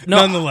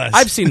 Nonetheless.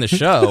 I've seen the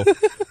show.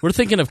 We're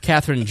thinking of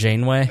Catherine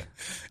Janeway.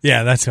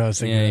 Yeah, that's what I was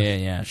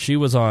thinking. Yeah. She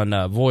was on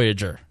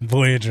Voyager.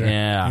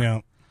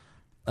 Yeah.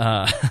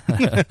 No,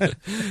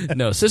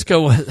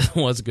 Sisko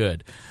was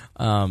good.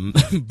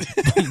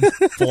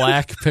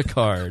 Black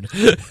Picard.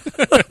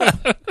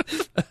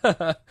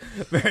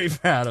 Very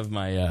proud of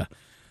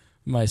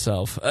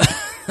myself.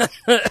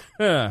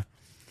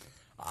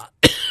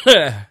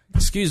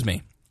 Excuse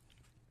me.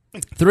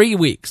 3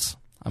 weeks.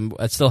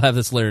 I still have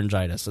this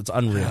laryngitis. It's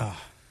unreal.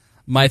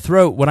 My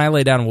throat, when I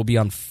lay down, will be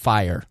on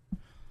fire.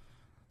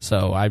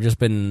 So I've just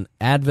been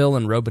Advil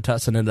and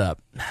Robitussin it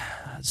up.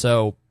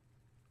 So,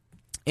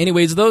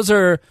 anyways, those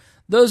are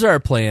our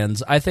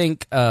plans. I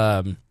think,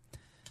 what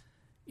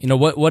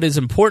is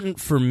important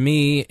for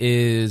me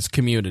is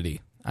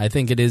community. I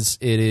think it is,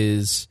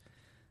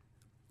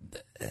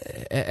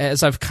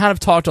 as I've kind of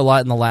talked a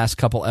lot in the last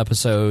couple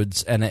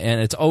episodes, and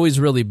it's always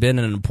really been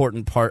an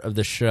important part of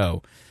the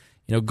show.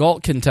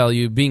 Galt can tell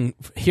you, being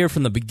here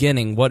from the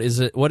beginning, what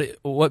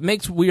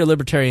makes We Are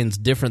Libertarians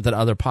different than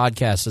other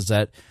podcasts is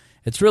that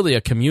it's really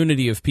a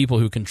community of people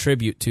who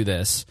contribute to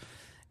this.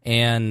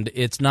 And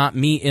it's not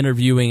me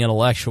interviewing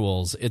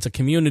intellectuals. It's a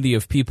community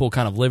of people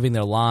kind of living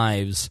their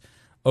lives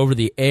over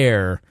the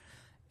air.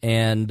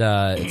 And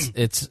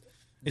it's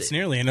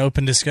nearly an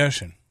open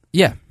discussion.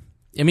 Yeah.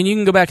 I mean, you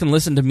can go back and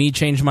listen to me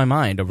change my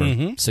mind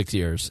over 6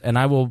 years. And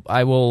I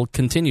will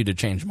continue to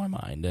change my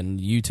mind. And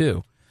you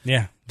too.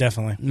 Yeah,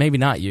 definitely. Maybe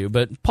not you,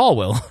 but Paul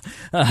will.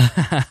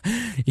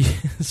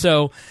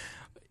 So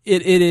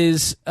it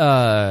is...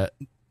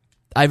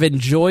 I've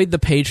enjoyed the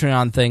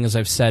Patreon thing, as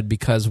I've said,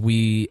 because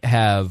we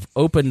have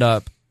opened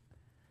up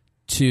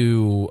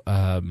to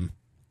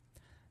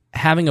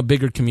having a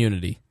bigger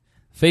community.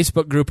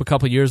 Facebook group a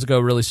couple years ago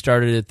really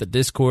started it. The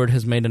Discord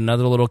has made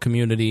another little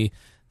community.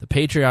 The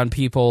Patreon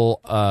people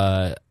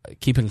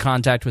keep in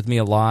contact with me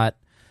a lot.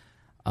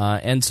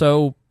 And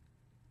so,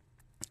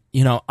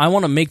 I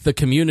want to make the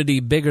community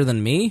bigger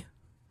than me.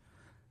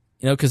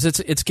 Because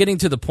it's getting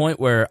to the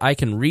point where I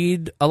can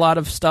read a lot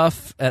of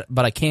stuff,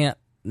 but I can't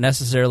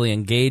necessarily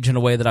engage in a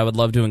way that I would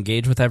love to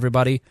engage with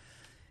everybody.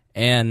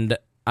 And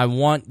I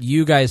want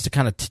you guys to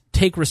kind of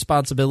take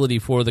responsibility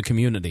for the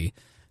community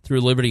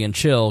through Liberty and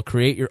Chill,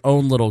 create your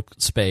own little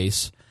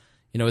space.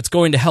 It's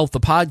going to help the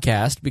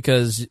podcast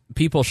because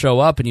people show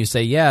up and you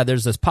say, yeah,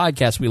 there's this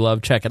podcast we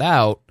love, check it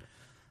out.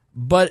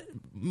 But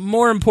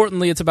more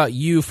importantly, it's about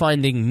you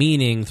finding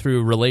meaning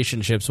through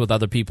relationships with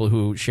other people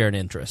who share an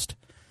interest.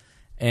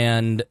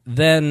 And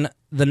then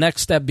the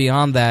next step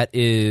beyond that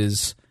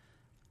is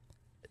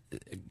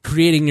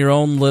creating your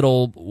own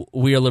little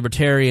We Are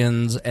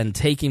Libertarians and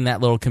taking that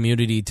little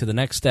community to the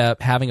next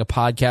step, having a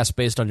podcast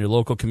based on your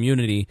local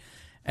community,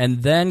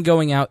 and then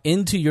going out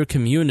into your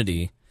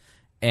community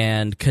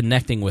and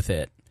connecting with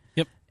it.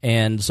 Yep.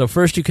 And so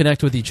first you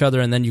connect with each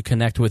other, and then you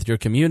connect with your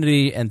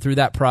community, and through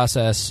that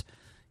process,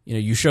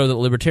 you show that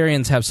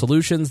libertarians have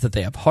solutions, that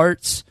they have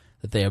hearts,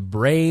 that they have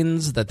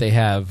brains, that they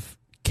have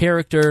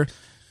character,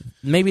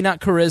 maybe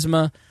not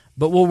charisma,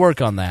 but we'll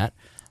work on that.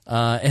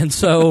 And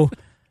so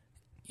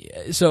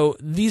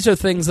these are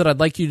things that I'd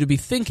like you to be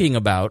thinking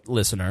about,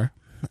 listener.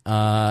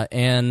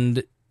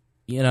 And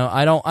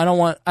I don't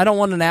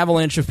want an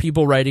avalanche of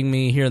people writing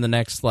me here in the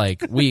next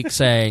week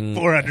saying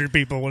 400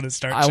 people want to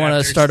start. I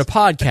want to start a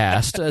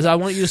podcast. As I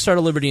want you to start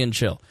a Liberty and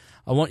Chill.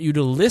 I want you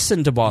to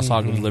listen to Boss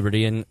Hog of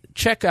Liberty and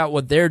check out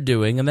what they're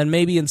doing, and then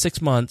maybe in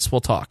 6 months we'll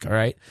talk. All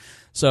right.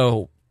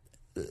 So,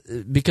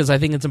 because I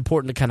think it's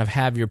important to kind of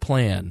have your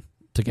plan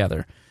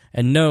together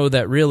and know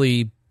that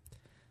really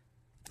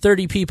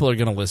 30 people are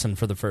going to listen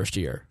for the first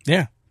year.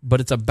 Yeah.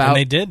 But it's about... And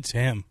they did to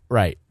him.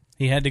 Right.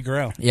 He had to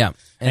grow. Yeah.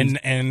 And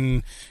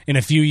in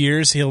a few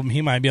years,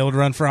 he might be able to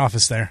run for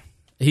office there.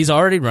 He's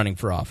already running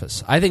for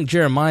office. I think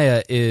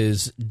Jeremiah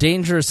is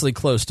dangerously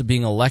close to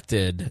being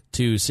elected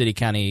to city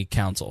county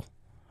council,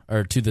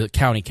 or to the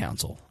county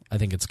council. I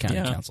think it's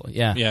county council.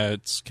 Yeah. Yeah,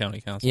 it's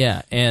county council.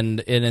 Yeah,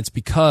 and it's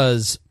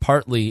because,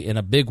 partly in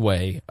a big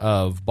way,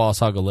 of Boss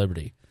Hog of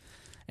Liberty.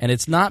 And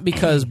it's not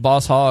because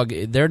Boss Hog,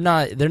 they're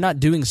not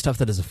doing stuff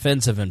that is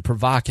offensive and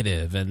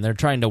provocative, and they're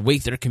trying to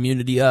wake their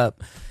community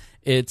up.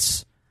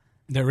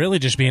 They're really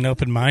just being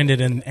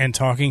open-minded and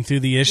talking through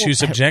the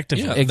issues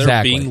objectively. Yeah, exactly.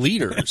 They're being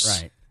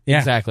leaders. Right. Yeah.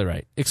 Exactly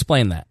right.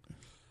 Explain that.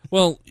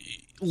 Well,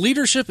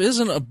 leadership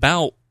isn't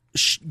about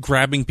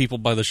grabbing people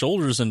by the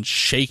shoulders and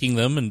shaking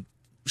them and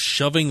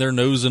shoving their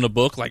nose in a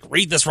book like,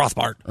 read this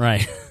Rothbard.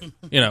 Right.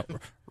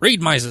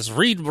 Read Mises,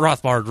 read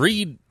Rothbard,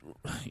 read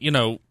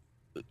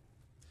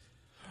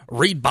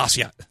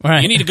Bastiat.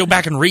 Right. You need to go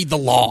back and read the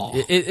law.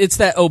 It's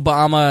that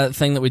Obama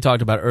thing that we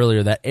talked about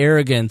earlier, that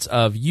arrogance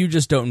of you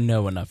just don't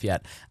know enough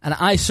yet. And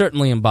I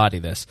certainly embody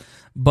this.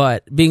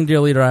 But being dear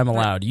leader, I'm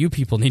allowed. You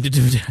people need to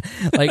do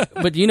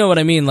but you know what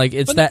I mean?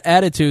 It's that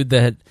attitude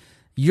that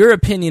your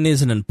opinion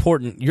isn't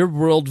important. Your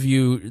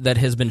worldview that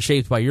has been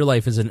shaped by your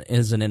life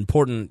isn't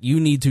important. You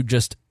need to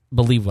just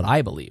believe what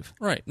I believe.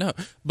 Right. No.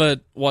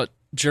 But what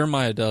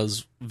Jeremiah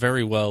does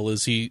very well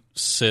is he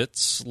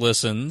sits,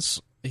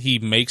 listens, he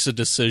makes a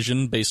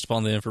decision based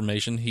upon the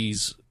information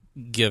he's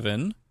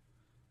given,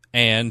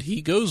 and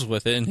he goes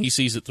with it and he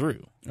sees it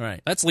through.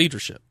 Right. That's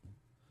leadership.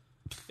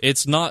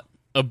 It's not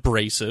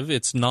abrasive.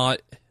 It's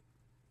not,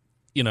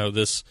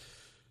 this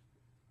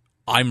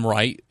I'm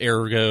right,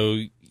 ergo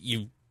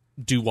you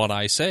do what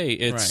I say.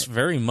 It's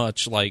very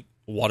much like,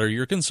 what are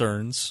your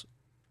concerns?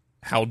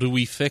 How do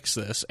we fix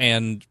this?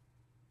 And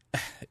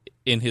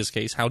in his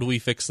case, how do we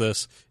fix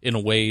this in a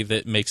way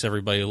that makes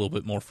everybody a little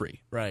bit more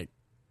free? Right.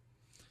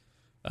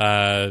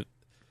 The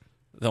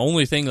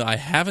only thing that I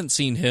haven't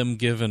seen him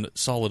give a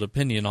solid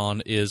opinion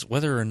on is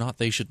whether or not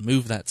they should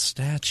move that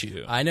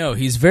statue. I know.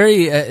 He's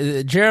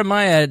very...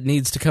 Jeremiah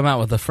needs to come out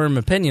with a firm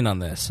opinion on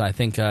this. I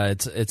think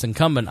it's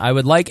incumbent. I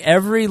would like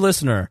every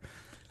listener...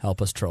 Help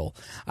us troll.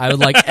 I would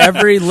like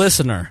every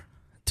listener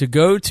to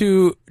go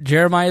to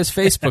Jeremiah's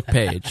Facebook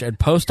page and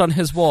post on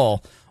his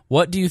wall,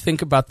 what do you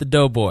think about the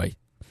Doughboy?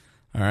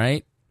 All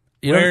right?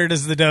 Where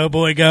does the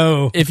Doughboy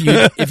go? If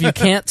you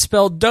can't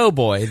spell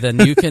Doughboy,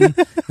 then you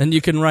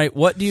can write,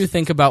 what do you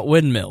think about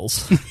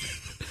windmills?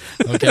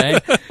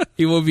 Okay?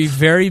 He will be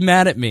very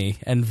mad at me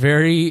and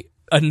very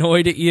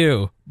annoyed at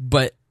you,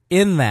 but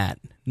in that,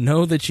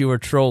 know that you are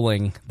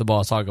trolling the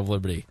Boss Hog of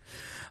Liberty.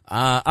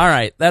 All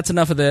right, that's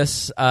enough of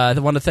this. I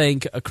want to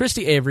thank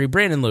Christy Avery,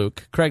 Brandon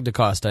Luke, Craig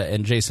DaCosta,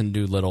 and Jason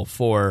Doolittle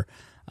for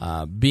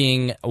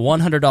being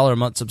 $100 a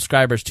month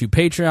subscribers to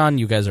Patreon.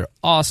 You guys are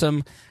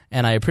awesome,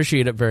 and I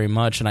appreciate it very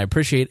much. And I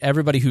appreciate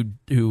everybody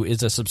who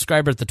is a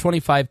subscriber at the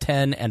 $25,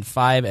 $10, and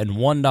 $5 and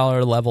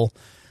 $1 level,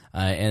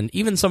 and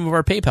even some of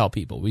our PayPal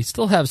people. We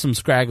still have some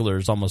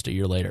scragglers almost a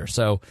year later.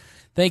 So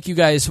thank you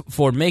guys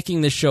for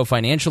making this show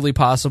financially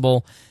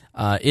possible.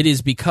 It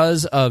is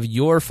because of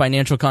your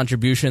financial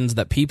contributions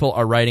that people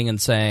are writing and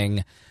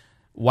saying,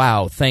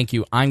 wow, thank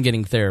you, I'm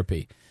getting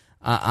therapy.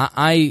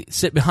 I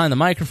sit behind the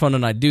microphone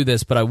and I do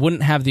this, but I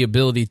wouldn't have the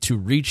ability to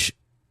reach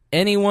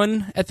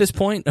anyone at this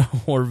point,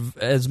 or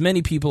as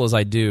many people as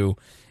I do.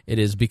 It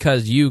is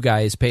because you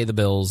guys pay the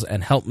bills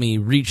and help me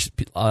reach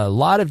a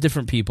lot of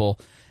different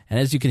people. And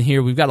as you can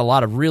hear, we've got a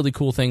lot of really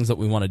cool things that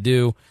we want to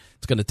do.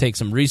 It's going to take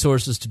some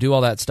resources to do all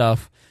that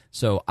stuff.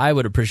 So I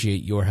would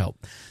appreciate your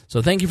help.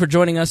 So thank you for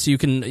joining us. You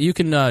can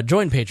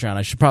join Patreon.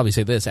 I should probably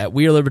say this at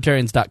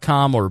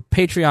wearelibertarians.com or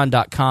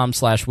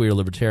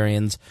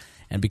patreon.com/wearelibertarians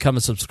and become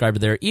a subscriber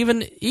there.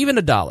 Even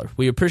 $1.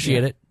 We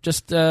appreciate it.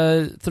 Just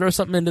throw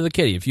something into the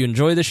kitty. If you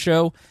enjoy the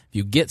show, if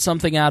you get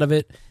something out of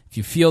it, if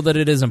you feel that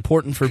it is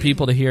important for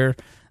people to hear,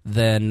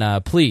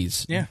 then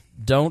please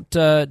don't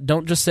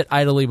just sit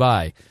idly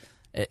by.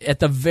 At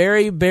the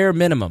very bare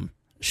minimum,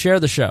 share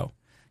the show.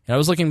 I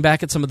was looking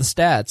back at some of the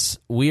stats.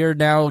 We are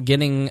now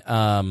getting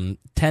 10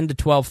 to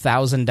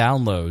 12,000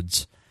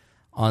 downloads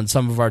on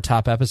some of our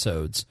top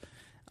episodes.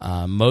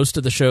 Most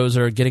of the shows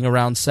are getting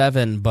around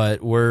 7,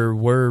 but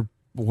we're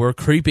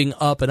creeping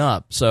up and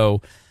up.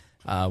 So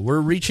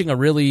we're reaching a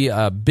really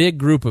big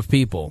group of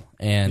people,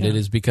 and it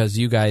is because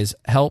you guys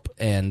help.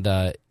 And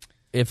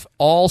if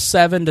all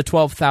 7,000 to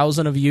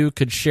 12,000 of you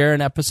could share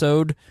an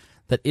episode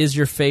that is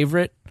your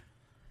favorite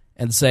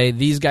and say,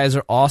 these guys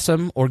are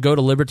awesome, or go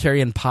to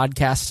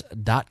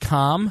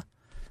libertarianpodcast.com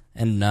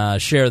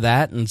and share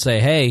that and say,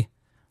 hey,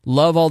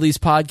 love all these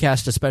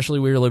podcasts, especially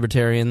We Are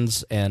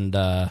Libertarians, and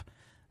that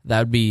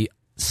would be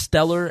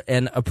stellar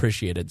and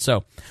appreciated. So,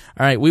 all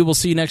right, we will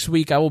see you next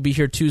week. I will be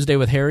here Tuesday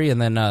with Harry,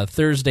 and then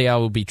Thursday I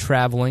will be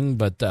traveling,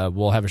 but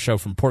we'll have a show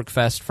from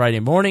PorkFest Friday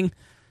morning,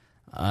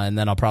 and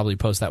then I'll probably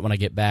post that when I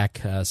get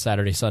back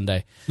Saturday,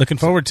 Sunday. Looking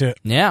forward to it.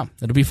 Yeah,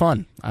 it'll be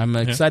fun. I'm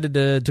excited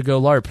to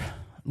go LARP.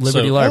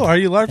 Liberty LARP. Oh, are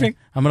you LARPing?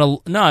 I'm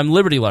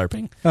Liberty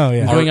LARPing. Oh,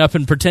 yeah. Going up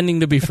and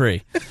pretending to be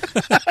free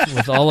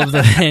with all of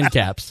the hand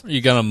caps. You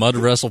gonna mud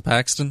wrestle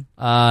Paxton?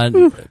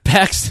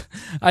 Paxton,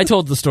 I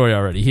told the story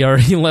already. He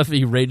left.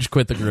 He rage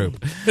quit the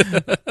group.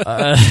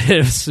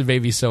 It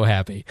made me so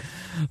happy.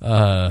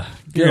 You're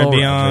gonna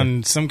be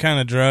on some kind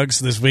of drugs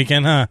this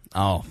weekend, huh?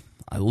 Oh,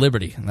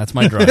 Liberty. That's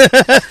my drug. All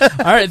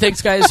right,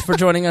 thanks guys for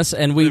joining us,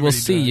 and we will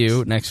see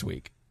you next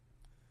week.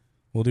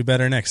 We'll do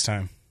better next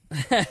time.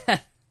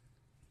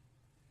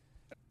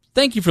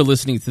 Thank you for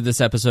listening to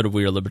this episode of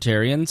We Are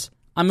Libertarians.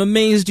 I'm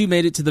amazed you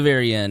made it to the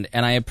very end,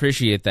 and I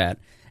appreciate that.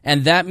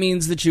 And that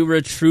means that you were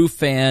a true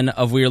fan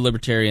of We Are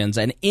Libertarians,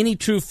 and any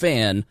true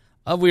fan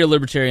of We Are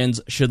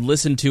Libertarians should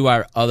listen to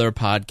our other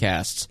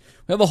podcasts.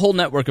 We have a whole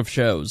network of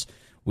shows.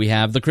 We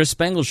have The Chris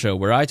Spangle Show,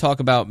 where I talk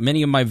about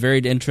many of my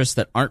varied interests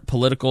that aren't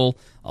political,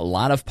 a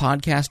lot of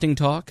podcasting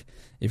talk,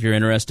 if you're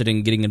interested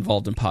in getting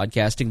involved in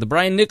podcasting. The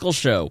Brian Nichols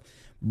Show.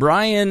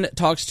 Brian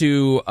talks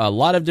to a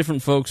lot of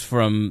different folks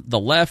from the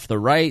left, the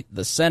right,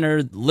 the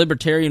center, the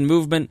libertarian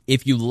movement.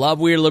 If you love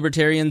We Are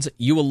Libertarians,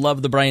 you will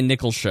love The Brian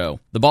Nichols Show.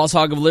 The Boss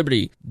Hog of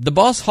Liberty. The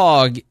Boss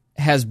Hog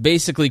has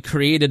basically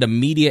created a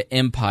media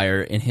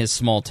empire in his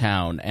small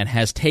town and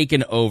has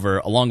taken over,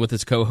 along with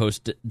his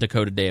co-host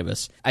Dakota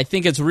Davis. I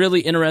think it's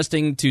really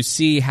interesting to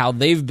see how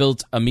they've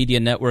built a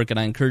media network, and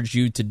I encourage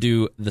you to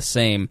do the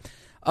same.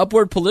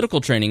 Upward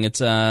Political Training.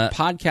 It's a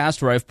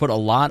podcast where I've put a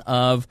lot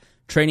of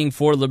training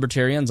for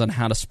libertarians on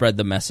how to spread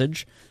the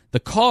message. The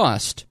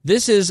Cost.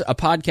 This is a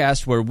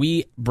podcast where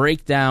we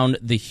break down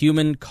the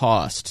human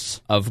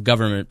costs of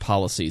government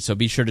policy, so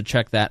be sure to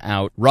check that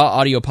out. Raw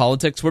Audio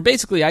Politics, where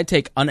basically I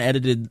take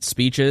unedited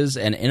speeches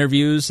and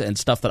interviews and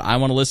stuff that I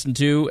want to listen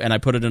to, and I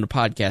put it in a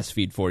podcast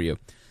feed for you.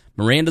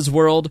 Miranda's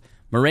World.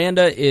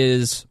 Miranda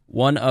is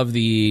one of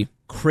the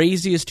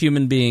craziest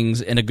human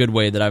beings in a good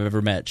way that I've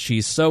ever met.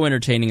 She's so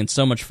entertaining and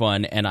so much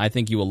fun, and I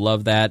think you will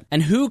love that.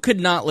 And who could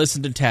not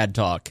listen to Tad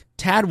Talk?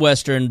 Tad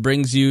Western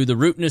brings you the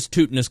rootinest,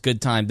 tootinest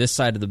good time this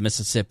side of the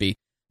Mississippi.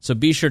 So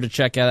be sure to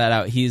check that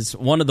out. He's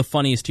one of the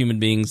funniest human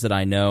beings that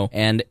I know.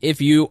 And if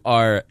you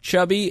are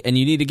chubby and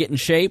you need to get in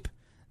shape,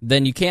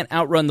 then you can't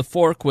outrun the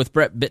fork with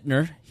Brett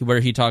Bittner, where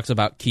he talks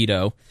about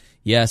keto.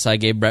 Yes, I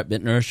gave Brett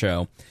Bittner a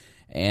show.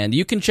 And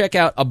you can check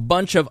out a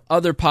bunch of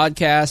other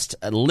podcasts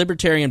at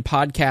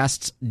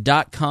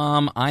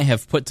libertarianpodcasts.com. I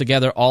have put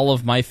together all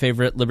of my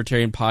favorite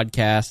libertarian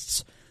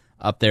podcasts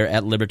up there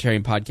at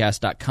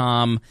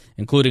libertarianpodcast.com,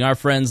 including our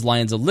friends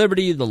Lions of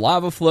Liberty, The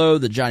Lava Flow,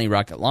 the Johnny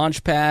Rocket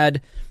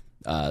Launchpad.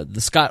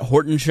 The Scott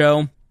Horton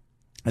Show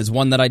is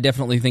one that I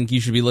definitely think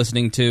you should be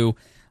listening to.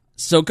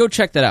 So go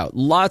check that out.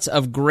 Lots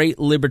of great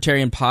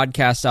libertarian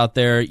podcasts out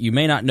there. You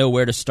may not know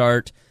where to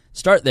start.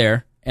 Start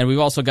there. And we've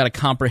also got a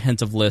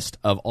comprehensive list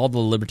of all the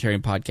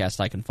libertarian podcasts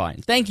I can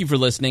find. Thank you for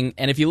listening.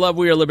 And if you love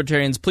We Are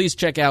Libertarians, please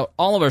check out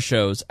all of our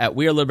shows at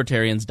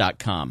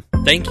wearelibertarians.com.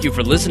 Thank you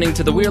for listening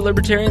to the We Are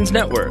Libertarians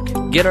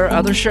Network. Get our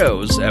other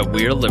shows at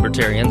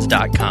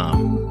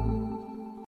wearelibertarians.com.